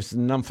 Currently has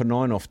none for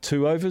 9 off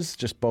 2 overs.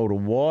 Just bowled a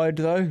wide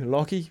though,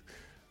 Lockie.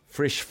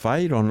 fresh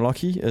fade on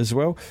Lockie as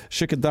well.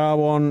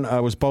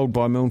 Shikadawan was bowled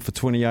by Milne for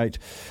 28.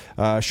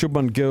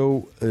 Shubman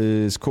Gill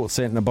is caught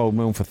Santner, bowled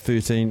Milne for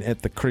 13.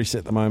 At the crease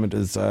at the moment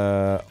is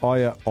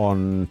Aya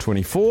on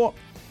 24.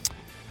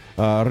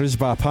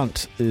 Rizbar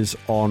Punt is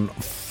on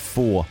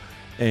 4.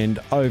 And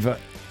over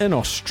in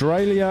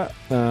Australia,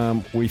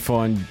 we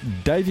find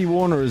Davey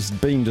Warner has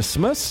been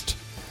dismissed.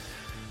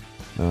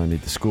 I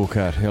need the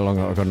scorecard. How long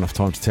have I got enough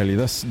time to tell you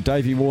this?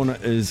 Davey Warner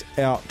is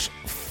out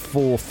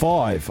for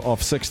 5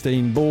 off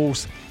 16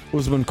 balls.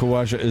 Usman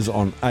Khawaja is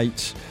on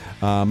 8.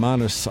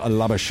 Manus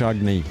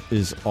Labashagni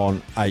is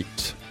on 8.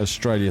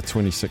 Australia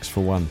 26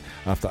 for 1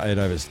 after 8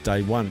 overs.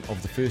 Day 1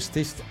 of the first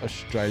test,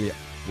 Australia,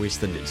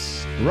 West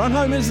Indies. Run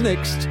home is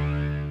next.